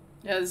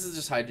 yeah, this is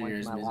just Once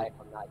Hydroneer's in my music. life,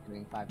 I'm not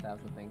doing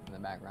 5,000 things in the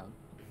background.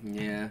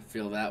 Yeah,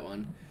 feel that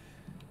one.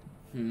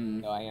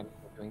 So I am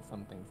doing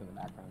some things in the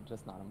background,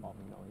 just not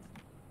involving noise.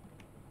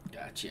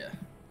 Gotcha. Yeah,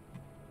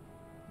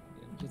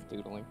 just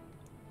doodling.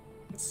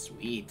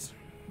 Sweet.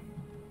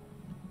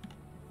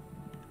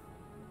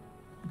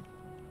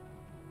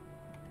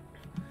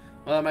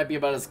 Well, that might be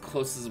about as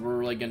close as we're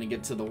really gonna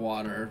get to the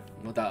water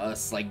without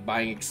us like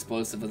buying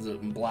explosives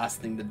and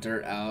blasting the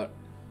dirt out.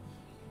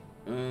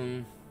 I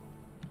don't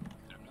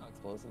know,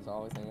 explosives are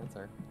always the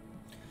answer.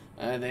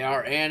 They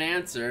are an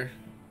answer.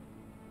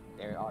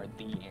 They are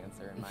the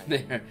answer in my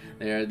opinion.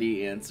 They are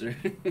the answer.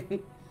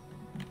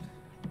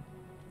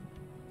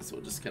 So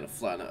we'll just kind of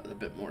flatten out a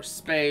bit more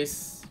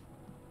space.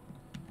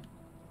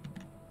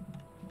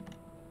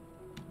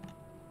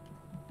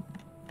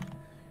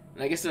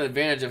 And I guess an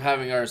advantage of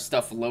having our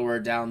stuff lower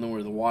down than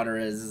where the water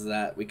is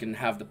that we can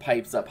have the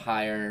pipes up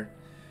higher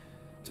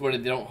to where they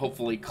don't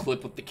hopefully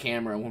clip with the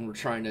camera when we're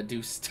trying to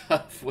do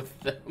stuff with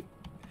them.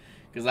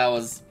 Because that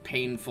was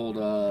painful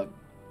to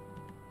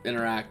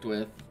interact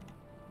with.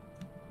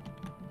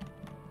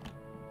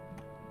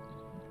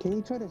 Can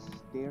you try to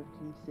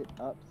staircase it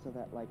up so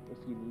that, like, if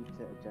you need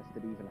to adjust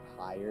it even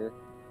higher,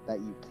 that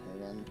you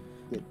can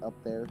get up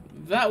there?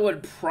 That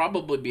would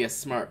probably be a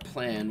smart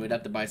plan. We'd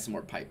have to buy some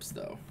more pipes,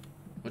 though.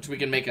 Which we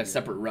can make a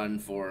separate run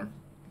for.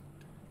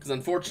 Because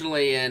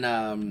unfortunately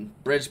in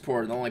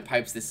Bridgeport, the only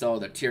pipes they sell are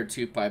the tier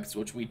 2 pipes,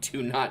 which we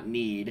do not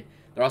need.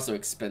 They're also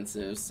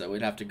expensive, so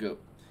we'd have to go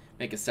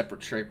make a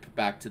separate trip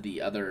back to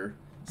the other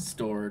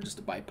store just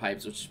to buy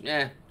pipes, which,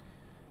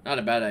 not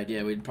a bad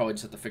idea. We'd probably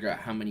just have to figure out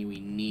how many we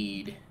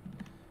need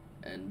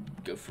and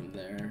go from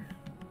there.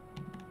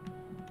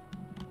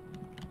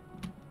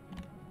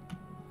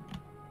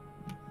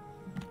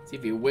 See,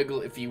 if you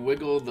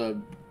wiggle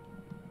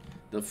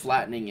the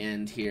flattening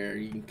end here,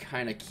 you can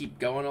kind of keep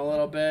going a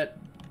little bit.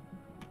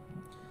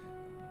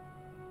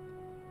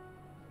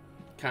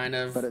 Kind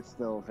of. But it's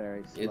still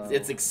very slow.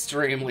 It's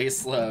extremely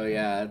slow,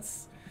 yeah.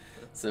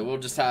 So we'll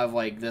just have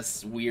like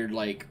this weird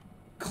like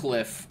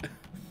cliff.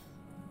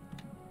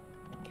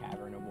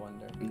 Cavern of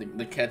Wonder.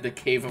 The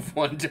Cave of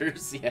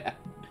Wonders, yeah.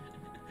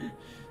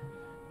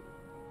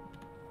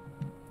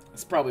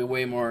 It's probably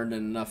way more than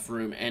enough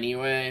room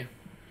anyway.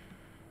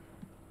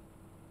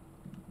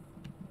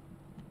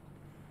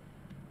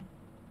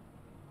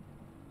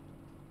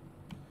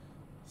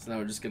 So now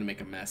we're just gonna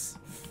make a mess.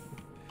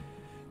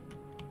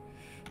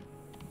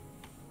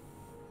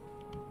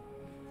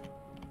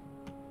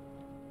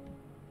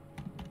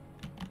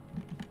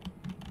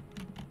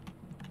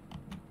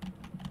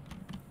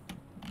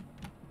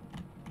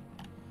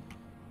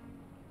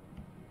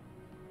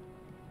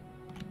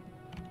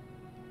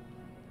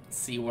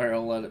 See where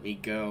it'll let me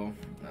go.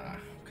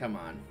 Come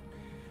on.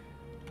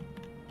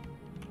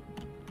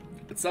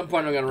 At some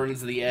point I'm gonna run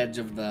into the edge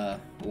of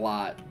the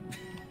lot.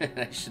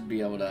 I should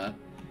be able to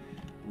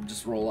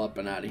just roll up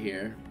and out of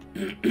here.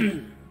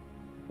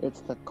 It's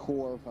the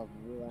core of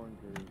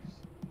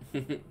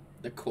Wonders.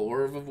 The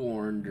core of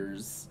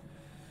Wonders.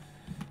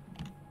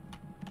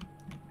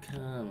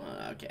 Come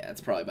on. Okay, that's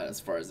probably about as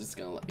far as it's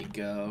gonna let me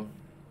go.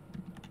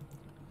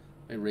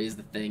 I raise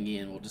the thingy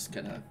and we'll just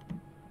kind of,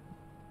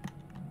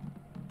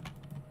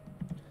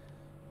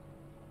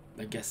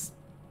 I guess,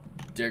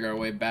 dig our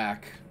way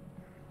back.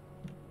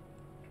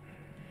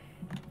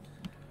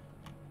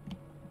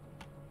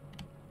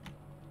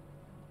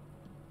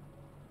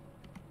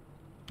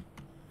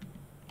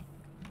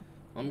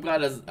 I'm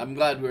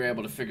glad we were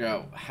able to figure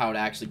out how to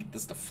actually get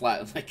this to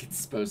flatten like it's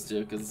supposed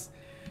to, because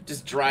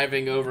just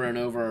driving over and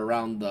over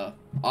around the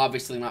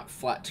obviously not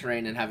flat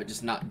terrain and have it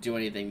just not do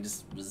anything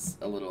just was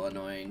a little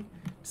annoying,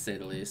 to say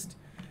the least.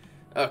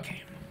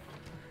 Okay.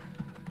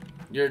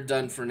 You're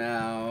done for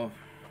now.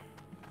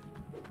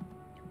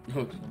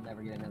 I'll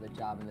never get another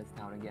job in this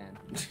town again.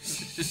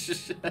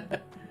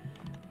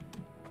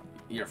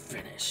 You're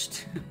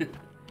finished.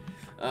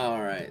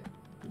 Alright.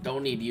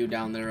 Don't need you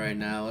down there right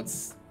now.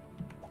 Let's...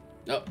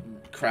 Oh,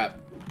 crap.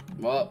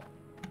 Well,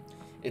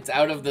 it's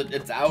out of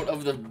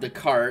the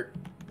cart.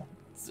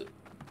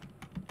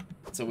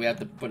 So we have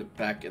to put it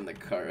back in the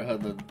cart.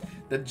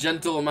 The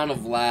gentle amount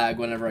of lag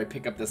whenever I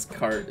pick up this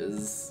cart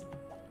is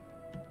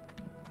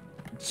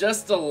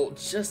just a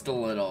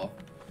little.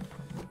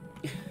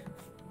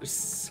 There's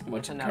so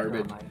much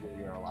garbage.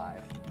 You're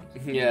alive.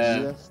 Yeah.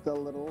 Just a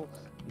little.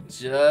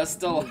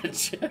 Just a little.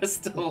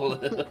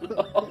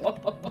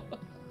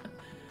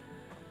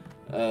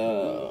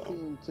 They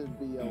seem to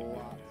be a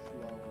lot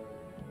slower,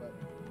 but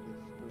the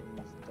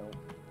screens don't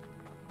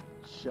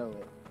show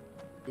it.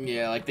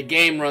 Yeah, like the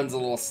game runs a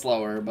little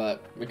slower,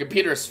 but the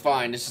computer's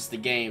fine. It's just the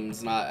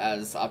game's not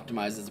as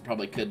optimized as it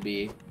probably could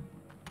be,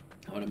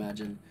 I would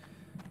imagine.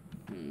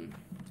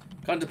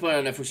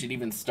 Contemplating if we should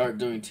even start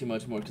doing too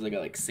much more, because I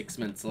got like 6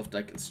 minutes left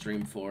I can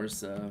stream for,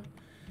 so...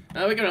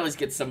 Now we can at least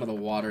get some of the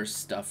water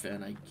stuff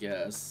in, I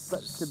guess.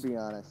 But to be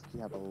honest,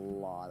 you have a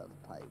lot of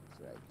pipes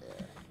right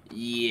there.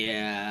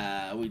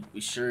 Yeah,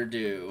 we sure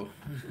do.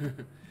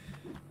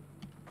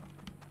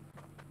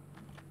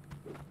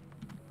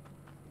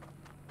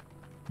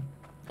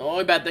 The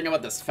only bad thing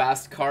about this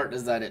fast cart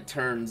is that it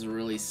turns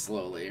really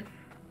slowly.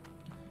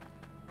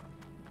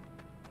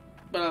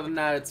 But other than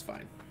that, it's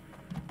fine.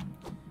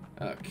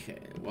 Okay,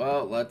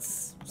 well,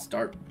 let's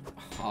start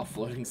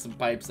offloading some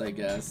pipes, I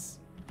guess.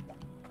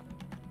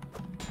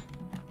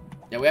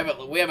 Yeah, we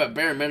have a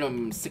bare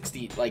minimum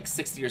 60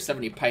 or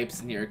 70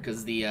 pipes in here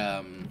because the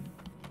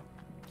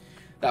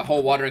that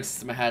whole watering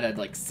system I had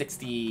like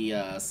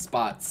 60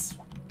 spots.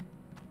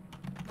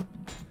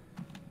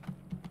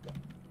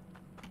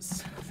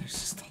 So there's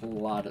just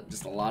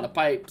a lot of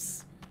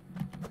pipes.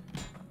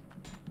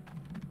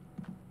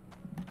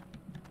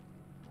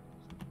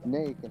 Now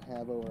you can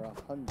have over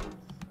 100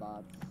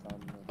 spots on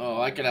the...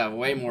 Oh, I could have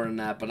way more than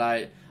that, but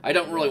I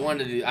don't really want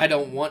to do. I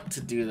don't want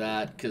to do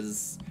that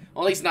because,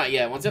 well, at least not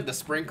yet. Once you have the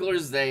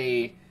sprinklers,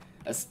 they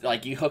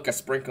like you hook a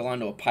sprinkle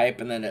onto a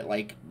pipe, and then it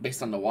like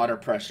based on the water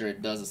pressure,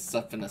 it does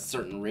stuff in a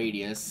certain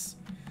radius.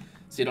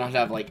 So you don't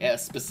have like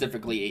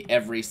specifically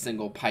every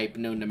single pipe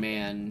known to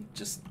man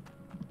just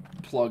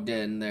plugged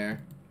in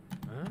there.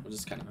 We'll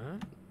just kind of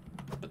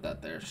put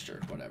that there. Sure,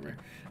 whatever.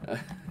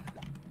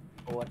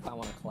 Well, what if I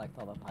want to collect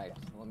all the pipes?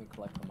 Let me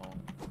collect them all.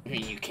 I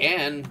mean, you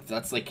can.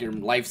 That's like your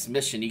life's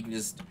mission. You can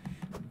just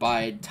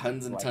buy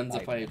tons and tons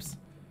of pipes.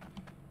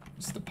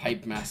 Just the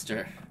pipe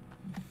master.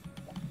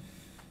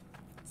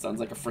 Sounds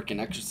like a freaking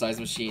exercise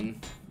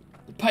machine.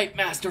 The pipe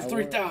master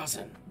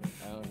 3000.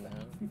 Oh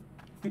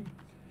no.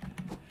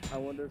 I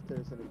wonder if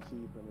there's an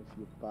achievement if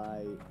you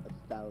buy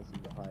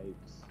 1,000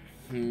 pipes.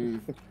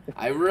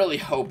 I really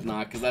hope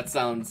not, because that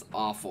sounds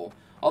awful.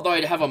 Although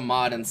I'd have a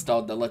mod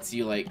installed that lets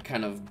you like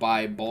kind of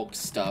buy bulk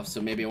stuff, so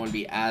maybe it wouldn't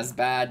be as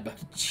bad, but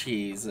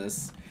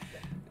Jesus.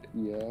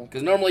 Yeah.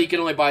 Because normally you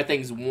can only buy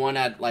things one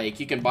at, like,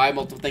 you can buy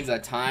multiple things at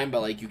a time, but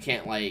like you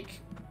can't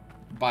like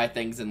buy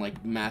things in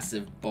like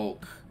massive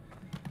bulk.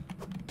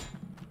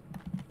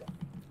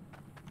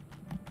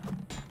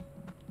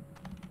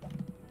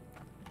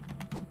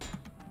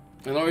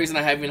 And the only reason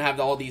I even have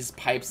all these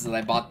pipes is that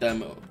I bought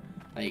them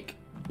like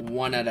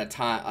one at a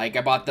time. Like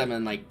I bought them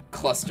in like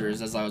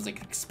clusters as I was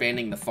like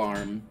expanding the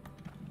farm.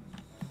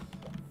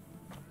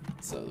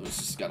 So there's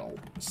just got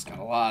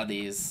a lot of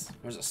these.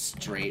 There's a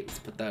straight. Let's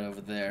put that over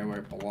there where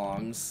it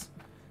belongs,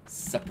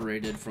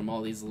 separated from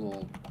all these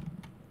little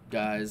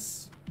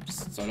guys,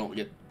 just so I don't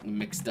get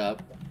mixed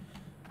up.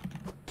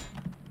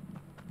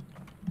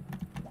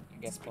 I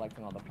guess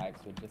collecting all the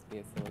pipes would just be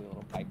a silly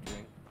little pipe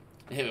dream.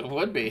 It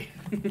would be.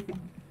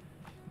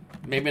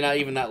 Maybe not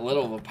even that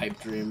little of a pipe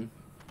dream.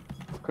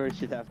 Of course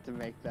you'd have to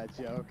make that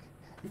joke.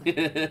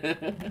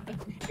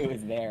 It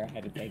was there. I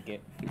had to take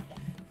it.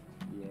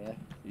 Yeah.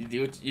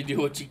 You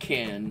do what you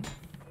can.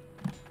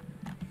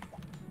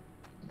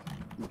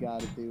 You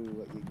gotta do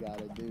what you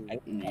gotta do.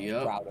 Yep.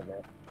 I'm proud of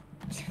it.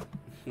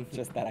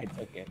 Just that I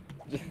took it.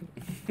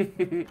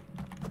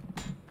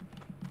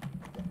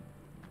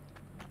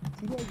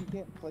 See how you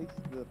can't place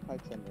the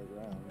pipes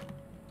underground.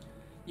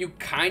 You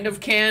kind of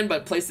can,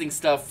 but placing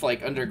stuff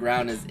like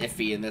underground is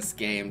iffy in this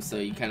game, so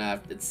you kind of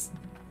have, it's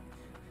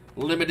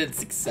limited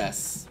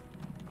success.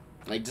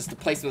 Like just the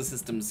placement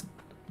system's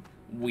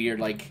weird.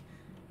 Like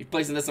if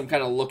placing this, I'm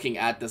kind of looking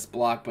at this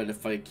block, but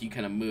if like you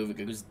kind of move, it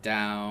goes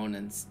down,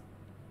 and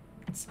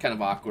it's kind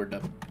of awkward to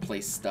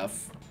place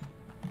stuff.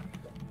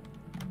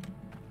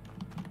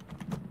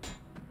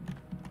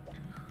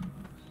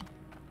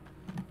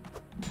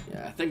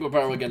 Yeah, I think we're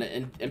probably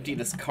gonna empty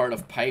this cart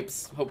of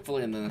pipes,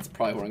 hopefully, and then that's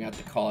probably where I'm gonna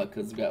have to call it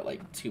because we've got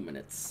like 2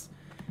 minutes,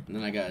 and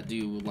then I gotta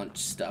do lunch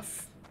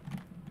stuff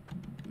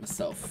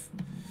myself.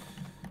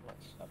 Lunch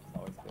stuff's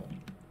always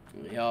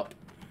good. Yup.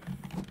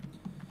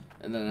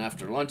 And then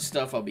after lunch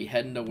stuff, I'll be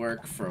heading to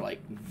work for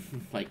like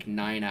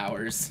 9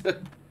 hours.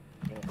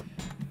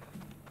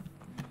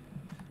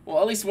 Well,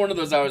 at least one of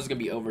those hours is gonna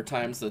be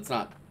overtime, so it's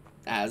not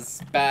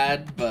as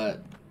bad,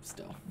 but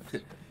still.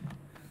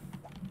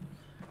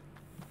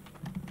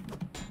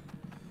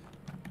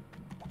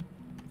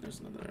 There's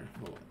another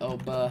little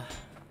Elba.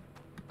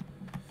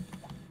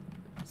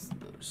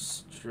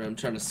 I'm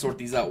trying to sort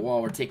these out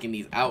while we're taking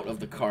these out of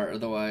the cart,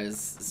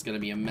 otherwise it's gonna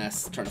be a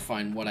mess trying to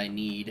find what I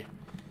need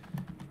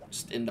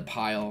just in the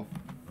pile.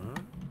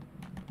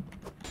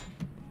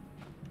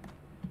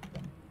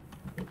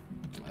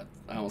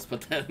 I almost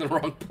put that in the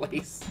wrong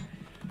place.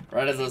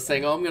 Right as I was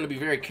saying, oh, I'm gonna be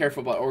very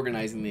careful about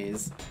organizing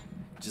these.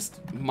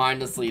 Just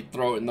mindlessly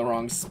throw it in the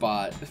wrong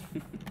spot.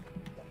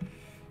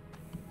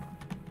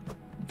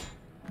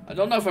 I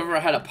don't know if I've ever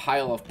had a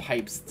pile of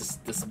pipes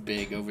this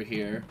big over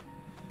here.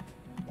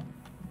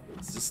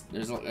 It's just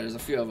there's a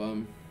few of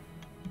them.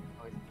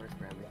 Always the first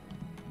round.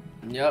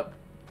 Yep.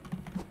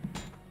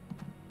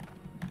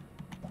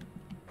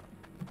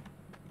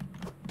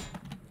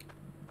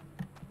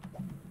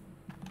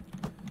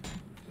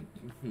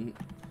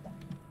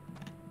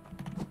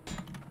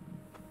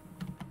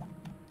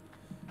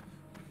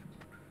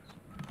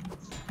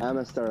 I'm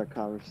gonna start a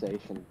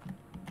conversation.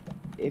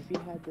 If you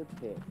had to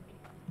pick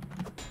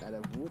out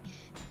of which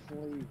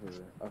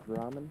flavor of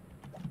ramen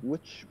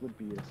Which would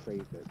be your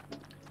favorite?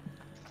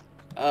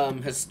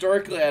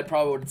 Historically, I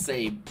probably would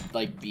say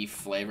like beef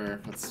flavor.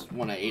 That's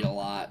one I ate a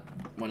lot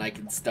when I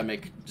could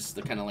stomach just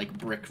the kind of like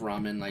brick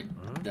ramen. Like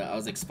I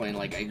was explaining,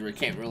 like I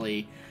can't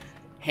really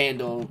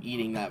handle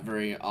eating that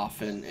very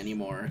often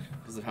anymore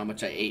because of how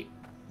much I ate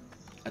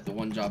at the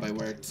one job I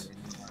worked.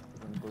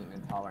 I'm gluten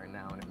intolerant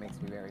now, and it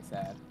makes me very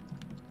sad.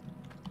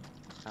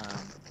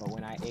 But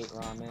when I ate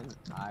ramen,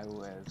 I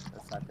was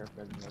a sucker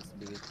for the roast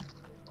beef,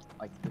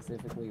 like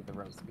specifically the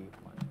roast beef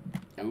one.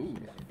 Ooh,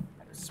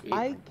 sweet.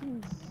 I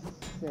can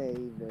say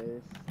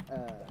this.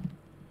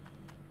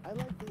 I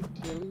like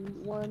the chili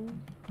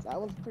one. That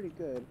one's pretty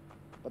good.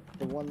 But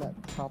the one that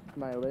topped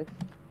my list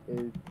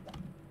is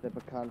the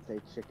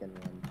picante chicken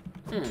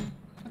one.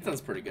 That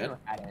sounds pretty I good. never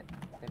had it.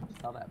 They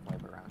don't sell that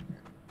flavor around here.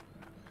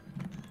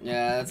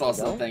 Yeah, that's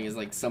also the No? thing, is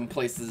like some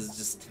places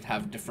just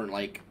have different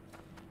like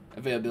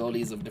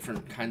availabilities of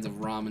different kinds of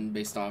ramen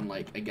based on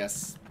like, I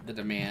guess, the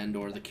demand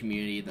or the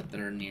community that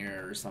they're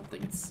near or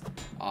something. It's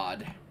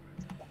odd.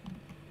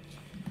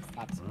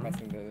 Stop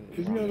suppressing the.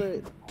 Did you know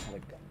ramen. that?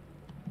 Like,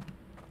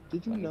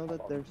 Did you know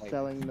that they're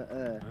selling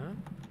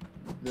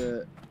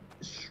the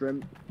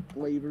shrimp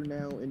flavor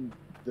now in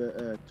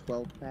the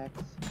 12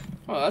 packs?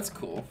 Oh, that's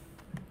cool.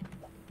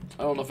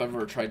 I don't know if I've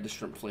ever tried the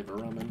shrimp flavor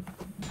ramen.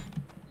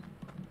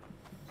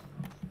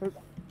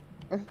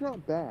 It's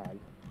not bad,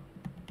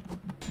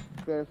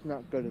 but it's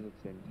not good at the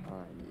same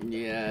time.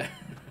 Yeah,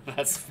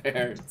 that's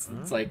fair.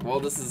 It's like, well,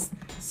 this is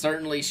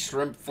certainly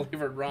shrimp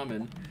flavored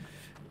ramen.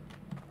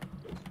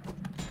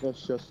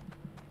 It's just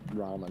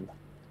ramen.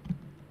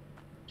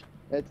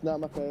 It's not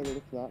my favorite.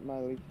 It's not my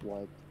least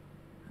liked.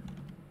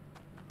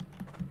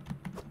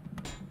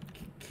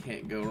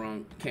 Can't go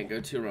wrong. Can't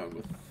go too wrong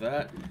with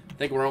that. I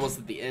think we're almost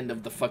at the end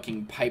of the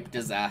fucking pipe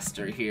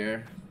disaster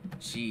here.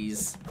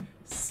 Jeez,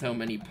 so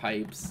many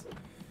pipes.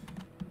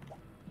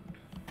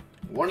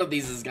 One of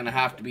these is gonna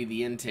have to be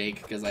the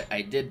intake because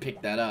I did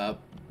pick that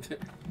up,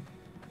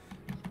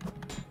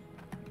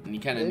 and you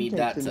kind of need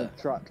that Intake's in to.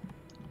 the truck.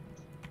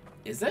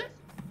 Is it?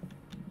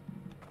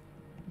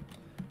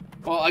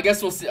 Well, I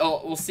guess we'll see.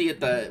 We'll see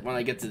at when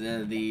I get to the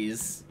end of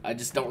these. I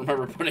just don't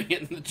remember putting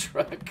it in the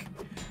truck.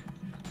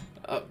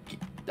 Oh,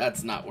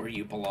 that's not where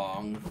you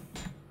belong.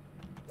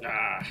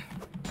 Ah.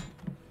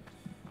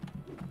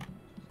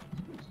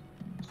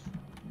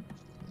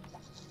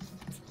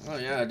 Oh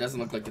yeah, it doesn't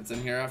look like it's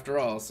in here after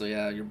all. So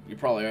yeah, you're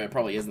probably right. It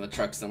probably is in the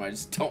truck somewhere. I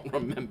just don't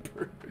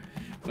remember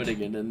putting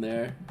it in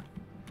there.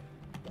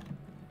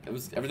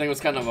 Everything was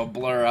kind of a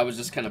blur. I was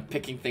just kind of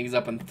picking things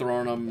up and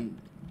throwing them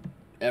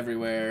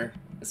everywhere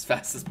as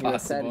fast as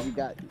possible.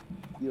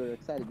 You were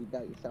excited you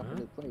got yourself a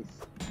new place.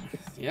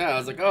 Yeah, I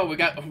was like, oh,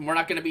 we're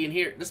not gonna be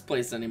in this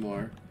place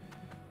anymore.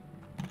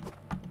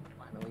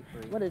 finally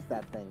free. What is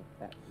that thing?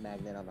 That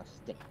magnet on a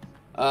stick?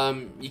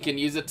 You can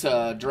use it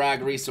to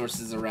drag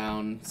resources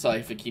around. So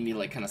if you need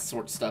like kind of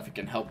sort stuff, it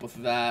can help with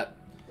that.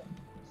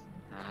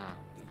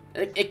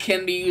 It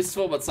can be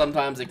useful, but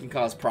sometimes it can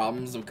cause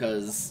problems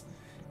because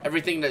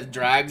everything that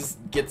drags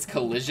gets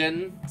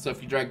collision. So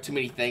if you drag too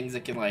many things,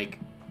 it can like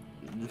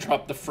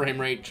drop the frame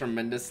rate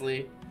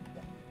tremendously.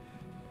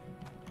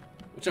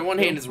 Which on one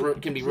hand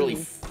can be really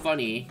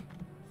funny.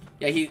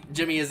 Yeah,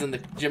 Jimmy's in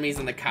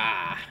the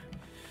car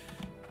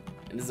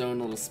in his own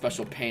little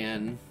special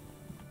pan.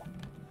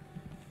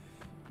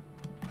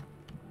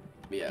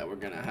 Yeah, I'm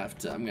gonna have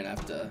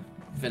to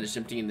finish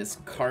emptying this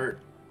cart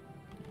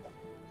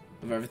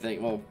of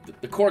everything. Well,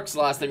 the cork's the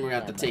last thing we're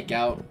gonna have to take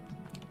out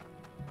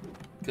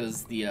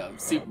because the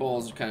soup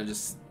bowls are kind of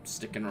just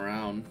sticking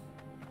around.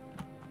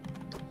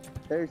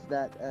 There's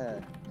that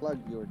plug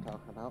you were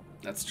talking about.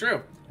 That's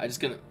true.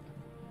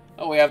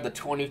 Oh, we have the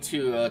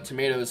 22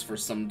 tomatoes for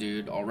some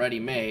dude already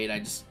made. I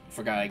just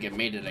forgot I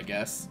made it, I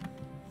guess.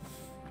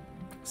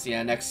 So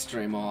yeah, next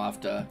stream I'll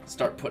have to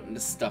start putting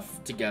this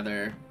stuff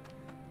together.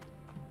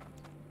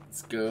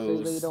 Let's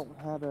go. So they don't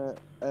have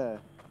a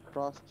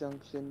cross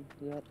junction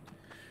yet?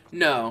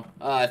 No,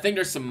 I think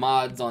there's some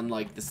mods on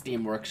like the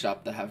Steam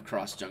Workshop that have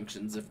cross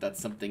junctions if that's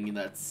something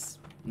that's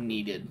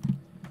needed.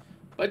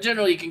 But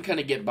generally you can kind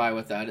of get by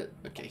without it.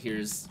 Okay,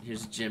 here's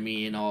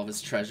Jimmy and all of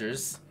his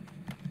treasures.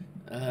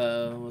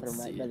 Let's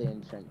Right see. by the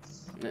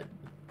entrance. Yeah.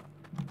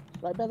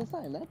 Right by the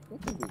sign. That's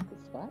a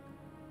good spot.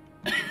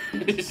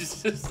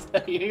 It's just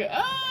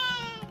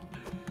ah!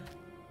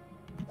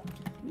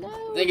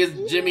 No. Thing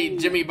is,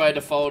 Jimmy by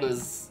default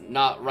is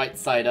not right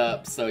side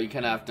up, so you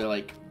kind of have to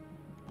like,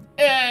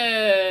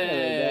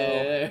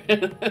 hey,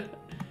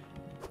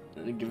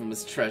 and give him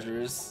his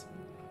treasures.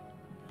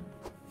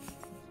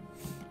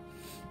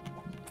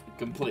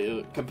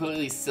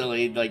 Completely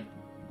silly. Like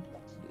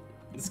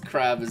this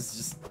crab is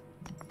just.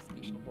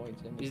 Boy,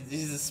 Jimmy.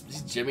 He's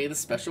Jimmy the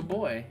special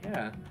boy.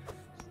 Yeah.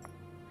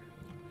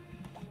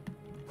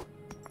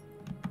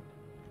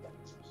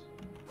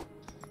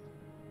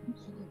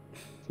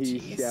 He's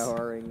Jeez.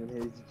 showering in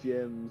his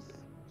gems.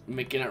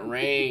 Making it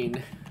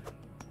rain.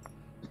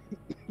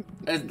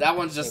 That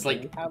one's just Hey,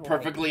 like we have,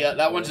 perfectly. like,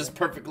 That one's just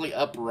perfectly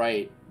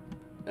upright.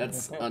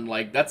 That's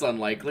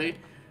unlikely.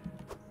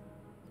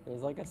 It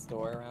There's like a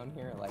store around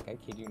here, like I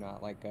kid you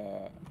not, like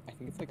I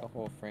think it's like a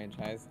whole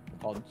franchise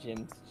called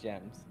Jim's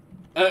Gems.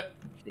 Uh,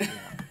 Shit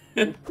you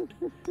not.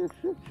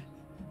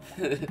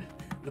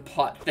 the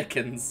plot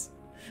thickens.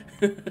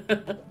 Is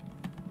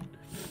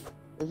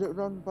it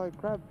run by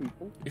crab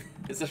people?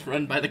 Is it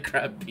run by the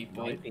crab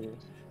people? Might be.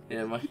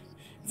 Yeah,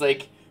 it's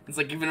like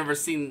you've never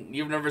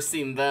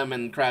seen them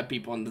and crab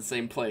people in the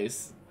same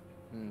place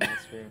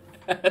That's true.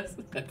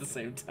 at the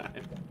same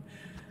time.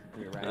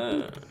 You're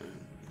right.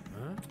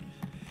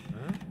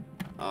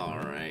 All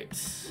right.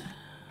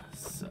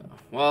 So,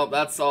 well,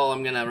 that's all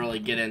I'm gonna really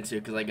get into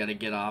because I gotta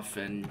get off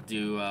and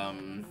do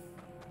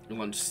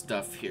lunch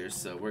stuff here.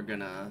 So we're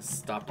gonna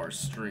stop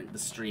the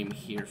stream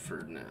here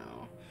for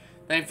now.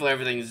 Thankfully,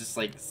 everything is just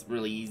like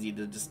really easy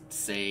to just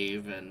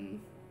save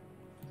and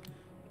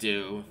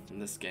do in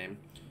this game.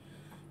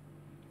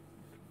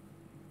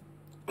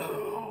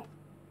 Well,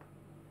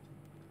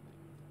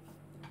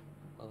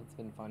 it's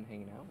been fun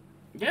hanging out.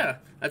 Yeah,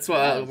 that's why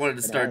I wanted to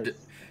It start.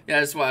 has. Yeah,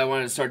 that's why I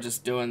wanted to start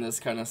just doing this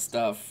kind of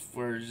stuff.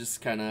 We're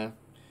just kind of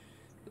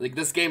like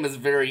this game is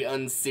very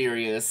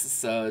unserious,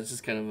 so it's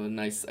just kind of a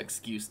nice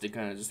excuse to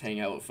kind of just hang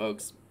out with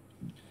folks.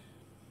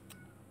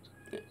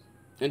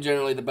 And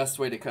generally, the best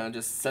way to kind of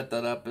just set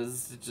that up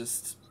is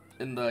just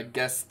in the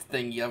guest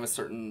thing. You have a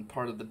certain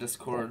part of the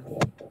Discord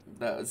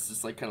that is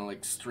just like kind of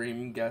like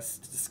stream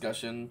guest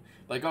discussion.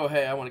 Like, oh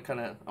hey, I want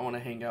to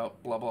hang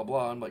out, blah blah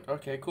blah. I'm like,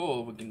 okay,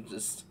 cool. We can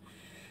just.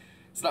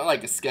 It's not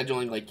like a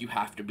scheduling, like you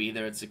have to be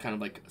there. It's kind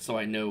of like, so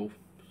I know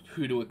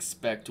who to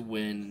expect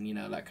when, you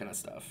know, that kind of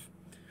stuff.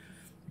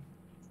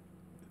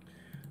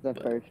 The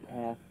first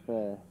half,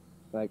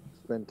 like,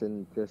 spent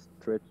in just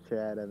Twitch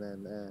chat, and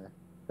then,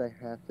 the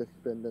half just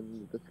spent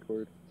in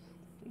Discord.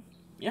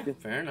 Yeah,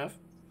 fair enough.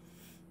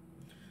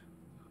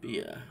 But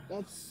yeah.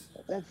 That's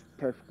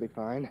perfectly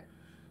fine.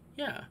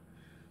 Yeah.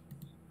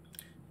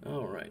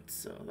 Alright,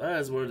 so that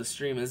is where the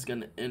stream is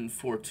going to end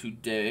for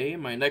today.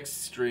 My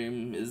next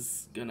stream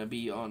is going to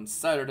be on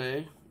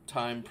Saturday,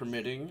 time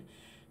permitting.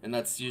 And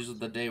that's usually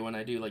the day when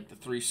I do, like, the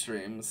 3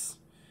 streams.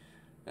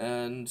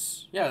 And,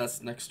 yeah, that's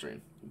the next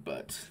stream.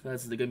 But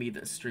that's going to be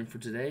the stream for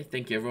today.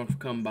 Thank you, everyone, for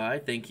coming by.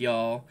 Thank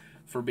y'all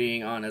for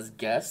being on as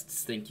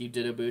guests. Thank you,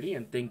 Ditto Booty.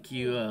 And thank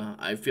you,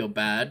 I feel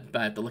bad,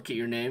 but I have to look at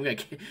your name.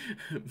 Like,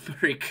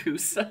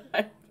 Marikusa.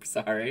 I'm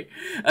sorry.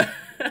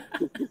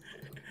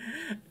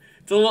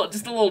 It's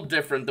just a little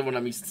different than what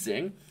I'm used to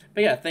seeing.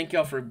 But yeah, thank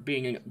y'all for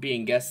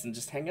being guests and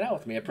just hanging out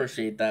with me. I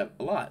appreciate that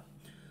a lot.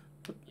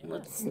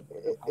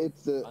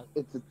 It's a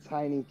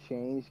tiny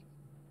change,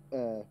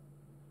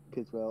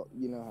 because, well,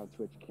 you know how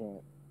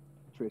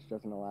Twitch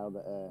doesn't allow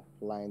the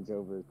lines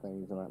over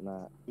things and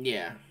whatnot.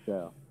 Yeah.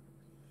 So.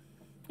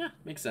 Yeah,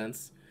 makes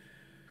sense.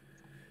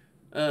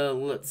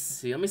 Let's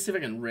see. Let me see if I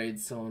can raid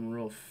someone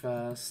real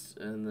fast,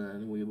 and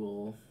then we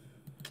will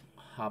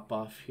hop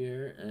off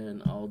here,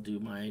 and I'll do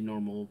my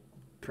normal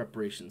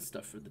preparation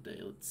stuff for the day.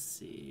 Let's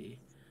see.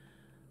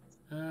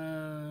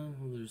 Well,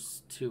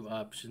 there's 2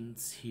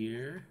 options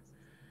here.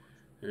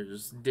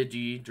 There's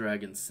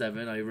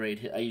Dragon7. I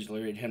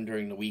usually raid him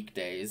during the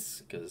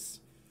weekdays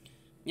because,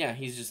 yeah,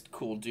 he's just a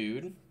cool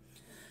dude.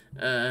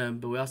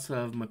 But we also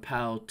have my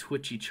pal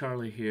Twitchy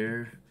Charlie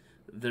here.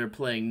 They're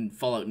playing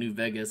Fallout New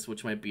Vegas,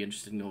 which might be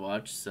interesting to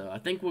watch. So I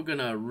think we're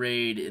gonna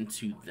raid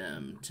into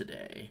them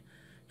today.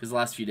 Because the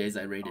last few days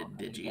I raided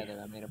Digi.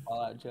 I made a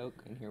Fallout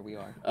joke, and here we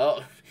are.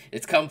 Oh,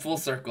 it's come full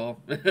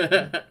circle.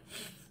 But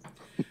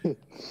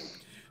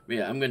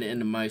yeah, I'm going to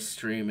end my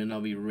stream, and I'll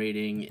be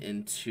raiding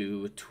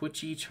into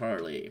Twitchy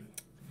Charlie.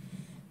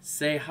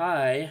 Say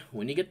hi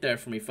when you get there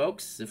for me,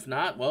 folks. If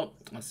not, well,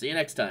 I'll see you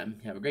next time.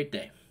 Have a great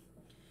day.